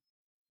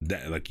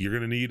 that, like, you're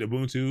gonna need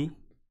Ubuntu,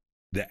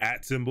 the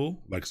 @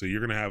 symbol, like, so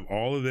you're gonna have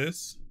all of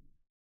this,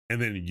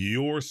 and then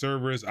your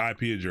server's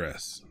IP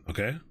address.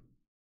 Okay,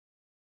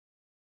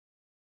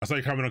 I saw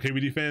you comment on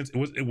KBD fans.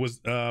 It was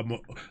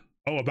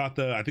oh, about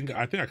the, I think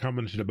I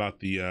commented about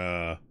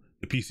the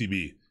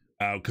PCB,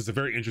 because it's a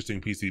very interesting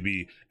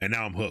PCB, and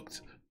now I'm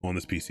hooked on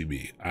this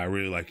PCB. I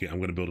really like it. I'm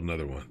gonna build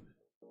another one.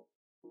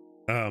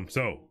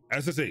 So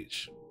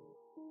SSH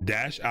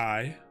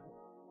 -I,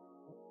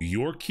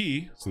 your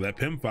key, so that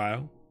PIM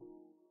file,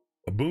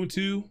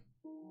 Ubuntu,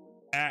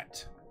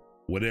 @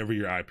 whatever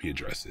your IP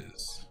address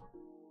is.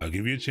 I'll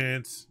give you a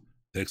chance,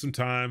 take some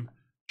time,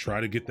 try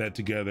to get that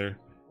together,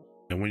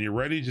 and when you're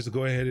ready, just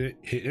go ahead and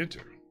hit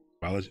enter.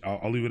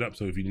 I'll leave it up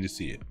so if you need to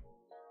see it.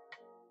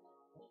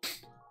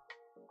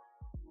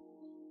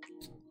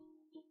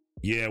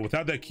 Yeah,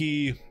 without that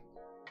key,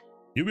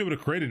 you'll be able to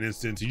create an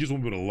instance. You just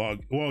won't be able to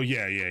log. Well,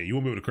 yeah, you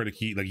won't be able to create a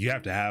key. Like, you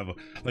have to have,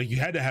 like, you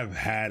had to have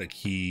had a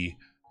key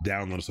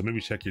downloaded. So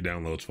maybe check your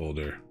downloads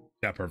folder.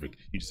 Yeah, perfect.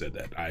 You just said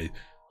that. I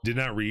did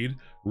not read.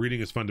 Reading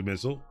is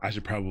fundamental. I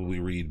should probably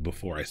read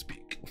before I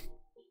speak.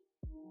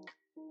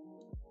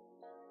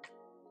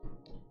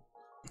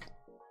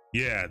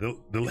 Yeah, the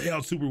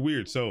layout's super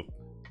weird. So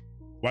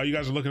while you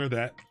guys are looking at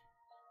that,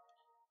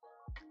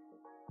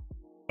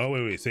 oh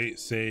wait,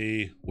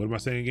 say what am I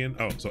saying again?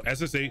 Oh, so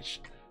SSH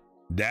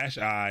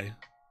 -I,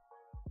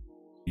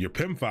 your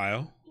PIM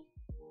file.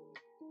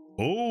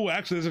 Oh,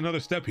 actually, there's another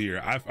step here.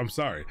 I'm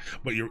sorry,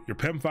 but your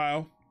PIM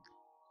file,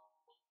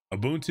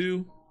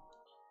 Ubuntu,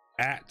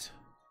 @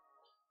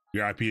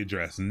 your IP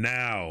address.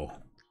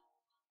 Now,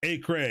 hey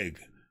Craig,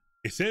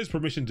 it says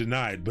permission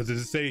denied, but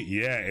does it say?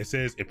 Yeah, it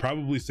says, it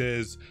probably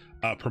says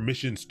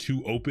permissions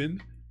too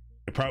open.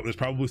 There's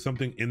probably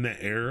something in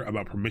the error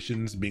about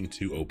permissions being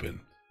too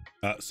open.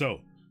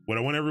 So what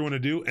I want everyone to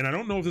do, and I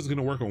don't know if this is going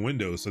to work on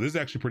Windows, so this is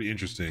actually pretty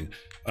interesting,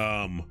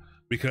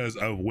 because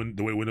of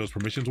the way Windows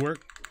permissions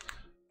work.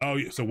 Oh,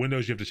 so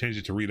Windows, you have to change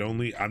it to read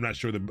only. I'm not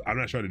sure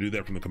how to do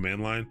that from the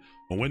command line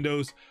on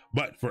Windows,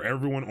 but for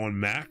everyone on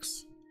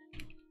Macs,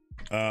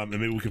 and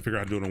maybe we can figure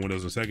out how to do it on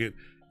Windows in a second,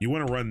 you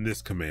want to run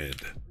this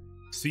command: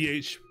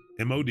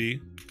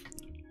 chmod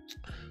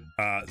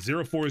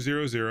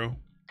 0400,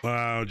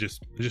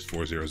 just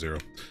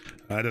 400.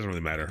 It doesn't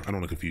really matter. I don't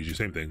want to confuse you.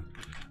 Same thing.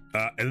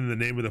 And then the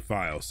name of the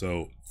file.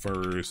 So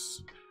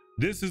first,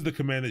 this is the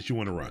command that you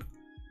want to run: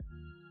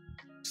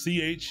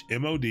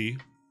 chmod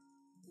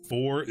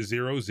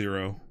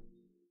 400,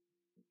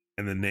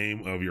 and the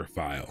name of your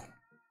file.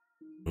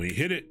 When you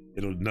hit it,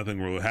 nothing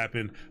will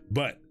happen.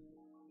 But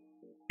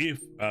if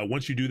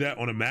once you do that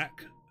on a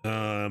Mac,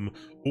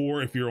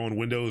 or if you're on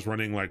Windows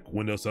running like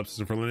Windows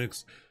Subsystem for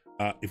Linux,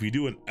 if you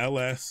do an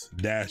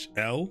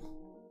ls-l,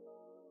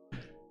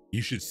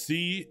 you should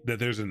see that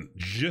there's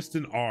just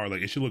an R,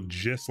 like it should look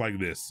just like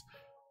this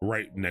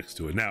right next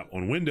to it. Now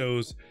on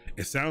Windows,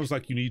 it sounds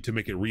like you need to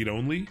make it read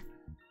only.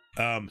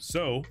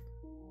 So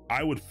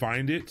I would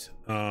find it,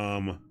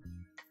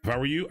 if I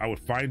were you, I would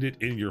find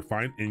it in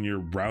your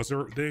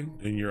browser thing,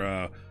 in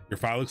your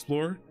file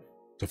explorer.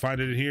 So find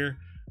it in here.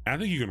 I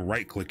think you can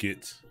right click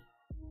it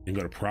and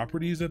go to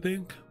properties, I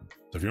think.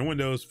 So if you're on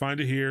Windows, find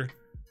it here.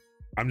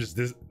 I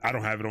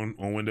don't have it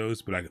on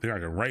Windows, but I think I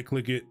can right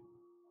click it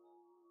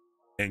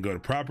and go to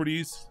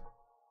properties.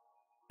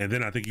 And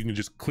then I think you can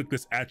just click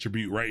this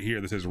attribute right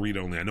here that says read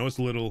only. I know it's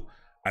little,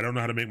 I don't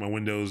know how to make my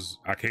Windows.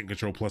 I can't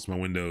control plus my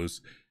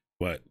Windows,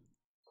 but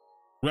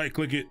right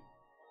click it,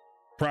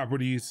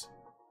 properties,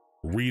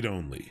 read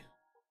only.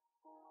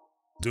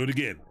 Do it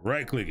again,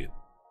 right click it,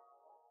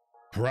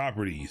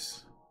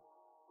 properties,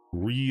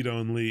 read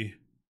only,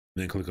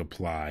 then click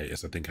apply.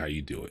 Is I think how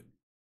you do it.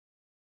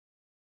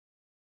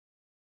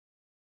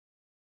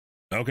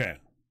 Okay.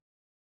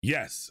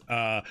 Yes.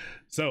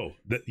 So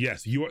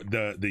yes,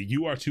 the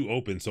UR2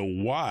 open. So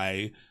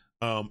why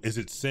is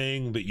it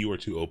saying that you are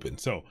too open?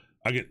 So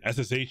again,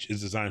 SSH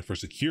is designed for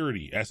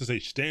security.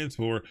 SSH stands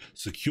for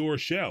secure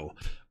shell.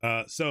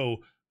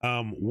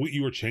 What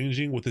you are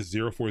changing with this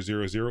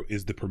 0400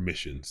 is the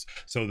permissions.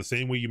 So the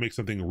same way you make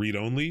something read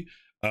only,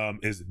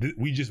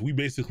 we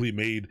basically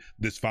made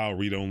this file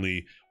read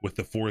only with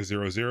the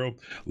 400.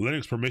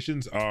 Linux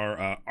permissions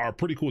are a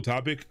pretty cool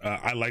topic.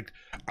 I like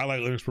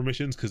Linux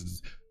permissions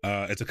because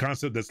it's a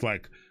concept that's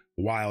like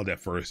wild at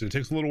first. It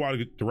takes a little while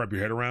to wrap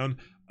your head around.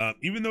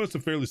 Even though it's a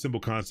fairly simple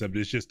concept,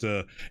 it's just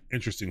a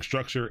interesting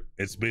structure.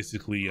 It's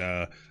basically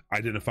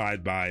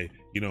identified by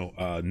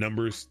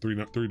numbers, three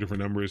different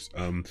numbers,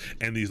 and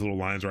these little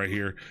lines right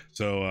here.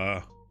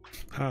 So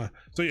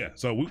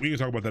so we can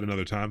talk about that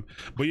another time.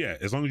 But yeah,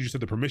 as long as you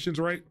set the permissions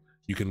right,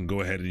 you can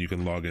go ahead and you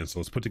can log in. So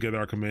let's put together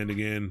our command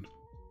again.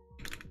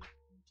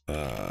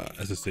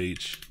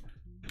 SSH-I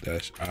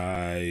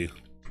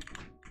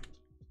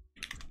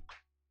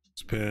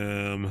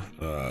spam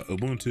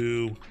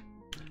Ubuntu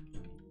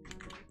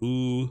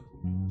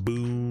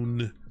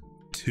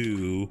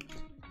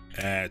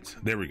at,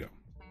 there we go.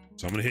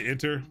 So I'm gonna hit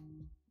enter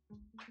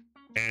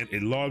and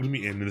it logged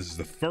me in, and this is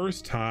the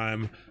first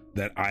time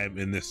that I am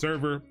in this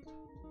server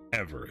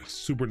ever.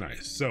 Super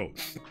nice. So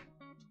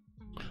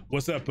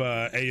what's up,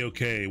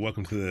 AOK?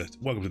 Welcome to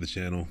the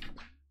channel.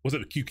 What's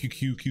up,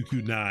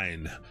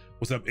 QQ9?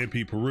 What's up,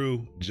 MP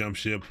Peru? Jump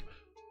ship.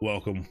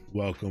 Welcome.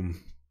 I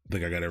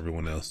think I got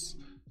everyone else.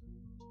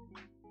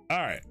 All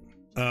right.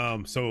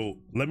 So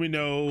let me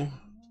know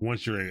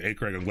once you're in. Hey,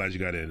 Craig, I'm glad you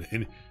got in.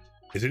 And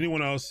is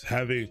anyone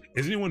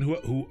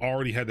who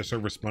already had the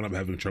server spun up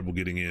having trouble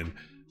getting in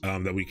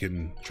that we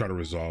can try to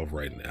resolve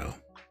right now?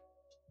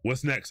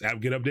 What's next?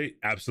 App get update?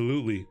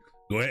 Absolutely.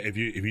 Go ahead. If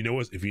you know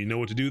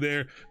what to do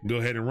there, go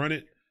ahead and run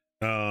it.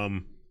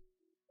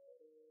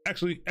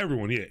 Actually,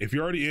 everyone, yeah. If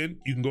you're already in,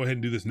 you can go ahead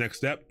and do this next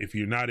step. If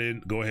you're not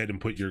in, go ahead and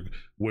put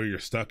where you're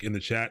stuck in the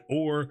chat.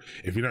 Or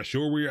if you're not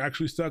sure where you're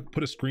actually stuck,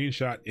 put a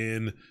screenshot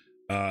in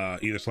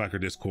either Slack or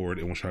Discord,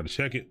 and we'll try to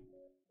check it.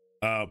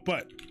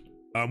 But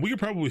we could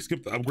probably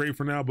skip the upgrade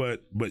for now.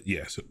 But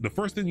yeah. So the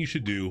first thing you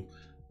should do,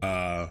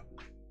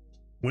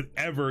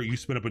 whenever you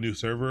spin up a new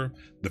server,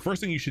 the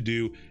first thing you should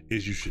do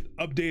is you should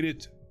update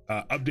it,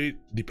 update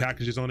the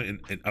packages on it,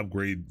 and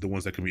upgrade the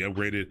ones that can be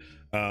upgraded.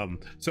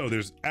 So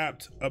there's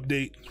apt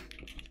update.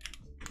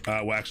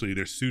 Well, actually,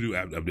 there's sudo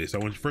apt update. So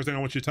first thing I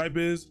want you to type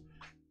is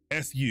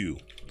sudo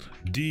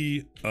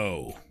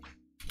apt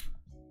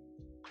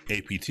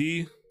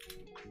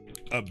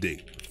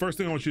update. First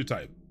thing I want you to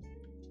type.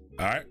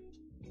 All right.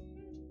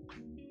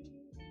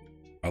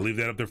 I'll leave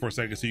that up there for a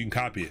second so you can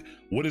copy it.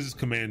 What does this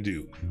command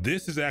do?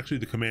 This is actually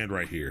the command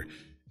right here.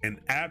 And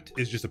apt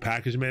is just a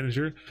package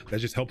manager that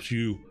just helps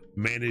you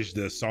manage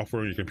the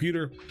software on your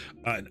computer.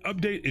 An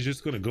update is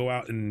just going to go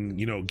out and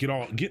get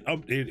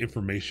updated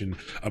information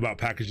about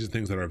packages and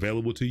things that are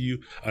available to you.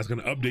 It's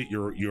going to update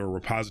your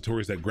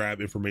repositories that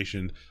grab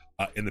information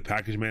in the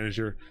package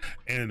manager.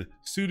 And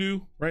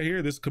sudo right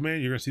here, this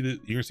command, you're gonna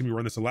see me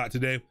run this a lot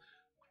today.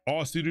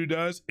 All sudo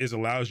does is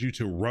allows you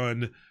to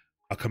run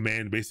a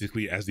command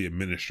basically as the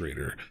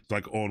administrator. It's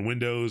like on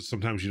Windows,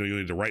 sometimes you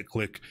need to right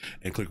click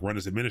and click run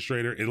as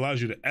administrator. It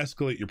allows you to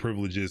escalate your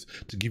privileges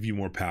to give you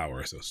more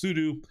power. So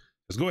sudo,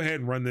 let's go ahead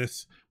and run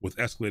this with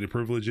escalated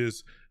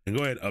privileges and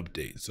go ahead and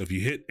update. So if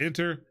you hit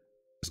enter,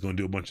 it's gonna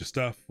do a bunch of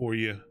stuff for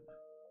you.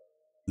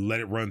 Let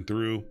it run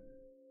through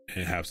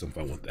and have some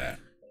fun with that.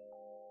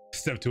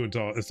 Step 2,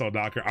 install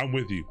Docker. I'm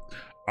with you.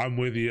 I'm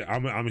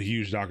a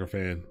huge Docker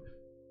fan.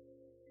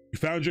 You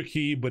found your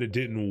key, but it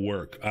didn't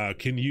work.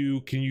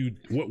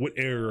 What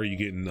error are you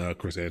getting,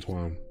 Chris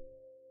Antoine?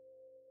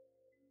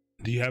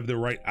 Do you have the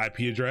right IP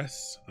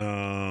address?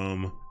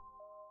 Yeah,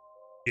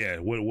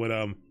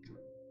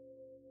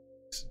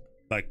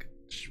 like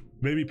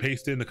maybe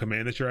paste in the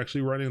command that you're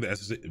actually running, the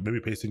SSH, maybe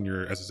paste in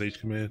your SSH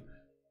command.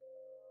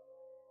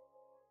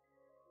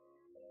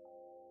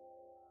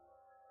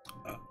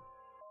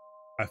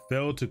 I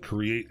failed to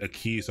create a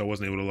key, so I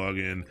wasn't able to log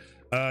in.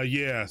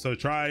 Yeah, so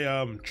try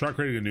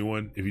creating a new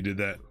one if you did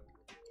that.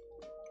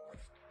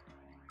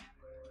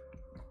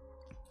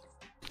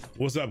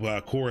 What's up,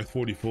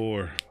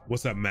 Korth44?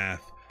 What's up,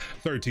 Math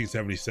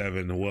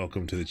 1377?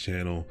 Welcome to the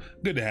channel.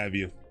 Good to have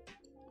you.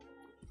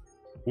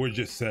 We're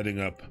just setting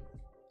up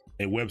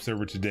a web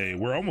server today.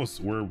 We're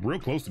real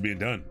close to being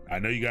done. I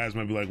know you guys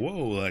might be like,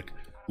 whoa, like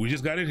we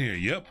just got in here.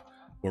 Yep,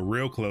 we're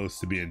real close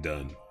to being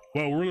done.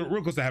 Well, we're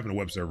real close to having a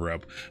web server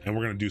up, and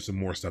we're gonna do some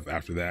more stuff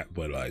after that.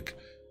 But like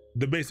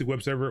the basic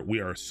web server, we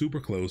are super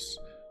close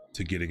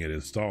to getting it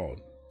installed.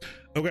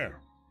 Okay.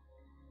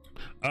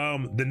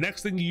 The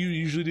next thing you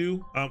usually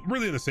do,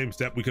 really in the same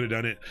step, we could have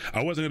done it.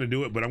 I wasn't gonna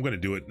do it, but I'm gonna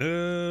do it.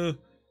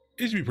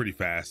 It should be pretty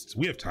fast.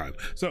 We have time.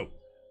 So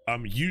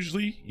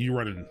usually you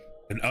run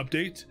an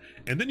update,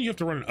 and then you have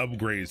to run an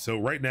upgrade. So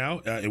right now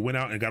it went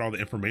out and got all the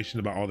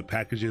information about all the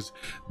packages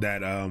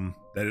that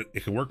that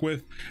it can work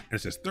with, and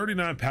it says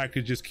 39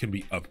 packages can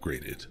be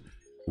upgraded.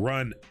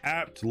 Run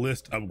apt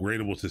list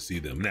upgradable to see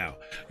them. Now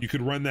you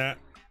could run that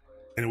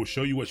and it will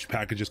show you which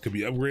packages could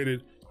be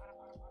upgraded.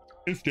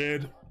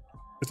 Instead,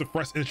 it's a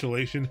fresh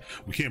installation.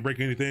 We can't break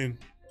anything.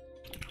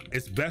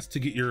 It's best to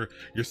get your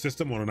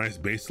system on a nice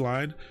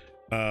baseline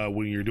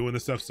when you're doing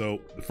this stuff.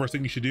 So the first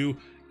thing you should do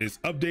is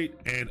update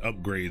and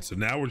upgrade. So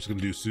now we're just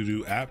gonna do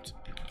sudo apt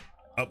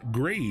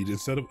upgrade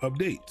instead of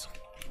update.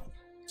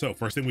 So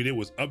first thing we did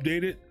was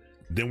update it,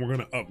 then we're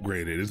gonna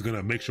upgrade it. It's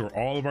gonna make sure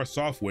all of our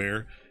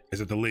software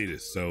is at the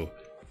latest. So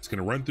it's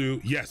gonna run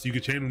through. Yes, you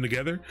can chain them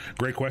together.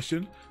 Great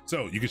question.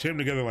 So you can chain them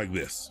together like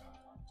this.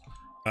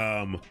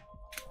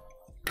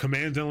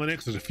 Commands in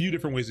Linux, there's a few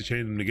different ways to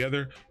chain them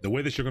together. The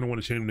way that you're going to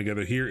want to chain them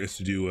together here is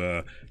to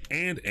do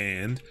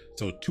and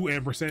so 2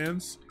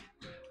 ampersands,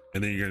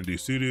 and then you're going to do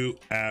sudo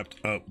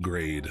apt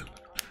upgrade.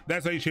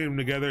 That's how you chain them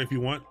together if you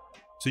want.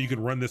 So you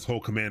can run this whole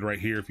command right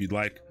here if you'd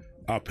like.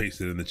 I'll paste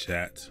it in the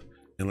chat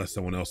unless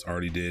someone else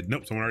already did.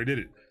 Nope, someone already did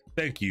it.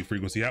 Thank you,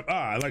 frequency app.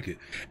 I like it.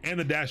 And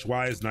the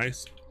 -y is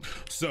nice.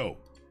 So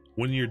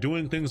when you're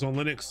doing things on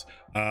Linux,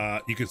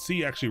 you can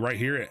see actually right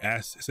here it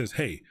says,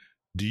 hey,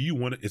 do you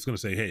want to, it's going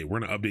to say, hey, we're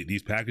going to update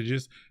these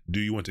packages. Do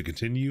you want to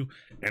continue?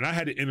 And I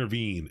had to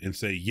intervene and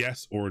say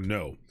yes or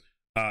no.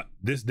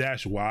 This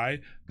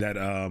 -y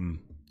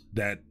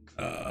that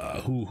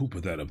who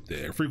put that up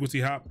there?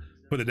 Frequency hop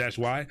put the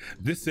 -y.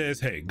 This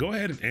says, hey, go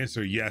ahead and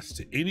answer yes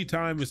to any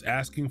time it's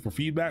asking for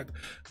feedback.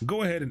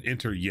 Go ahead and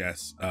enter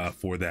yes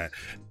for that.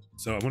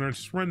 So I'm going to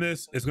just run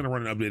this. It's going to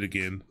run an update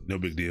again. No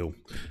big deal.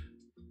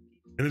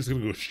 And it's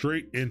going to go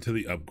straight into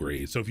the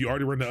upgrade. So if you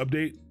already run the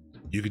update,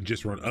 you can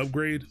just run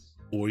upgrade,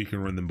 or you can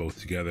run them both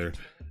together.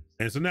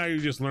 And so now you're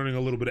just learning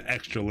a little bit of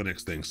extra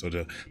Linux things. So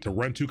to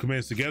run 2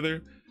 commands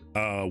together,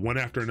 one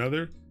after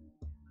another,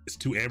 it's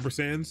 2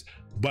 ampersands.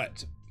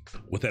 But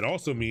what that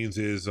also means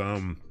is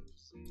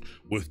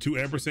with 2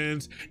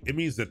 ampersands, it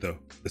means that the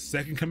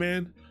second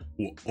command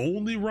will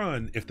only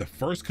run if the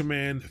first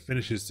command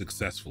finishes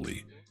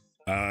successfully.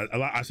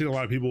 I've seen a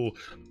lot of people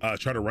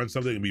try to run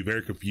something and be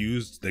very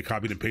confused. They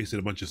copied and pasted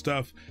a bunch of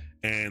stuff,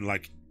 and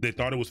like they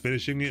thought it was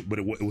finishing it, but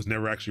it was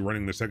never actually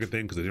running the second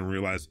thing because they didn't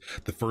realize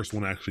the first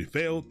one actually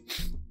failed.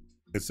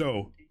 And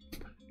so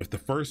if the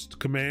first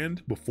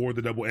command before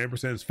the double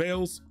ampersands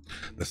fails,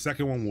 the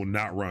second one will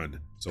not run.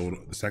 So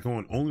the second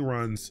one only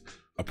runs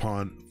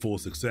upon full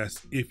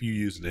success if you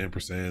use an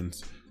ampersands.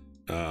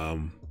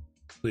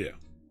 So yeah,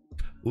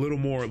 a little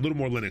more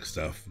Linux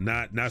stuff,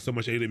 not so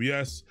much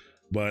AWS,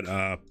 but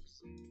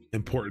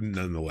important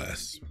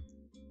nonetheless.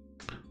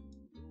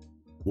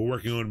 We're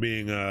working on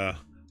being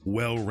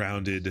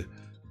well-rounded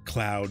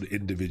cloud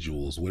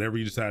individuals. Whatever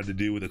you decide to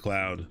do with the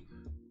cloud,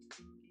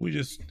 we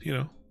just, you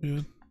know,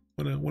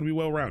 want to be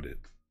well-rounded.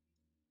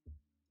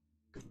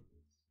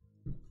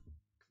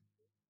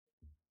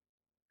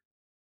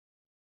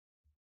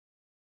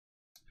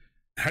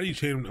 How do you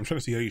chain them? I'm trying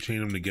to see how you chain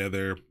them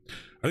together.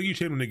 I think you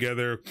chain them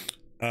together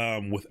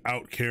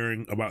without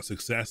caring about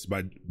success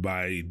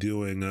by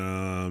doing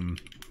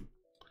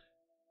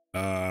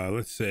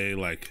let's say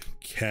like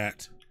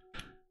cat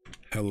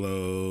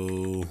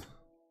hello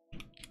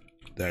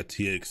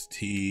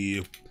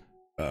 .txt.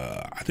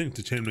 I think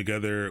to chain them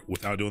together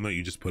without doing that,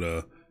 you just put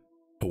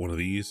one of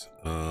these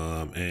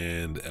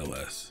and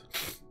ls.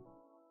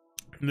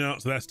 No,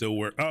 so that still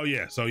works. Oh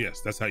yeah, so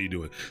yes, that's how you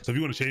do it. So if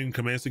you want to chain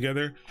commands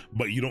together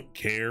but you don't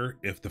care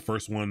if the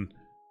first one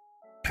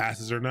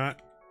passes or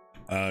not,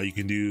 you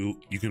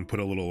can put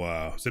a little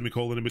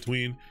semicolon in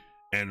between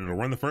and it'll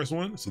run the first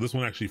one. So this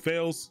one actually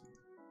fails,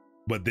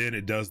 but then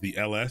it does the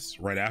ls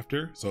right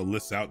after, so it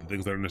lists out the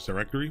things that are in this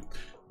directory.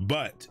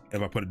 But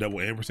if I put a double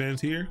ampersands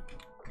here,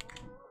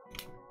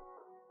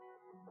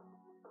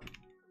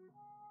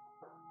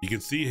 you can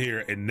see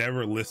here it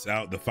never lists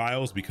out the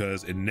files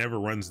because it never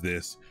runs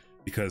this,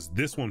 because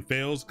this one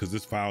fails because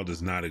this file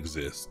does not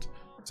exist.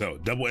 So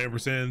double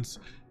ampersands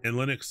in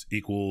Linux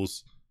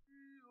equals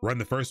run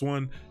the first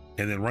one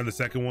and then run the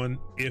second one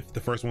if the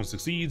first one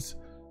succeeds.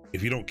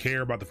 If you don't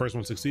care about the first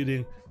one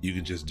succeeding, you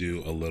can just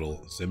do a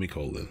little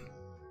semicolon.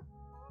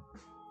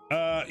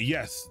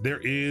 Yes, there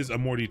is a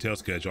more detailed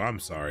schedule. I'm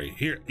sorry.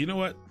 Here, you know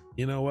what?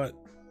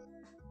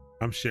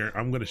 I'm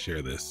gonna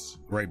share this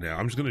right now.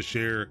 I'm just gonna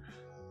share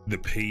the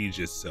page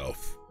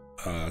itself.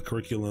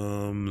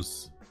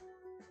 Curriculums,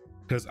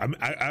 because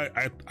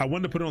I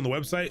wanted to put it on the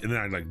website and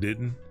then I like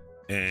didn't,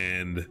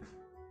 and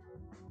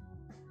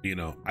you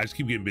know, I just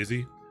keep getting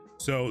busy.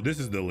 So this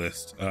is the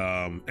list,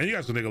 and you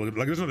guys can take a look.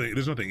 Like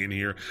there's nothing in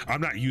here.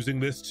 I'm not using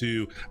this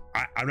to,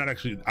 I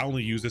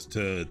only use this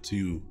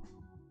to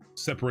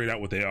separate out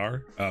what they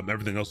are.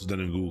 Everything else is done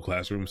in Google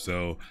Classroom,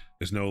 so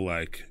there's no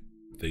like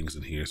things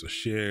in here. So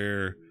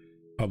share,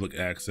 public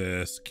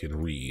access, can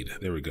read.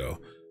 There we go.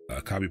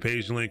 Copy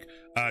page link.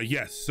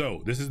 Yes,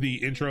 so this is the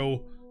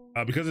intro,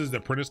 because this is the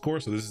apprentice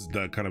course, so this is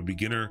the kind of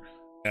beginner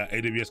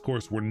AWS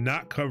course. We're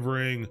not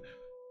covering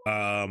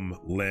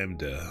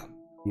Lambda.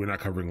 We're not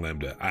covering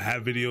Lambda. I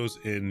have videos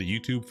in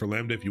YouTube for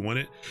Lambda if you want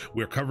it.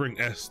 We're covering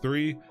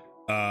S3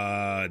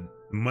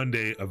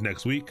 Monday of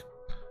next week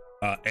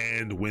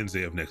and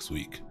Wednesday of next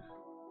week.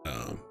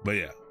 But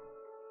yeah,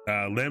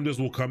 Lambdas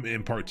will come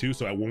in part 2.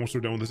 So once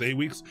we're done with this 8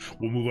 weeks,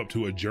 we'll move up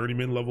to a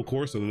journeyman level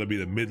course. So that'll be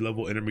the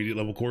mid-level, intermediate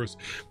level course.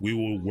 We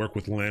will work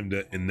with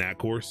Lambda in that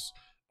course,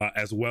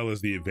 as well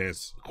as the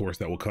advanced course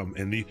that will come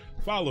in the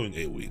following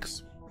 8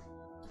 weeks.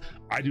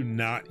 I do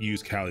not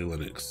use Kali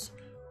Linux.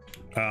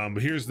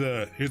 But here's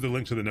the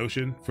link to the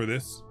Notion for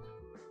this.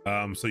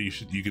 So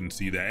you can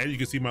see that, and you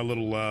can see my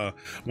little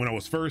when I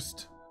was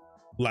first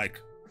like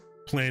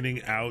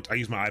planning out. I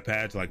use my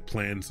iPad to like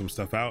plan some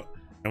stuff out.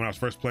 And when I was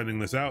first planning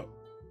this out,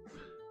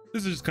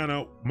 this is just kind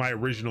of my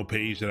original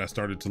page that I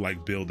started to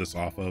like build this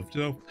off of.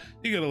 So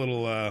you get a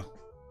little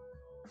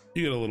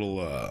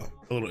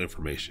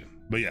information.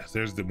 But yes,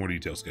 there's the more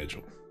detailed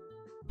schedule.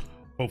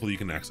 Hopefully you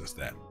can access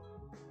that.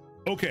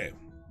 Okay,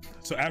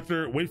 so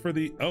after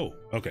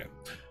okay,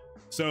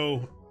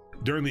 so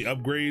during the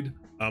upgrade,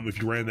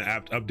 if you ran the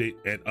app update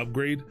and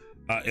upgrade,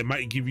 it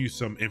might give you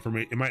some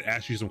information. It might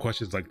ask you some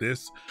questions like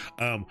this.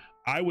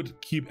 I would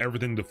keep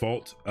everything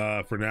default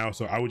for now,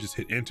 so I would just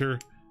hit enter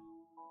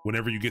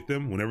whenever you get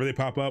them. Whenever they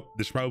pop up,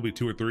 there's probably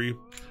 2 or 3.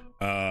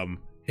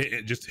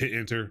 Just hit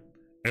enter.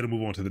 It'll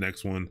move on to the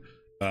next one,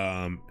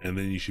 and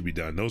then you should be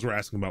done. Those were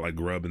asking about like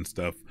grub and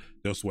stuff.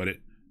 Don't sweat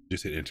it.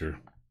 Just hit enter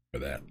for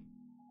that.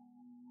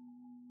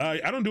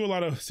 I don't do a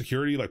lot of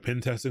security like pen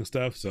testing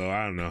stuff, so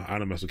I don't know. I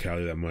don't mess with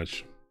Kali that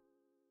much.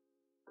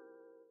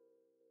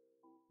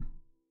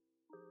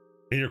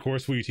 In your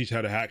course, will you teach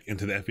how to hack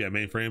into the FBI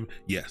mainframe?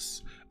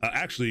 Yes.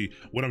 Actually,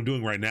 what I'm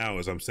doing right now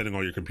is I'm setting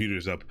all your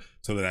computers up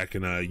so that I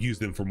can use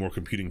them for more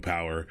computing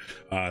power,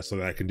 so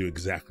that I can do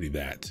exactly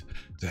that,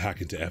 to hack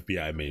into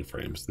FBI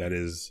mainframes.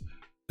 That's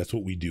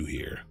what we do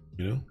here,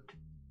 you know?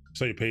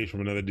 Saw your page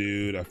from another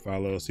dude I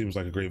follow. Seems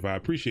like a great vibe.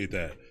 Appreciate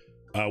that.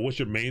 What's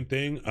your main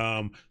thing?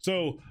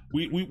 So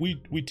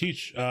we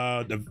teach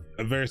a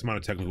various amount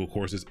of technical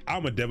courses.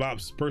 I'm a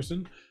DevOps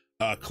person.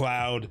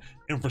 Cloud,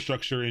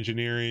 infrastructure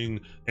engineering,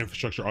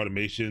 infrastructure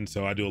automation.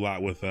 So I do a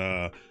lot with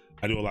like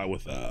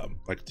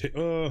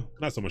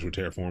not so much with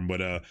Terraform,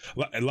 but a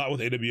lot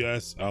with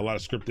AWS, a lot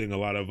of scripting, a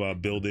lot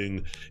of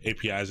building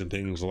APIs and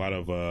things, a lot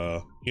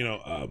of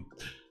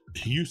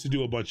used to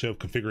do a bunch of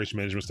configuration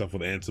management stuff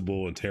with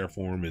Ansible and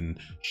Terraform and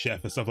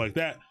Chef and stuff like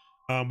that.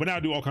 But now I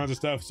do all kinds of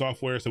stuff,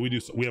 software. So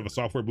we have a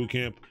software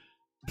bootcamp,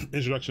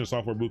 introduction to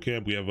software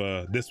bootcamp. We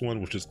have this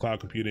one, which is cloud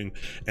computing,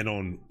 and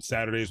on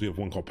Saturdays we have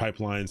one called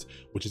pipelines,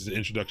 which is an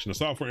introduction to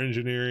software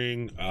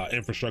engineering,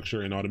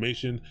 infrastructure and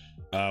automation,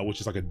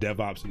 which is like a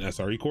DevOps and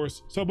SRE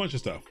course. So a bunch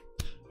of stuff,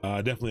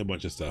 definitely a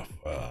bunch of stuff,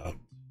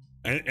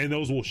 and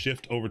those will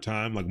shift over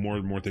time. Like more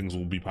and more things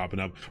will be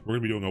popping up. We're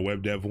gonna be doing a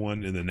web dev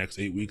one in the next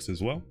 8 weeks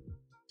as well.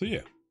 So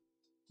yeah,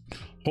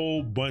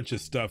 whole bunch of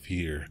stuff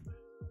here.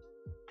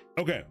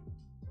 Okay,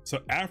 so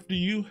after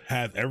you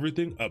have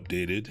everything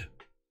updated,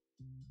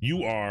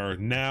 you are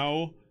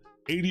now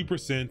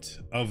 80%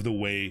 of the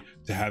way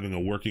to having a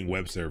working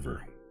web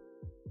server.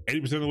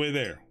 80% of the way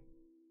there.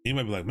 You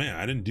might be like, man,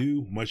 I didn't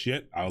do much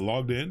yet. I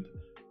logged in,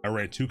 I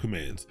ran 2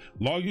 commands.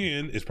 Logging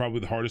in is probably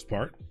the hardest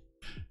part.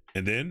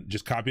 And then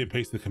just copy and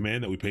paste the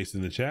command that we pasted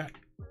in the chat.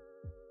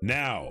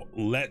 Now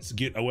let's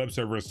get a web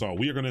server installed.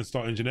 We are gonna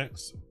install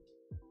NGINX.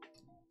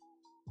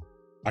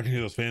 I can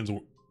hear those fans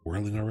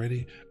whirling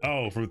already.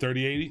 Oh, from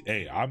 3080?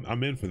 Hey,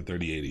 I'm in for the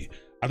 3080.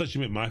 I thought you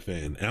meant my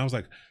fan. And I was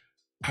like,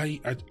 I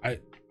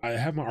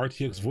have my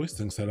RTX voice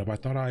thing set up. I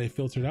thought I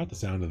filtered out the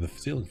sound of the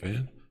ceiling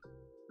fan.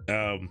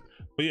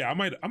 But yeah, I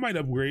might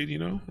upgrade, you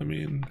know? I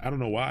mean, I don't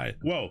know why.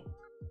 Well,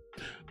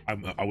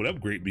 I would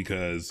upgrade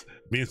because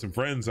me and some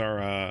friends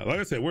are like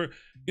I said,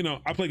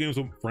 I play games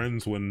with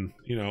friends when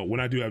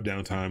I do have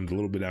downtime, the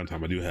little bit of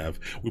downtime I do have.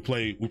 We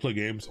play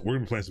games. We're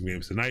gonna be playing some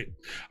games tonight.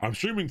 I'm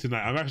streaming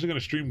tonight. I'm actually gonna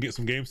get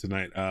some games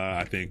tonight.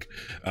 I think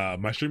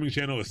my streaming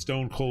channel is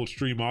Stone Cold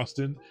Stream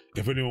Austin.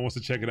 If anyone wants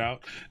to check it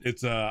out,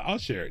 it's I'll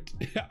share it.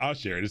 I'll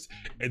share it.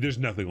 There's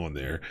nothing on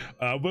there,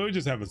 but we're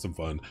just having some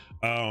fun.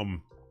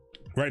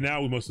 Right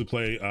now we mostly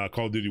play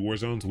Call of Duty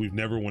Warzones. We've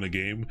never won a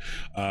game,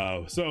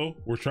 so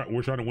we're trying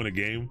to win a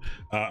game,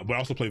 but I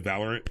also play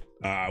Valorant,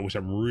 which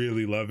I'm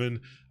really loving.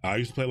 I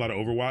used to play a lot of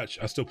Overwatch.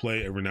 I still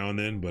play every now and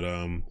then, but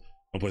I don't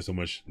play so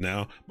much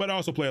now. But I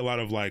also play a lot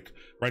of, like,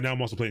 right now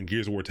I'm also playing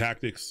Gears of War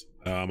Tactics.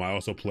 I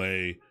also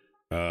play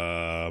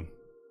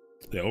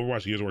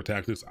Overwatch, Gears of War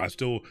Tactics. I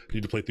still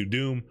need to play through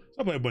Doom, so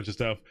I play a bunch of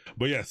stuff.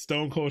 But yeah,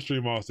 Stone Cold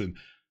Stream Austin,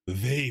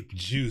 Vape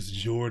Juice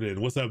Jordan,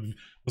 what's up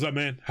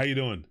man, how you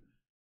doing?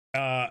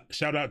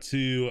 Shout out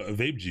to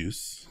Vape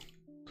Juice.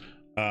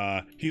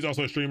 He's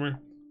also a streamer.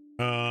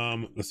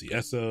 Let's see,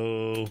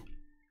 SO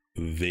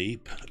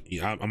Vape.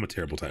 Yeah, I'm a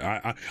terrible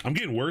type. I'm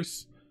getting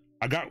worse.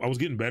 I was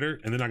getting better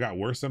and then I got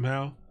worse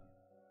somehow.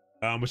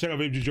 But check out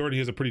Vape Juice Jordan. He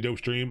has a pretty dope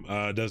stream.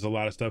 Does a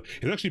lot of stuff.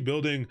 He's actually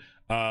building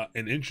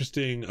an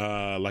interesting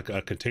like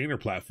a container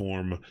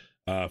platform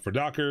for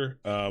Docker,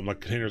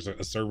 like containers as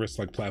a service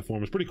like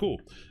platform. It's pretty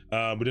cool.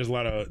 But there's a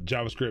lot of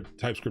JavaScript,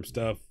 TypeScript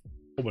stuff, a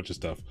whole bunch of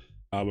stuff.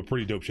 A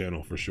pretty dope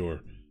channel for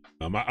sure.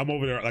 I'm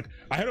over there, like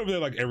I head over there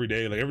like every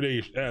day.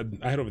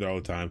 I head over there all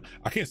the time.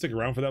 I can't stick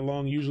around for that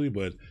long usually,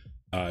 but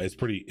it's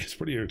pretty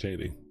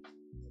entertaining.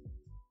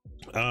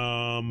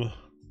 What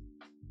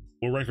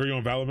rank are you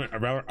on Valorant? I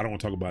don't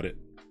want to talk about it.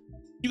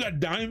 You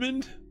got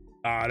diamond?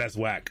 That's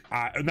whack.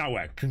 Not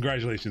whack.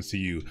 Congratulations to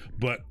you.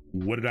 But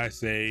what did I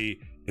say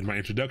in my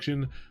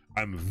introduction?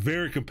 I'm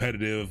very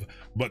competitive,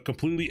 but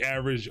completely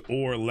average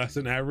or less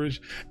than average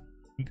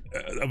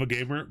of a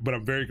gamer, but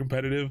I'm very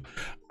competitive.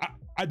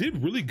 I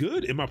did really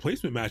good in my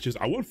placement matches.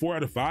 I won 4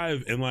 out of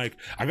 5, and like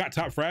I got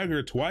top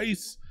fragger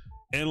twice,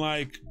 and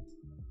like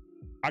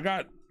I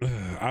got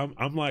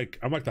I'm like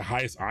the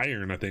highest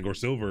iron, I think, or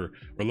silver,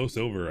 or low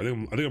silver. I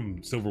think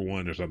I'm silver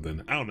 1 or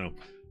something. I don't know,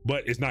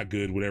 but it's not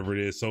good, whatever it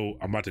is. So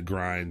I'm about to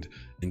grind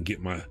and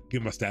get my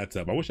stats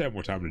up. I wish I had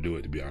more time to do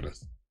it, to be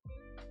honest.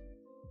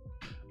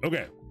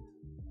 Okay,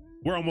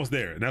 we're almost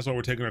there, and that's why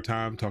we're taking our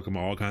time talking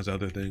about all kinds of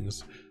other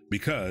things,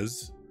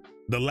 because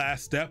the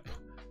last step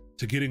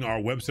to getting our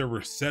web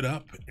server set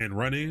up and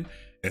running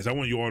is I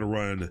want you all to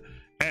run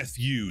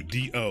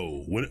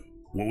sudo.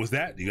 What was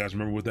that? Do you guys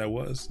remember what that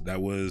was?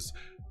 That was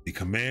the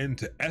command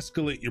to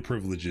escalate your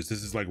privileges.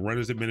 This is like run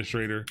as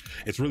administrator.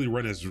 It's really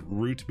run as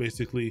root,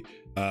 basically,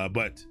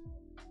 but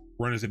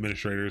run as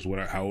administrator is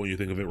how you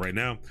think of it right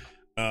now.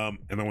 And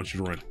I want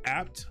you to run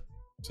apt.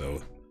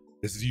 So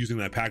this is using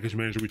that package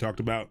manager we talked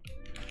about.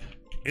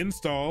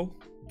 Install.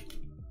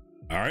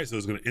 All right, so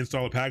it's going to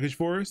install a package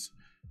for us,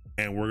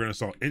 and we're going to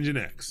install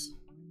NGINX.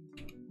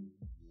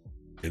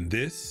 And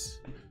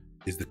this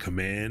is the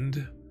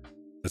command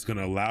that's going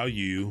to allow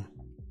you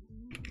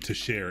to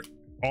share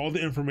all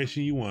the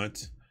information you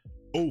want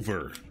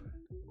over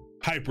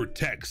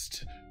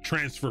hypertext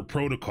transfer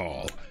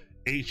protocol,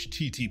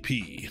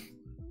 HTTP,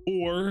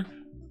 or,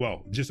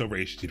 well, just over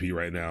HTTP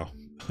right now.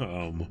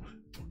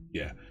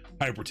 Yeah,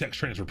 hypertext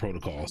transfer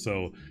protocol.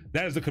 So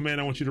that is the command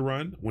I want you to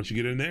run once you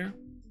get in there.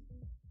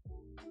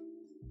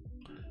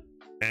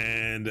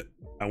 And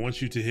I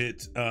want you to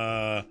hit,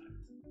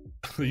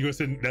 you gonna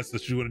say that's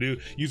what you want to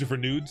do? Use it for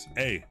nudes.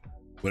 Hey,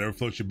 whatever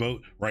floats your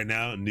boat. Right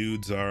now,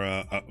 nudes are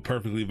a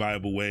perfectly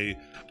viable way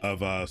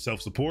of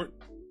self-support.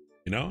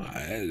 You know,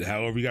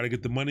 however you got to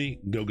get the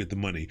money, go get the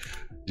money.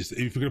 Just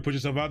if you're gonna put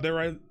yourself out there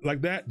right like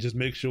that, just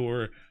make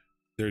sure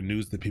there are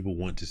nudes that people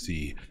want to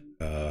see.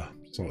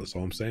 So that's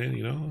all I'm saying.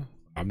 You know,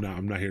 I'm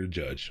not here to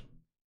judge.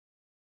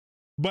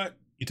 But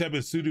you type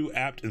in sudo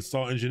apt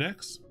install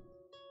nginx.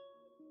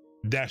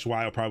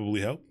 -y will probably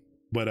help.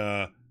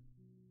 But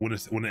when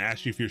it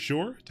asks you if you're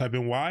sure, type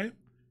in y.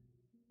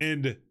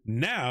 And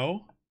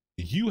now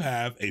you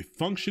have a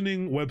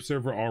functioning web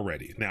server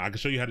already. Now I can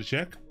show you how to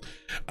check.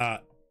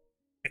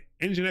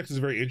 NGINX is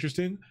very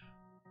interesting.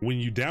 When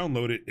you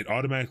download it, it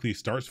automatically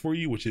starts for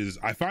you, which is,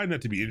 I find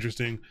that to be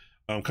interesting,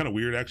 kind of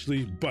weird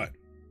actually. But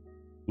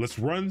let's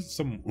run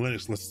some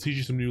Linux. Let's teach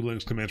you some new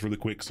Linux commands really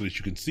quick so that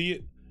you can see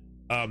it,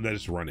 that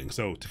it's running.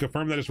 So to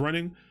confirm that it's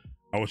running,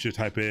 I want you to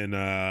type in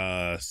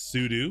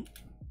sudo.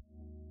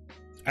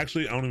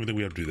 Actually, I don't even think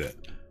we have to do that,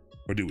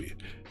 or do we?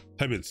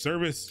 Type in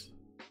service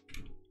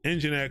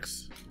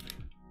nginx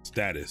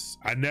status.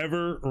 I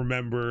never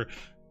remember.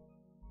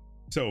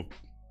 So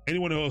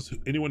anyone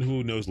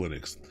who knows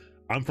Linux,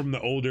 I'm from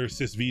the older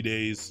sysv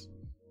days,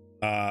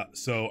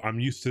 so I'm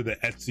used to the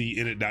etc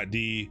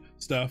init.d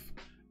stuff,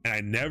 and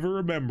I never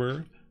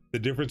remember the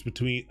difference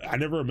between, I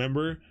never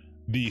remember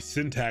the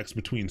syntax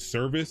between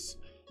service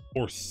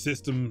or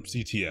system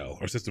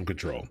CTL or system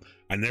control.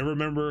 I never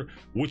remember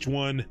which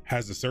one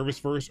has the service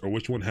first or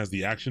which one has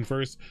the action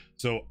first.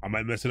 So I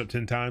might mess it up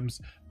 10 times,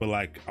 but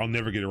like, I'll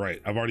never get it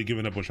right. I've already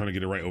given up on trying to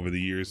get it right over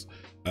the years.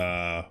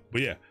 But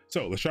yeah,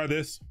 so let's try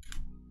this.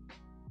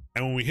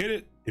 And when we hit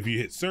it, if you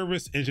hit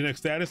service nginx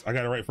status, I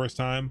got it right first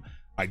time.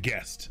 I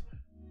guessed.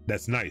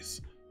 That's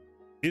nice.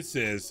 It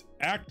says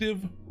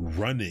active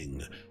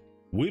running.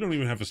 We don't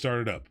even have to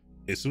start it up.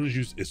 As soon as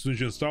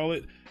you install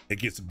it, it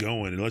gets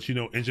going and lets you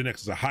know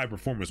NGINX is a high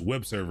performance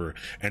web server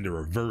and a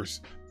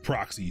reverse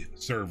proxy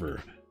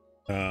server.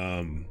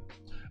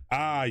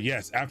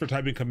 Yes, after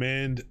typing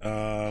command,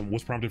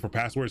 what's prompted for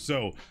password.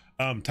 So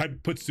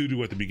put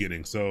sudo at the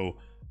beginning. So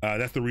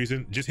that's the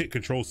reason. Just hit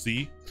Control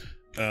C,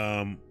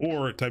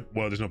 or type,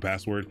 well, there's no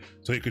password,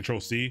 so hit Control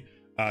C,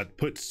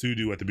 put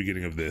sudo at the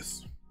beginning of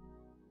this.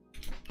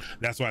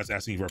 That's why it's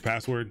asking you for a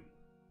password.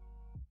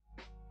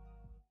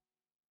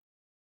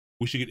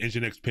 We should get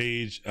NGINX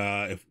page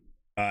if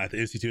at the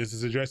EC2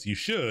 instance address. You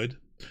should,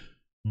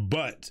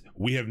 but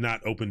we have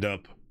not opened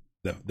up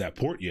that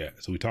port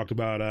yet. So we talked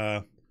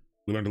about,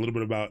 we learned a little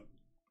bit about,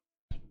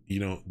 you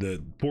know,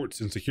 the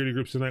ports and security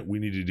groups tonight. We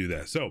need to do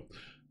that. So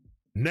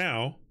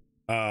now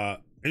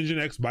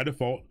NGINX by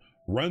default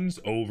runs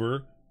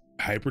over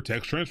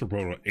hypertext transfer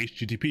protocol,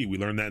 HTTP. We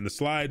learned that in the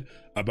slide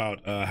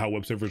about how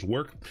web servers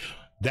work.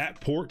 That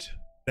port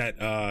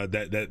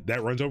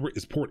that runs over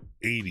is port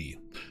 80.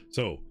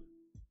 So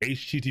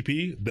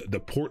HTTP, the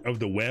port of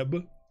the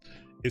web,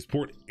 is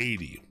port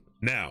 80.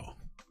 Now,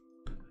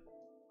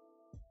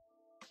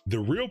 the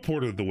real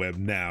port of the web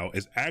now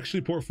is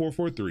actually port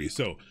 443.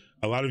 So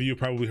a lot of you have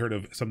probably heard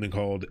of something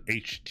called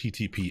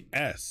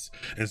HTTPS.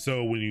 And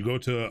so when you go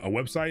to a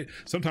website,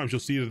 sometimes you'll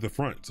see it at the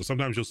front. So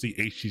sometimes you'll see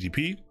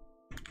HTTP,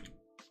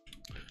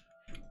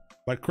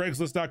 like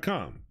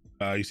Craigslist.com.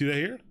 You see that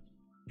here?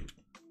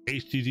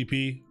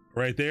 HTTP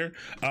right there.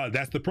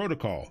 That's the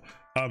protocol.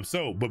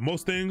 But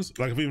most things,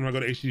 like if even when I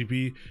go to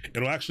HTTP,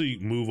 it'll actually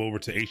move over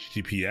to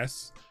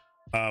HTTPS,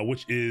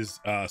 which is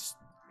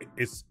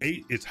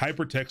it's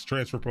hypertext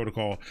transfer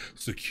protocol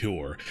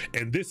secure.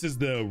 And this is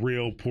the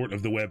real port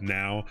of the web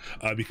now,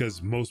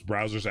 because most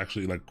browsers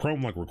actually, like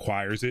Chrome,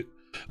 requires it.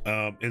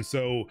 And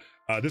so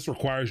this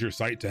requires your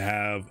site to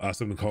have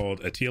something called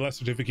a TLS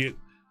certificate,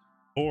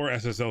 or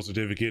SSL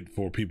certificate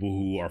for people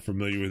who are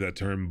familiar with that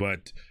term,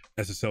 but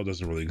SSL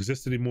doesn't really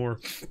exist anymore.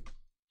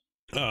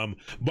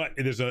 But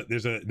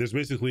there's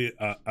basically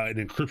an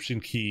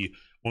encryption key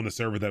on the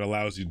server that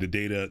allows you the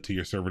data to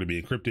your server to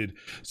be encrypted.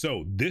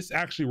 So this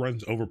actually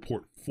runs over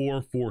port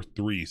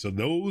 443. So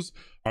those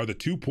are the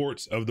two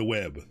ports of the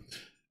web.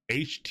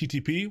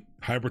 HTTP,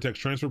 Hypertext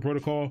Transfer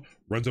Protocol,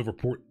 runs over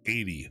port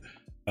 80.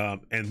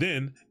 And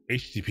then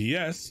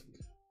HTTPS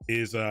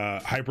is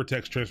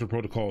Hypertext Transfer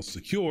Protocol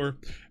Secure,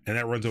 and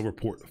that runs over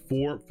port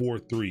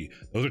 443.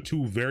 Those are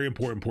two very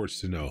important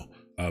ports to know.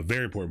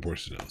 Very important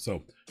ports to know.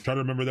 So try to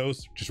remember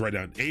those. Just write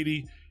down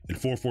 80 and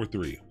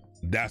 443.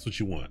 That's what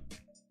you want.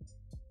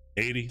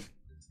 80,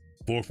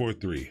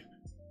 443.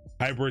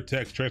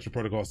 Hypertext Transfer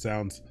Protocol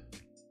sounds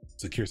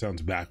secure,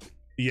 sounds back.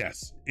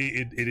 Yes,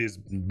 it is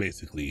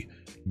basically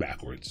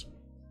backwards.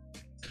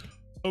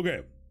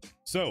 Okay,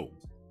 so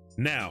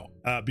now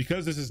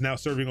because this is now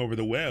serving over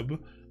the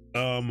web,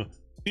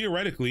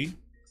 theoretically,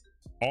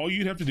 all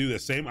you'd have to do, the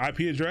same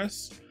IP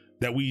address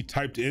that we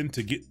typed in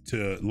to get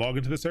to log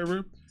into the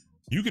server,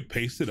 you could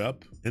paste it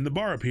up in the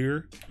bar up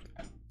here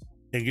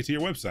and get to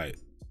your website,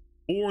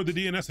 or the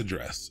DNS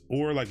address,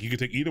 or like you could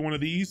take either one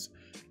of these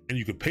and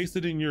you could paste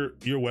it in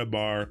your web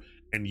bar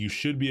and you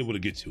should be able to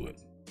get to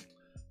it.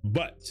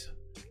 But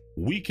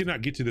we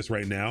cannot get to this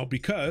right now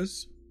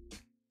because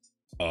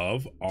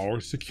of our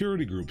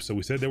security group. So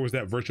we said there was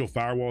that virtual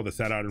firewall that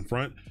sat out in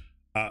front.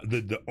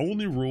 The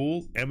only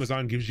rule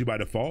Amazon gives you by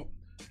default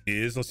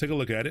is, let's take a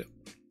look at it.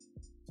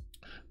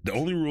 The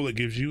only rule it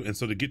gives you, and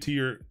so to get to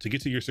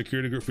your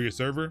security group for your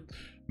server,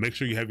 make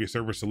sure you have your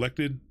server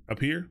selected up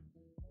here,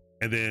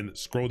 and then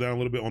scroll down a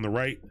little bit on the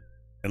right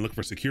and look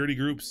for security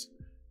groups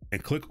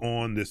and click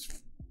on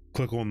this.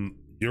 Click on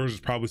yours.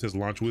 Probably says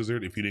Launch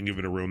Wizard if you didn't give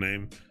it a real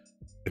name.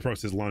 It probably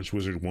says Launch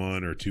Wizard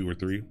 1 or 2 or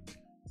 3.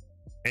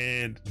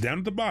 And down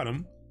at the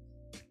bottom,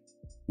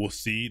 we'll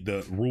see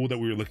the rule that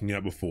we were looking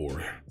at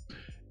before,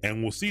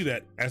 and we'll see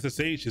that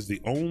SSH is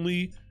the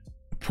only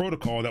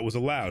protocol that was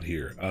allowed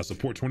here. So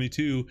port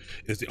 22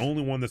 is the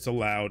only one that's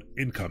allowed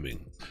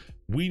incoming.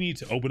 We need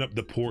to open up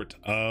the port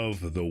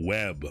of the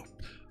web.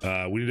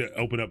 We need to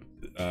open up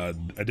a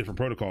different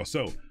protocol.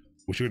 So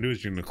what you're gonna do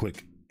is you're gonna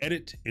click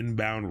Edit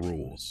Inbound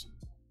Rules.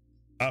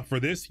 For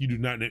this, you do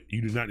not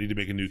need to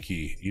make a new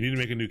key. You need to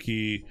make a new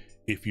key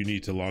if you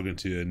need to log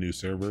into a new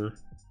server,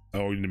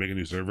 or you need to make a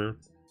new server.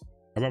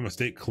 How about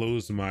mistake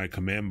closed my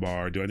command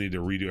bar? Do I need to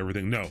redo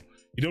everything? No,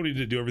 you don't need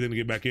to do everything to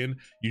get back in.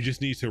 You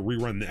just need to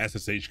rerun the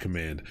SSH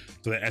command.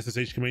 So that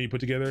SSH command you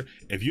put together,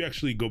 if you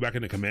actually go back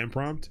in the command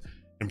prompt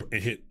and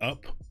hit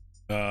up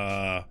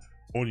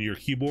on your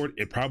keyboard,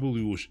 it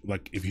probably will,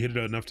 like if you hit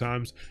it enough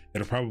times,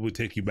 it'll probably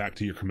take you back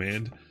to your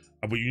command.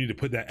 But you need to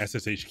put that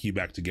SSH key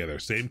back together.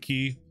 Same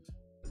key,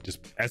 just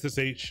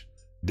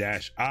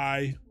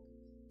SSH-I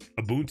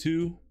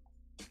Ubuntu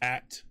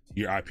at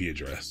your IP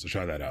address. So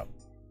try that out.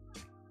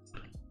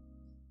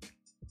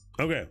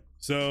 Okay,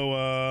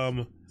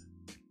 so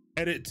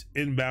edit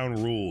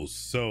inbound rules.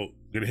 So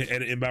we're gonna hit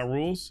edit inbound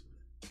rules,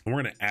 and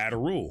we're gonna add a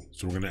rule.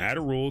 So we're gonna add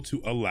a rule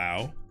to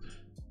allow.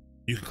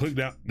 You can click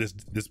down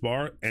this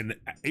bar, and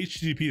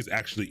HTTP is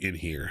actually in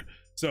here.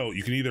 So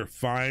you can either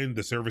find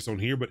the service on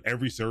here, but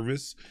every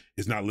service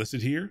is not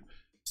listed here.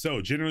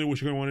 So generally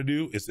what you're gonna wanna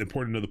do, it's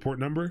important to know the port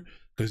number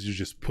because you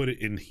just put it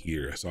in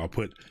here. So I'll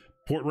put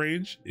port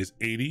range is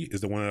 80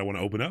 is the one that I wanna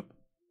open up.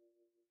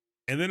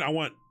 And then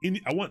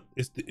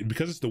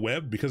because it's the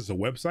web, because it's a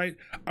website,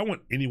 I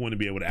want anyone to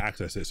be able to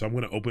access it. So I'm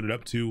gonna open it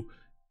up to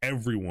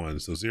everyone.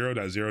 So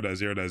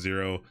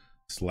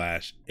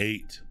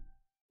 0.0.0.0/8.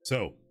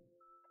 So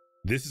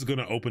this is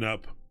gonna open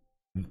up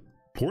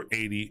port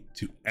 80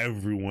 to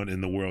everyone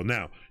in the world.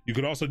 Now, you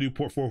could also do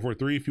port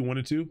 443 if you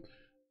wanted to.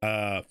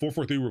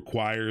 443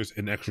 requires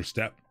an extra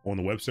step on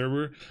the web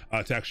server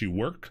to actually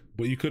work,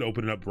 but you could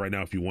open it up right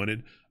now if you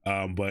wanted.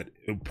 But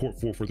port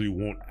 443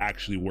 won't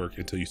actually work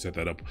until you set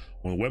that up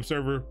on the web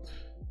server.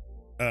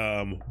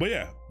 But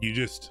yeah, you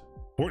just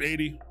port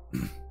 80,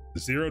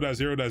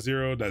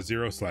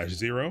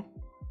 0.0.0.0/0.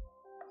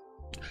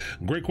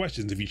 Great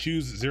questions. If you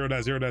choose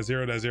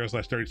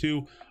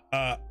 0.0.0.0/32,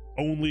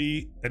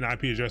 only an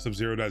IP address of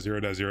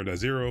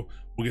 0.0.0.0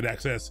 will get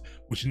access,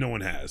 which no one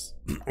has,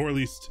 or at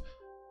least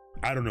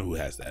I don't know who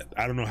has that.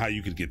 I don't know how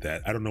you could get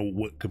that. I don't know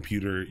what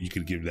computer you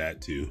could give that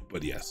to,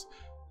 but yes.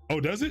 Oh,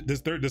 does it?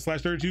 Does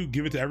 /32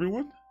 give it to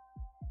everyone?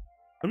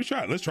 Let me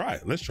try it. Let's try.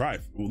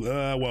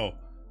 Well,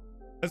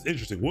 that's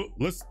interesting.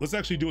 Let's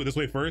actually do it this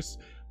way first.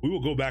 We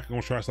will go back and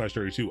we'll try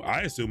 /32.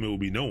 I assume it will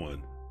be no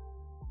one.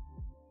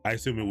 I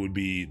assume it would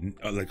be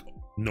like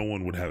no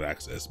one would have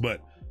access,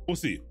 but we'll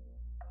see.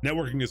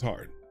 Networking is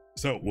hard.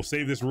 So we'll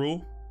save this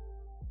rule.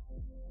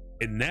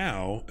 And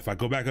now if I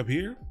go back up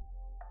here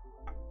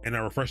and I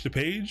refresh the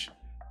page,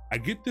 I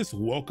get this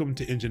welcome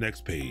to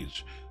NGINX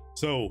page.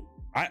 So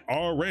I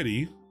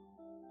already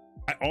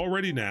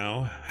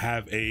now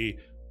have a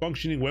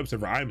functioning web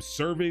server. I'm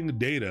serving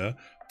data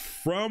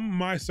from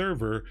my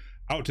server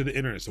out to the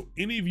internet. So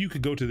any of you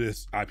could go to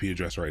this IP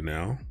address right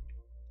now,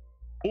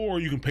 or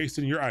you can paste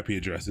in your IP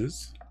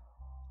addresses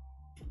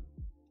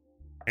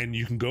and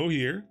you can go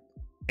here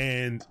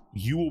and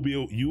you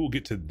will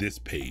get to this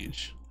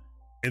page.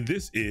 And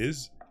this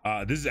is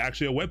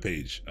actually a web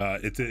page.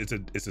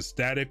 It's a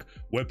static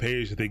web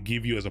page that they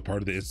give you as a part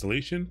of the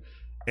installation.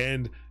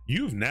 And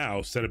you've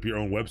now set up your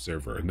own web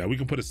server. Now we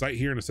can put a site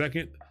here in a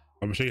second.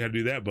 I'm gonna show you how to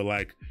do that, but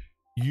like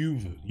you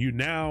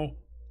now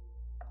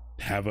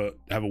have a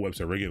web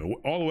server. Again,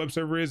 all the web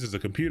server is a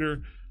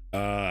computer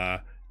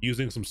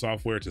using some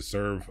software to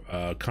serve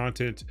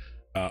content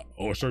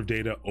or serve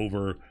data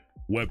over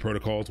web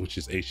protocols, which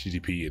is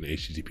HTTP and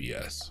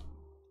HTTPS.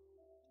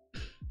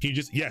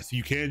 Yes,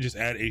 you can just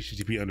add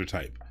HTTP under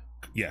type.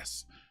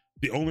 Yes.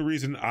 The only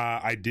reason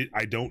I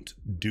don't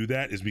do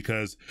that is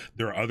because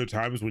there are other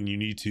times when you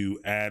need to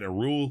add a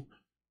rule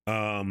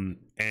and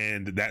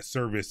that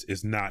service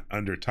is not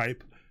under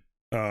type.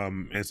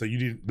 And so you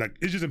need, like,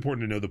 it's just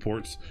important to know the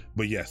ports,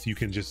 but yes, you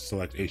can just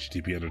select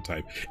HTTP under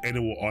type and it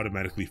will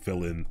automatically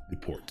fill in the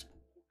port.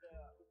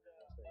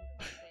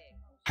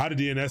 How to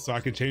DNS so I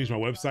can change my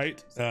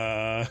website?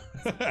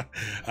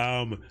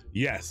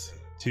 Yes,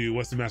 to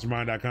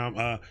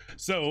whatsthenmastermind.com.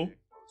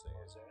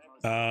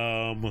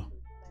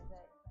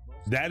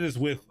 That is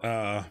with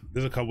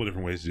there's a couple of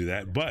different ways to do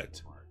that,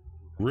 but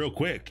real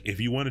quick, if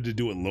you wanted to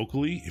do it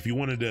locally, if you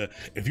wanted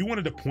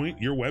to point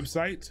your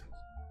website,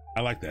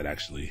 I like that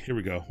actually. Here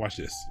we go, watch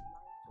this.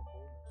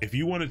 If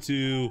you wanted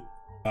to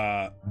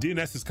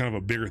DNS is kind of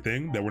a bigger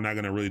thing that we're not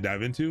going to really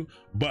dive into,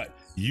 but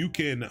you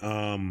can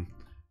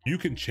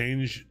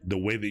change the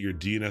way that your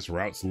DNS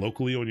routes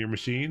locally on your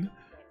machine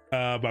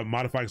by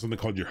modifying something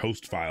called your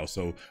host file.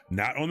 So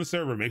not on the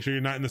server, make sure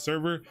you're not in the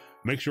server,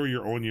 make sure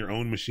you're on your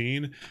own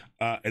machine.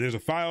 And there's a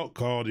file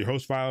called your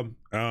host file.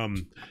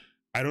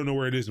 I don't know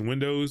where it is in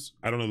Windows.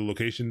 I don't know the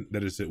location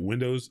that it's at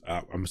Windows.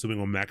 I'm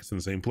assuming on Mac it's in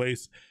the same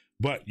place,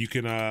 but you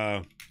can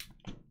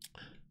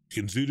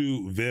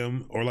sudo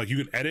vim, or like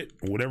you can edit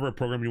whatever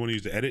program you want to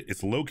use to edit.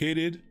 It's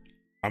located,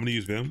 I'm gonna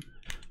use vim,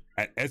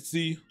 at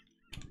Etsy,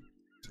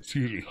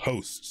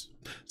 hosts.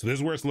 So this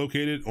is where it's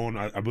located on,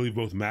 I believe,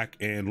 both Mac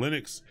and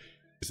Linux.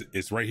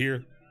 It's right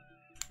here.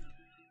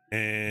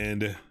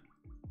 And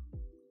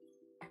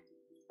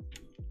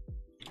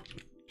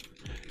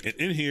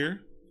in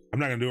here, I'm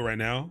not gonna do it right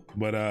now,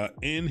 but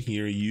in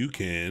here you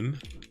can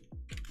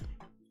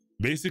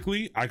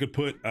basically, I could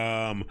put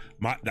the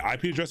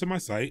IP address of my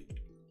site.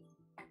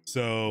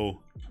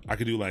 So I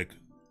could do like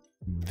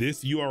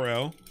this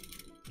URL,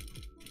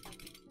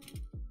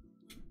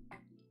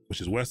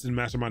 which is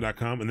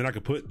westonmastermind.com, and then I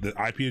could put the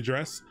IP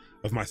address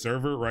of my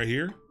server right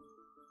here,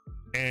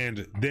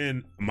 and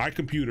then my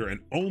computer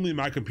and only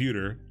my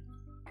computer.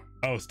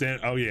 Stan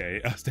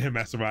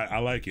Mastermind, I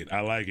like it.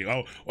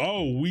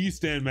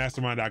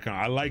 WeStanMastermind.com,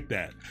 I like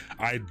that.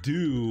 I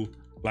do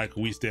like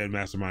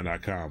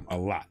WeStanMastermind.com a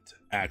lot,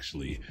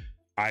 actually.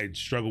 I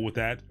struggle with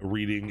that.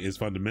 Reading is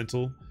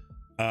fundamental.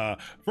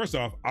 First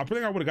off, I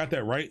think I would have got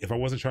that right if I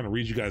wasn't trying to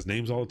read you guys'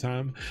 names all the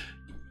time.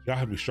 Y'all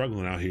have me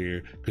struggling out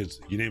here because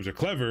your names are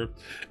clever,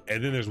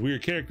 and then there's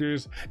weird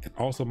characters, and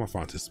also my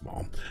font is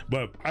small,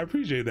 but I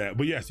appreciate that.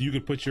 But yes, you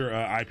could put your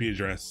IP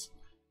address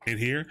in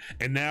here,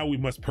 and now we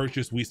must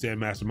purchase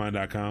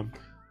WeStanMastermind.com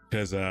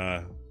because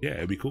yeah,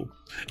 it'd be cool,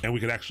 and we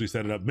could actually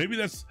set it up. Maybe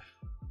that's,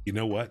 you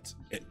know what,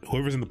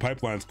 whoever's in the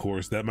pipelines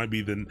course, that might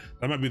be the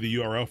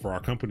URL for our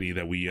company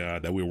that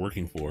we're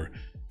working for,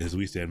 is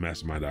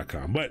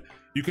WeStanMastermind.com. But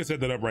you can set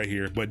that up right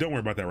here, but don't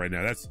worry about that right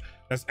now. That's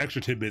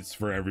extra tidbits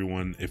for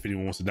everyone. If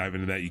anyone wants to dive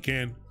into that, you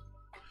can.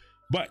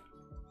 But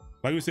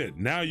like we said,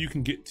 now you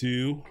can get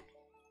to,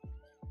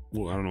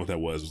 well, I don't know what that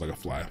was. It was like a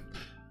fly.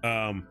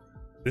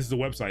 This is the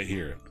website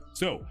here.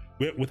 So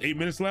with 8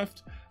 minutes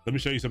left, let me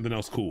show you something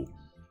else cool.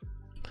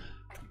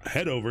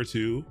 Head over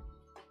to,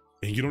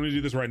 and you don't need to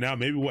do this right now.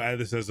 Maybe we'll add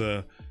this as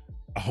a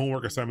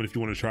homework assignment if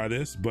you want to try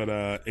this, but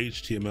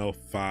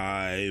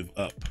HTML5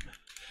 up.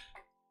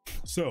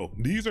 So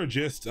these are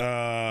just,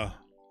 you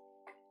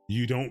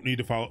don't need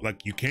to follow,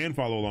 like you can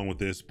follow along with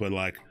this, but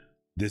like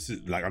this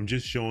is like, I'm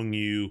just showing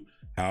you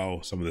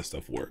how some of this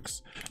stuff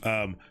works.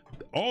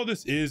 All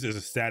this is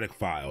a static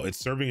file. It's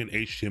serving an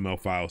HTML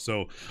file.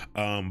 So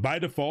by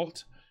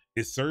default,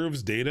 it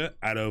serves data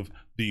out of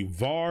the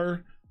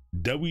var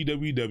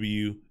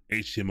www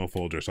HTML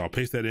folder. So I'll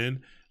paste that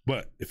in,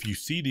 but if you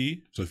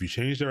cd, so if you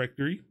change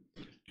directory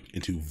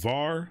into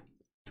var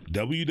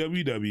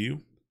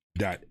www.html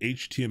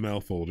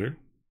folder,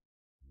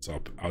 so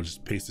I'll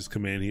just paste this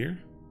command here,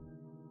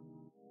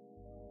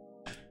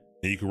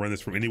 and you can run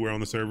this from anywhere on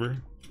the server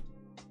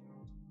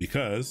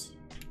because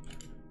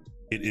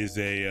it is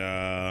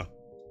a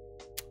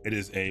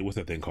what's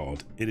that thing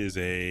called? It is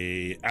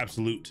a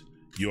absolute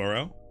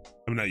URL.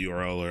 I mean, not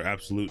URL, or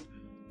absolute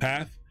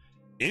path.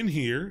 In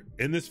here,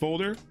 in this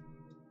folder,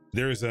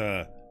 there's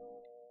a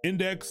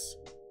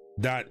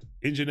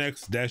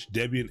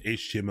index.nginx-debian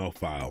HTML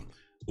file.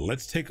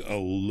 Let's take a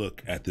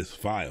look at this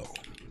file.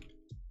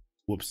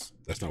 Whoops,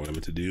 that's not what I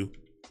meant to do.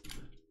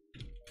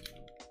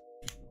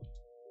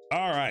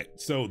 All right,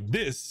 so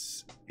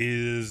this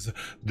is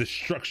the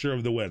structure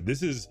of the web.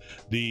 This is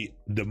the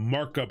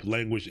markup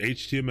language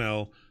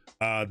HTML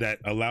that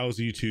allows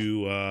you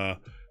to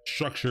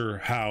structure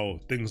how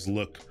things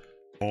look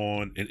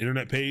on an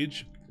internet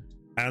page.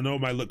 I know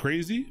it might look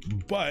crazy,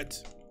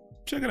 but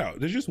check it out.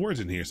 There's just words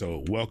in here.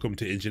 So welcome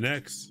to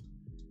NGINX.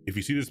 If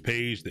you see this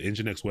page, the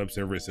NGINX web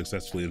server is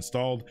successfully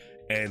installed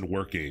and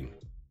working.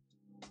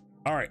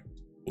 All right,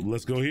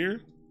 let's go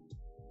here.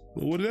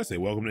 What did I say?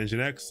 Welcome to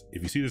NGINX.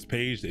 If you see this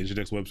page, the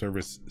NGINX web server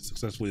is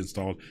successfully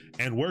installed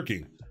and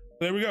working.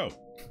 There we go.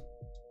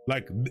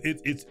 Like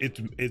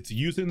it's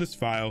using this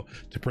file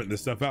to print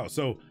this stuff out.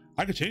 So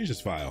I could change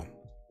this file.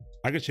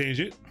 I could change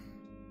it.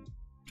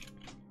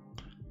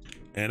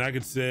 And I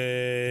could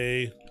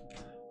say,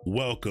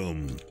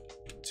 welcome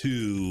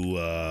to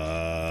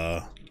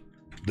the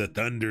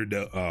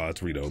Thunderdome. Oh,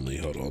 it's read only.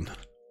 Hold on.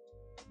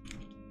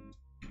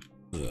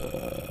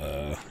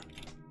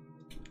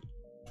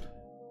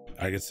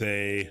 I could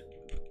say,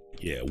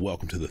 yeah,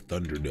 welcome to the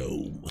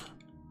Thunderdome.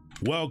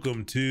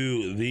 Welcome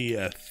to the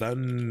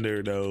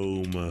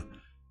Thunderdome.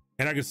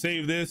 And I can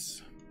save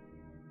this.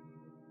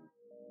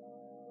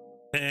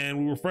 And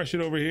we refresh it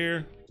over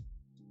here.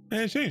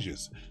 And it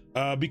changes.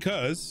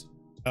 Because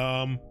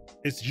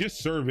it's just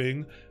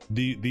serving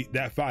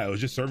that file.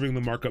 It's just serving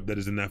the markup that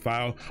is in that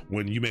file.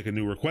 When you make a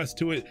new request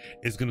to it,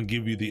 it's going to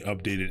give you the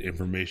updated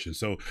information.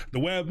 So the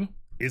web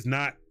is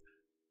not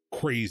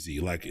crazy.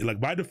 Like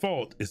by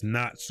default, it's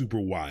not super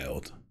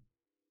wild.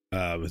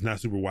 It's not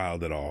super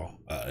wild at all.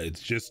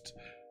 It's just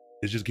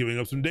giving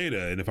up some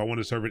data. And if I want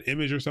to serve an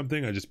image or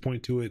something, I just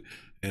point to it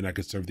and I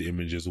could serve the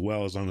image as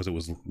well, as long as it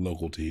was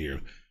local to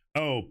here.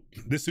 Oh,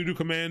 this sudo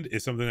command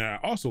is something that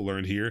I also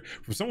learned here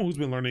from someone who's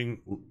been learning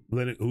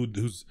Linux,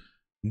 who's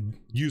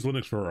used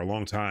Linux for a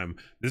long time.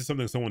 This is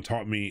something someone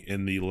taught me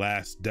in the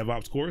last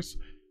DevOps course.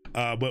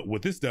 But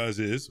what this does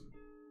is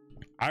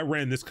I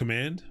ran this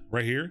command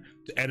right here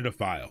to edit a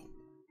file.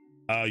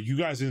 You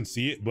guys didn't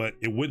see it, but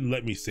it wouldn't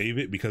let me save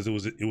it because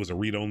it was a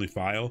read-only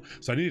file.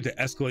 So I needed to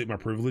escalate my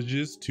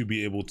privileges to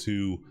be able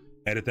to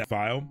edit that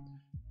file.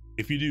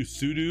 If you do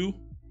sudo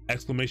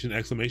exclamation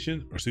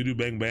or sudo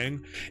bang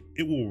bang,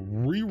 it will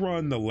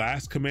rerun the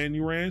last command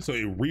you ran. So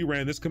it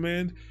reran this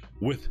command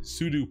with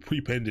sudo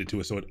prepended to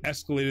it. So it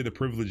escalated the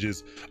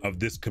privileges of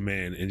this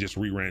command and just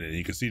reran it. And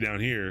you can see down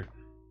here,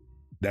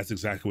 that's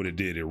exactly what it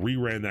did. It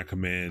reran that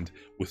command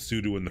with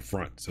sudo in the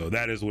front. So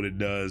that is what it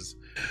does,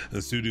 the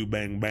sudo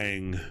bang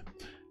bang,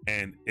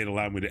 and it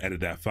allowed me to edit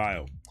that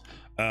file.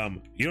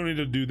 You don't need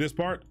to do this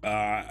part,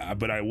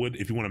 but I would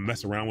if you want to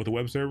mess around with the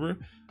web server.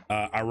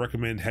 I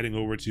recommend heading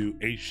over to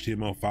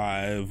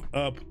HTML5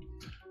 up,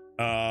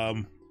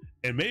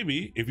 and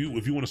maybe if you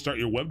want to start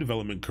your web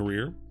development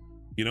career,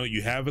 you know,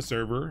 you have a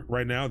server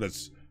right now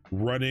that's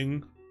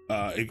running.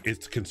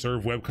 It can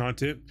serve web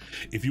content.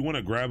 If you want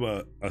to grab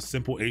a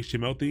simple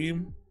HTML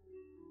theme,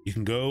 you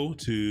can go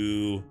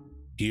to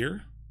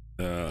here,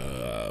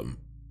 and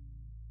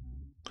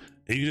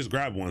you can just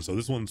grab one. So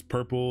this one's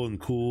purple and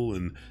cool,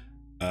 and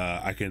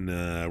I can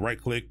right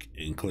click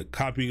and click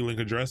copy link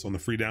address on the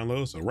free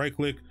download. So right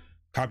click,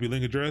 copy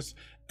link address,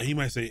 and you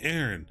might say,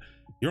 Aaron,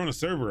 you're on a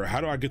server. How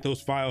do I get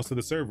those files to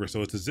the server?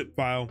 So it's a zip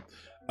file,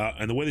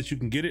 and the way that you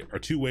can get it are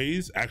two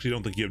ways. I actually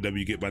don't think you have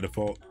wget by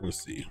default.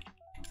 Let's see.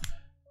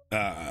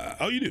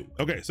 Oh, you do.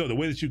 Okay, so the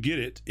way that you get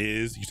it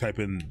is you type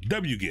in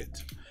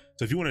wget.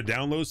 So if you want to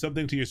download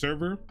something to your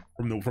server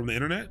from the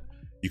internet,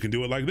 you can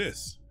do it like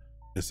this.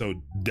 And so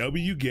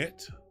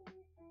wget,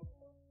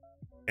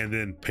 and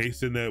then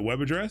paste in the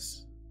web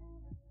address,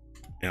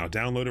 and I'll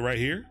download it right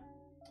here.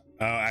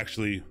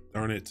 Actually,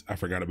 darn it, I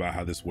forgot about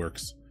how this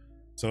works.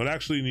 So it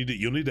actually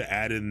you'll need to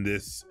add in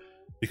this,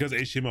 because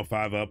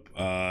HTML5 up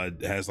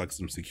has like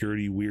some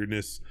security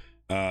weirdness.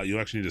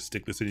 You'll actually need to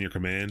stick this in your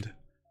command.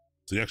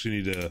 So you actually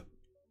need to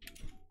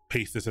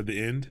paste this at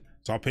the end.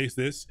 So I'll paste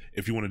this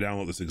if you want to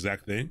download this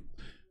exact thing.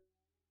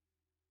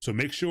 So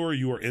make sure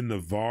you are in the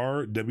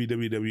var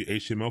www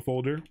HTML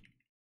folder,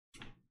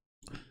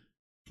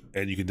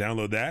 and you can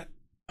download that.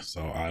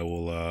 So I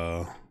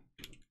will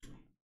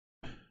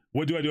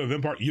what do I do a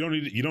vim part? You don't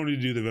need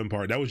to do the vim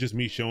part. That was just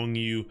me showing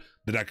you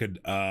that I could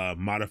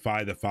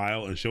modify the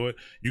file and show it.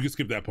 You can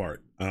skip that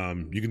part.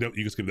 You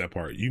can skip that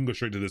part. You can go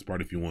straight to this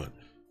part if you want.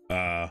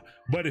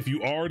 But if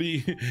you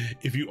already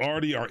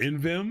are in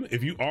Vim,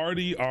 if you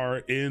already are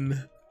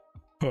in,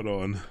 hold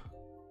on,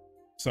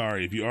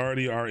 sorry, if you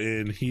already are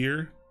in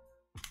here,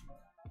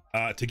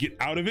 to get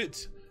out of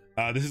it,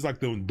 this is like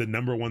the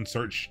number one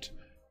searched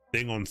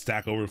thing on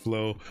Stack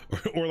Overflow,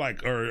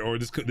 or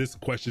this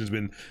question has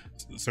been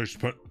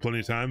searched plenty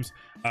of times.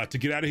 To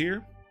get out of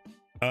here,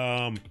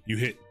 you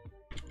hit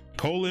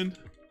colon,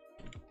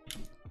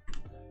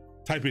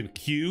 type in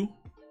Q.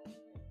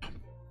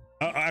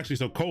 Actually,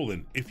 so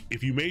colon,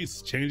 if you made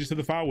changes to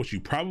the file, which you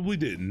probably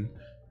didn't,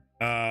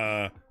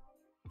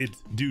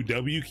 it's do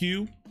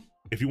WQ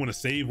if you want to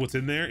save what's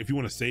in there, if you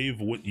want to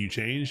save what you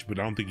changed, but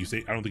I don't think you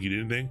did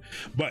anything.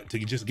 But to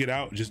just get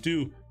out, just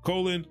do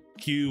colon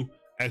Q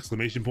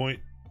exclamation point.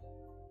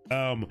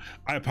 I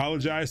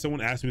apologize, someone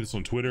asked me this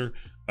on Twitter,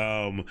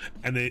 and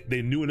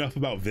they knew enough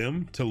about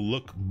Vim to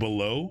look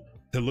below,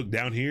 to look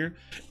down here,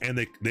 and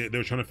they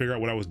were trying to figure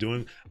out what I was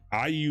doing.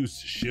 I use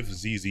Shift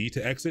ZZ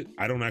to exit.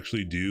 I don't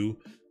actually do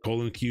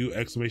 :Q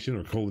exclamation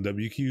or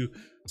 :WQ.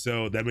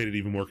 So that made it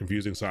even more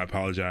confusing. So I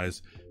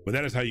apologize, but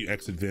that is how you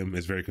exit Vim.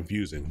 It's very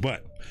confusing.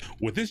 But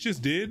what this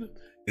just did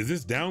is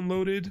this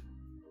downloaded.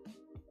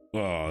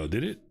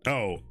 Did it?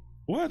 Oh,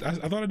 what? I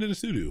thought I did a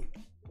sudo.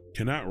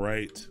 Cannot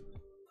write.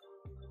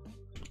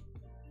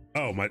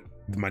 Oh, my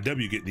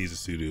wget needs a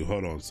sudo.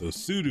 Hold on. So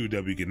sudo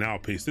wget. Now I'll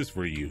paste this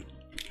for you.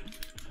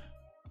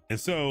 And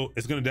so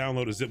it's going to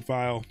download a zip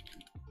file.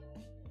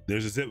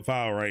 There's a zip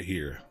file right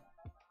here.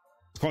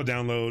 It's called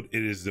download.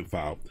 It is a zip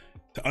file.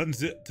 To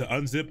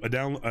unzip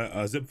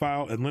a zip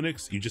file in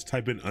Linux, you just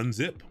type in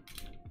unzip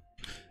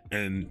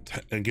and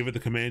give it the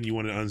command you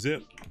want to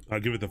unzip.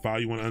 Give it the file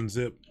you want to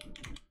unzip.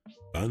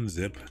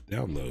 Unzip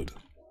download.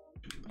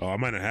 Oh, I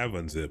might not have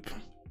unzip. Do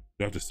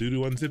I have to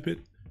sudo unzip it?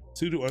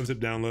 Sudo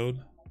unzip download.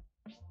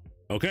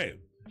 Okay,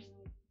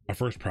 our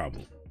first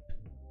problem.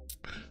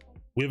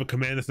 We have a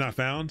command that's not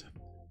found.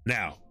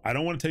 Now, I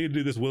don't want to tell you to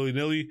do this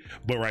willy-nilly,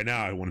 but right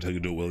now I want to tell you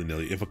to do it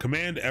willy-nilly. If a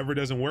command ever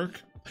doesn't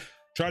work,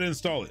 try to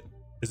install it.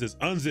 It says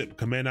unzip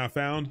command not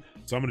found.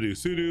 So I'm gonna do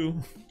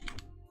sudo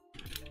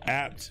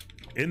apt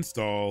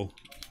install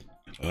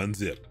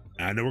unzip.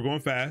 I know we're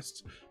going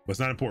fast, but it's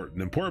not important.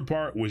 The important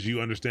part was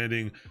you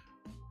understanding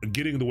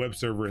getting the web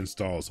server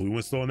installed. So we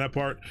went slow on that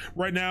part.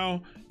 Right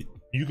now,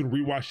 you can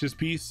rewatch this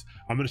piece.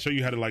 I'm going to show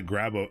you how to like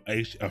grab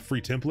a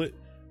free template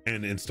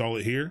and install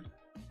it here.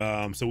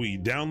 So we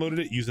downloaded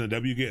it using a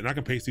wget, and I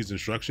can paste these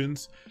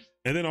instructions.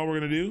 And then all we're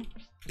going to do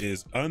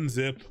is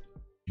unzip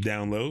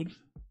download.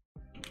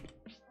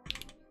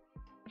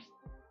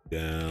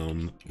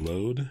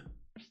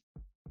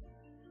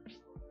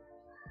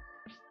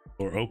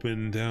 Or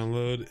open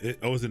download.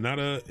 Oh, is it not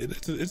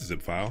it's a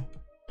zip file?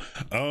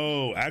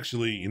 Oh,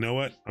 actually, you know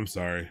what? I'm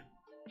sorry.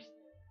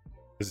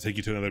 Does it take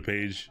you to another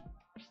page?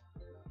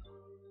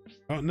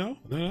 Oh, no,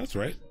 that's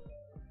right.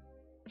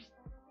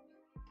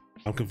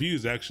 I'm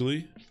confused,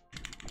 actually.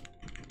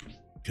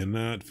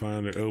 Cannot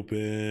find or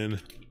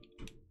open.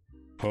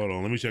 Hold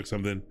on, let me check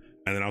something,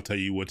 and then I'll tell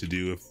you what to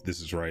do if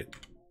this is right.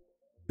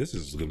 This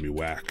is gonna be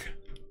whack.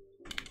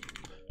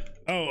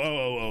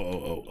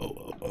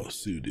 Oh,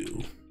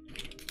 sudo.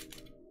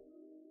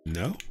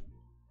 No?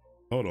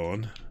 Hold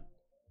on.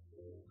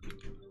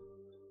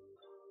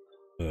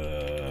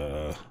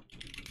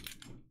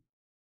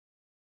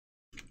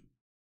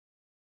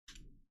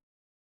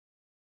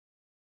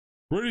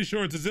 Pretty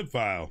sure it's a zip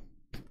file.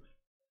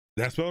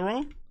 Did I spell it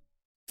wrong?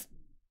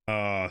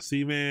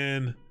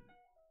 C-man.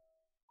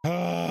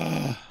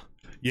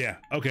 Yeah,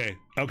 okay.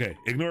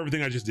 Ignore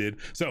everything I just did.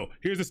 So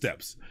here's the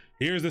steps.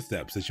 Here's the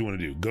steps that you want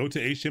to do. Go to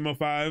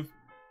HTML5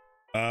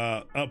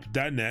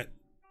 up.net.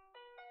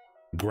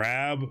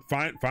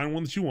 Find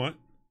one that you want.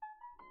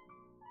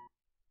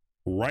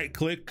 Right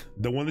click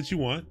the one that you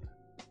want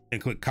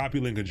and click copy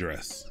link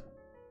address.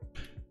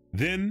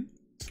 Then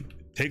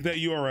take that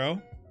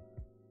URL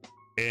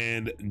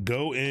and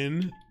go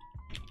in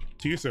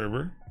to your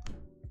server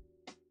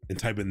and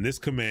type in this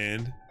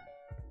command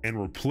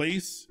and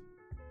replace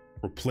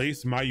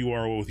my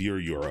URL with your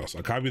URL. So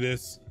I'll copy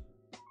this,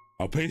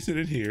 I'll paste it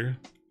in here.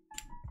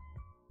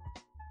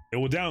 It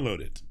will download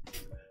it.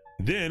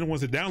 Then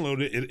once it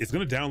downloaded it, it's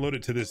going to download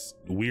it to this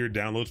weird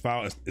download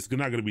file. It's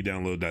not going to be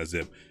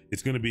download.zip.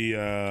 It's going to be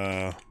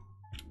I'm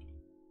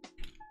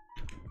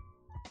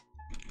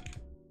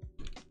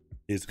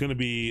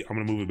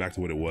going to move it back to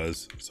what it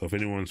was. So if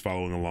anyone's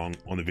following along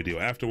on the video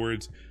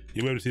afterwards,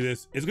 you'll be able to see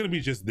this. It's going to be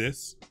just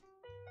this.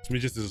 It's going to be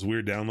just this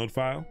weird download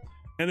file.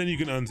 And then you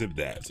can unzip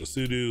that. So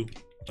sudo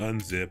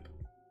unzip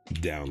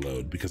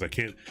download, because I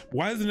can't.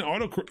 Why isn't it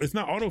it's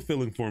not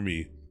auto-filling for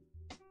me?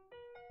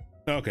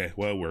 Okay,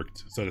 well, it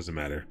worked, so it doesn't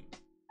matter.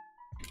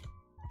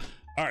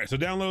 All right, so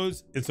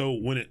downloads, and so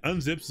when it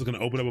unzips, it's going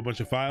to open up a bunch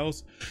of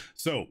files.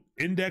 So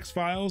index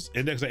files,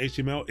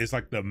 index.html is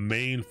like the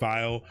main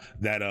file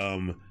that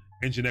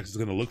NGINX is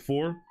going to look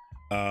for.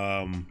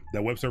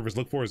 That web servers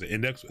look for is an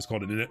index. It's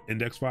called an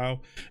index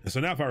file. And so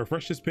now if I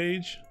refresh this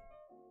page,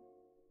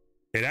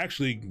 it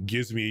actually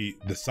gives me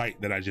the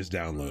site that I just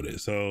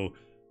downloaded. So,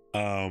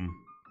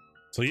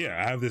 so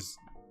yeah, I have this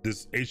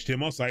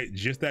HTML site,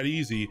 just that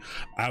easy.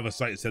 I have a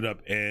site set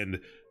up, and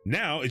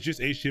now it's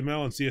just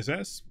HTML and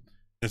CSS.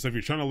 And so if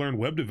you're trying to learn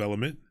web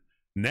development,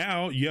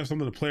 now you have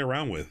something to play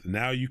around with.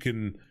 Now you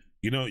can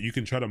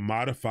try to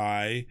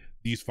modify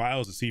these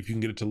files to see if you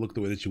can get it to look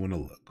the way that you want to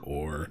look,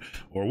 or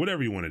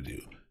whatever you want to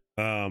do.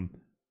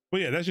 But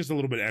yeah, that's just a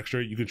little bit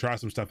extra. You can try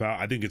some stuff out.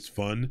 I think it's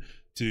fun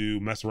to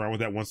mess around with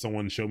that. Once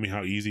someone showed me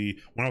how easy,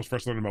 when I was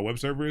first learning about web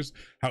servers,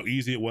 how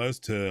easy it was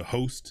to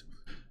host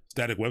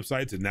static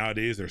websites, and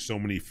nowadays there's so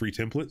many free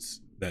templates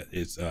that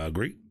it's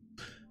great.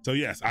 So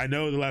yes, I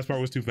know the last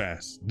part was too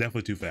fast,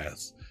 definitely too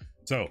fast.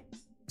 So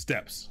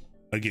steps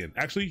again.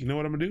 Actually, you know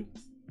what I'm gonna do?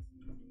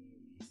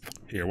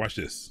 Here, watch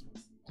this.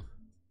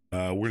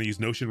 We're gonna use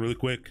Notion really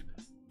quick.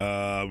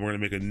 We're gonna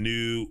make a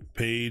new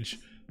page.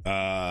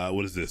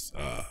 What is this?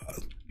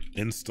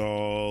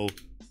 Install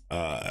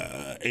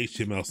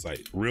HTML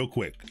site real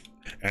quick,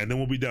 and then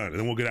we'll be done, and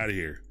then we'll get out of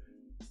here.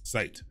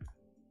 Site,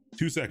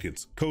 2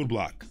 seconds, code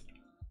block.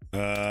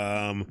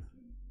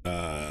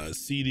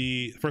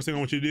 cd. First thing I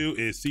want you to do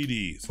is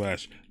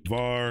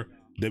cd/var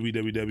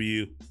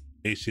www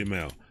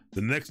html.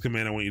 The next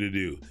command I want you to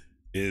do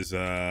is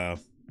well,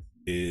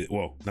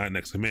 not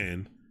next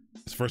command.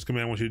 This first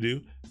command I want you to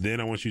do.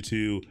 Then I want you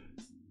to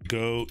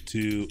go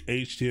to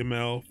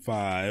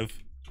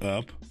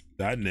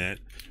html5up.net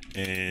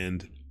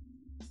and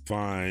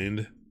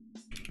find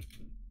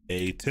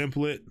a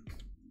template.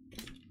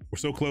 We're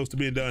so close to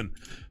being done.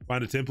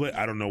 Find a template.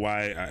 I don't know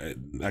why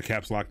I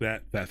caps lock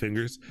that, fat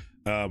fingers.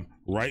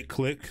 Right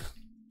click,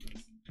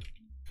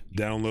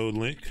 download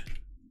link,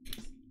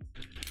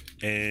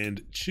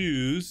 and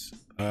choose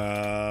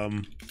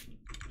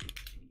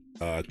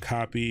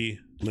copy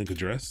link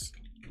address.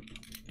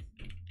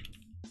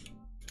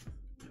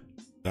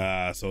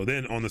 So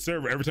then on the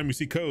server, every time you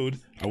see code,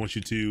 I want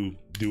you to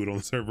do it on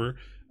the server.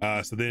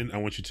 So then I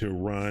want you to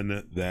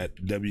run that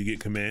wget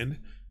command.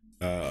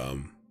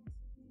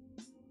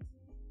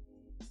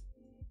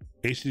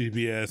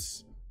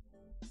 HTTPS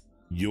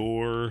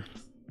your,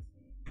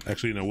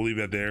 actually no, we'll leave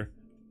that there.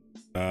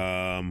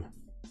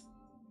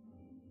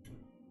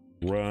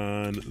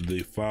 Run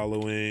the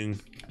following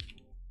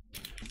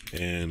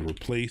and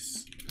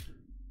replace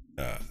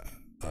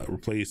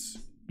replace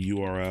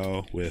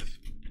URL with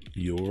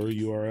your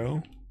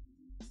URL,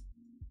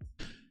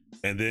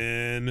 and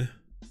then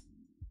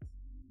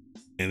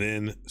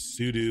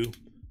sudo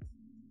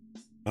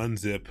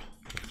unzip,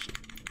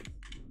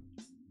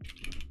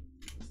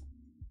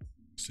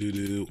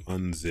 sudo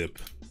unzip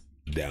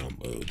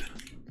download.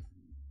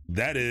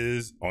 That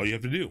is all you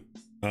have to do.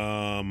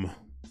 Oh,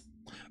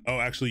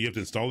 actually you have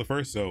to install it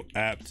first. So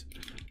apt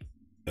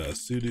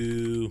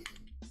sudo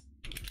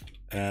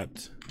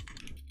apt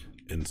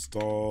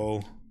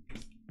install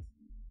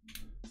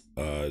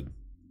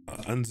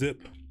unzip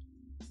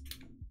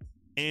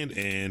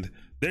and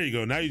there you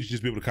go. Now you should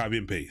just be able to copy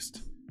and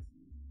paste.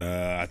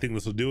 I think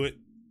this will do it.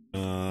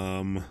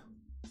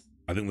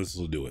 I think this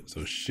will do it.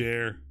 So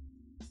share,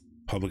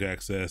 public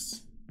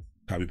access,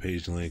 copy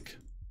page link.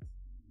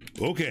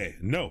 Okay,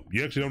 no,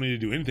 you actually don't need to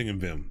do anything in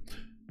Vim.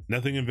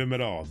 Nothing in Vim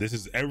at all. This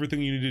is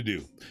everything you need to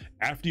do.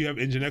 After you have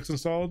NGINX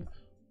installed,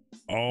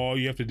 all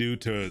you have to do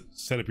to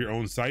set up your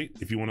own site,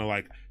 if you want to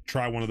like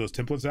try one of those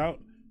templates out,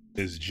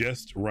 is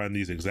just run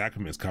these exact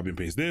commands. Copy and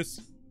paste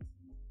this,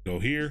 go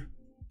here,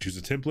 choose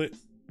a template,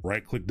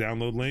 right click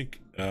download link,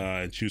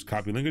 and choose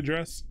copy link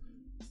address,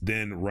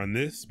 then run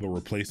this, but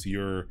replace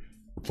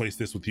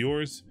this with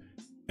yours,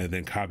 and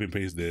then copy and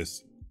paste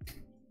this.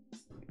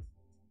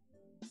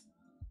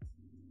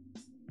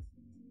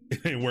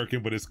 It ain't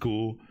working, but it's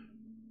cool.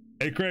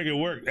 Hey Craig, it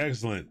worked.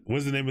 Excellent.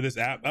 What's the name of this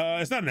app?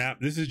 It's not an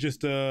app. This is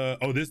just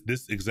oh,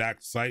 this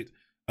exact site.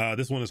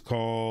 This one is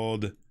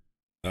called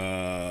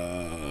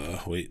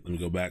wait, let me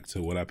go back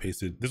to what I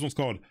pasted. This one's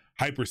called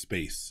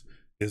Hyperspace,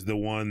 is the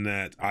one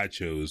that I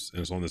chose,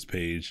 and it's on this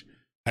page.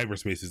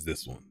 Hyperspace is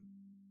this one.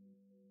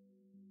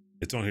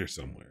 It's on here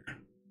somewhere.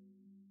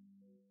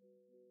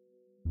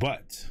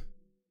 But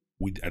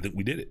I think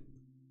we did it.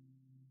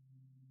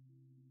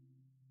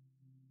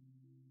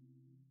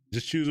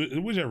 Just choose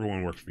whichever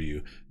one works for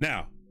you.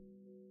 Now,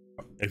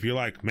 if you're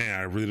like, man,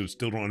 I really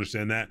still don't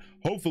understand that,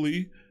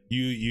 hopefully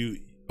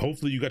you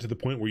got to the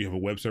point where you have a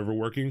web server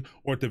working,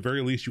 or at the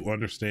very least you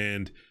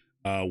understand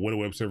what a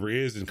web server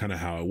is and kind of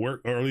how it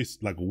works, or at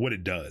least like what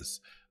it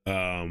does.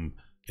 And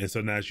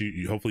so now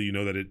you hopefully you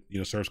know that it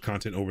serves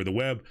content over the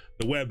web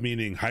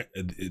meaning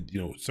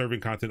serving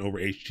content over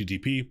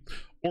HTTP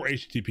or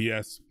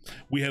HTTPS.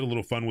 We had a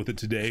little fun with it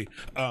today.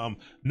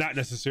 Not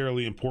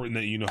necessarily important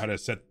that you know how to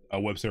set a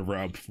web server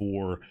up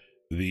for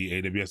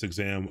the AWS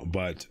exam,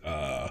 but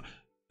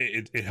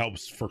it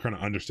helps for kind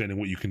of understanding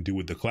what you can do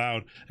with the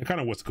cloud and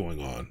kind of what's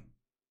going on.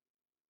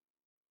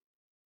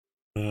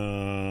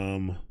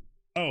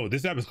 Oh,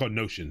 this app is called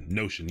Notion.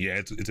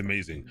 Yeah, it's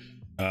amazing.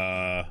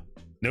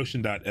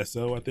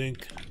 Notion.so, I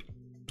think.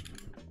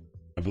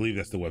 I believe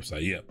that's the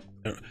website. Yep.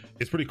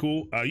 It's pretty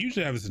cool. I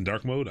usually have this in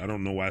dark mode. I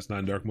don't know why it's not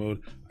in dark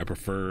mode. I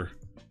prefer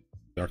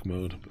dark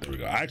mode, but there we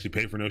go. I actually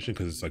pay for Notion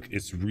because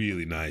it's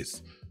really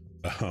nice.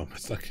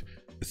 It's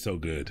so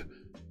good.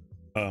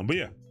 But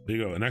yeah, there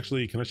you go. And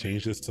actually, can I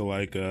change this to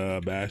like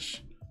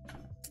bash?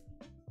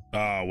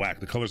 Whack,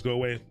 the colors go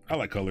away. I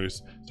like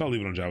colors, so I'll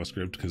leave it on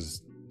JavaScript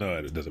because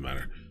it doesn't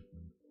matter.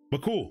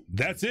 But cool,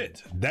 that's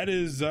it.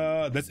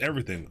 That's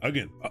everything.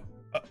 Again,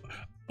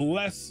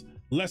 less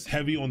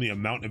heavy on the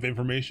amount of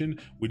information.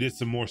 We did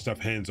some more stuff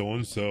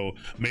hands-on, so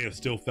may have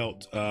still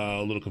felt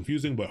a little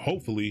confusing, but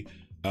hopefully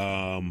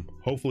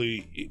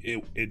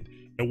it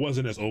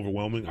wasn't as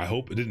overwhelming. I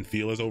hope it didn't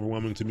feel as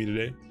overwhelming to me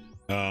today.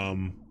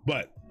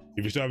 But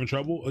if you're still having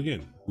trouble,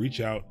 again,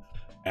 reach out,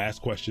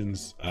 ask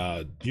questions,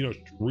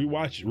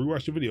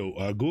 rewatch the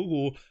video,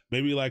 Google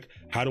maybe like,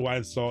 how do I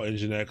install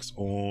NGINX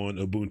on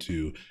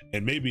Ubuntu?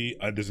 And maybe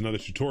there's another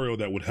tutorial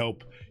that would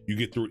help you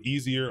get through it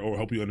easier or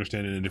help you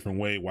understand it in a different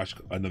way. Watch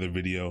another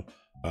video.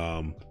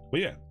 But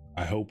yeah,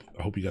 I hope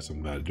you got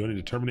something out of it. Do I need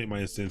to terminate my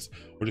instance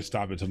or just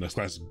stop it until next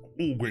class?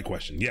 Ooh, great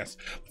question. Yes,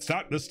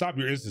 let's stop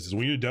your instances.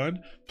 When you're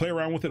done, play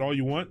around with it all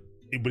you want,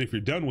 but if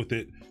you're done with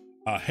it,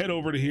 Head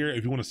over to here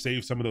if you want to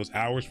save some of those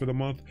hours for the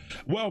month.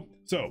 Well,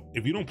 so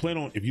if you don't plan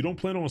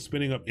on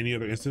spinning up any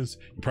other instance,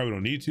 you probably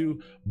don't need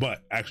to,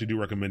 but I actually do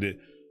recommend it.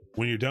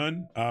 When you're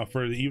done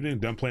for the evening,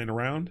 done playing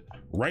around,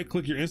 right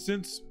click your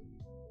instance,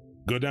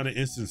 go down to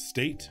instance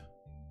state,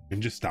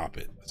 and just stop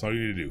it. That's all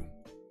you need to do.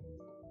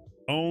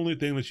 Only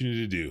thing that you need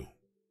to do.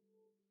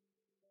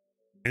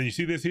 And you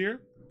see this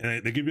here,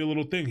 and they give you a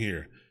little thing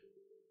here.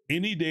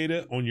 Any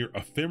data on your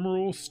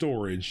ephemeral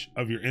storage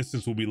of your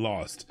instance will be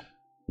lost.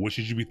 What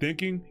should you be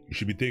thinking? You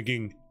should be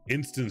thinking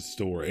instance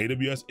store.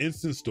 AWS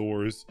instance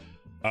stores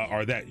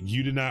are that.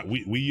 You did not,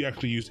 we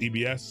actually use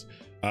EBS,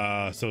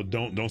 so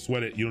don't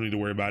sweat it. You don't need to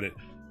worry about it.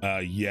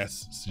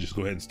 Yes, so just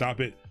go ahead and stop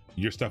it.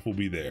 Your stuff will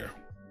be there.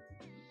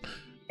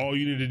 All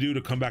you need to do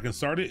to come back and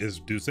start it is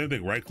do the same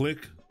thing. Right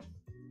click,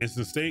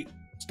 instance state,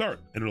 start,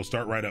 and it'll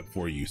start right up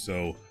for you.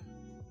 So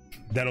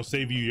that'll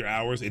save you your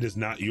hours. It is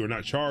not, you are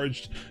not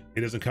charged.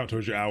 It doesn't count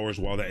towards your hours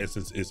while that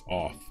instance is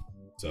off.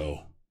 So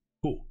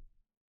cool.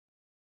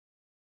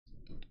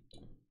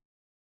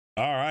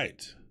 All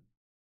right,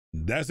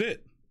 that's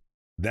it.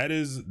 That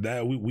is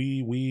that.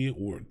 We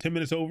were 10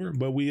 minutes over,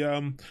 but I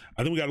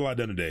think we got a lot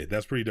done today.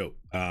 That's pretty dope.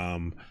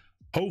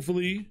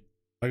 Hopefully,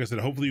 like I said,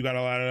 hopefully you got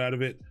a lot out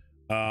of it.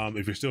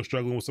 If you're still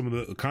struggling with some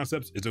of the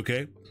concepts, it's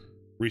okay.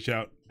 Reach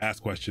out,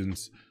 ask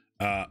questions.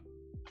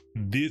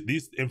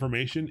 This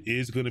information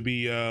is going to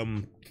be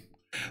the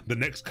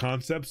next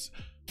concepts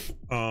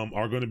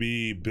are going to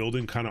be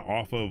building kind of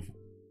off of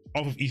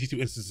EC2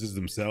 instances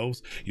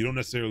themselves. You don't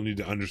necessarily need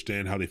to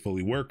understand how they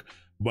fully work,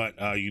 but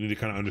you need to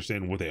kind of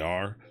understand what they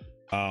are.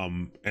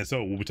 And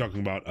so we'll be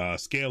talking about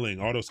scaling,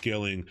 auto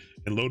scaling,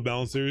 and load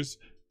balancers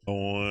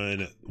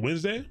on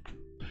Wednesday,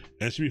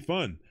 and it should be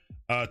fun.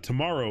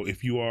 Tomorrow,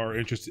 if you are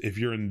interested, if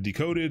you're in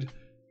Decoded,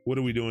 what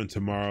are we doing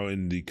tomorrow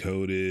in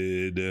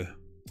Decoded?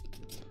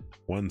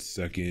 1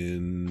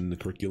 second,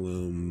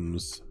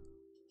 curriculums,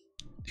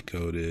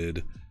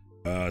 Decoded.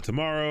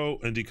 Tomorrow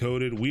in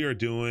Decoded, we are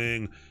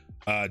doing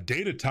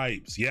data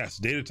types. Yes,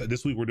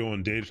 this week we're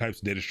doing data types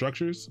and data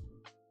structures.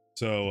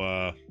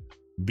 So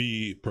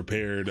be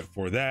prepared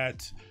for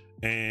that.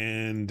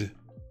 And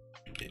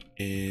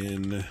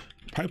in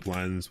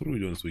pipelines, what are we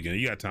doing this weekend?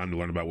 You got time to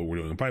learn about what we're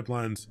doing in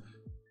pipelines,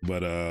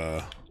 but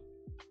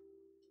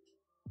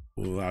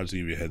well, I'll just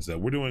give you a heads up.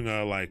 We're doing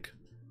like,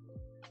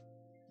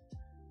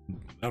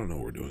 I don't know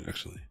what we're doing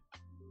actually.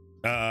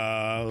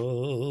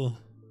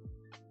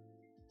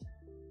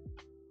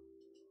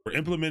 We're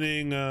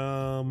implementing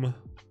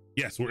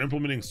yes, we're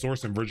implementing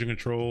source and version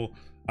control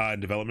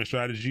development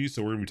strategies.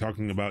 So we're gonna be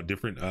talking about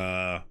different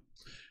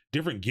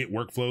Git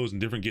workflows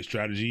and different Git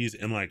strategies,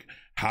 and like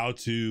how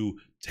to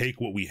take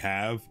what we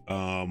have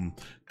kind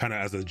of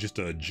as just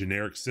a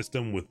generic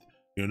system with,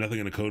 you know, nothing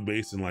in the code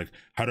base, and like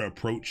how to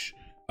approach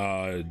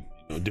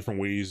different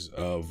ways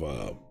of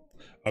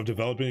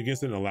developing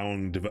against it, and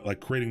allowing like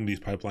creating these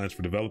pipelines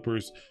for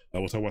developers.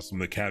 We'll talk about some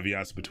of the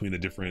caveats between the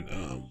different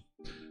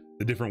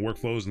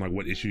workflows and like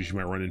what issues you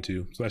might run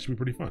into. So that should be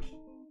pretty fun.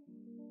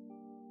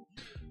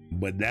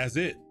 But that's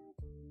it.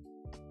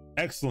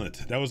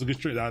 Excellent. That was a good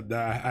trip.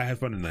 I had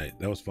fun tonight.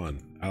 That was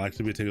fun. I like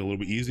to take it a little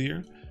bit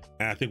easier.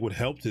 And I think what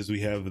helped is we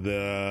have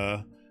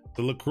the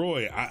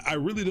LaCroix. I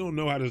really don't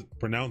know how to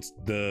pronounce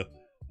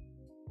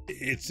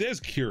it says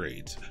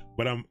curate,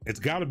 but it's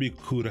gotta be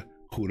curate.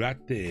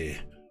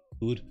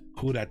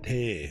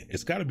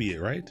 It's gotta be it,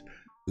 right?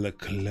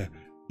 LaCroix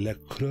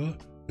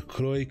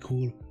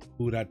curate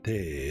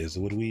is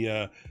what we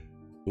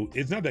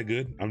it's not that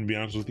good. I'm gonna be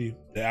honest with you.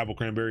 The apple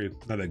cranberry,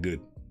 it's not that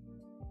good.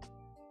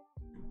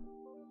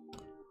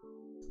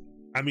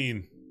 I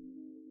mean,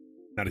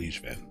 not a huge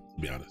fan,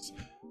 to be honest,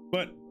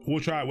 but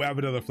we'll try. We have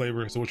another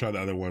flavor, so we'll try the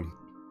other one.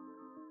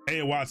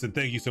 Hey Watson,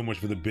 thank you so much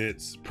for the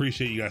bits.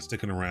 Appreciate you guys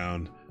sticking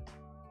around.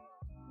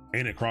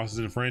 Ain't it crosses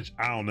in French?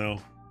 I don't know.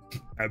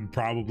 I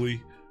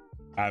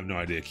have no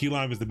idea. Key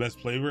lime is the best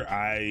flavor.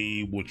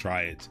 I will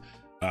try it.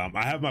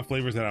 I have my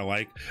flavors that I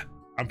like.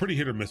 I'm pretty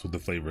hit or miss with the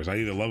flavors. I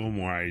either love them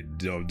or I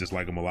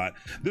dislike them a lot.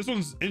 This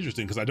one's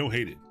interesting because I don't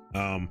hate it.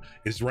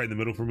 It's right in the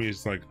middle for me.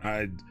 It's like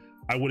I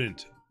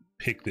wouldn't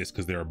pick this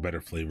because there are better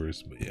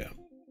flavors, but yeah.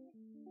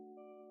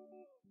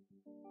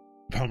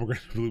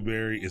 Pomegranate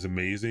blueberry is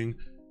amazing.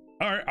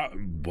 All right,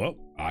 well,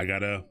 I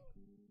gotta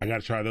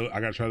try those. I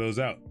gotta try those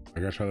out.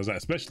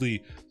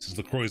 Especially since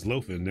LaCroix is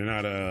loafing. They're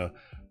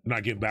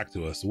not getting back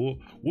to us. So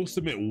we'll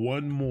submit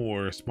one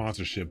more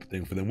sponsorship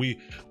thing for them.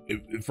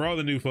 For all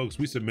the new folks,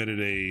 we submitted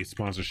a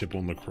sponsorship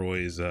on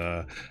LaCroix's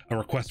a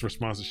request for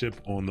sponsorship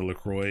on the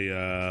LaCroix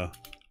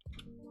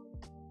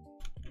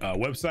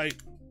website.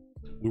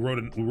 We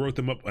wrote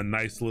them up a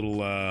nice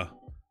little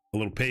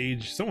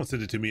page. Someone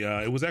sent it to me.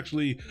 It was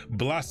actually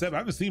Blah7. I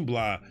haven't seen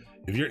Blah.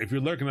 If you're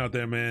lurking out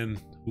there, man,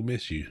 we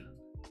miss you.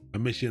 I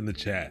miss you in the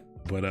chat.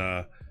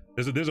 But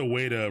there's a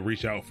way to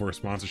reach out for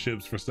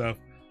sponsorships for stuff,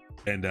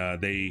 and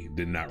they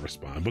did not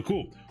respond. But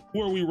cool.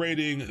 Who are we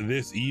rating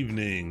this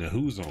evening?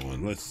 Who's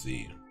on? Let's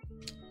see.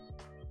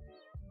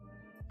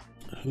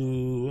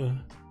 Who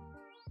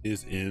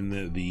is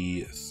in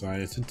the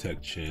science and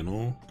tech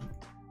channel?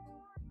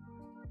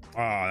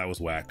 Ah, that was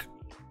whack.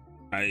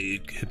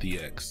 I hit the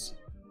X.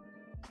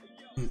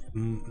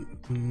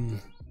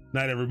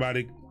 Night,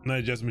 everybody.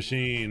 Night, Just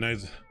Machine. Night,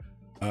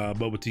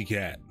 Boba T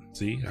Cat.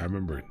 See, I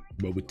remember it.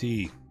 Boba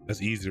T.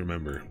 That's easy to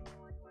remember.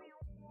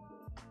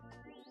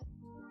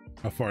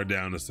 How far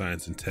down is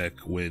science and tech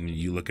when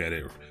you look at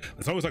it?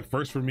 It's always like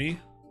first for me.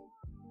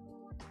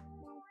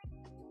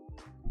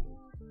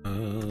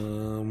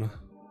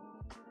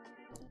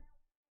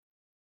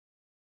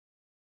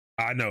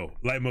 I know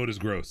light mode is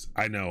gross.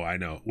 I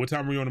know. What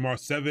time are we on tomorrow?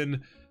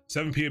 7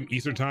 p.m.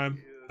 Eastern time.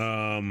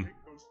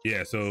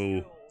 Yeah,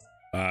 so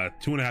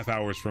 2.5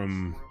 hours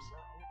from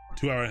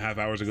 2.5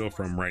 hours ago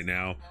from right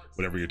now,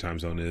 whatever your time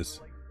zone is.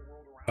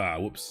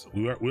 Whoops,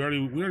 we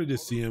already did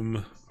see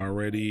him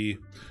already.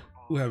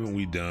 Who haven't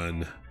we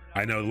done?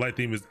 I know the light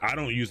theme is, I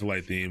don't use the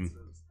light theme.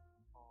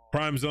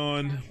 Prime's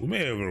on. We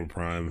may have a little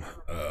Prime,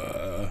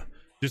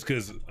 just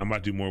because I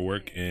might do more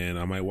work and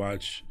I might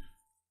watch.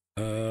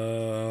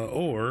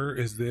 Or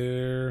is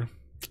there?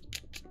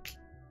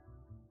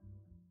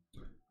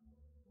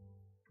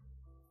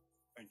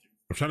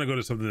 I'm trying to go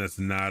to something that's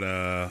not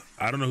I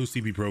don't know who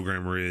CP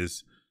Programmer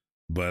is,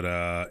 but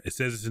it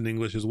says it's in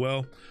English as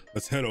well.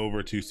 Let's head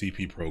over to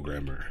CP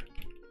Programmer.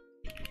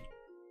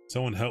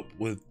 Someone help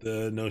with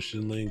the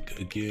Notion link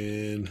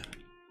again.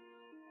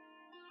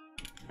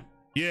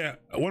 Yeah,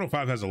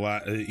 105 has a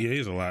lot. Yeah, he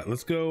has a lot.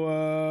 Let's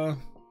go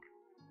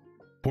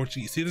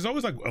Portuguese. See, there's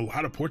always like a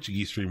lot of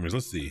Portuguese streamers.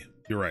 Let's see.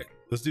 You're right.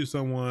 Let's do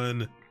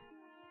someone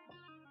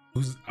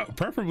who's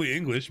preferably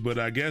English, but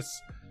I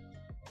guess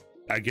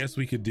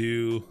we could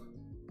do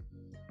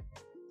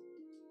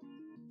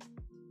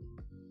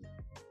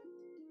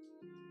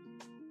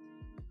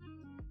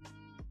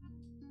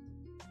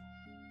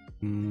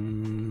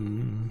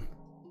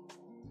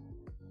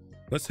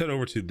let's head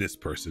over to this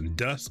person,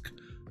 Dusk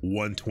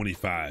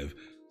 125,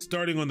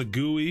 starting on the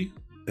GUI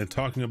and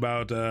talking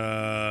about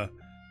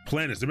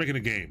planets. They're making a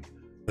game.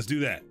 Let's do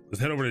that. Let's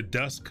head over to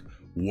Dusk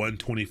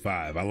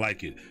 125. I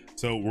like it.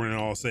 So we're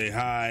gonna all say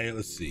hi.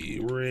 Let's see,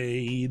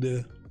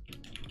 raid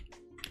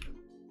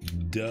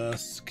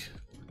Dusk,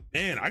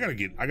 and I gotta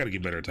get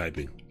better at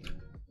typing.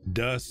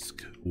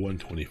 Dusk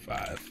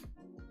 125.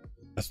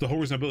 That's the whole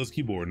reason I built this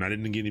keyboard, and I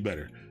didn't get any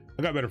better.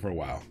 I got better for a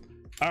while.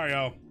 All right,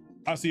 y'all.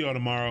 I'll see y'all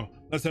tomorrow.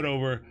 Let's head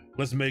over.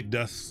 Let's make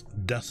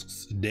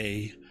Dusk's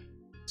day.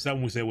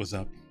 Someone we say what's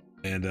up,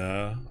 and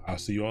I'll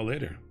see you all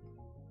later.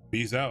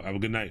 Peace out. Have a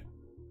good night.